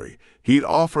Gemma's story, he'd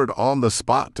offered on the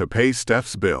spot to pay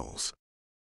Steph's bills.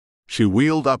 She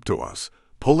wheeled up to us,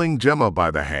 pulling Gemma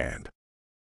by the hand.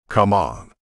 "Come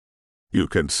on. You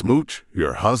can smooch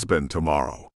your husband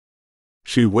tomorrow."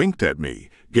 She winked at me,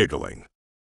 giggling.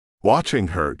 Watching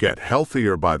her get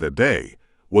healthier by the day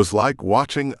was like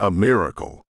watching a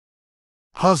miracle.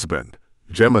 "Husband,"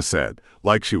 Gemma said,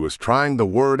 like she was trying the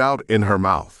word out in her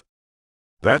mouth.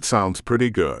 "That sounds pretty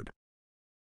good."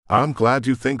 "I'm glad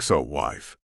you think so,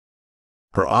 wife."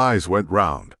 Her eyes went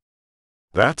round.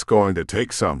 "That's going to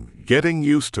take some getting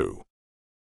used to."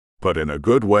 "But in a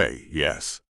good way,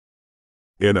 yes.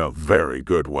 In a very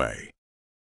good way."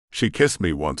 She kissed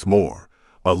me once more,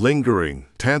 a lingering,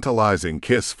 tantalizing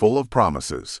kiss full of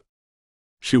promises.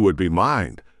 She would be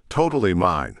mine, totally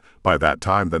mine, by that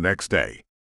time the next day.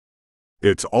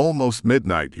 "It's almost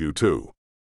midnight, you two.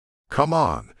 Come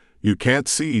on, you can't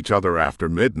see each other after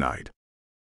midnight.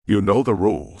 You know the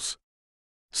rules."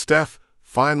 Steph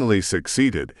finally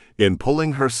succeeded in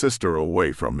pulling her sister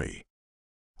away from me.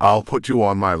 "I'll put you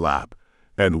on my lap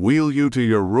and wheel you to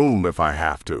your room if I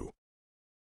have to."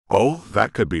 Oh,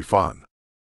 that could be fun.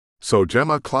 So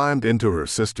Gemma climbed into her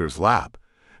sister's lap,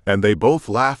 and they both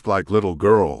laughed like little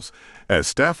girls as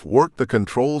Steph worked the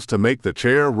controls to make the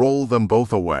chair roll them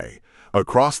both away,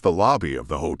 across the lobby of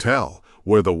the hotel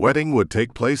where the wedding would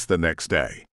take place the next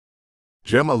day.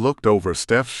 Gemma looked over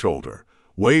Steph's shoulder,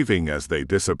 waving as they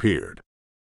disappeared.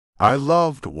 I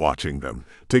loved watching them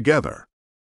together.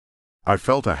 I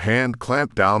felt a hand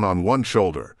clamp down on one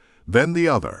shoulder, then the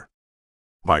other.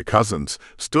 My cousins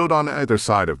stood on either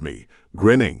side of me,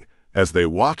 grinning, as they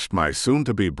watched my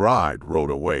soon-to-be bride rode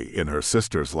away in her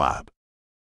sister's lap.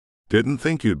 "Didn't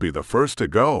think you'd be the first to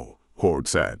go," Cord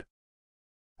said.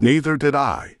 "Neither did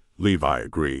I," Levi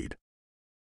agreed.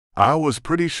 "I was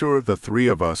pretty sure the three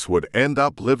of us would end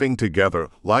up living together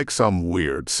like some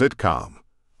weird sitcom,"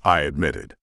 I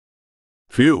admitted.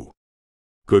 "Phew.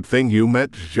 Good thing you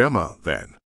met Gemma,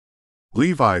 then."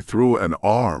 Levi threw an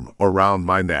arm around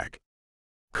my neck.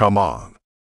 "Come on.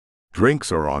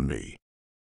 Drinks are on me.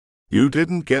 You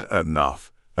didn't get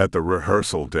enough at the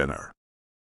rehearsal dinner."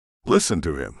 "Listen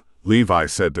to him," Levi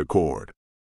said to Cord.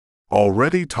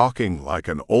 "Already talking like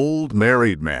an old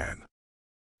married man.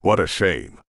 What a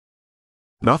shame."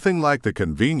 "Nothing like the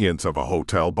convenience of a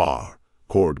hotel bar,"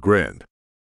 Cord grinned.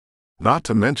 "Not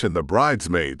to mention the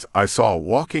bridesmaids I saw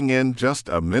walking in just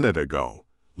a minute ago,"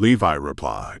 Levi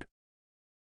replied.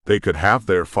 "They could have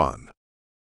their fun.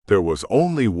 There was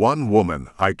only one woman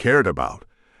I cared about,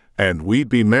 and we'd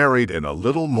be married in a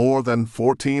little more than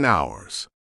 14 hours.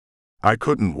 I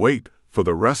couldn't wait for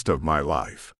the rest of my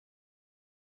life."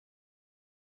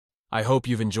 I hope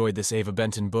you've enjoyed this Ava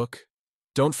Benton book.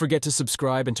 Don't forget to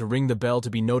subscribe and to ring the bell to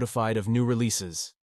be notified of new releases.